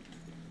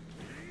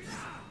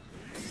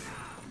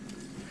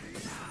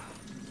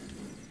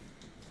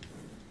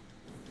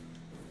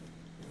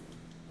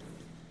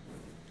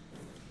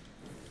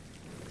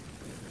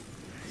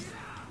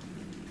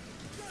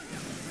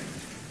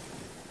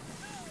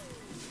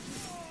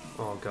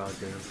 Oh god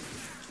damn.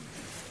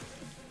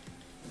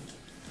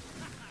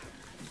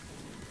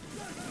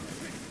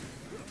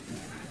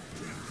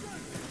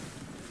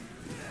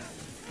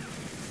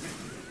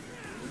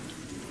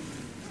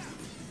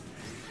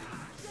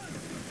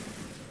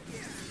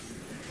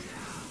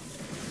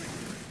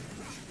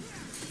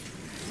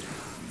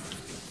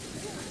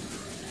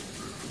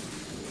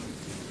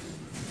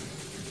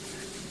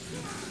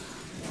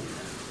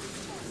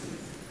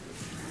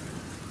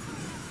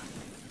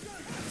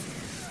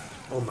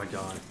 Oh my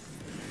god.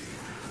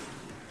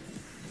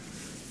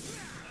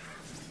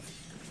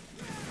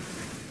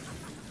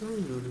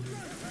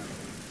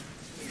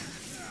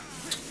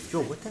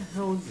 Yo, what the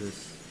hell is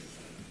this?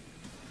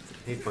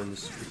 I hate finding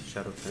this stupid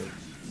Shadow Cat.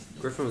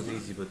 Griffin was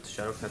easy, but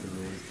Shadow Cat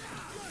annoying.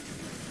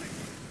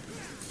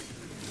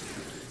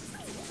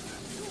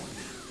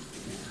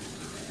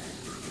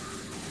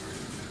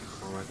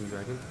 Alright,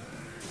 Dragon.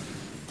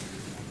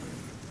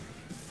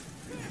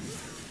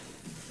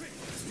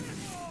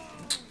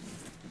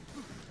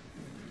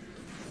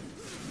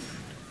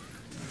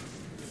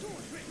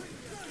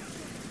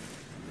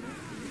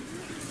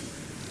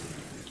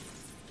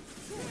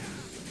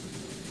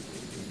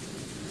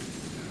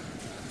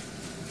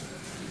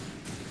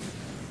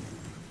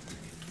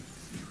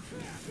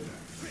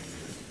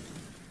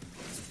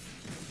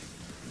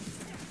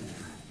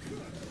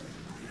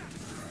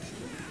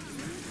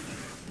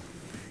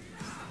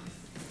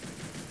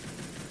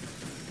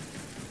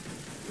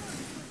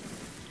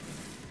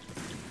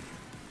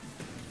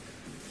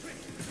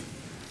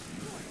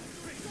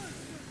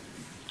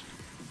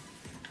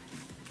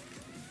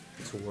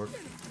 To work.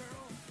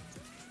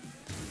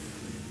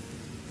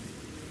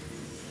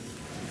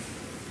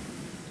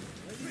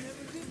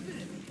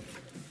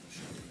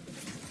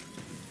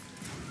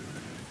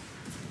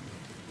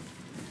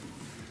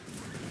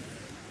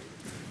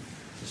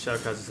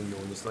 Shadowcast is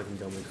annoying, just like in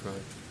Devil May Cry.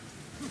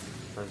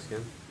 Nice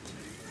again.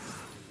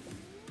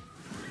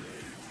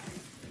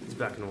 He's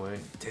backing away.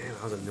 Damn,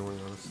 that was annoying,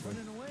 honestly.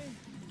 Running away?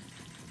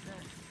 Nah,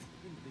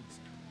 didn't think so.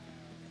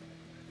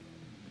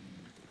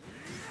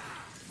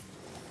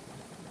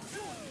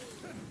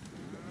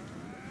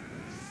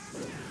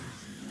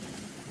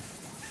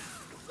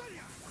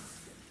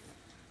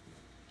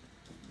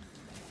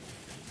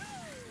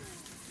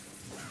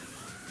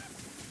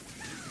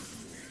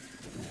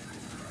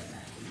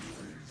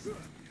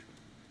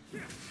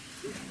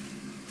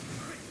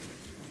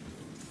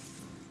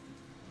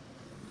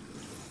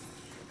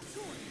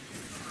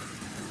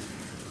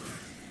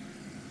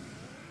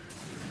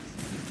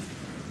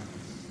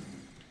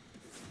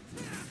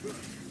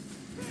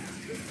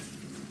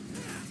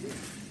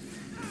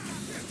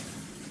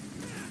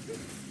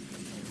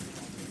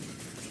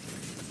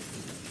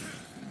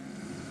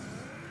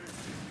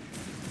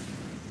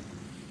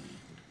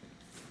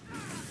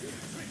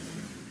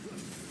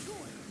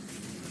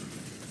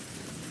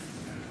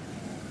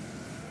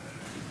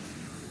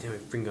 Damn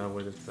it, bring God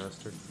away this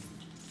bastard.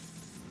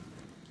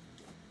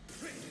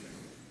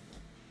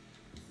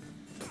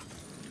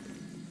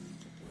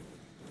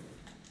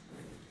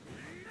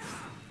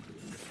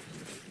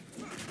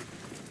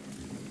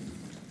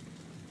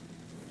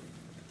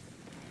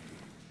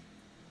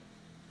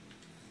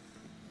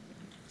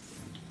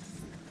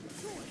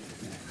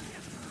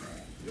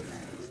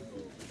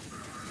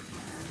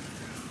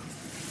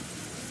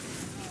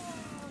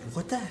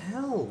 What the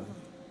hell?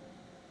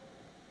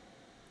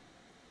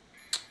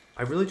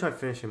 I really tried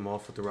finishing him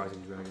off with the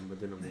Rising Dragon, but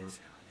didn't work. That's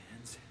how it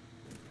ends.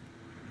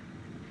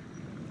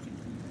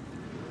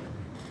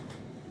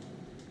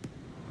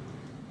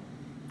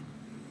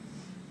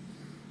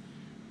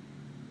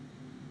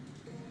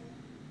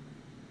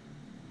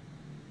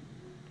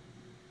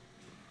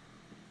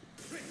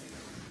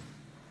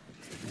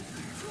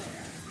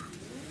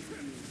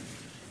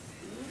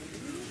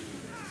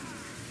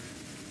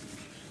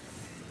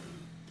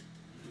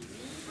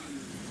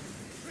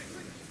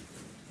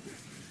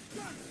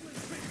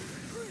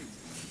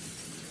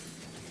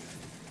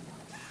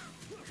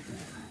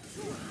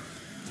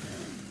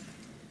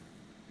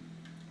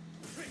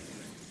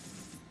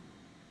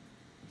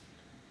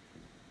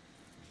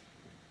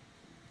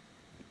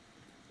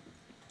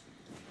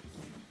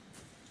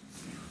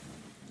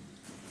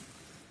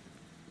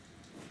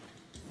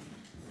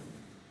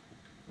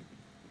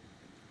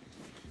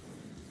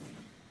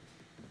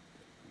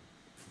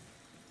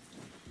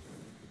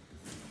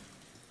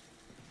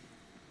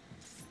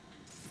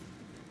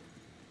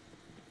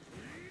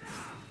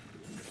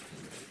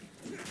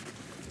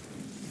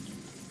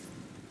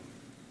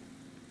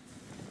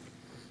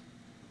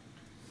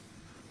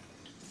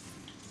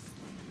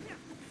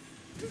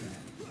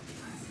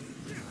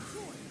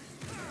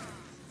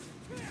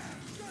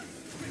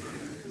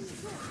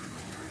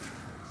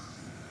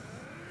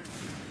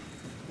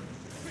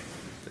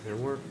 That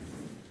didn't work.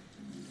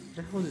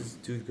 Where the hell is this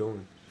dude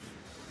going?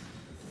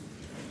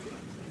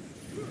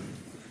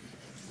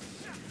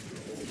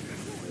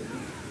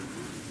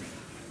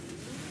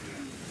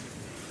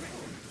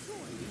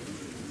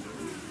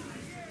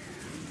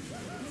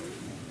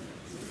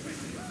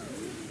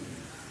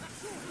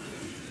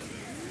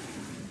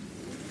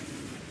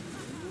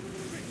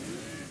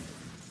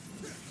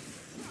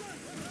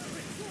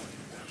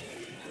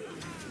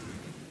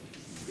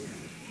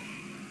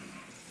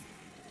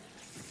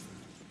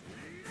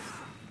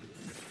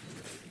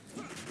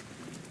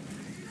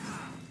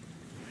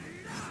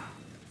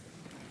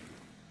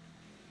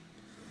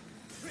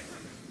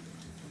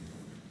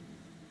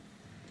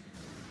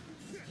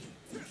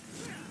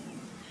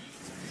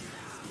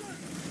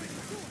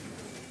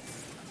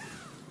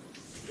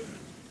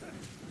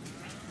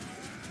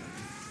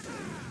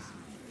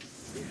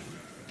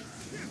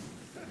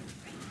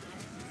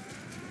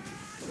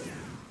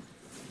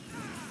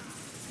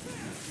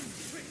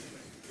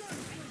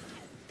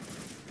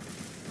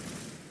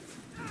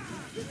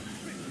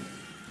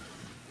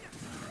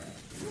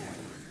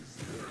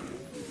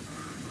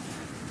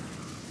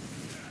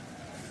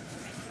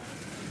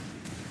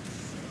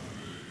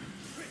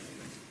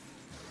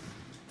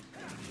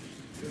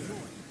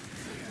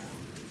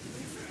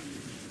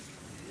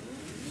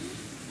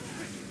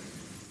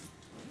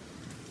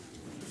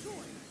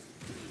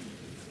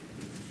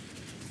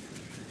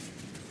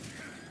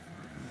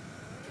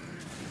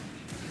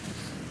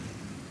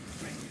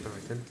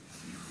 Alright then.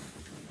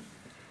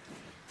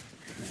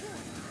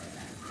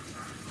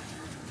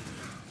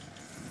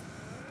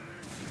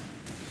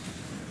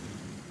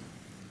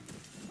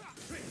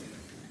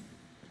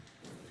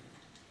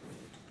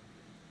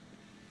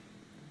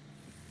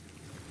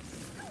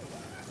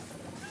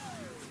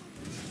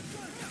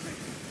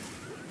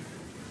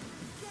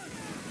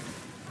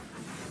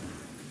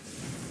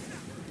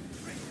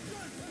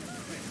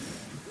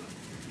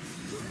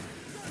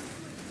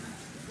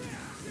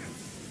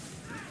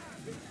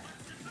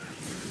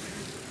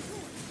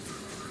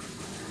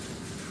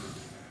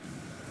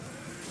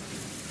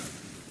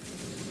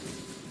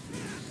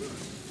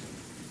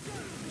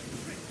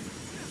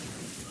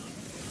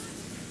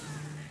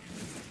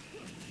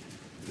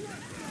 Not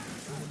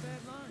a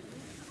bad line.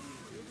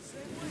 Feel the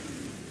same way.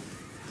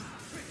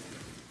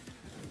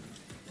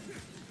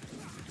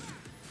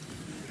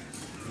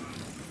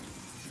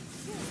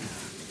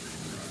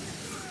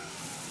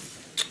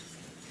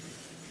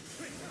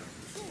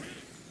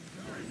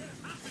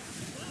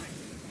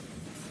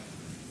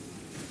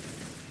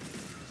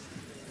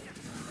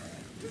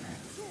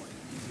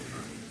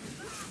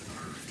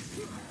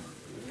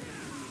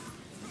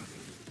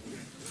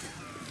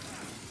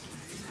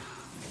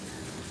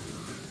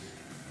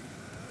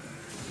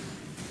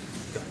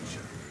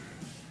 Gotcha.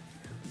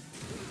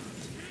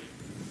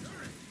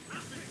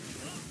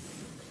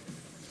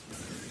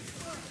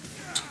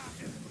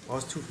 I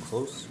was too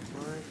close.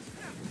 Right?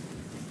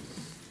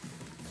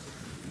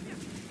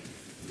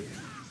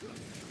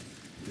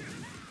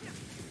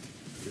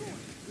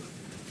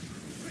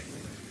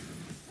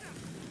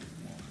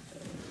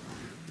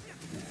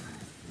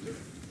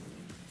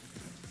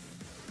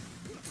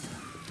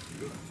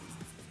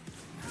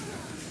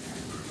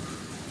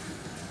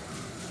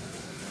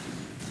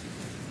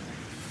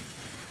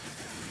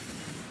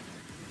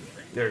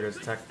 There it goes,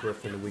 attack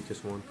Griffin, the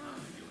weakest one.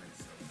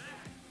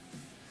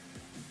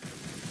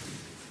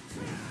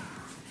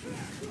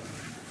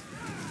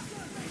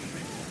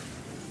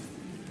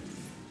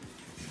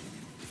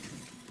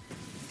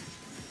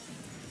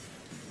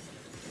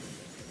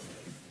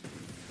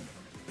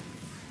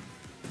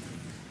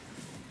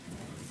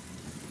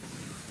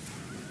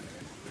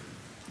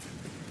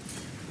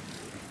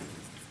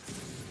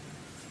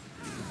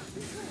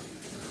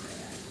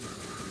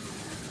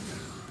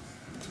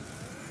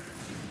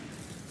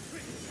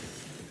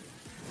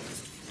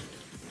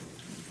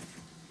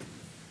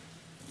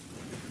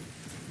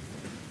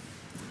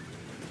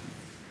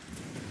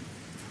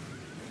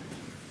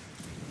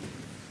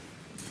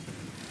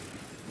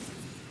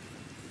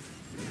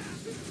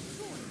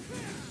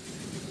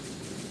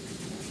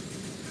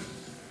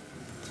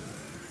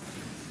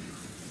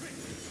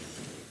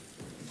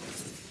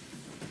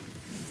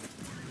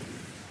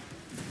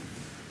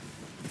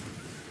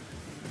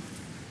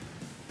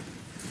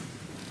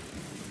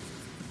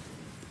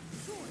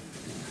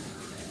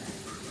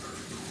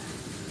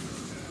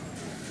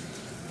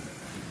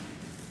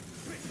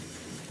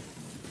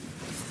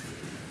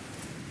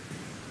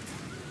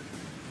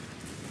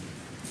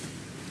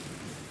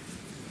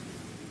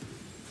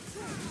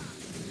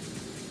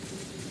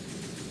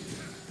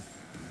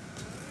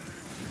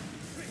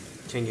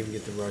 Can't even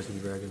get the Rising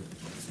Dragon.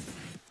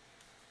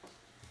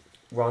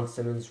 Ron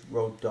Simmons,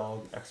 Road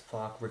Dogg,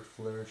 X-Pac, Ric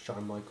Flair,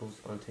 Shawn Michaels,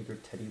 Undertaker,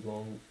 Teddy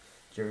Long,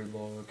 Jerry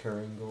Lawler,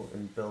 Kurt Angle,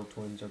 and Bell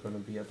Twins are going to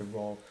be at the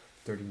Raw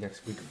 30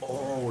 next week.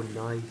 Oh,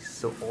 nice.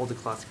 So all the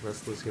classic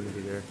wrestlers are going to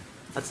be there.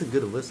 That's a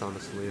good list,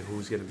 honestly, of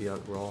who's going to be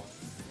at Raw. One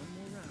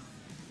more round.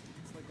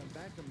 It's like I'm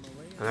back in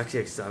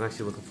Malaya. I'm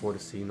actually looking forward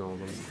to seeing all of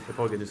them. They're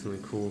probably going to do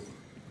something cool.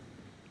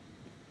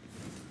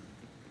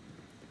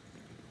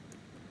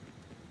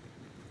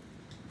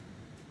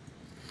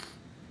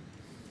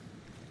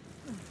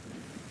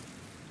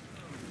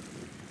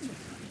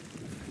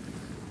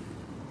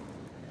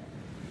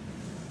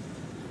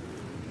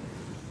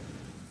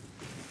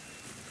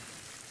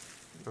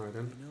 Alright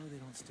then. You know they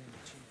don't stand a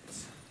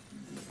chance.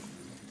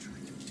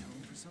 Trying to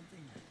atone for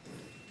something?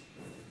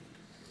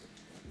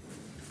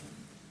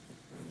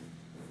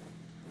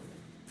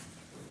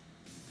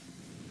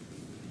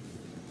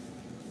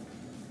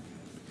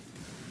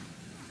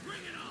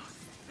 Bring it on!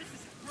 This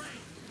is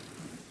great!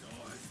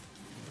 Doors.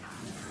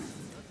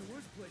 Not the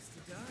worst place to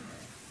die.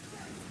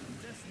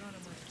 That's not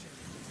on my agenda.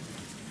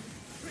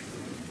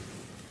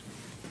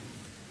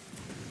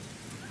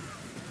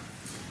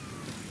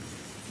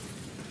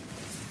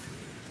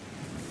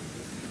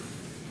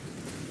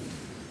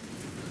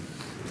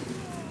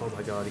 Oh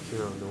my god, he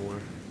came out of nowhere.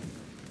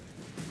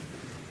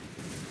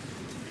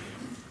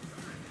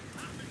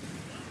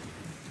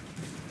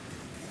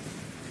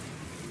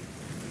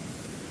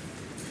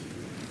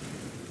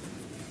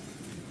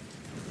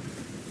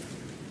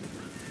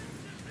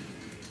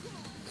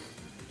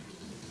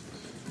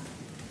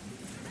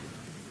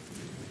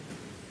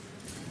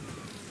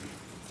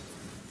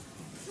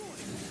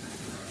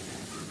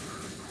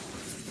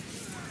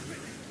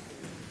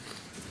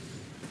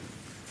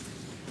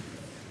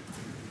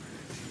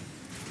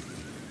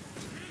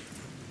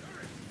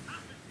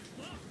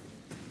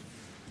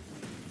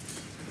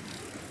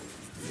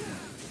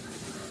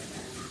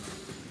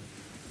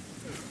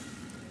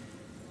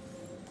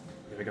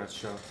 I got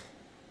shot.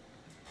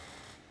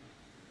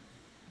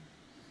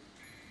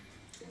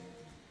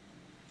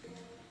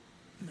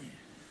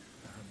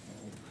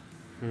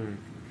 Hmm.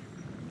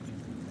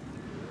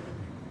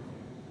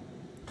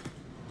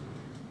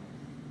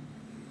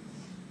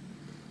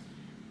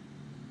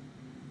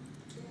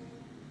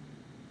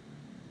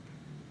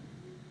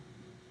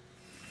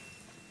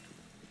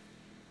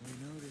 We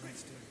know they don't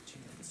stand a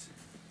chance.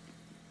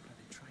 Are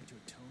they trying to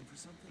atone for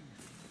something?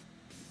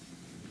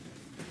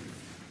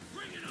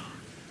 Bring it on!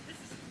 This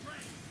is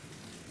great!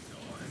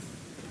 Doors.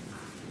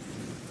 Not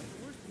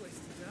the worst place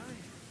to die.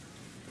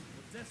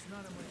 But that's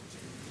not on my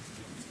agenda.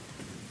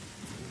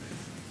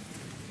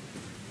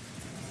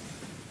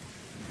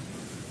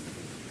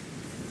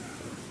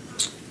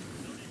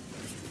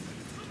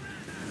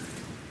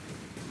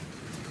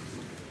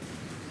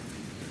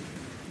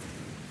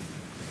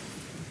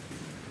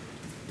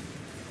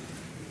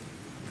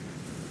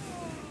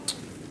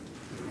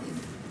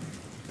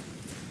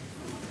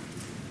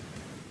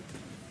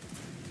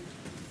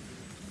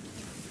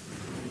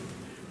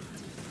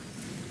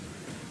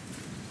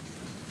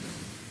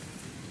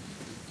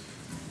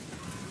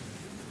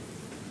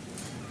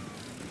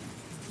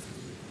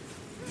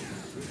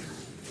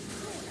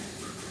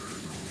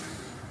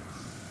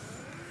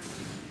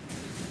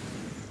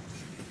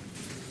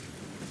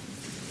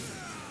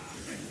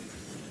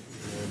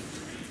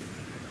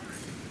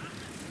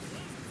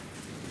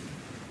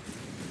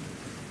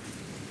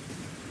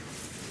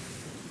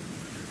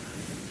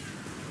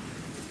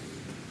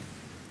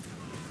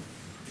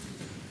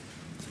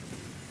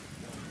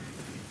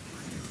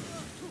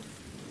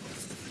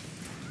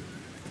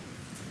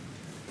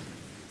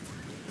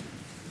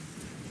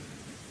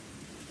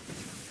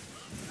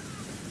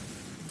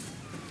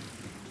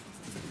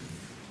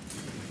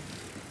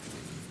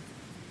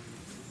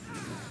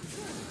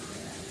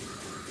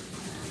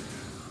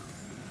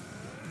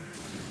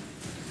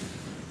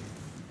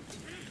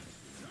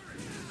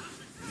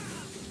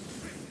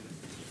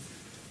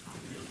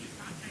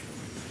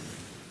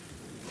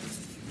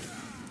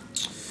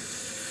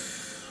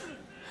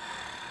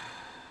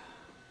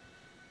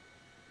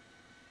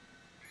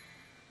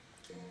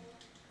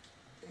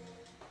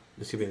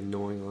 This could be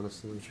annoying,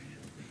 honestly. I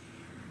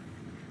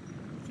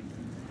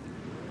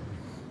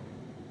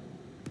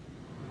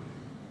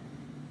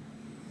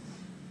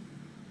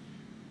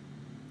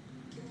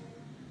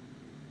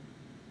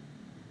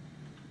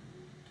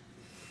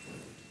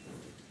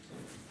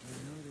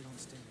know they don't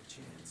stand a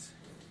chance.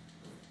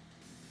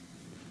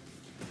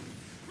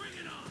 Bring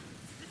it on!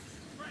 This is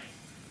great!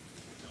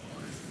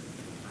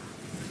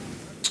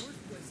 Not the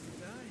worst place to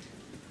die.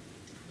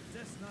 But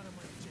that's not on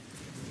my agenda.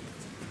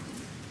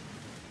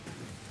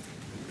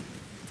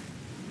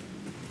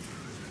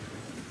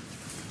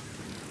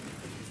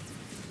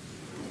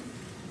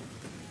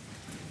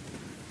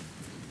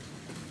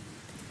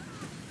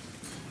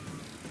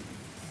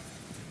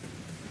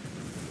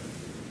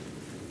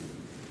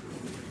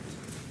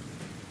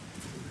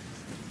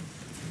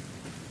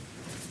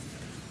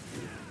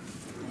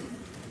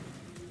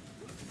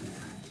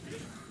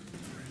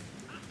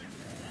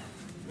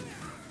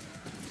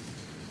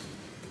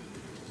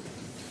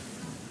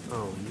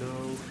 Oh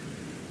no.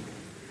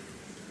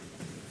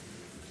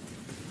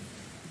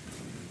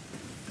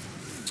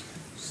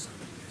 Son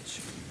of a bitch.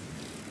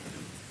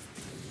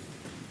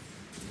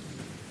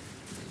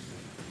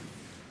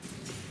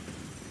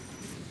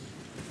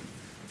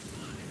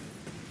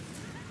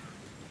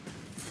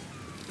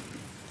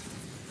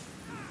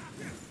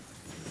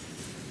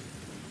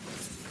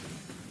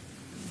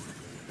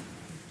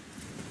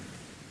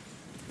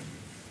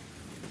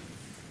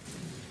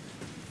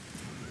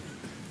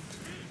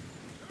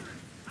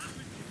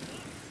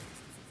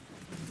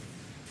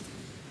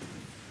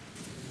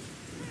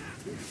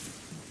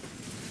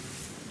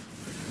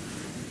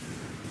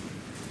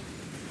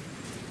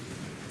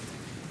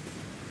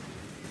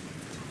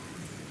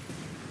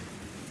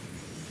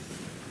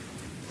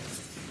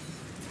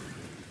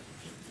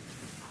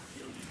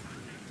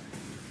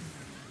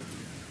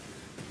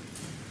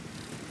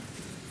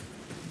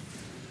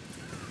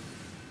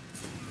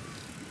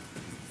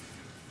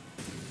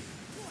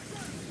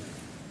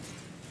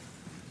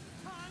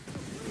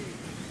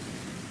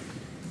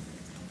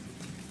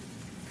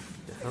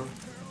 The hell?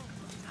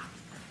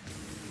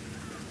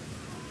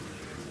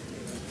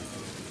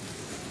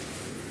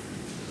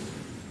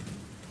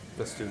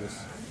 Let's do this.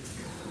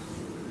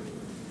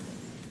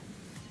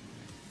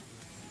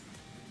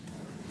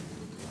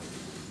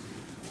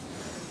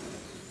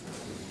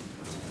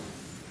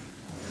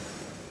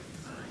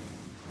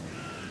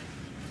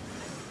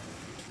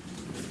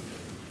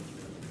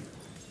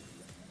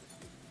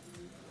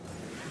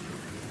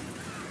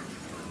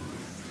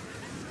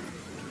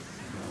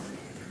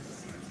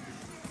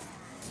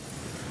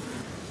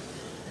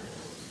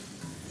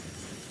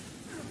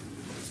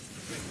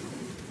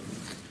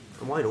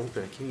 I'm wide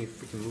open. I can't even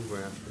freaking move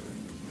right after that.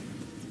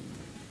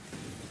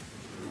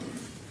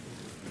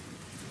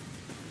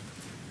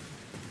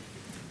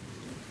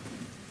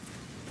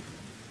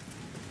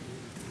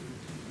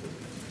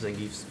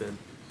 Zangief spin.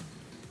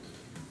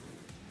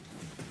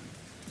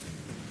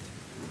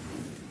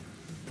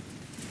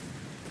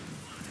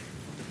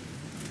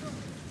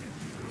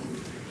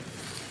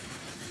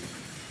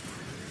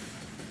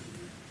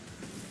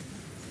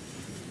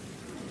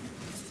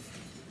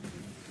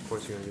 Of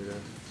course you're gonna do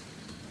that.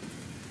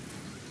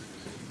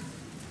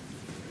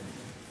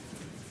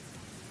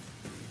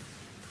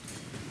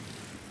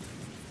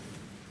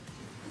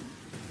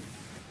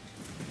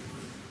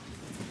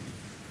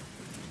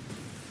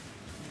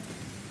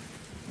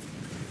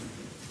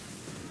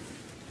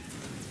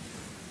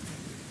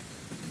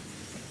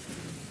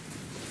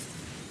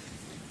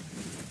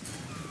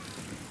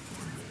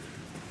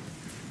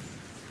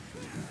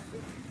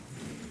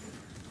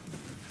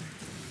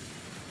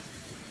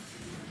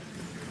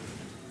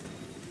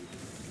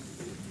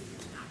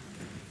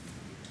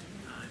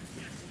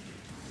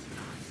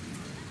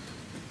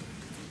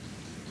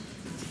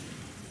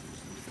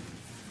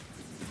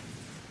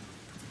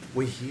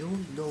 We heal?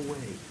 No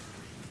way.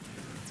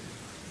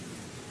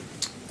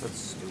 That's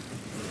stupid.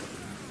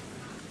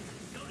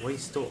 Why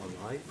he's still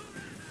alive?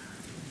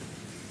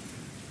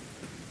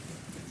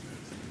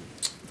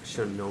 I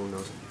should have known I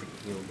was a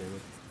freaking heal, damn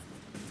it.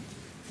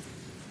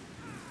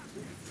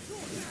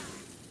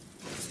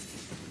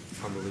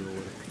 Unbelievable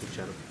what a freaking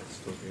Shadow Cat's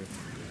still here.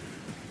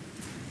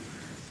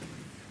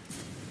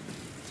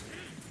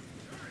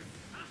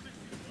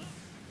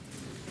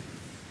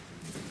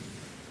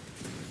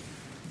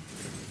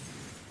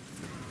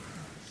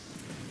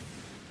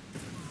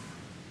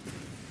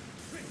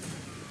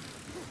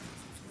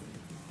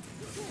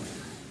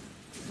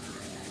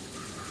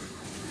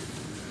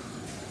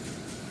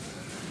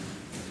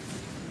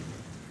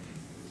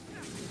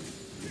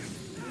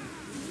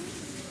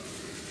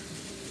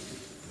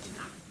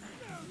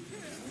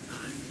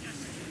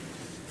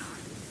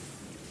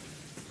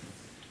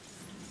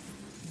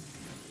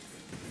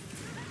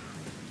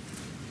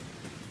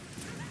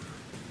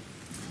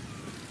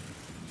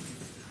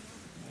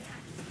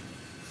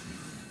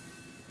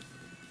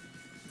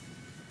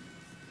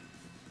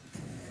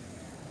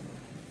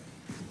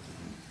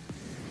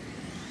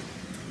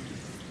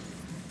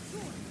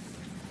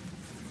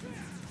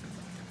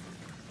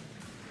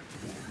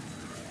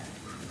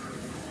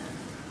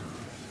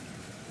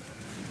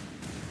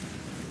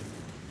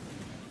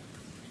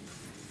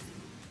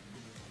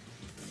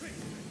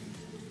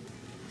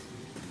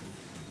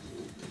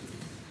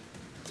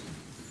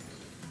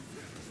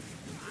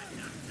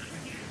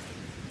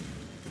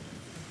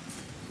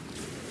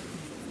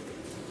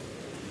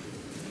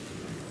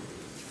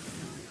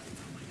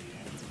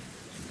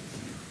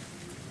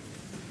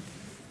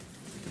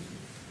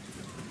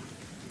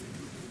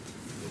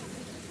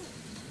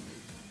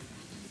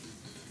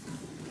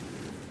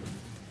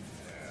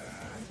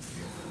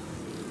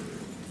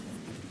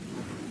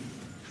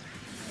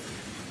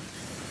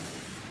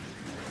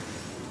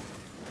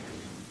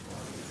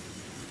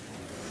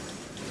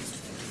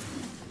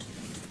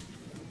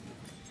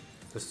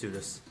 Let's do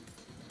this.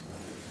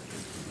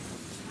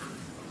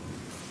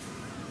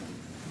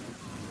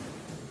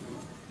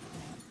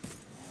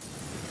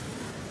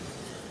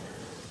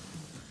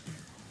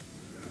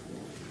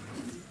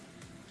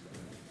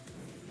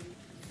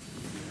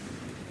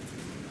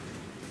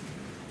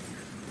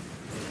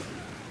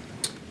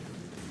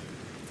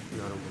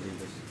 No, I don't believe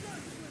this.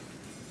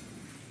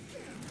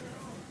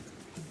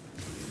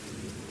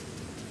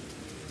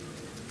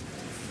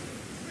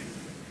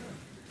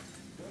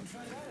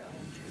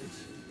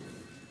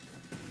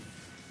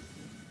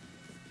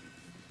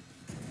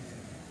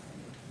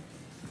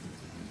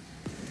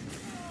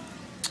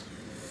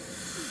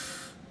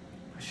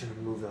 I should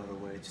have moved out of the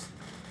way. Just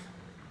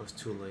I was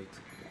too late.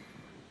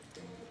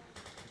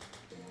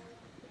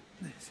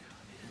 That's how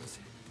it ends.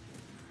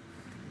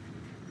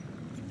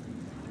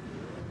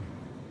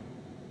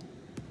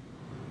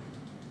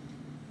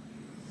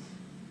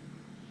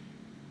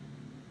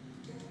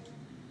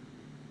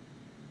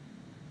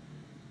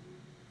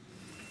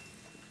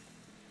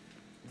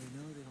 We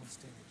know they don't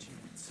stand a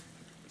chance.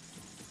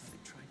 Are they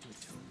trying to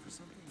atone for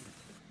something?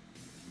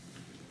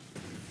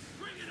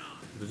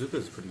 Bazooka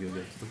is pretty good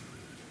against them.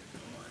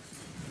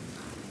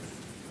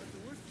 Not the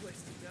worst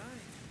place to die.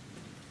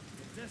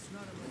 If that's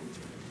not a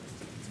religion.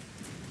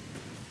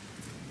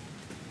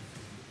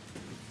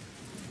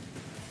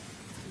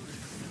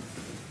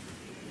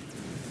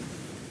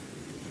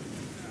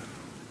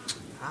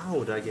 How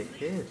did I get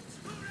hit?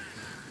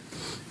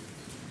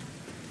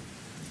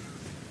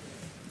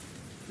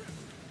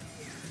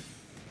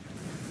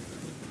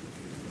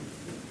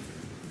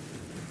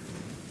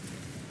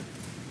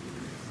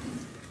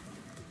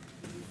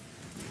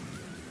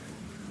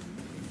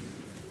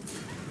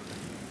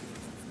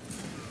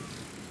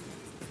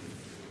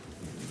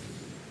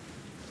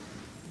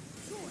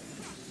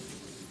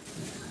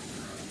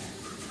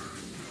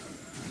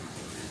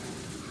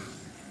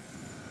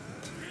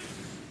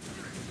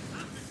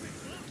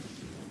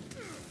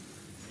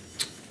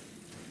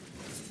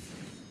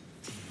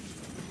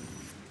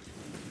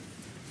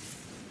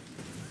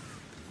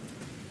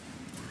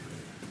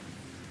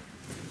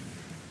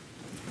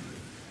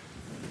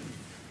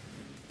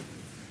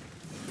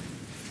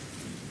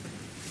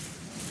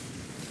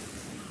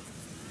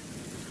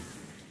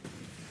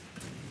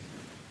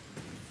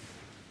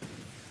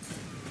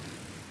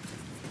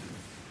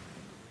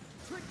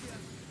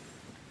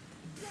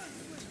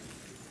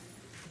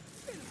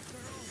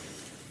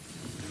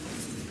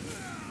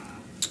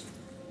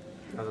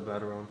 That was a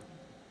bad round.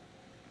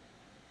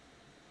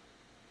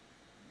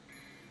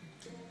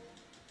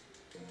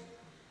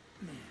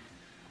 We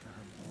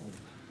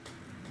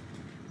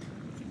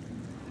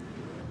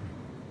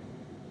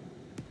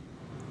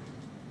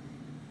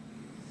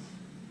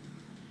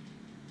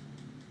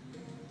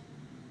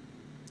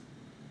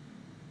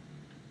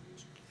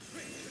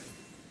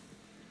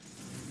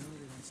know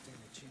they don't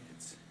stand a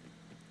chance.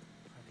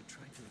 Are they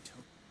trying to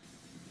atone?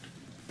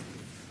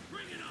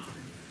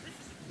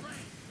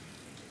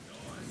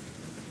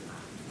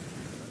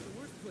 Not the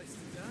worst place to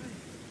die.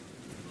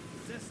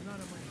 If that's not on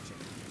my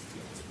agenda.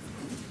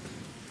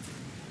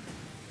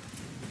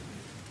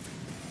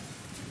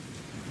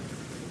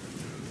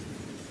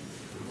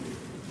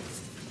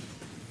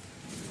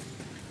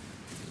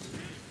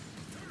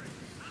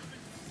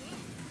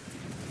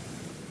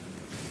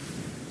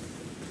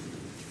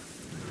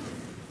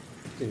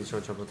 I think he's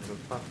trying to jump onto the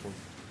platform.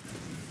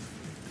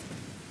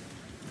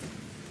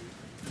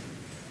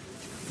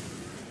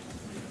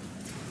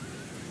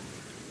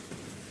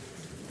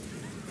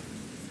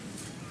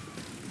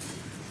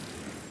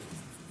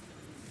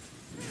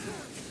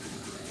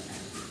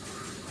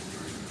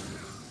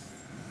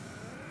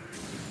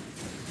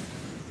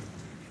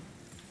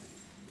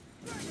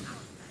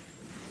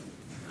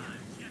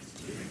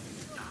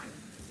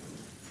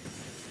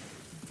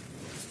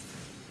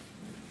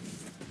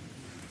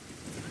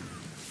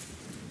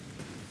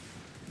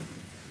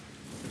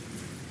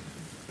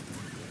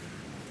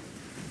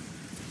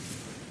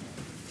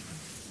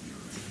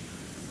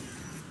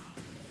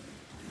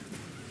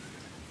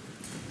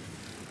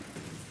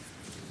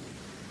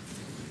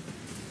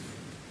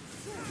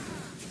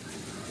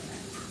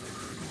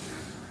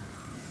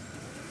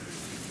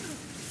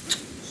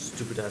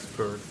 Stupid ass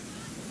bird.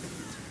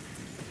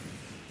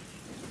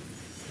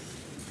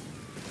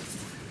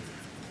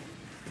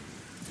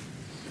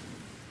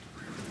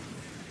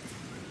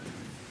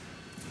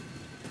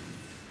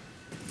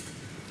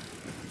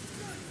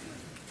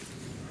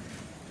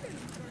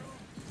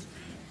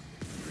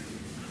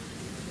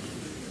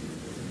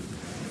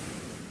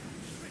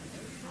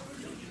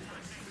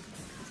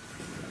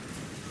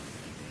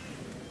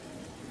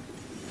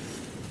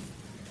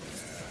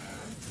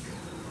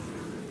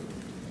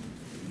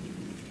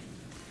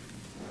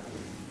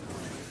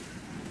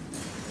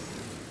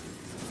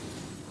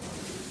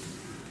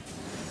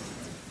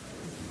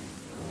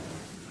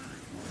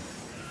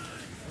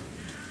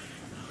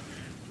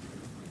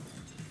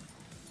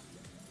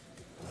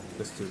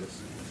 Let's do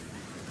this.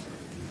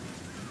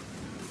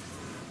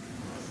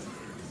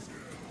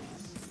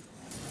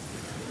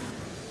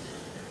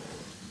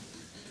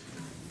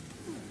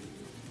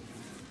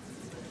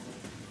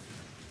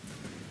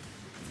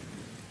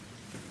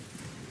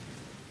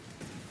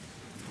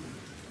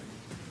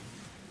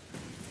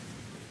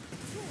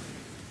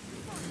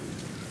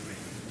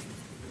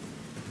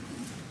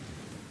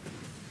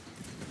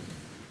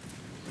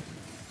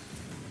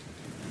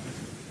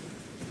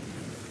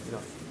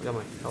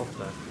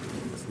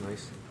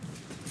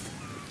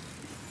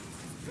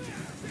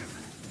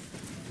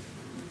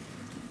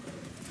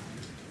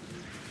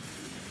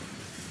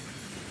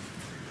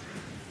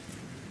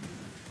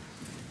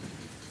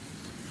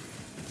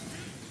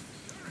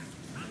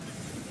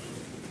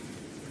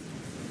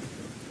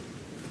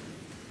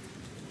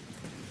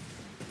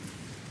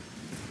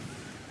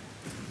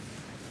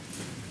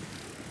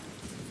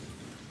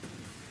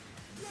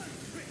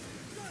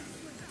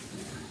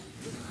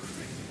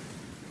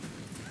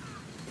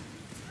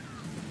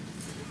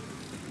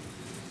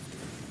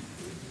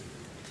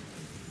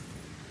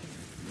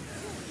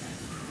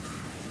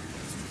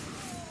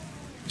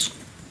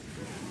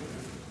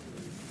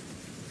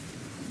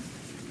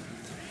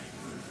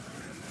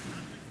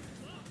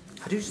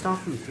 do you stop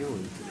from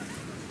healing?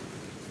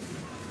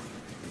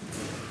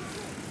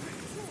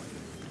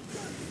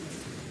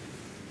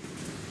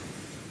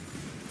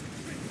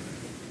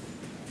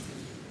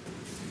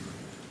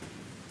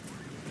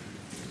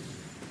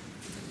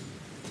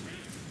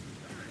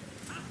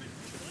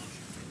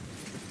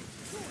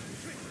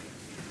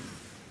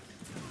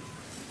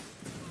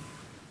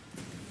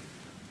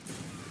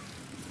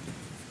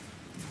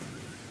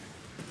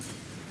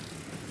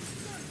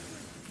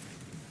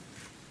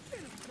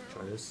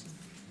 Try this.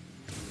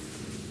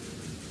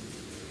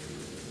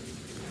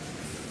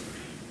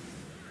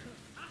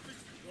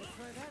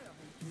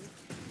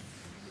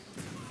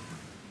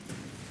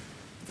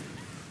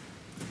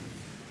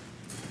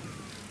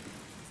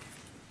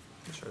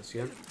 Try this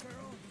again.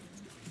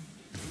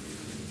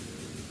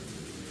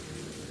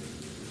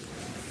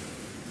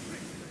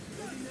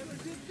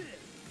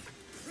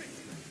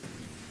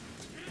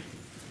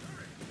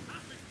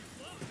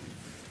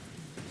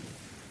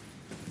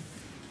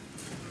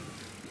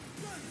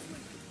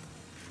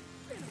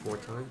 More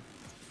time.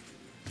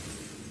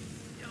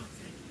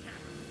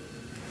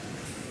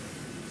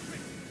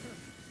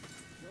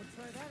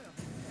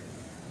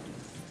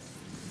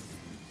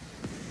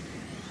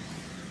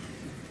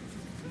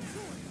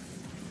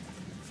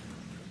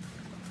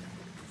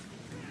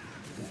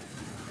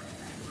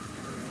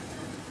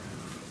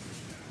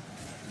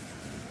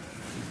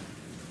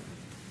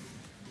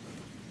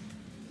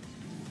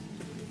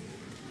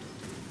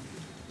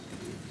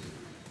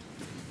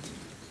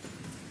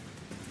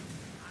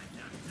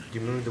 Do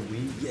you remember the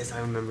Wii? Yes,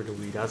 I remember the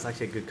Wii. That was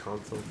actually a good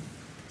console.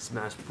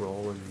 Smash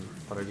Brawl and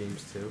other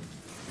games too.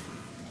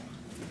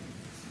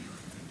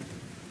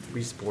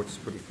 Wii Sports is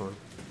pretty fun.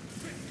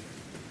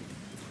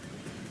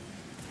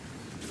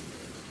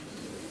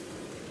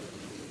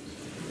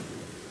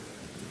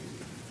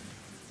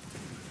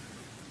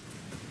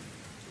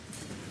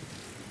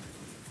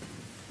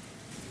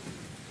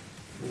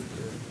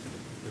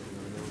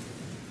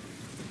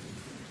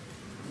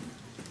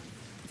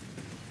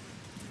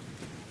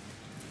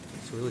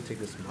 Does it really take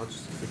this much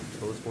to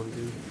kill this one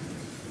dude?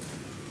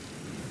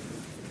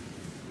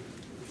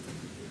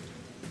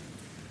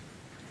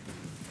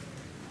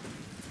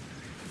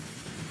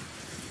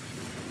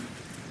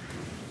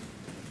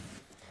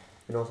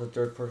 And also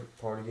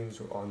third-party games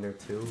were on there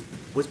too.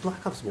 Was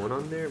Black Ops 1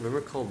 on there? Remember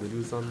Call of Duty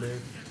was on there?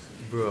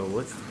 Bro,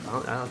 what's...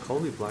 Call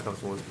of Duty Black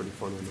Ops 1 is pretty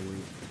fun on the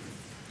Wii.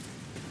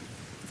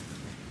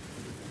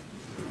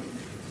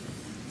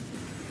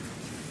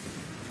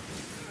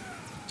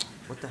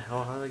 What the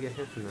hell? How did I get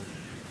hit from that?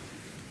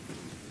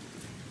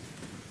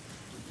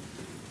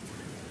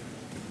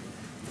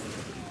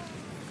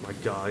 My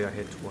god, I got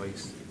hit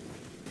twice.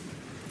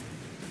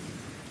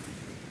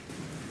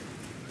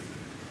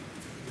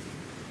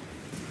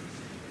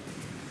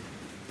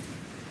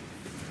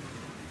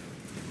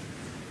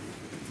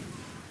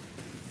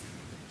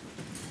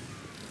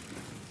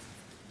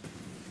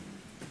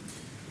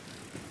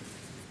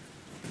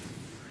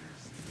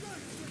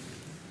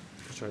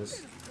 Let's try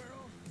this.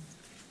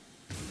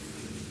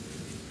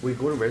 Wait,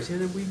 Gordon Ramsay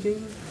had a Wii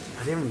game?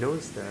 I never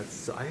noticed that,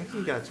 so I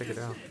actually gotta check it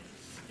out.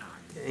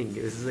 Dang,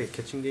 is this like a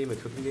kitchen game, a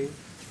cooking game?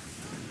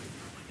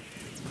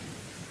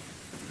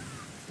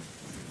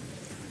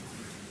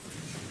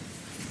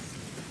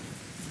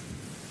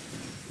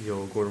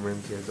 Yo, Gordon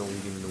Ramsay has his own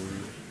game in the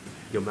Wii.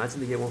 Yo, imagine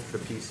they get one for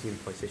the PC and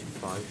PlayStation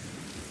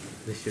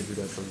 5. They should do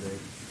that someday.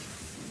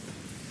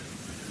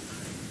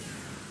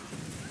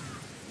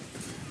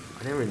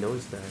 I never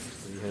noticed that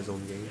actually, he has his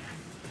own game.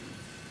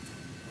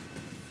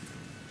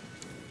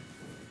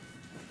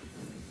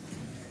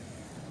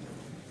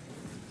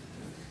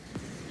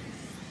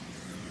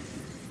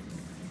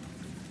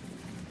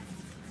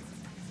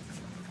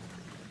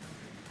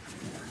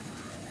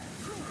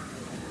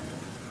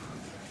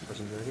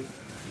 Legendary.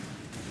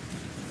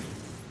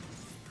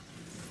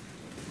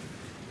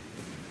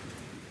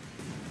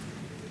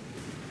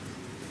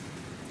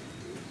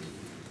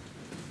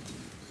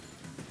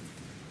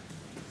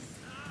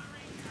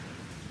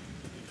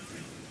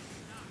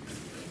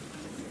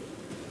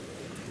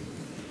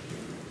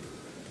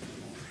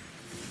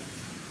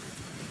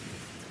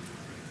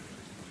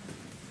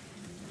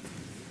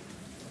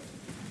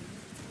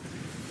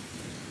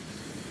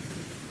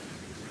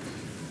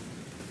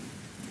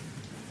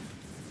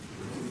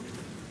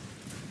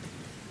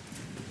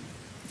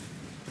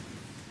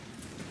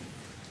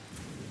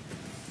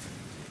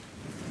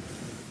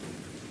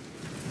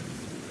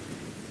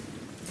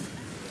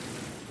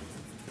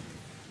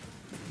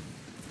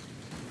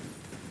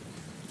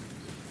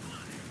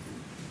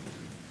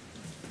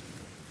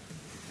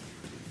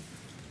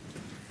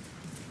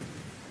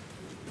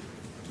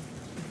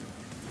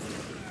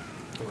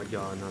 Oh my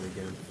god, not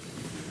again.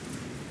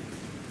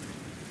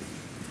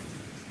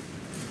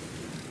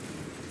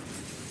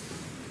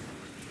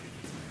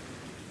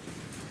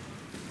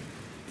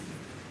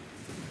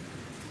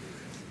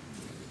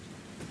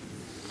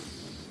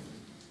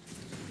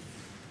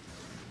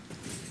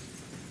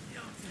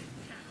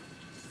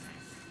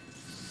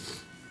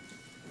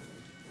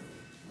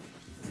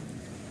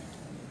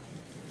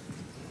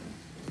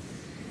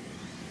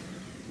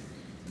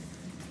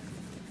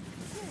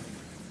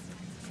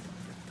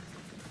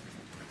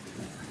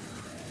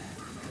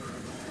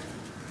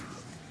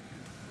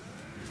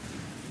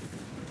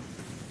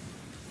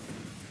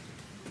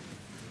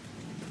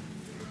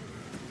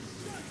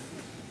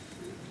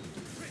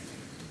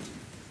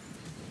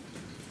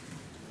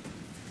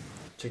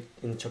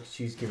 in Chuck E.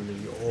 Cheese game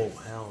movie. Oh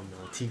hell no!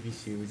 TV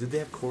series. Did they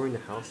have Corey in the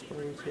House by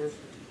any chance?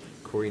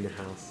 Corey in the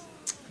House.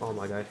 Oh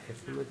my god, hit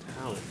from the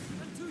towel.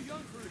 I'm too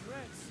young for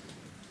regrets.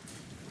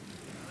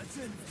 Let's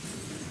end this.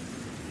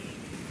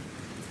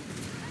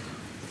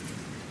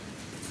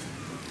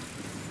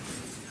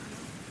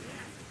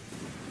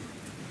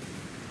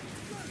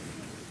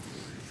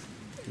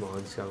 Come on,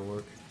 it's gotta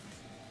work.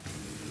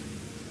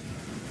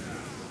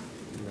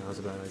 That was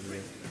a bad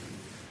idea.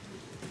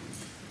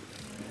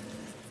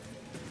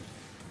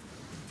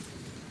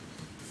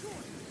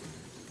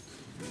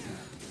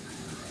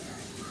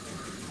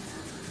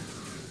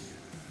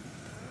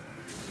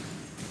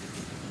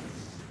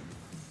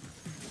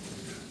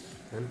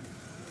 And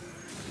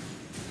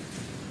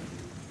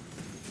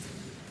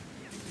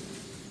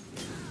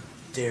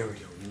there we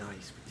go,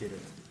 nice, we did it.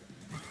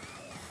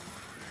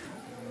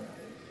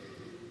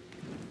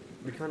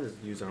 We kind of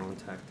use our own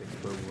tactics,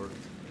 but it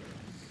worked.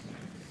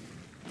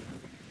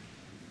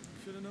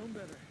 Should have known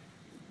better.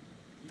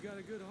 You got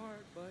a good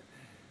heart, but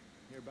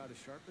you're about as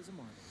sharp as a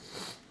marble.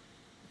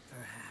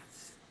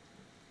 Perhaps.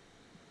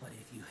 But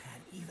if you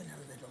had even a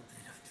little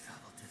bit of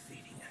trouble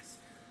defeating us,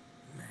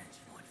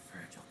 imagine what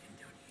Virgil can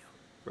do to you.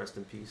 Rest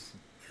in peace.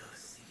 Go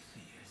see for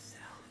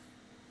yourself.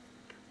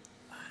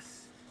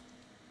 Us.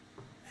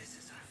 This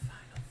is our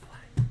final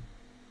fight.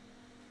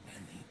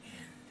 And the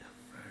end of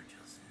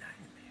Virgil's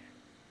nightmare.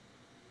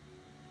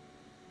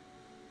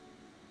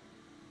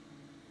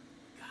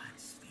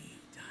 Godspeed,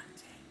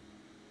 Dante.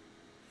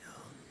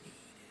 You'll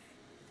need it.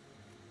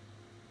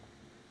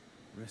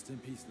 Rest in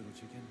peace, little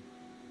chicken.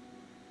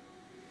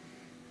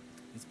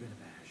 It's been a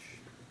bash.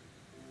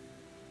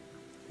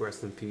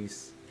 Rest in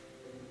peace.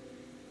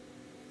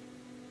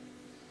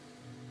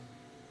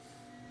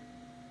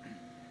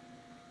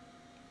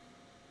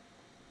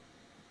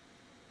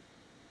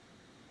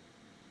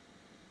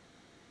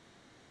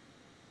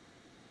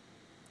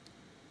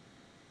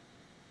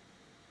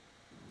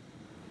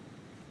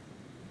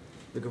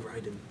 Look at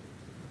Raiden.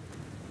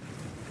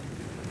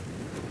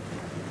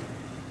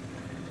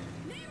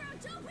 Nero,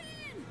 jump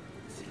in!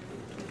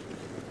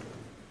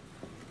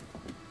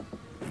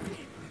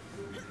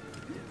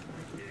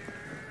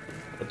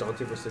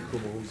 Dante versus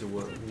Kuma, who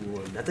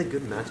won. That's a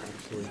good match,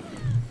 actually.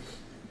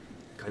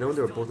 I know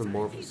they were both in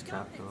Marvel's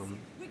Capcom.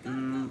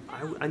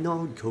 I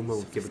know Kuma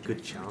would give a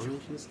good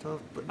challenge and stuff,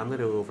 but I'm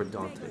gonna go for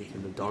Dante.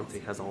 And Dante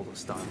has all the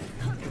style,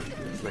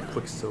 like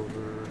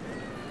Quicksilver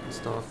and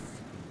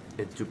stuff,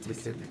 and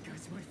Duplicate.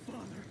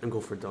 And go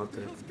for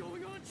Dante. His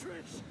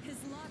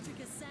logic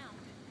is sound.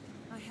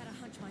 I had a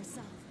hunch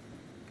myself.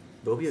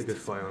 That'll be a good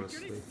fight,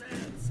 honestly.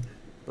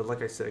 But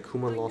like I said,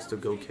 Kuma lost to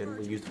Goken.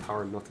 We used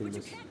power of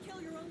nothingness.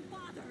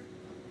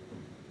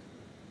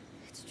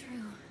 It's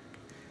true.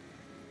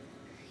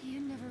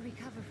 You'd never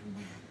recover from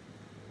that.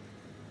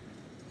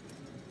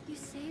 You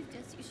saved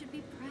us. You should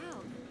be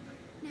proud.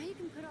 Now you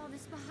can put all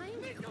this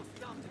behind you. No,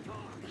 stop the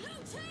car! No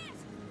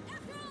chance!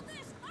 After all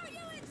this, are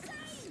you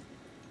insane?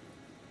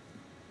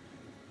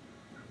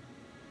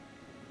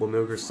 Well,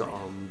 Metal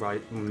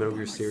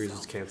Gear series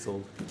was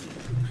cancelled.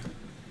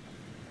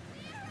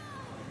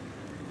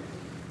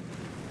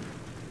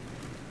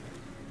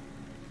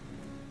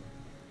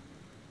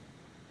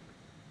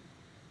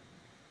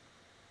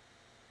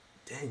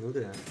 Dang, look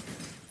at that.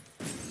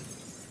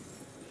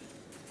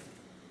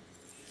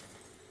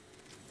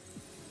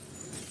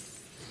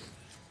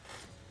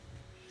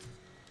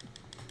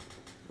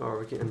 Alright,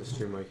 we can end the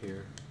stream right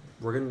here.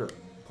 We're gonna,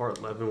 part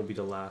 11 will be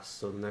the last,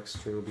 so the next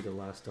stream will be the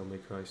last Devil May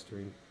Cry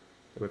stream.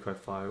 Devil May Cry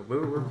 5.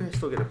 We're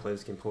still gonna play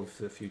this game probably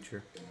for the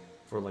future.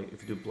 For like,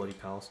 if you do Bloody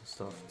Palace and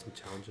stuff, and some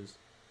challenges.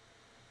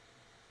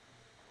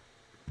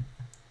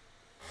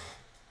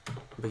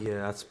 But yeah,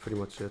 that's pretty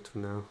much it for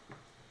now.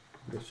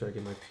 Make sure I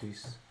get my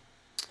piece.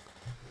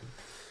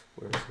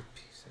 Where is the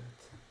piece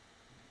at?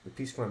 The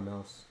piece for my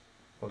mouse.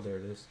 Oh, there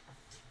it is.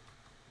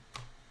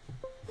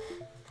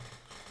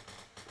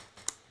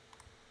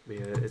 But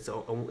yeah, it's at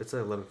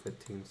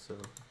 11:15, so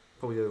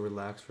probably gonna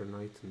relax for a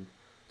night and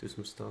do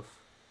some stuff.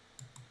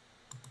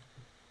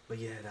 But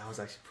yeah, that was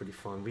actually pretty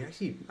fun. I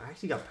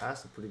actually got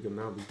past a pretty good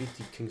amount. We beat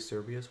the King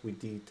Serbius, we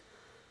beat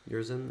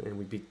Yurzin, and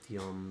we beat the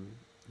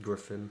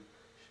Griffin,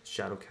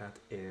 Shadowcat,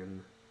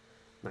 and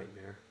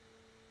Nightmare.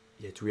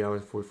 Yeah, 3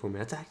 hours and 44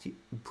 minutes. That's actually,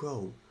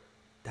 bro,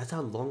 that's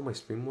how long my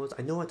stream was.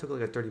 I know I took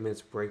like a 30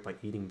 minutes break by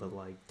eating, but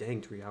like,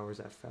 dang, 3 hours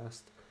that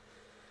fast.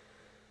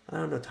 I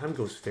don't know, time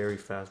goes very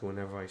fast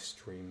whenever I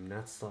stream.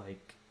 That's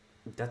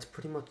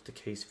pretty much the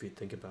case if you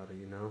think about it,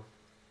 you know?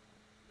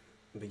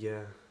 But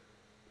yeah,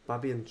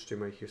 Bobby and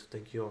stream right here, so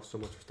thank you all so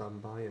much for stopping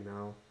by, and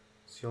I'll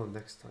see you all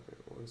next time,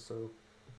 everyone. So